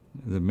been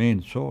the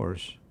main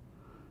source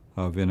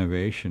of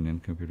innovation in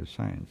computer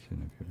science.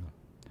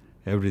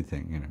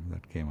 Everything,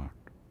 that came out.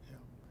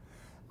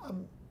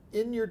 Yeah.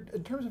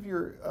 In terms of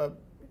your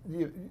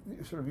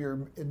sort of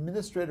your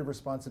administrative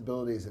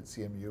responsibilities at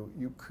CMU,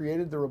 you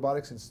created the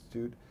Robotics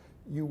Institute.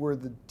 You were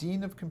the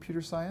Dean of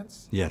Computer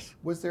Science? Yes.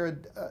 Was there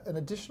an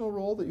additional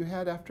role that you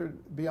had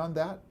beyond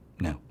that?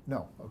 No.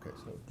 No. Okay.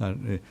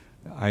 So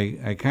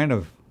I kind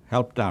of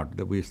helped out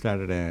that we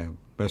started a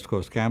West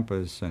Coast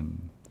campus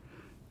and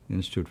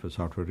Institute for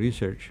Software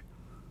Research.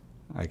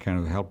 I kind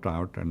of helped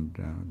out, and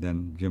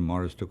then Jim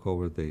Morris took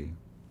over the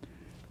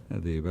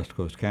West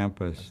Coast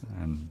campus,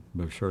 and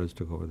Bill Shirley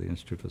took over the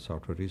Institute for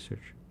Software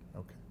Research.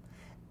 Okay.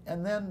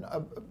 And then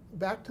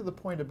back to the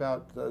point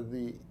about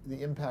the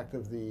impact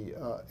of the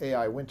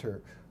AI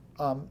winter.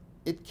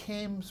 It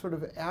came sort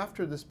of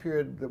after this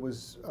period that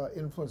was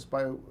influenced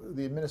by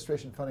the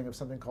administration funding of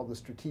something called the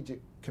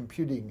Strategic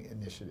Computing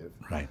Initiative.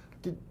 Right.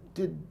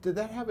 Did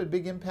that have a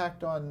big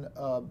impact on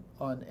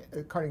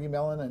Carnegie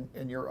Mellon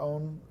and your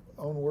own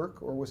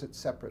work, or was it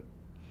separate?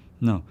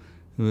 No.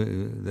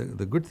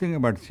 The good thing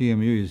about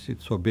CMU is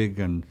it's so big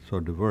and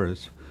so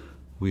diverse.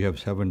 We have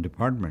 7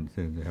 departments.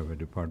 They have a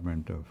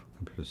department of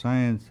computer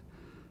science,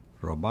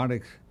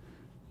 robotics.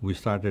 We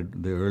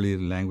started the Early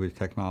Language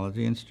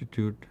Technology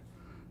Institute.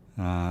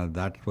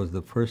 That was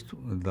the first,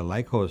 the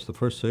Lycos, the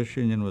first search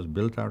engine was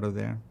built out of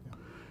there.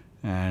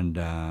 Yeah.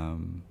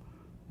 And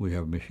we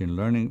have machine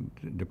learning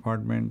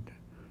department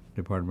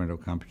of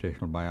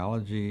computational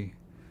biology,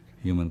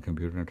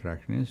 Human-Computer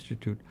Interaction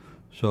Institute.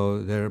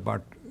 So there are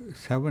about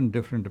 7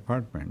 different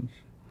departments,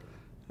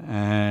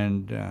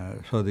 and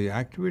so the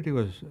activity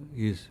was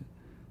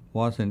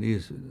and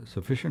is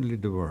sufficiently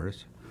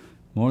diverse.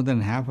 More than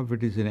half of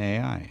it is in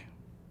AI.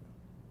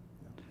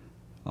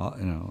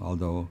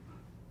 Although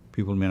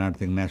people may not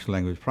think natural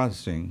language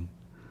processing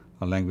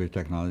or language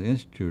technology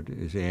institute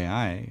is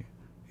AI,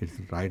 it's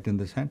right in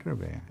the center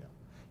of AI. Yeah.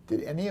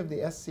 Did any of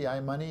the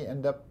SCI money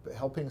end up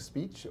helping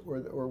speech,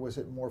 or was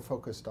it more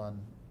focused on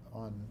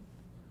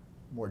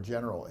more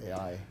general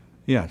AI?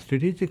 Yeah,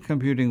 strategic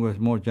computing was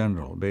more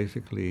general,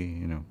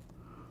 basically,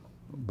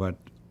 but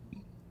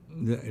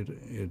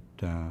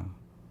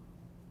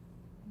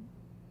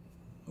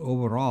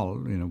overall,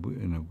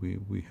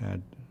 we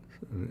had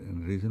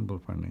reasonable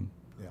funding.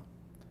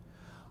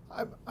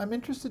 Yeah, I'm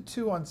interested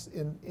too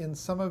in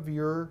some of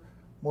your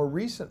more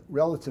recent,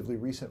 relatively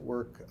recent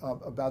work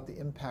about the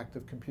impact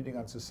of computing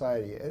on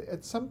society.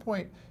 At some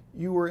point,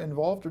 you were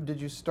involved, or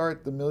did you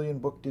start the Million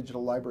Book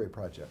Digital Library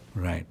Project?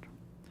 Right.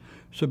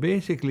 So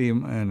basically,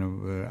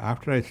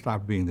 after I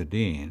stopped being the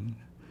dean,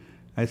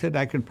 I said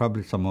I could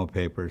publish some more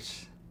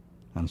papers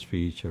on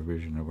speech or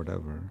vision or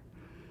whatever.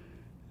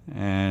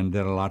 And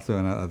there are lots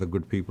of other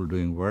good people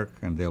doing work,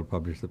 and they'll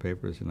publish the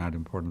papers. It's not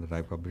important that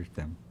I publish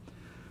them.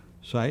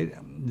 So I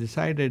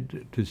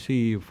decided to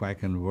see if I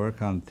can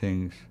work on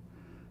things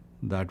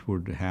that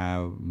would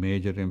have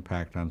major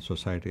impact on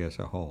society as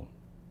a whole.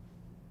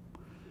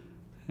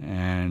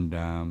 And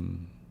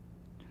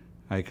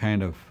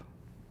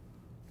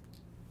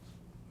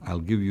I'll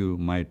give you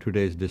my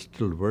today's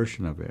distilled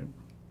version of it.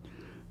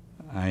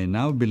 I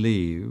now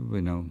believe,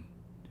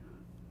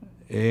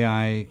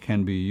 AI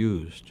can be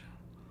used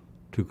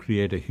to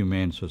create a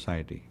humane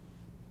society.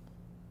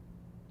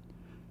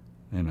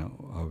 And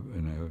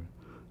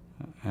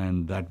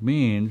that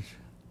means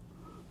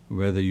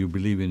whether you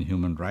believe in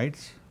human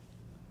rights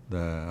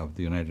of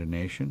the United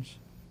Nations,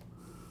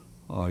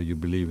 or you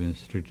believe in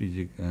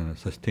strategic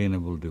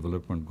sustainable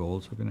development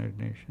goals of the United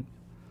Nations,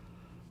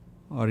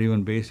 or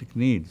even basic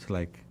needs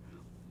like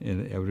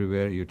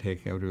everywhere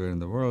in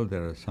the world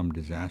there are some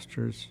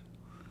disasters.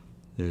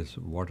 There's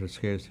water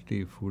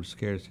scarcity, food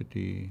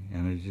scarcity,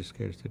 energy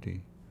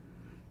scarcity,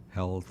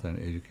 health and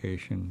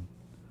education,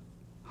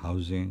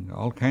 housing,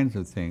 all kinds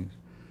of things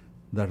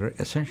that are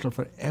essential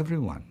for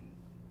everyone.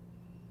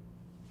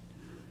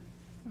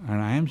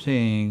 And I am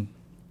saying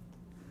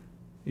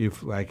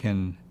if I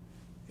can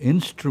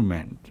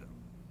instrument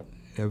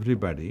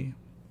everybody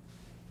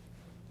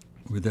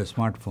with a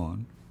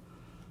smartphone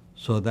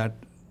so that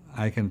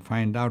I can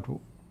find out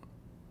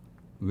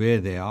where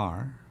they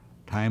are,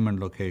 time and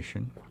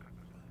location,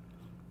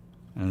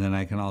 and then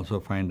I can also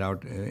find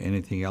out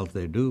anything else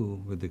they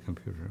do with the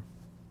computer.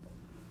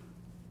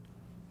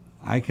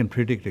 I can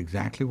predict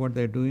exactly what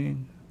they're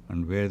doing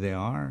and where they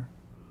are,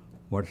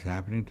 what's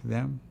happening to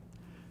them.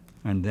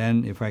 And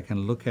then if I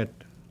can look at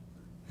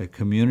a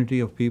community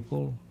of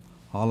people,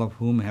 all of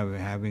whom are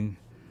having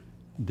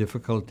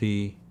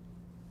difficulty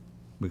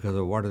because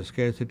of water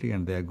scarcity,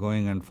 and they're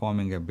going and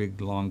forming a big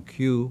long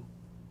queue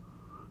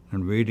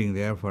and waiting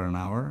there for an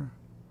hour,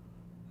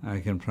 I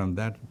can from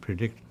that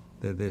predict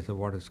that there's a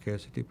water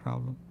scarcity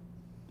problem.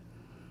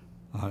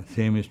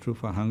 Same is true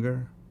for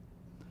hunger.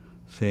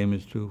 Same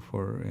is true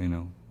for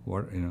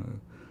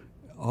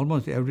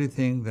almost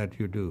everything that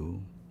you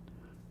do.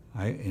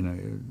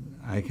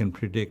 I can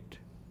predict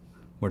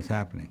what's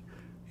happening,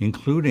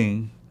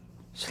 including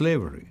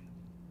slavery.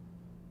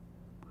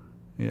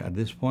 At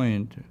this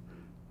point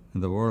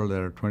in the world,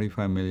 there are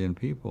 25 million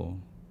people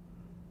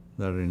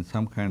that are in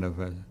some kind of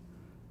a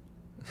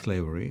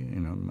slavery.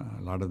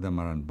 A lot of them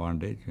are in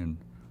bondage, and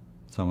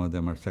some of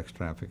them are sex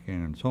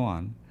trafficking, and so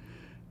on.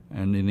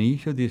 And in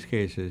each of these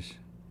cases,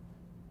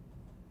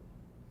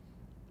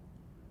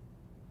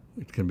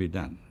 it can be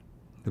done.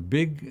 The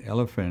big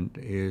elephant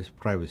is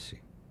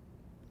privacy.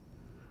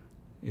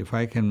 If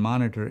I can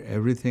monitor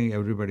everything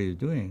everybody is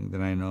doing,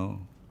 then I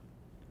know.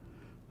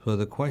 So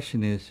the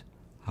question is,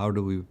 how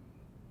do we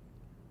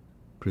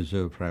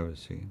preserve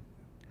privacy?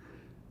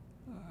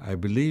 I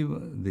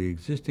believe the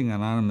existing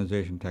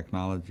anonymization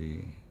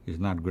technology is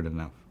not good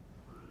enough,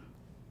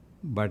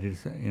 but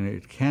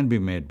it can be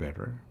made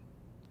better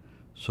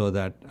so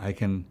that I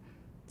can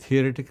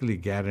theoretically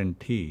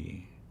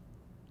guarantee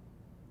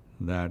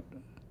that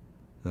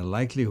the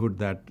likelihood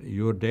that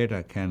your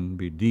data can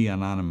be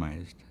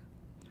de-anonymized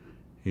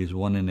is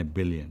 1 in a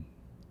billion,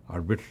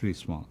 arbitrarily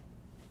small.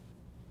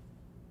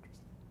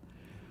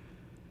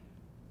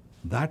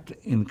 That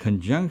in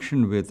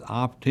conjunction with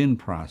opt-in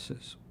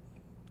process,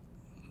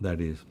 that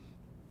is,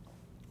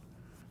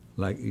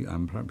 like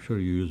I'm sure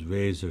you use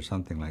Waze or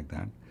something like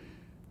that.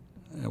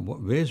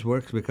 Waze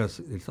works because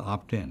it's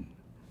opt-in.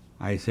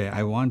 I say,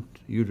 I want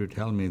you to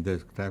tell me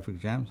there's traffic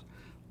jams.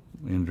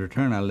 In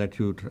return, I'll let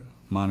you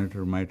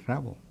monitor my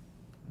travel,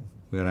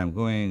 where I'm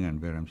going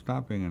and where I'm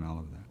stopping and all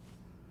of that.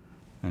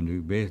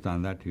 And based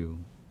on that,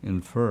 you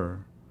infer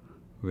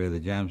where the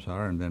jams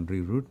are and then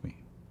reroute me.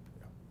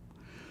 Yeah.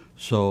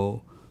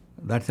 So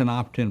that's an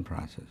opt-in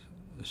process.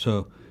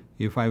 So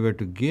if I were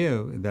to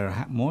give, there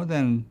are more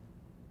than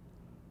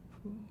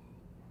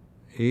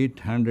 3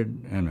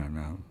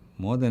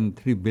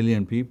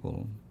 billion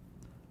people,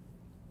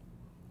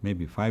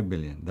 maybe 5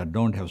 billion, that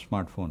don't have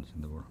smartphones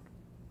in the world.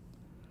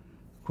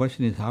 The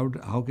question is, how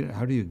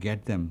do you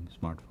get them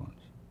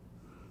smartphones?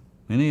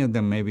 Many of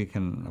them maybe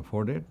can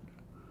afford it,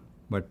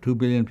 but 2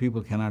 billion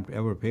people cannot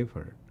ever pay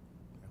for it.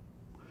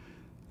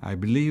 I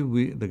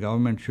believe the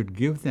government should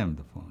give them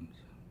the phones.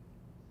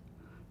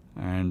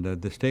 And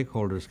the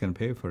stakeholders can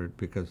pay for it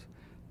because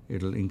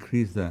it'll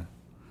increase there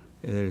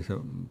is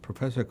a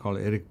professor called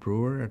Eric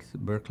Brewer at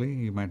Berkeley,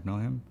 you might know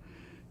him.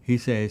 He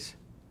says,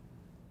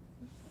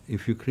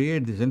 if you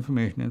create this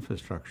information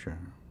infrastructure,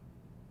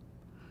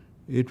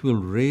 it will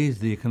raise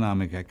the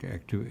economic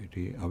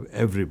activity of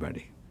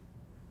everybody.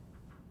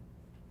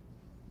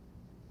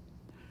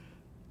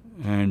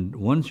 And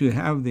once you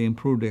have the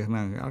improved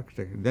economic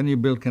architecture, then you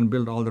can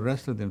build all the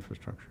rest of the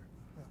infrastructure,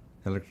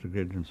 electric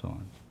grid and so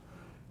on.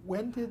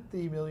 When did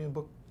the Million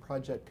Book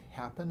Project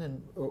happen,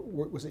 and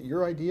was it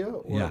your idea?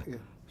 Or, yeah.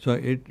 So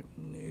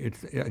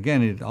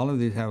all of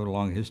these have a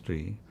long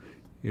history.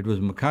 It was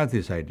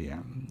McCarthy's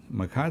idea.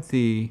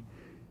 McCarthy's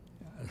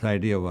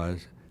idea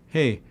was,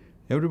 hey,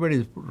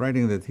 everybody's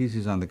writing the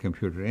thesis on the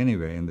computer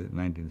anyway in the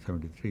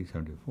 1973,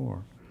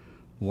 74.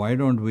 Why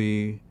don't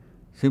we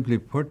simply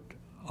put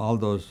all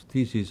those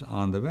theses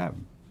on the web?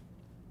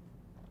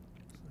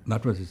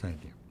 That was his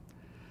idea.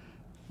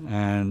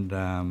 And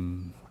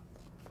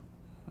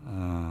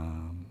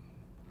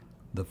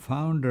the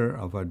founder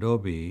of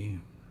Adobe,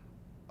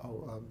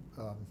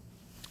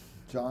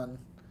 John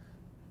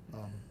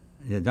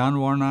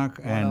Warnock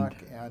and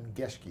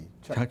Geschke.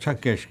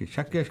 Chuck Geschke.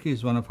 Chuck Geschke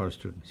is one of our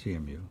students,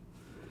 CMU.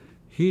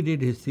 He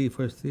did his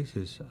first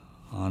thesis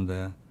on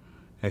the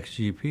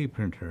XGP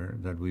printer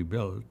that we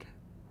built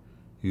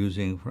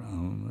using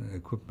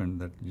equipment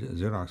that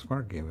Xerox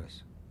PARC gave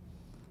us.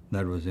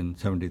 That was in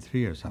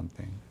 73 or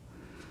something.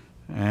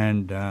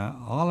 And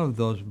all of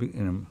those,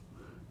 when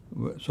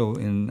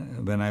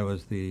I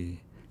was the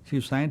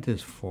chief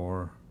scientist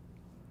for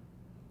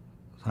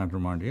Centre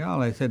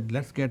Montreal, I said,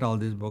 let's get all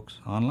these books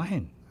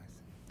online.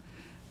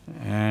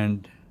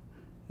 And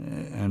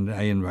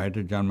I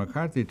invited John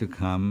McCarthy to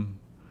come,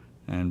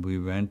 and we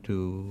went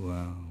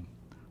to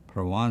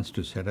Provence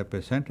to set up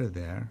a center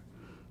there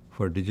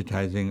for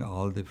digitizing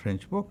all the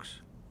French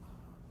books.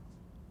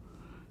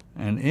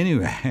 And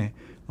anyway,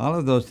 all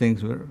of those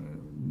things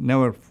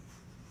never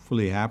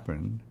fully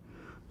happened.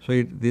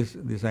 So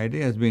this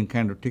idea has been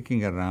kind of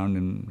ticking around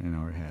in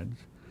our heads.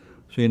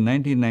 So in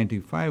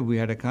 1995, we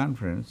had a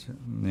conference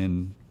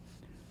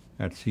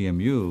at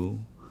CMU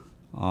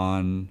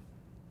on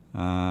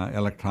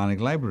electronic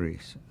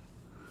libraries.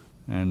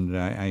 And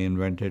I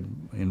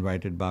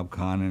invited Bob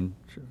Kahn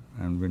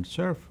and Vint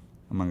Cerf,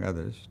 among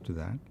others, to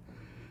that.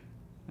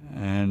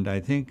 And I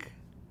think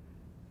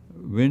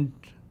Vint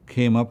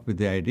came up with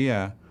the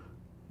idea,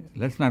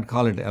 let's not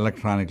call it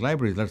electronic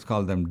libraries, let's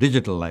call them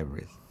digital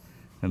libraries.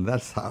 And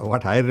that's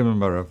what I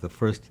remember of the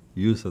first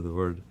use of the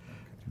word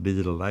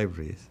digital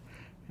libraries.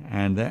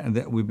 And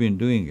we've been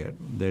doing it.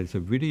 There's a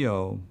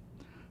video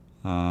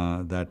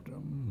that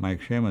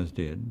Mike Shamus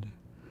did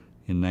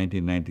in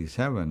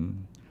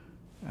 1997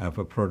 of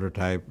a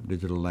prototype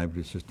digital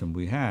library system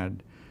we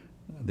had.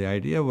 The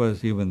idea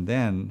was, even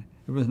then,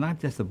 it was not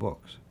just the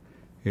books.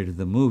 It is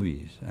the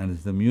movies, and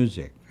it's the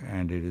music,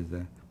 and it is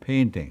the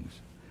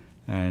paintings,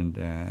 and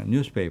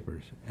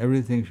newspapers.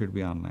 Everything should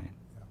be online.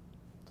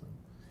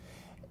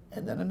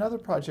 And then another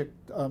project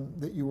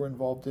that you were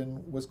involved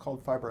in was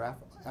called Fiber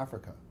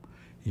Africa.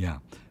 Yeah.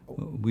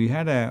 We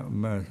had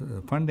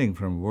funding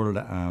from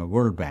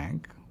World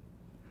Bank,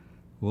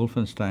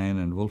 Wolfenstein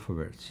and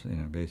Wolfowitz,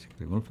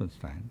 basically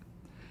Wolfenstein,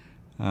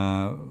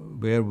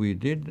 where we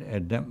did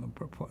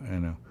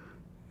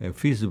a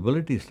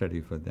feasibility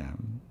study for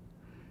them,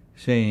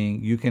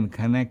 saying you can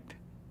connect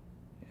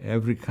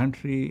every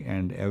country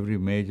and every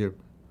major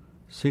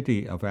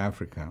city of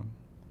Africa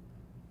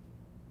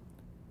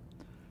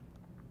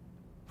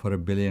for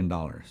 $1 billion.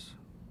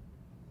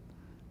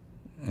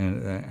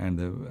 And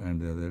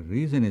the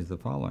reason is the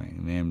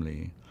following,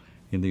 namely,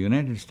 in the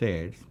United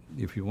States,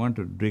 if you want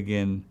to dig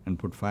in and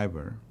put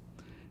fiber,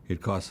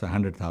 it costs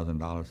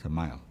 $100,000 a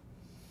mile.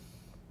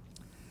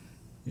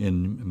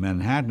 In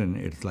Manhattan,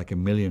 it's like $1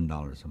 million a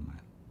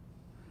mile.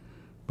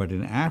 But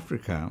in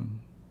Africa,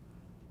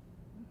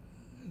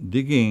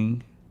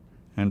 digging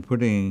and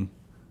putting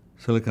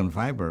silicon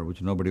fiber,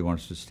 which nobody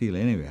wants to steal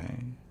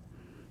anyway,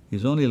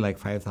 is only like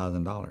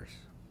 $5,000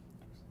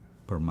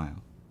 per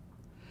mile.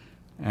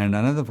 And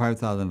another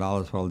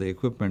 $5,000 for all the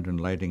equipment and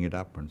lighting it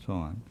up and so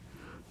on.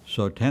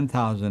 So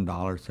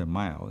 $10,000 a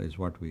mile is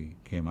what we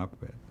came up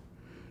with.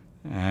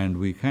 And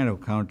we kind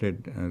of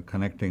counted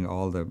connecting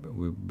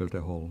we built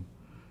a whole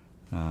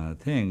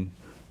thing.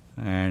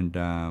 And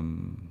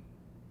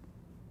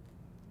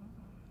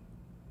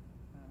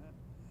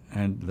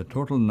the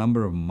total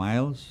number of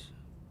miles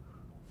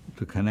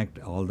to connect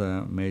all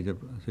the major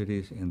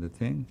cities in the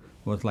thing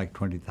was like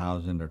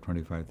 20,000 or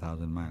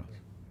 25,000 miles.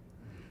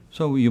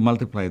 So you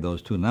multiply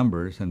those two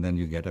numbers, and then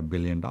you get $1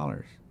 billion.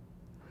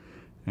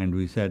 And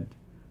we said,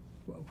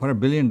 for $1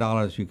 billion,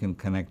 you can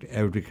connect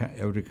every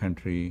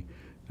country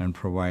and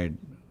provide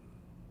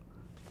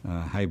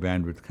high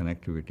bandwidth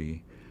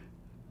connectivity.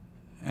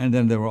 And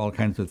then there were all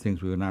kinds of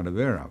things we were not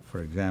aware of.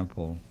 For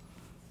example,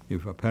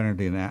 if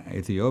apparently in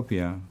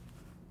Ethiopia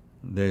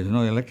there is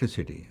no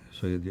electricity,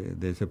 so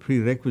there's a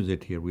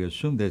prerequisite here. We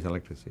assume there's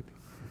electricity.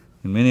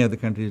 In many other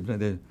countries,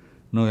 there's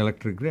no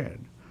electric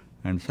grid.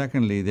 And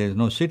secondly, there's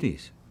no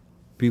cities.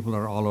 People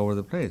are all over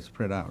the place,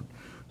 spread out.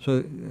 So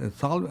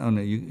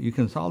you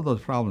can solve those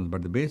problems,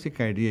 but the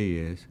basic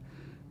idea is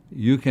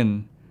you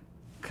can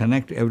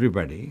connect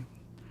everybody,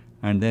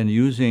 and then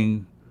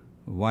using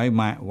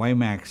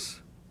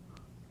WiMAX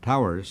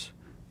towers,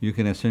 you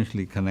can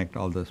essentially connect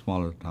all the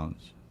smaller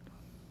towns.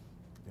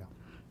 Yeah.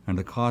 And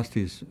the cost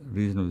is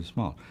reasonably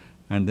small.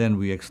 and then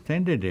we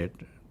extended it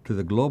to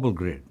the global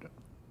grid.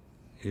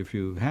 If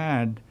you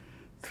had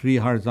three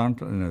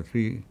horizontal,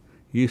 three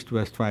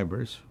east-west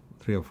fibers,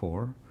 3 or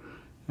 4,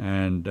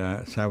 and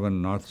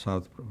 7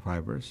 north-south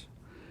fibers,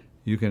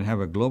 you can have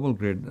a global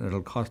grid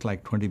that'll cost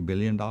like $20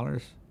 billion,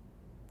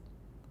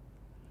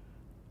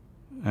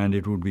 and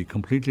it would be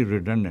completely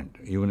redundant.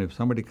 Even if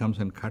somebody comes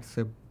and cuts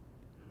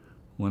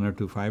 1 or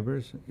 2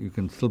 fibers, you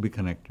can still be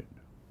connected.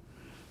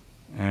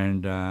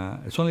 And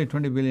it's only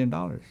 $20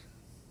 billion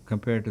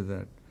compared to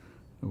the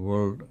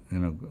world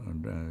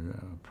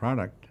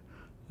product.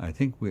 I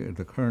think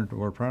the current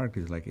world product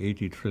is like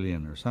 80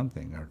 trillion or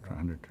something, or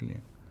 100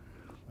 trillion.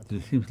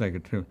 It seems like a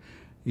trillion.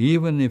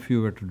 Even if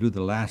you were to do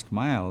the last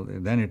mile,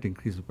 then it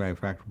increases by a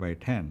factor by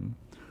 10,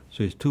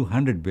 so it's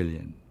 200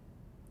 billion.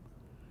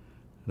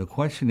 The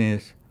question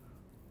is,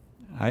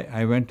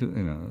 I went to,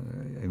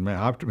 in my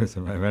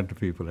optimism, I went to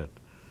people at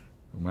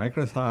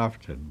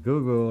Microsoft and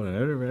Google and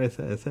everybody.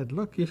 I said,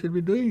 look, you should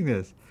be doing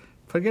this.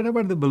 Forget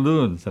about the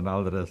balloons and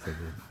all the rest of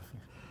it.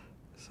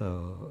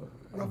 So,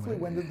 roughly,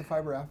 when did the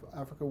Fiber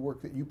Africa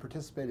work that you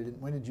participated in?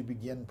 When did you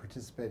begin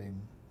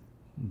participating?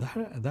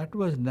 That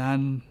was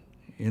done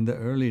in the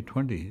early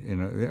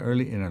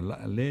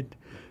 20s, late.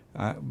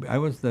 I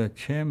was the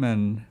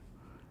chairman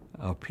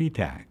of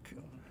PTAC,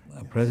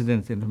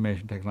 President's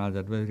Information Technology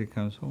Advisory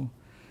Council.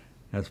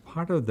 As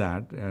part of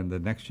that and the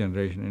Next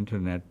Generation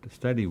Internet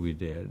study we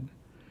did,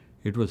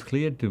 it was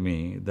clear to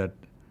me that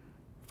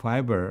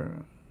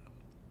fiber,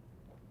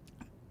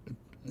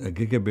 a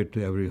gigabit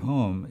to every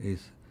home,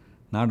 is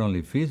not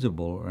only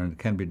feasible and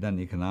can be done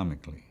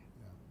economically.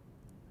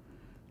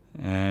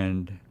 Yeah.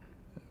 And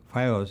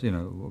Fios,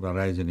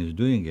 Verizon is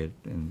doing it,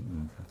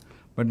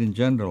 but in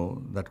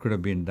general, that could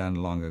have been done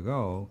long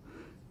ago,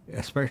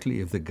 especially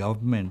if the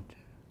government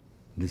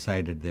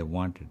decided they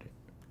wanted it.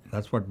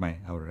 That's what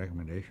our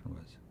recommendation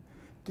was.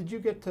 Did you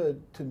get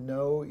to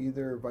know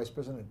either Vice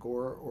President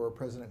Gore or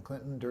President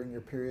Clinton during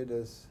your period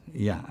as?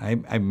 Yeah,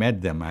 I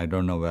met them. I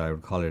don't know what I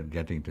would call it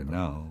getting to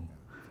know.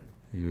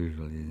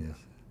 Usually, yes.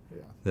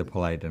 Yeah. They're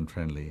polite and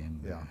friendly.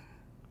 And yeah.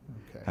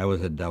 Okay. I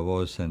was at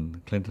Davos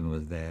and Clinton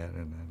was there,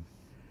 and then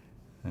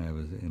I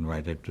was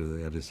invited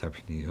to a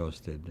reception he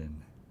hosted,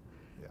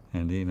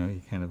 and he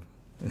kind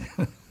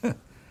of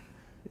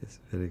it's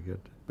very good.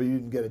 But you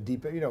didn't get a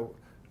deep,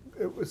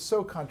 it was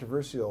so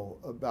controversial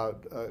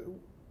about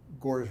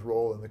Gore's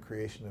role in the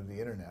creation of the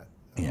internet.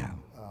 Yeah.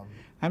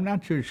 I'm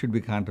not sure it should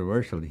be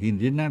controversial. He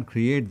did not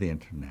create the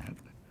internet,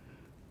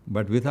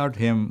 but without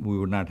him, we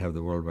would not have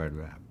the World Wide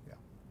Web.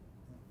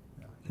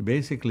 Yeah.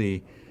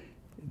 Basically,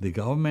 the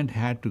government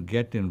had to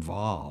get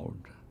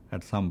involved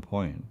at some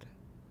point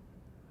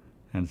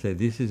and say,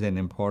 this is an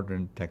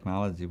important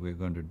technology, we're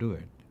going to do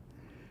it.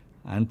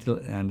 And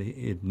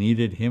it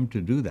needed him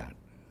to do that.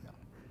 Yeah.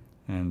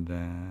 And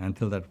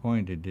until that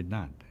point, it did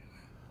not.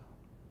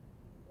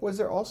 Was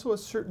there also a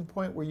certain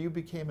point where you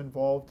became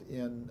involved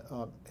in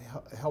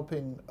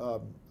helping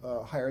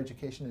higher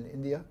education in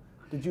India?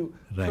 Did you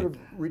sort of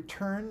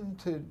return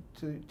to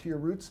your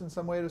roots in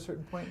some way at a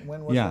certain point?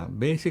 When was that?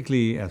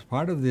 Basically, as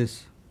part of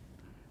this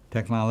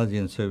technology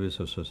and service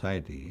of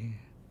society,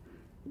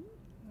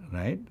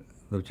 right,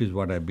 which is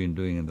what I've been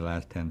doing in the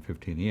last 10,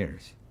 15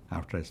 years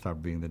after I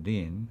stopped being the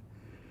dean,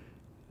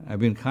 I've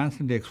been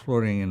constantly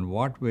exploring in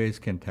what ways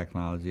can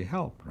technology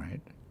help,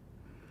 right?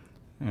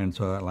 And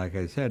so, like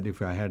I said,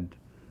 if I had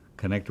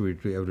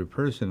connectivity to every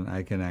person,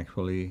 I can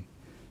actually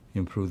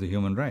improve the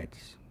human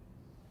rights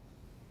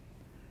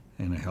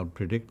and help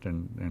predict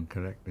and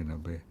correct,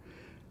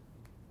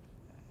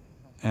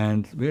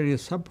 and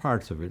various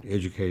subparts of it,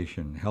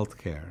 education,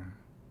 healthcare,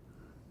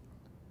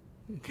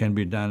 can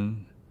be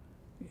done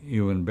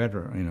even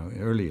better,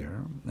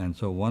 earlier. And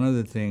so one of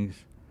the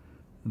things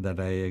that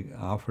I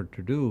offered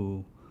to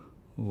do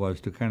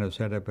was to kind of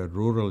set up a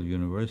rural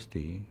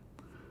university.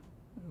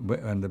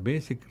 And the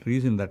basic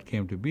reason that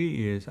came to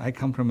be is I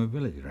come from a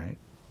village, right?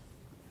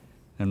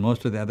 And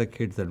most of the other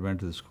kids that went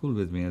to the school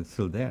with me are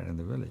still there in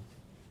the village.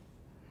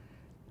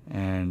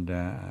 And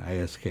I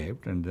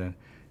escaped, and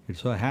it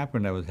so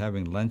happened I was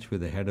having lunch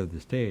with the head of the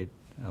state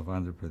of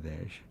Andhra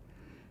Pradesh.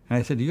 And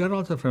I said, you are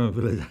also from a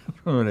village. I'm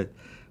from a village.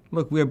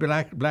 Look, we are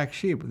black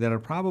sheep. There are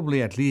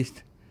probably at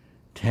least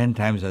 10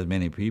 times as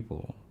many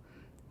people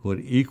who are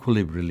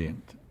equally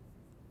brilliant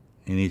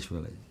in each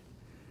village.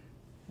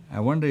 I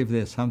wonder if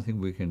there's something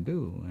we can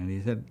do. And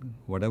he said,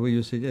 whatever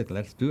you suggest,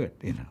 let's do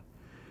it,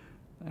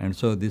 And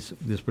so this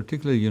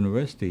particular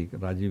university,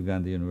 Rajiv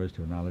Gandhi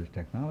University of Knowledge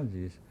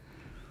Technologies,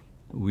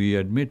 we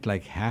admit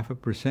like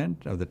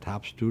 0.5% of the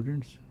top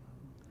students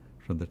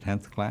from the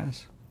 10th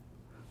class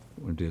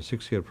into a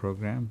 6-year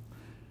program.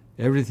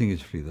 Everything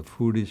is free. The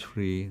food is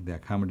free, the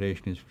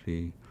accommodation is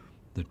free,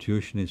 the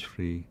tuition is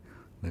free,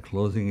 the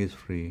clothing is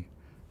free,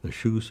 the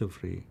shoes are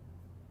free.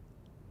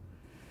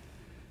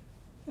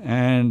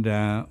 And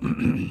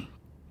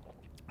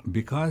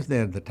because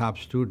they're the top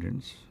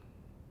students,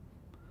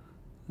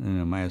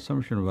 my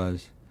assumption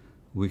was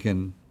we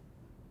can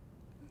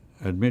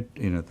admit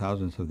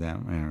thousands of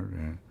them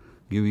and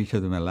give each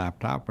of them a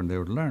laptop and they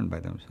would learn by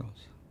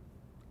themselves.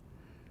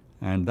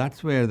 And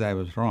that's where I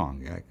was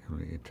wrong,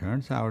 actually. It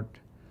turns out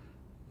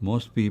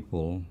most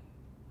people,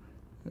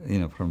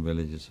 from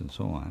villages and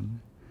so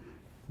on,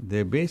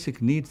 their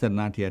basic needs are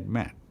not yet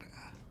met.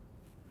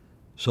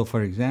 So,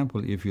 for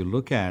example, if you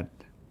look at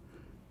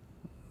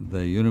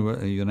the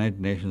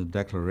United Nations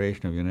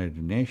Declaration of United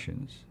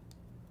Nations,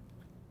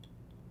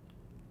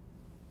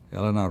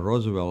 Eleanor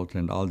Roosevelt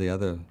and all the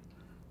other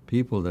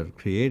people that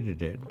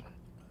created it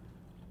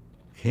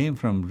came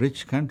from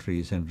rich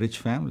countries and rich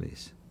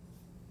families.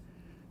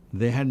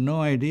 They had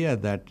no idea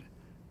that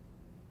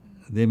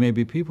there may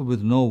be people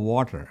with no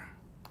water,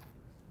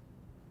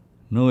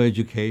 no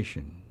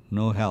education,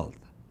 no health.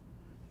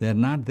 They're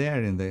not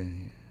there in the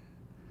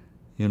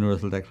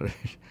Universal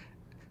Declaration.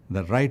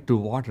 The right to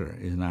water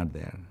is not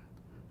there.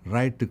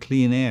 Right to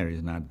clean air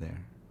is not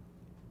there.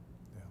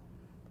 Yeah.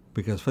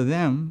 Because for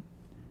them,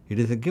 it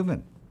is a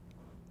given.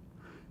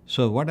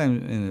 So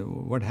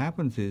what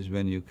happens is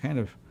when you kind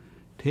of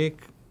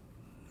take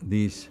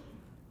these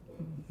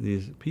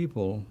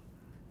people,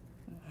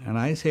 and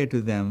I say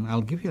to them,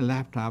 I'll give you a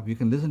laptop, you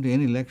can listen to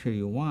any lecture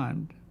you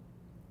want.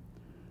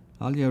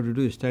 All you have to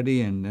do is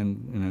study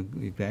and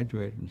you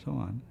graduate and so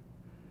on.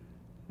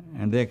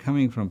 And they're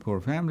coming from poor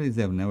families,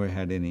 they've never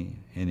had any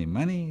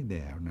money, they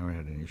have never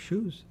had any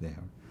shoes, they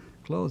have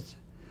clothes.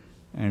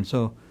 And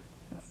so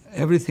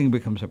everything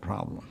becomes a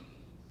problem.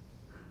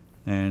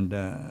 And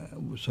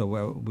so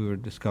we were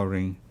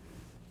discovering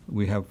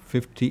we have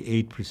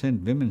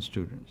 58% women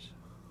students.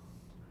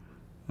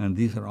 And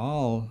these are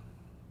all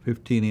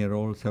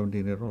 15-year-old,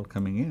 17-year-old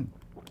coming in.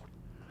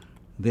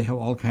 They have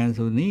all kinds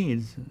of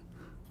needs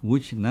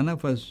which none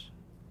of us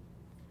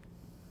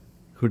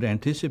could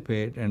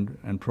anticipate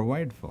and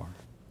provide for.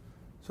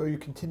 So are you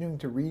continuing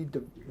to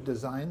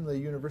redesign the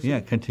university?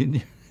 Yeah,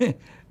 continue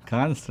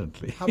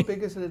constantly. How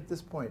big is it at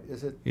this point?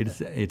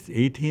 It's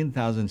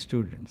 18,000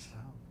 students. Wow.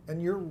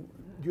 And do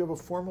you have a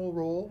formal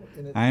role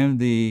in it? I am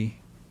the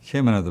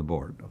chairman of the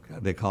board. Okay.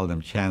 They call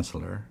them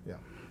chancellor. Yeah.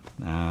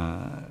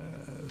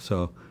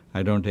 So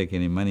I don't take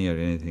any money or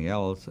anything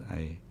else.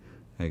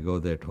 I go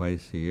there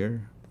twice a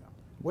year. Yeah.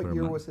 What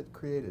year was it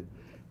created?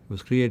 It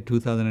was created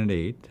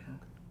 2008. Okay.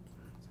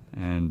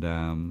 And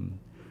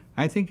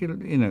I think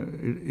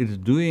it's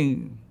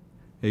doing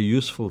a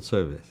useful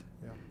service.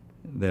 Yeah.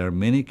 There are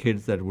many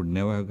kids that would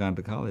never have gone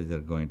to college that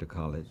are going to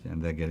college,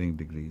 and they're getting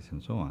degrees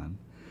and so on.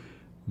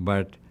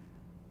 But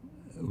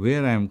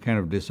where I'm kind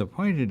of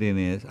disappointed in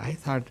is I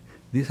thought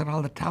these are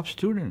all the top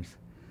students.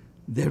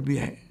 They'll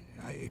be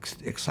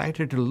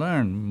excited to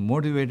learn,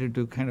 motivated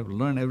to kind of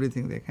learn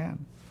everything they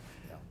can.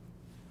 Yeah.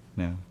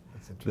 No,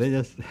 they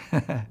just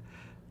have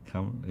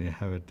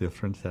a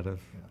different set of...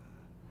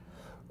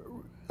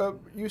 Yeah.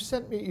 You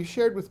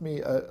shared with me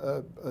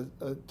a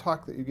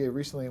talk that you gave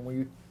recently, and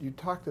where you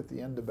talked at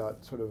the end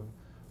about sort of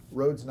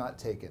roads not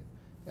taken.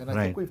 And I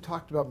think we've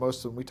talked about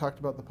most of them. We talked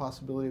about the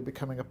possibility of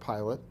becoming a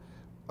pilot,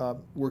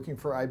 working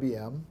for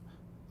IBM,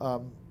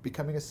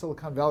 becoming a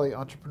Silicon Valley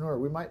entrepreneur.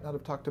 We might not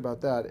have talked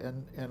about that,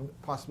 and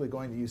possibly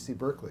going to UC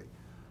Berkeley.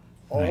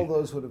 All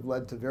those would have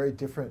led to very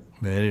different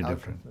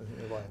outcomes in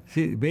your life.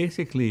 See,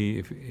 basically,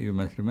 if you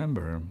must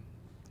remember,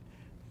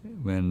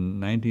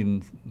 when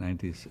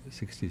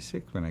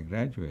 1966, when I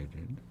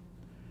graduated,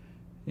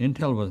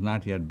 Intel was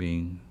not yet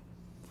being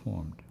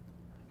formed.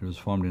 It was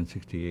formed in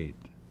 '68.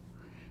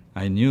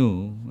 I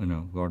knew,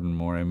 Gordon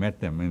Moore. I met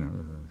them,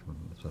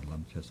 for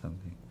lunch or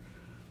something.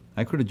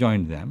 I could have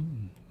joined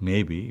them,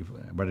 maybe,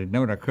 but it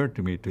never occurred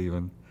to me to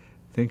even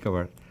think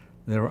about it.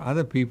 There were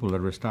other people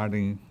that were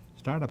starting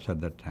startups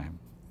at that time.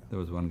 There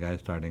was one guy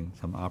starting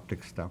some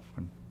optics stuff,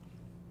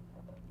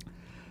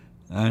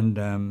 and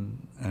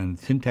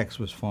Syntax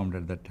was formed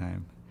at that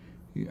time.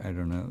 I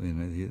don't know,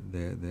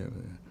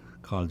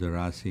 Carl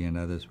Gerasi and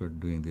others were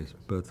doing these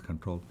birth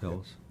control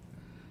pills.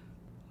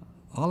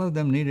 All of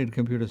them needed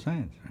computer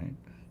science, right?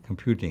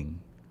 Computing.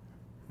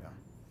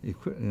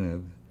 Yeah.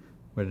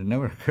 But it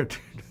never occurred to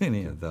do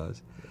any of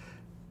those.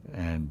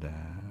 And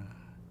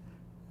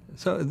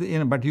so,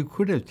 but you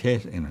could have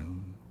chased,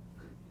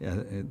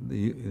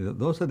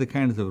 those are the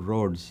kinds of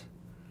roads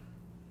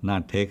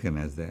not taken,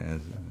 as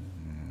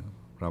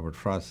Robert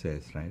Frost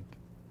says, right?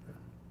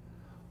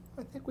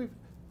 I think we've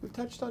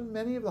touched on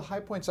many of the high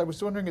points. I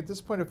was wondering at this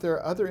point if there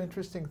are other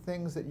interesting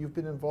things that you've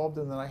been involved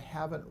in that I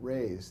haven't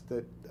raised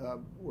that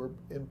were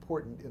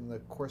important in the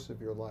course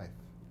of your life.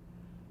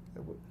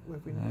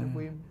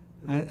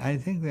 I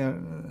think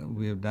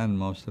we have done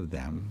most of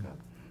them. Okay.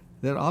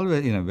 They're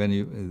always,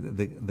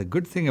 the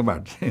good thing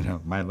about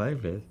my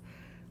life is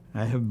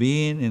I have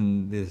been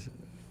in this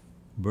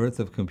birth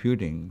of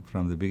computing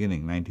from the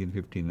beginning,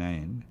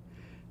 1959,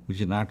 which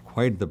is not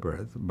quite the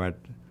birth, but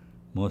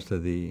most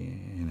of the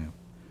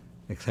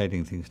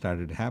exciting things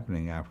started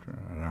happening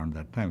around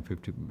that time,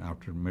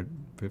 after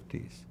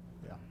mid-50s.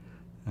 Yeah.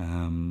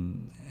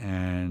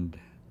 And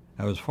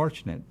I was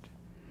fortunate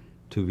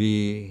to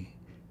be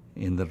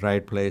in the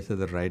right place at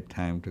the right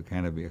time to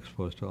kind of be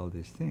exposed to all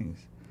these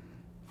things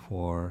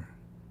for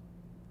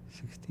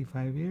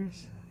 65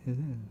 years, is it?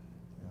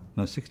 Yeah.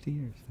 No, 60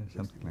 years,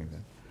 something like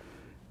that.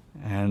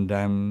 And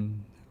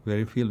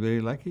feel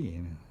very lucky. You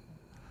know.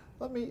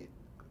 Let me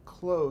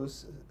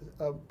close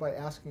by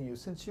asking you,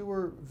 since you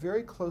were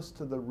very close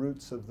to the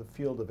roots of the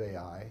field of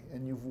AI,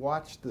 and you've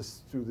watched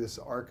this through this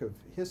arc of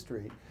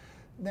history,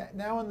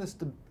 now in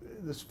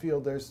this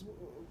field there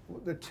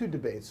are two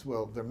debates.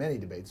 Well, there are many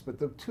debates, but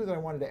the two that I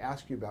wanted to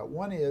ask you about.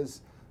 One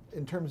is,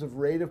 in terms of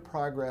rate of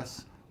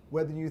progress,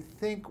 whether you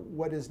think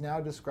what is now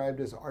described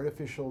as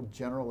artificial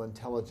general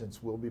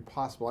intelligence will be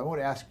possible. I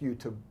won't ask you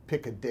to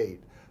pick a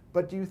date,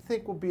 but do you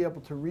think we'll be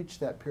able to reach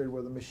that period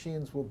where the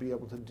machines will be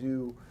able to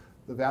do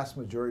the vast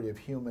majority of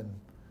human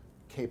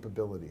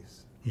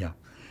capabilities? Yeah.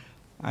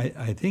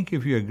 I think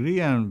if you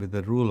agree on with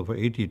the rule of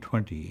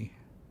 80-20,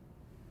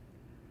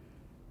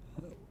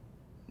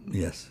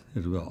 yes,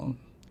 it will.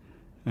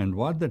 And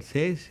what that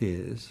says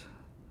is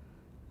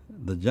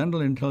the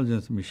general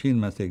intelligence machine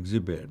must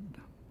exhibit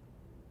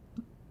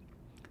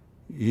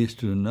is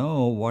to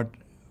know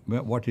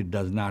what it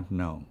does not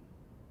know.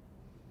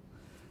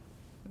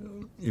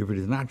 If it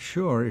is not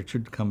sure, it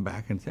should come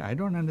back and say, I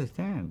don't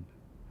understand.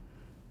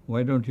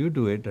 Why don't you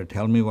do it, or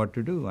tell me what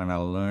to do, and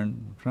I'll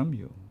learn from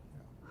you.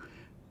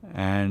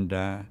 And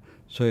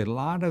so a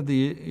lot of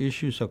the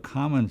issues of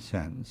common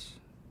sense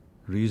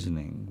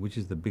reasoning, which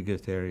is the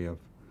biggest area of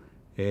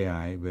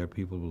AI, where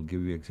people will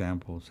give you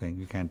examples saying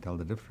you can't tell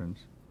the difference.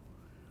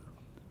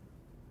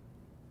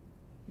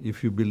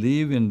 If you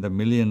believe in the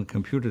million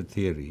computer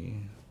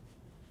theory,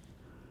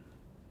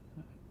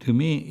 to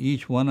me,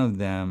 each one of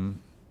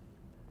them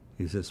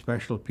is a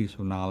special piece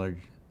of knowledge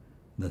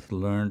that's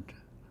learned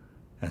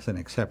as an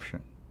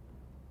exception.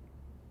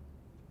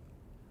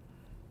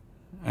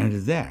 And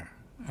it's there.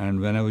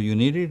 And whenever you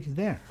need it, it's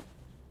there.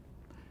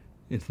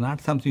 It's not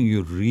something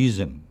you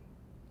reason.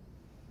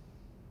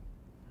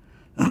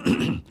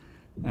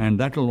 And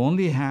that will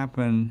only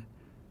happen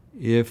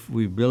if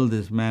we build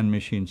these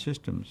man-machine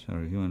systems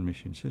or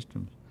human-machine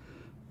systems,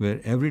 where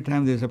every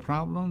time there's a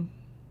problem,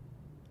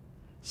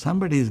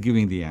 somebody is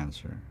giving the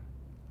answer.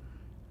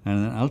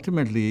 And then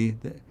ultimately,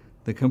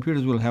 the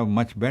computers will have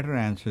much better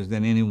answers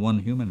than any one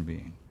human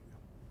being,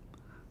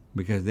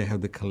 because they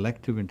have the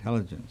collective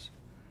intelligence.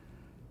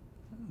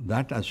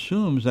 That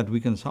assumes that we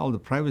can solve the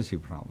privacy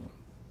problem.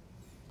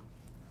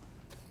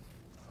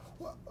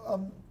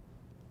 Well,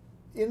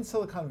 in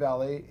Silicon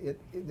Valley,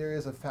 there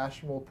is a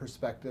fashionable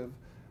perspective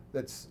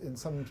that's in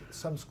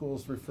some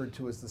schools referred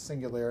to as the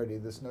singularity,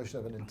 this notion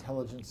of an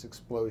intelligence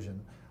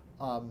explosion.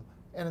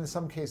 And in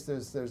some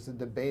cases, there's a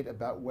debate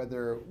about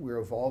whether we're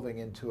evolving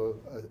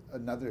into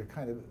another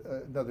kind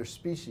of another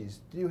species.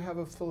 Do you have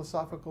a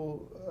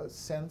philosophical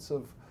sense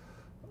of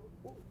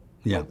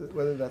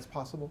whether that's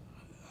possible?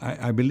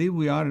 I believe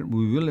we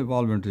will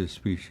evolve into a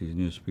species,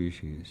 new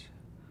species,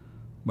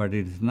 but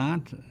it is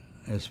not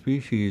a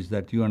species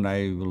that you and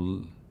I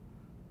will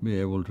be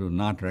able to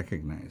not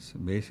recognize.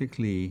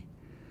 Basically,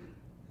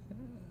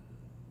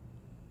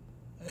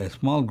 a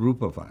small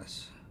group of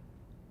us,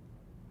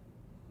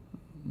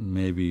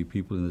 maybe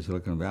people in the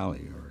Silicon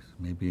Valley or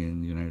maybe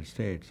in the United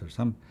States, or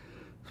some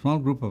small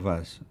group of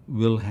us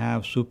will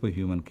have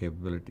superhuman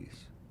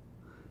capabilities.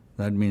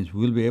 That means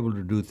we'll be able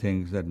to do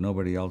things that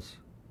nobody else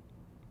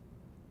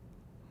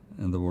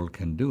in the world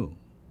can do,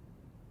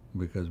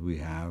 because we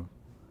have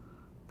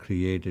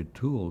created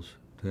tools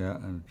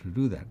to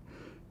do that.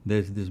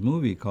 There's this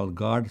movie called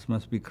Gods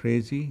Must Be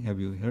Crazy. Have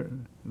you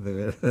heard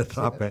the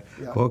top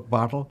Coke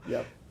bottle?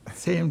 Yep.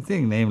 Same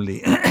thing,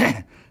 namely,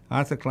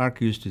 Arthur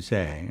Clarke used to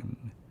say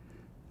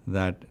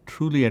that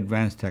truly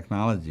advanced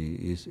technology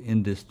is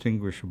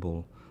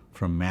indistinguishable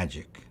from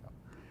magic.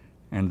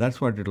 And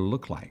that's what it'll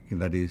look like.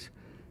 That is,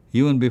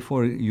 even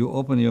before you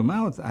open your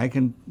mouth, I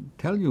can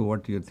tell you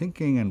what you're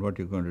thinking and what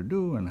you're going to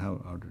do and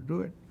how to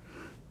do it.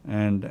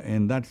 And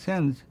in that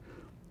sense,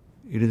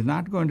 it is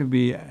not going to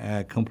be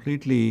a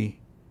completely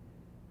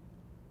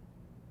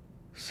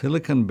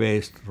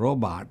silicon-based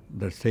robot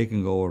that's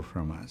taking over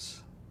from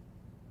us.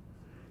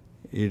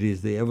 It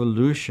is the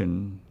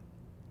evolution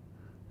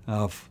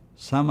of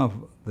some of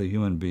the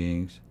human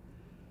beings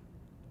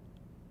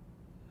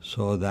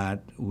so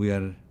that we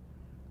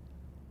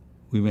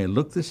may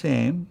look the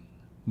same,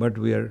 but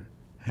we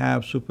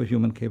have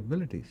superhuman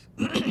capabilities.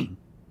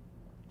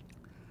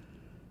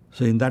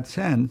 So in that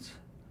sense,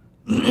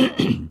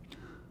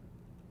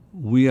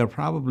 we are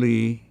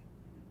probably,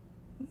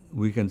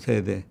 we can say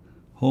the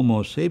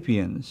Homo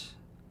sapiens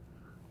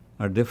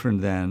are different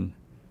than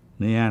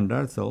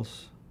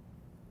Neanderthals.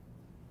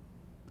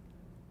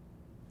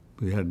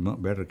 We had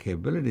better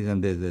capabilities,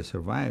 and they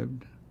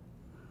survived.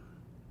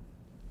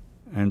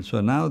 And so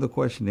now the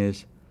question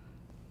is,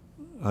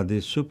 are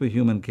these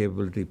superhuman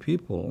capability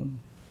people,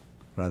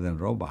 rather than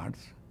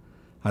robots,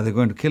 are they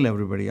going to kill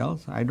everybody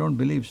else? I don't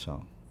believe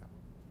so.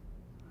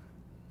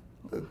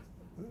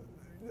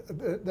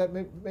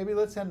 Maybe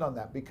let's end on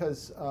that,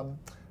 because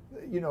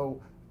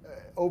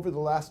over the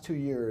last 2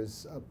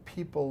 years,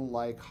 people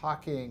like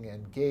Hawking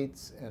and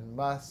Gates and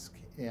Musk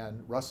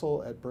and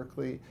Russell at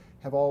Berkeley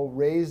have all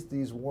raised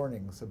these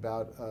warnings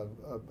about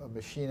a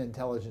machine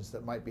intelligence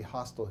that might be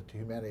hostile to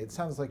humanity. It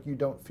sounds like you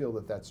don't feel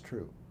that that's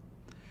true.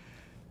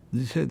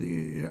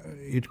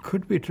 It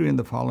could be true in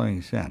the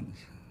following sense.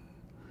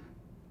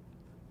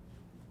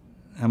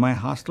 Am I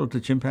hostile to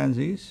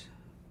chimpanzees?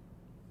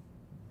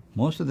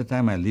 Most of the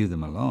time I leave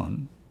them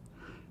alone.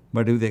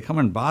 But if they come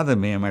and bother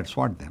me, I might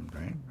swat them,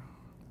 right?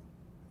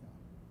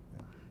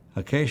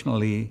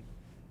 Occasionally,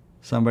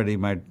 somebody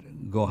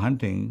might go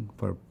hunting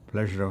for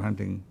pleasure of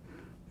hunting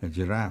a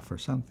giraffe or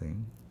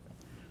something.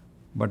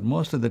 But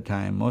most of the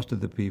time, most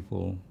of the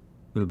people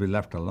will be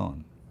left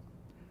alone,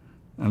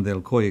 and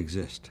they'll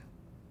coexist.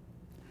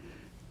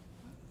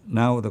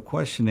 Now the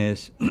question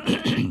is,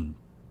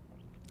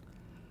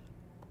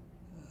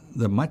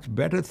 the much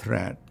better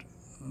threat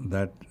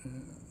that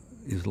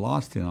is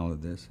lost in all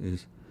of this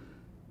is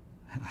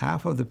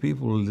half of the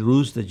people will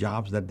lose the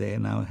jobs that they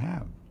now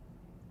have.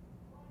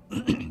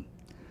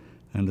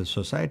 And the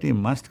society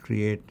must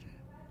create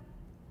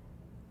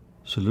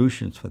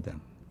solutions for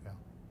them. Yeah.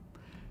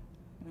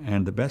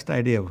 And the best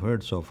idea I've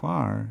heard so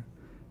far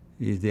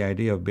is the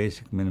idea of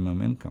basic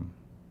minimum income.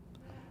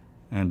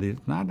 And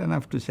it's not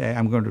enough to say,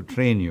 I'm going to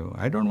train you.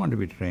 I don't want to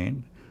be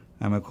trained.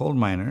 I'm a coal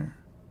miner.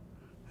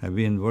 I've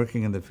been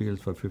working in the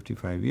fields for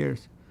 55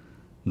 years.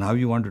 Now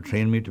you want to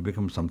train me to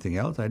become something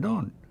else? I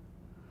don't.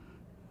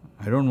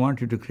 I don't want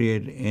you to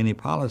create any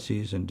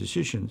policies and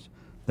decisions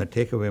that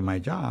take away my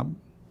job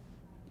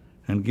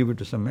and give it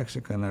to some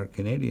Mexican or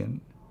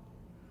Canadian.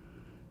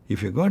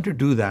 If you're going to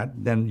do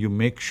that, then you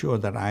make sure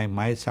that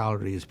my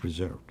salary is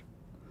preserved.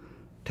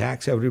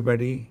 Tax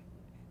everybody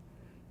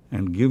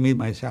and give me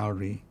my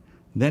salary.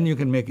 Then you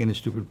can make any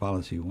stupid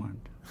policy you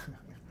want.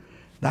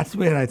 That's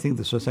where I think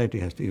the society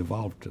has to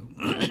evolve to.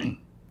 Yeah.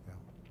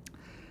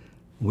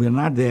 We're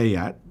not there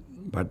yet,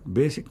 but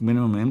basic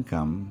minimum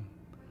income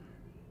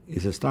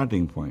is a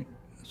starting point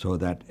so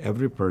that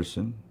every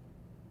person,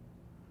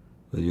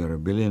 whether you're a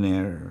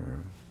billionaire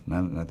or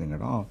nothing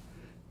at all,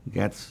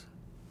 gets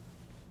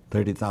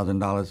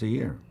 $30,000 a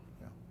year.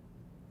 Yeah.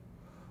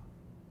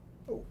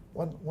 Oh,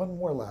 one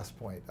more last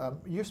point.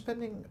 You're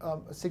spending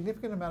a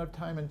significant amount of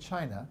time in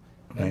China,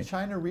 and right.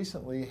 China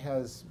recently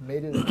has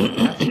made it a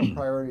national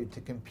priority to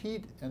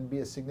compete and be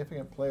a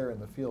significant player in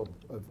the field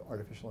of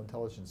artificial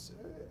intelligence.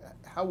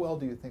 How well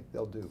do you think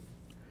they'll do?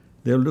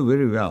 They'll do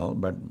very well,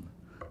 but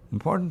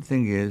important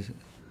thing is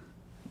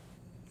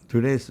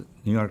today's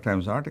New York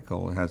Times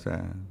article has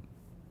a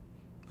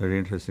very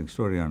interesting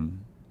story on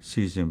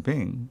Xi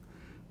Jinping,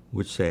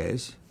 which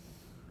says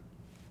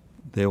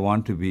they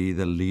want to be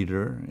the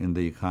leader in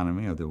the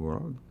economy of the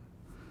world.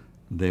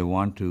 They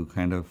want to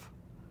kind of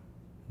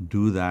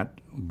do that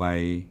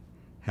by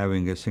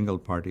having a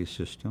single-party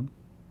system,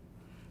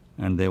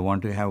 and they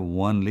want to have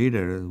one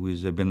leader who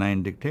is a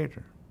benign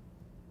dictator.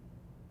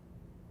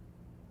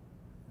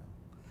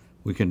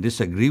 We can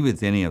disagree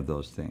with any of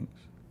those things.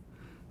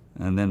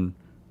 And then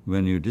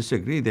when you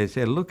disagree, they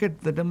say, look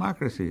at the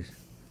democracies.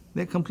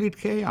 They're complete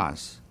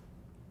chaos.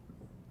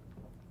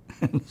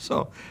 And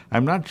so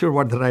I'm not sure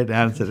what the right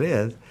answer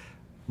is,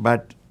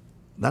 but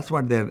that's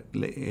what they're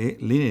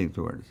leaning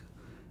towards.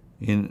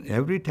 In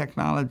every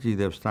technology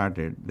they've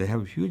started, they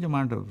have a huge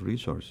amount of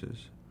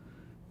resources,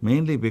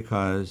 mainly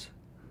because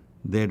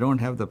they don't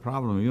have the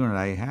problem you and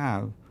I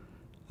have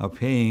of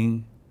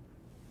paying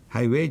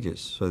high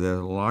wages. So there's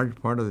a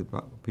large part of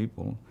the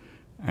people,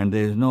 and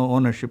there's no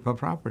ownership of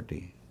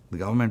property. The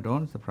government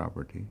owns the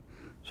property,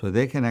 so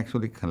they can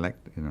actually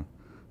collect,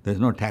 there's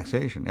no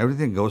taxation.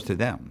 Everything goes to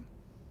them.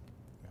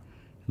 Yeah.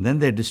 And then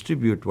they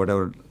distribute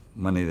whatever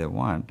money they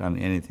want on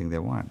anything they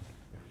want.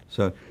 Yeah.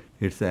 So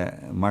it's a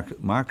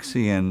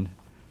Marxian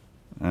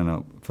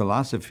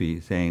philosophy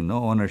saying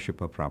no ownership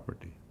of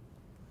property.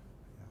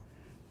 Yeah.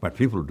 But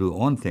people do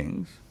own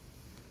things,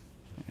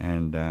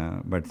 and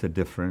but it's a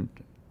different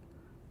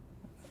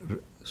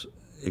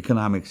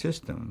economic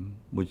system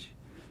which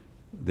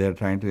they're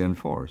trying to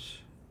enforce.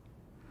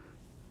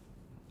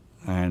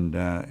 And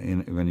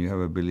when you have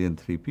 1.3 billion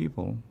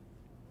people,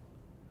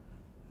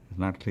 it's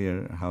not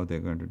clear how they're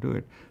going to do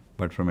it.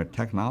 But from a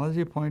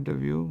technology point of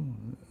view,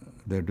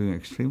 they're doing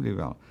extremely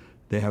well.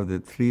 They have the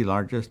three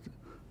largest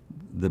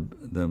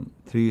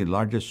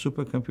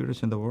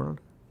supercomputers in the world.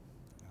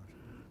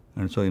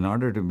 And so in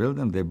order to build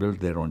them, they built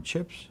their own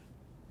chips.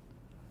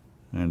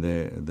 And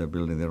they're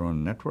building their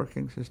own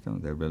networking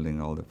system. They're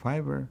building all the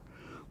fiber.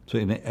 So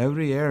in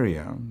every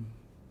area,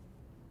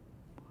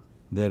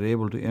 they're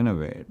able to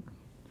innovate.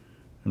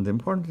 And the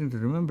important thing to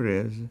remember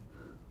is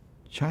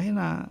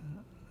China,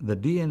 the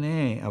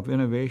DNA of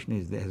innovation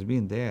has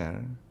been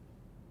there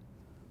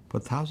for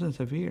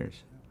thousands of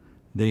years.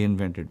 They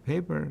invented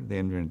paper, they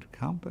invented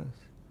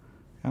compass,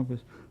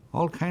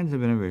 all kinds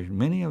of innovation.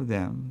 Many of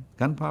them,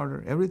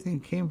 gunpowder,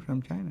 everything came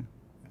from China.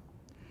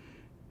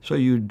 So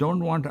you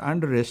don't want to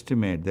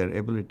underestimate their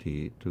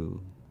ability to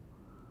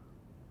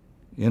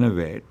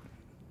innovate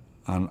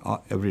on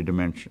every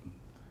dimension,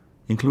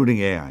 including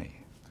AI.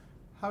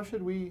 How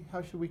should we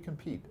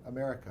compete,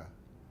 America,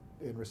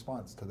 in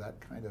response to that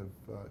kind of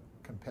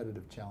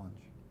competitive challenge?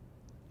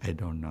 I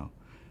don't know.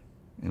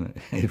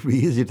 It'd be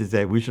easy to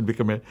say we should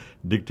become a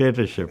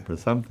dictatorship or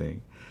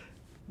something,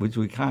 which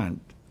we can't.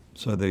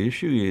 So the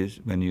issue is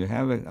when you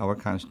have our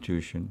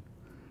Constitution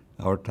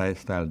our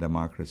style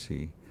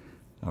democracy,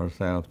 our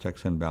style of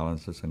checks and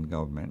balances in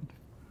government,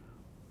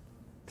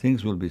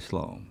 things will be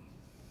slow.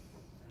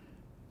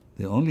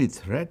 The only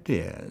threat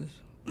is,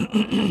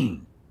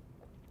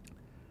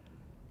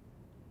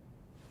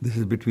 this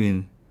is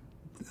between,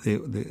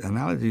 the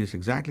analogy is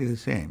exactly the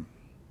same.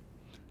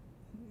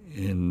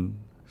 In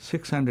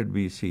 600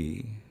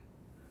 BC,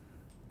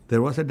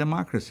 there was a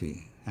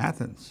democracy,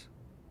 Athens.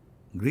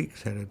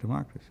 Greeks had a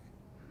democracy.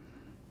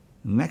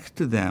 Next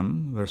to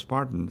them were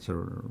Spartans,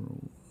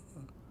 and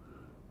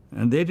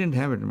they didn't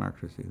have a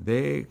democracy.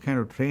 They kind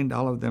of trained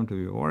all of them to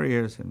be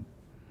warriors,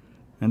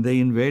 and they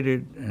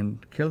invaded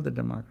and killed the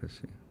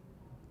democracy.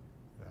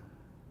 Yeah.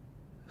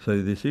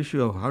 So this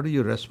issue of how do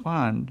you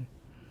respond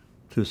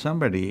to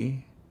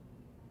somebody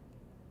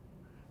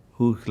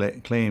who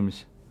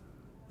claims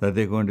that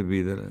they're going to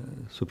be the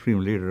supreme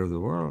leader of the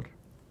world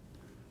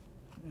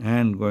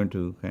and going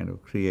to kind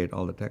of create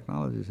all the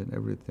technologies and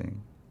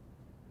everything.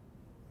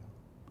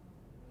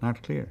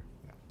 Not clear.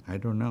 I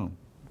don't know.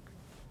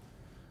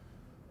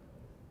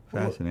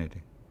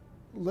 Fascinating.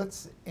 Well,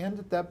 let's end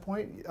at that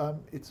point.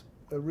 It's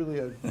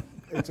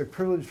it's a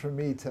privilege for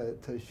me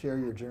to share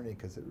your journey,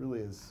 because it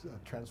really has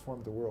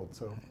transformed the world.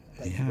 So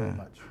thank you very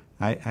much.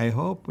 I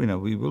hope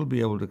we will be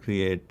able to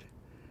create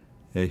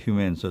a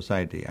humane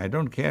society. I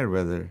don't care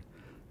whether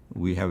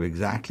we have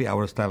exactly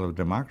our style of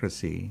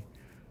democracy,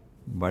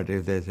 but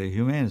if there's a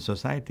humane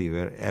society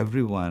where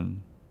everyone's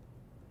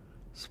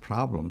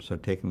problems are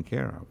taken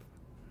care of.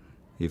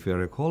 If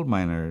you're a coal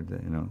miner,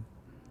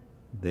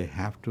 they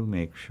have to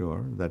make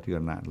sure that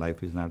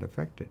life is not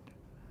affected.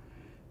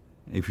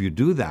 If you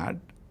do that,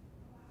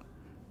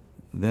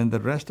 then the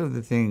rest of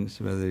the things,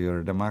 whether you're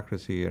a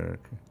democracy or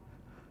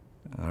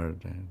a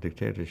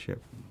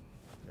dictatorship,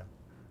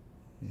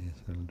 yes,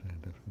 different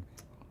people.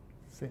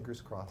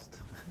 Fingers crossed.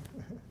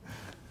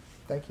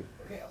 Thank you.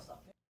 Okay, I'll stop.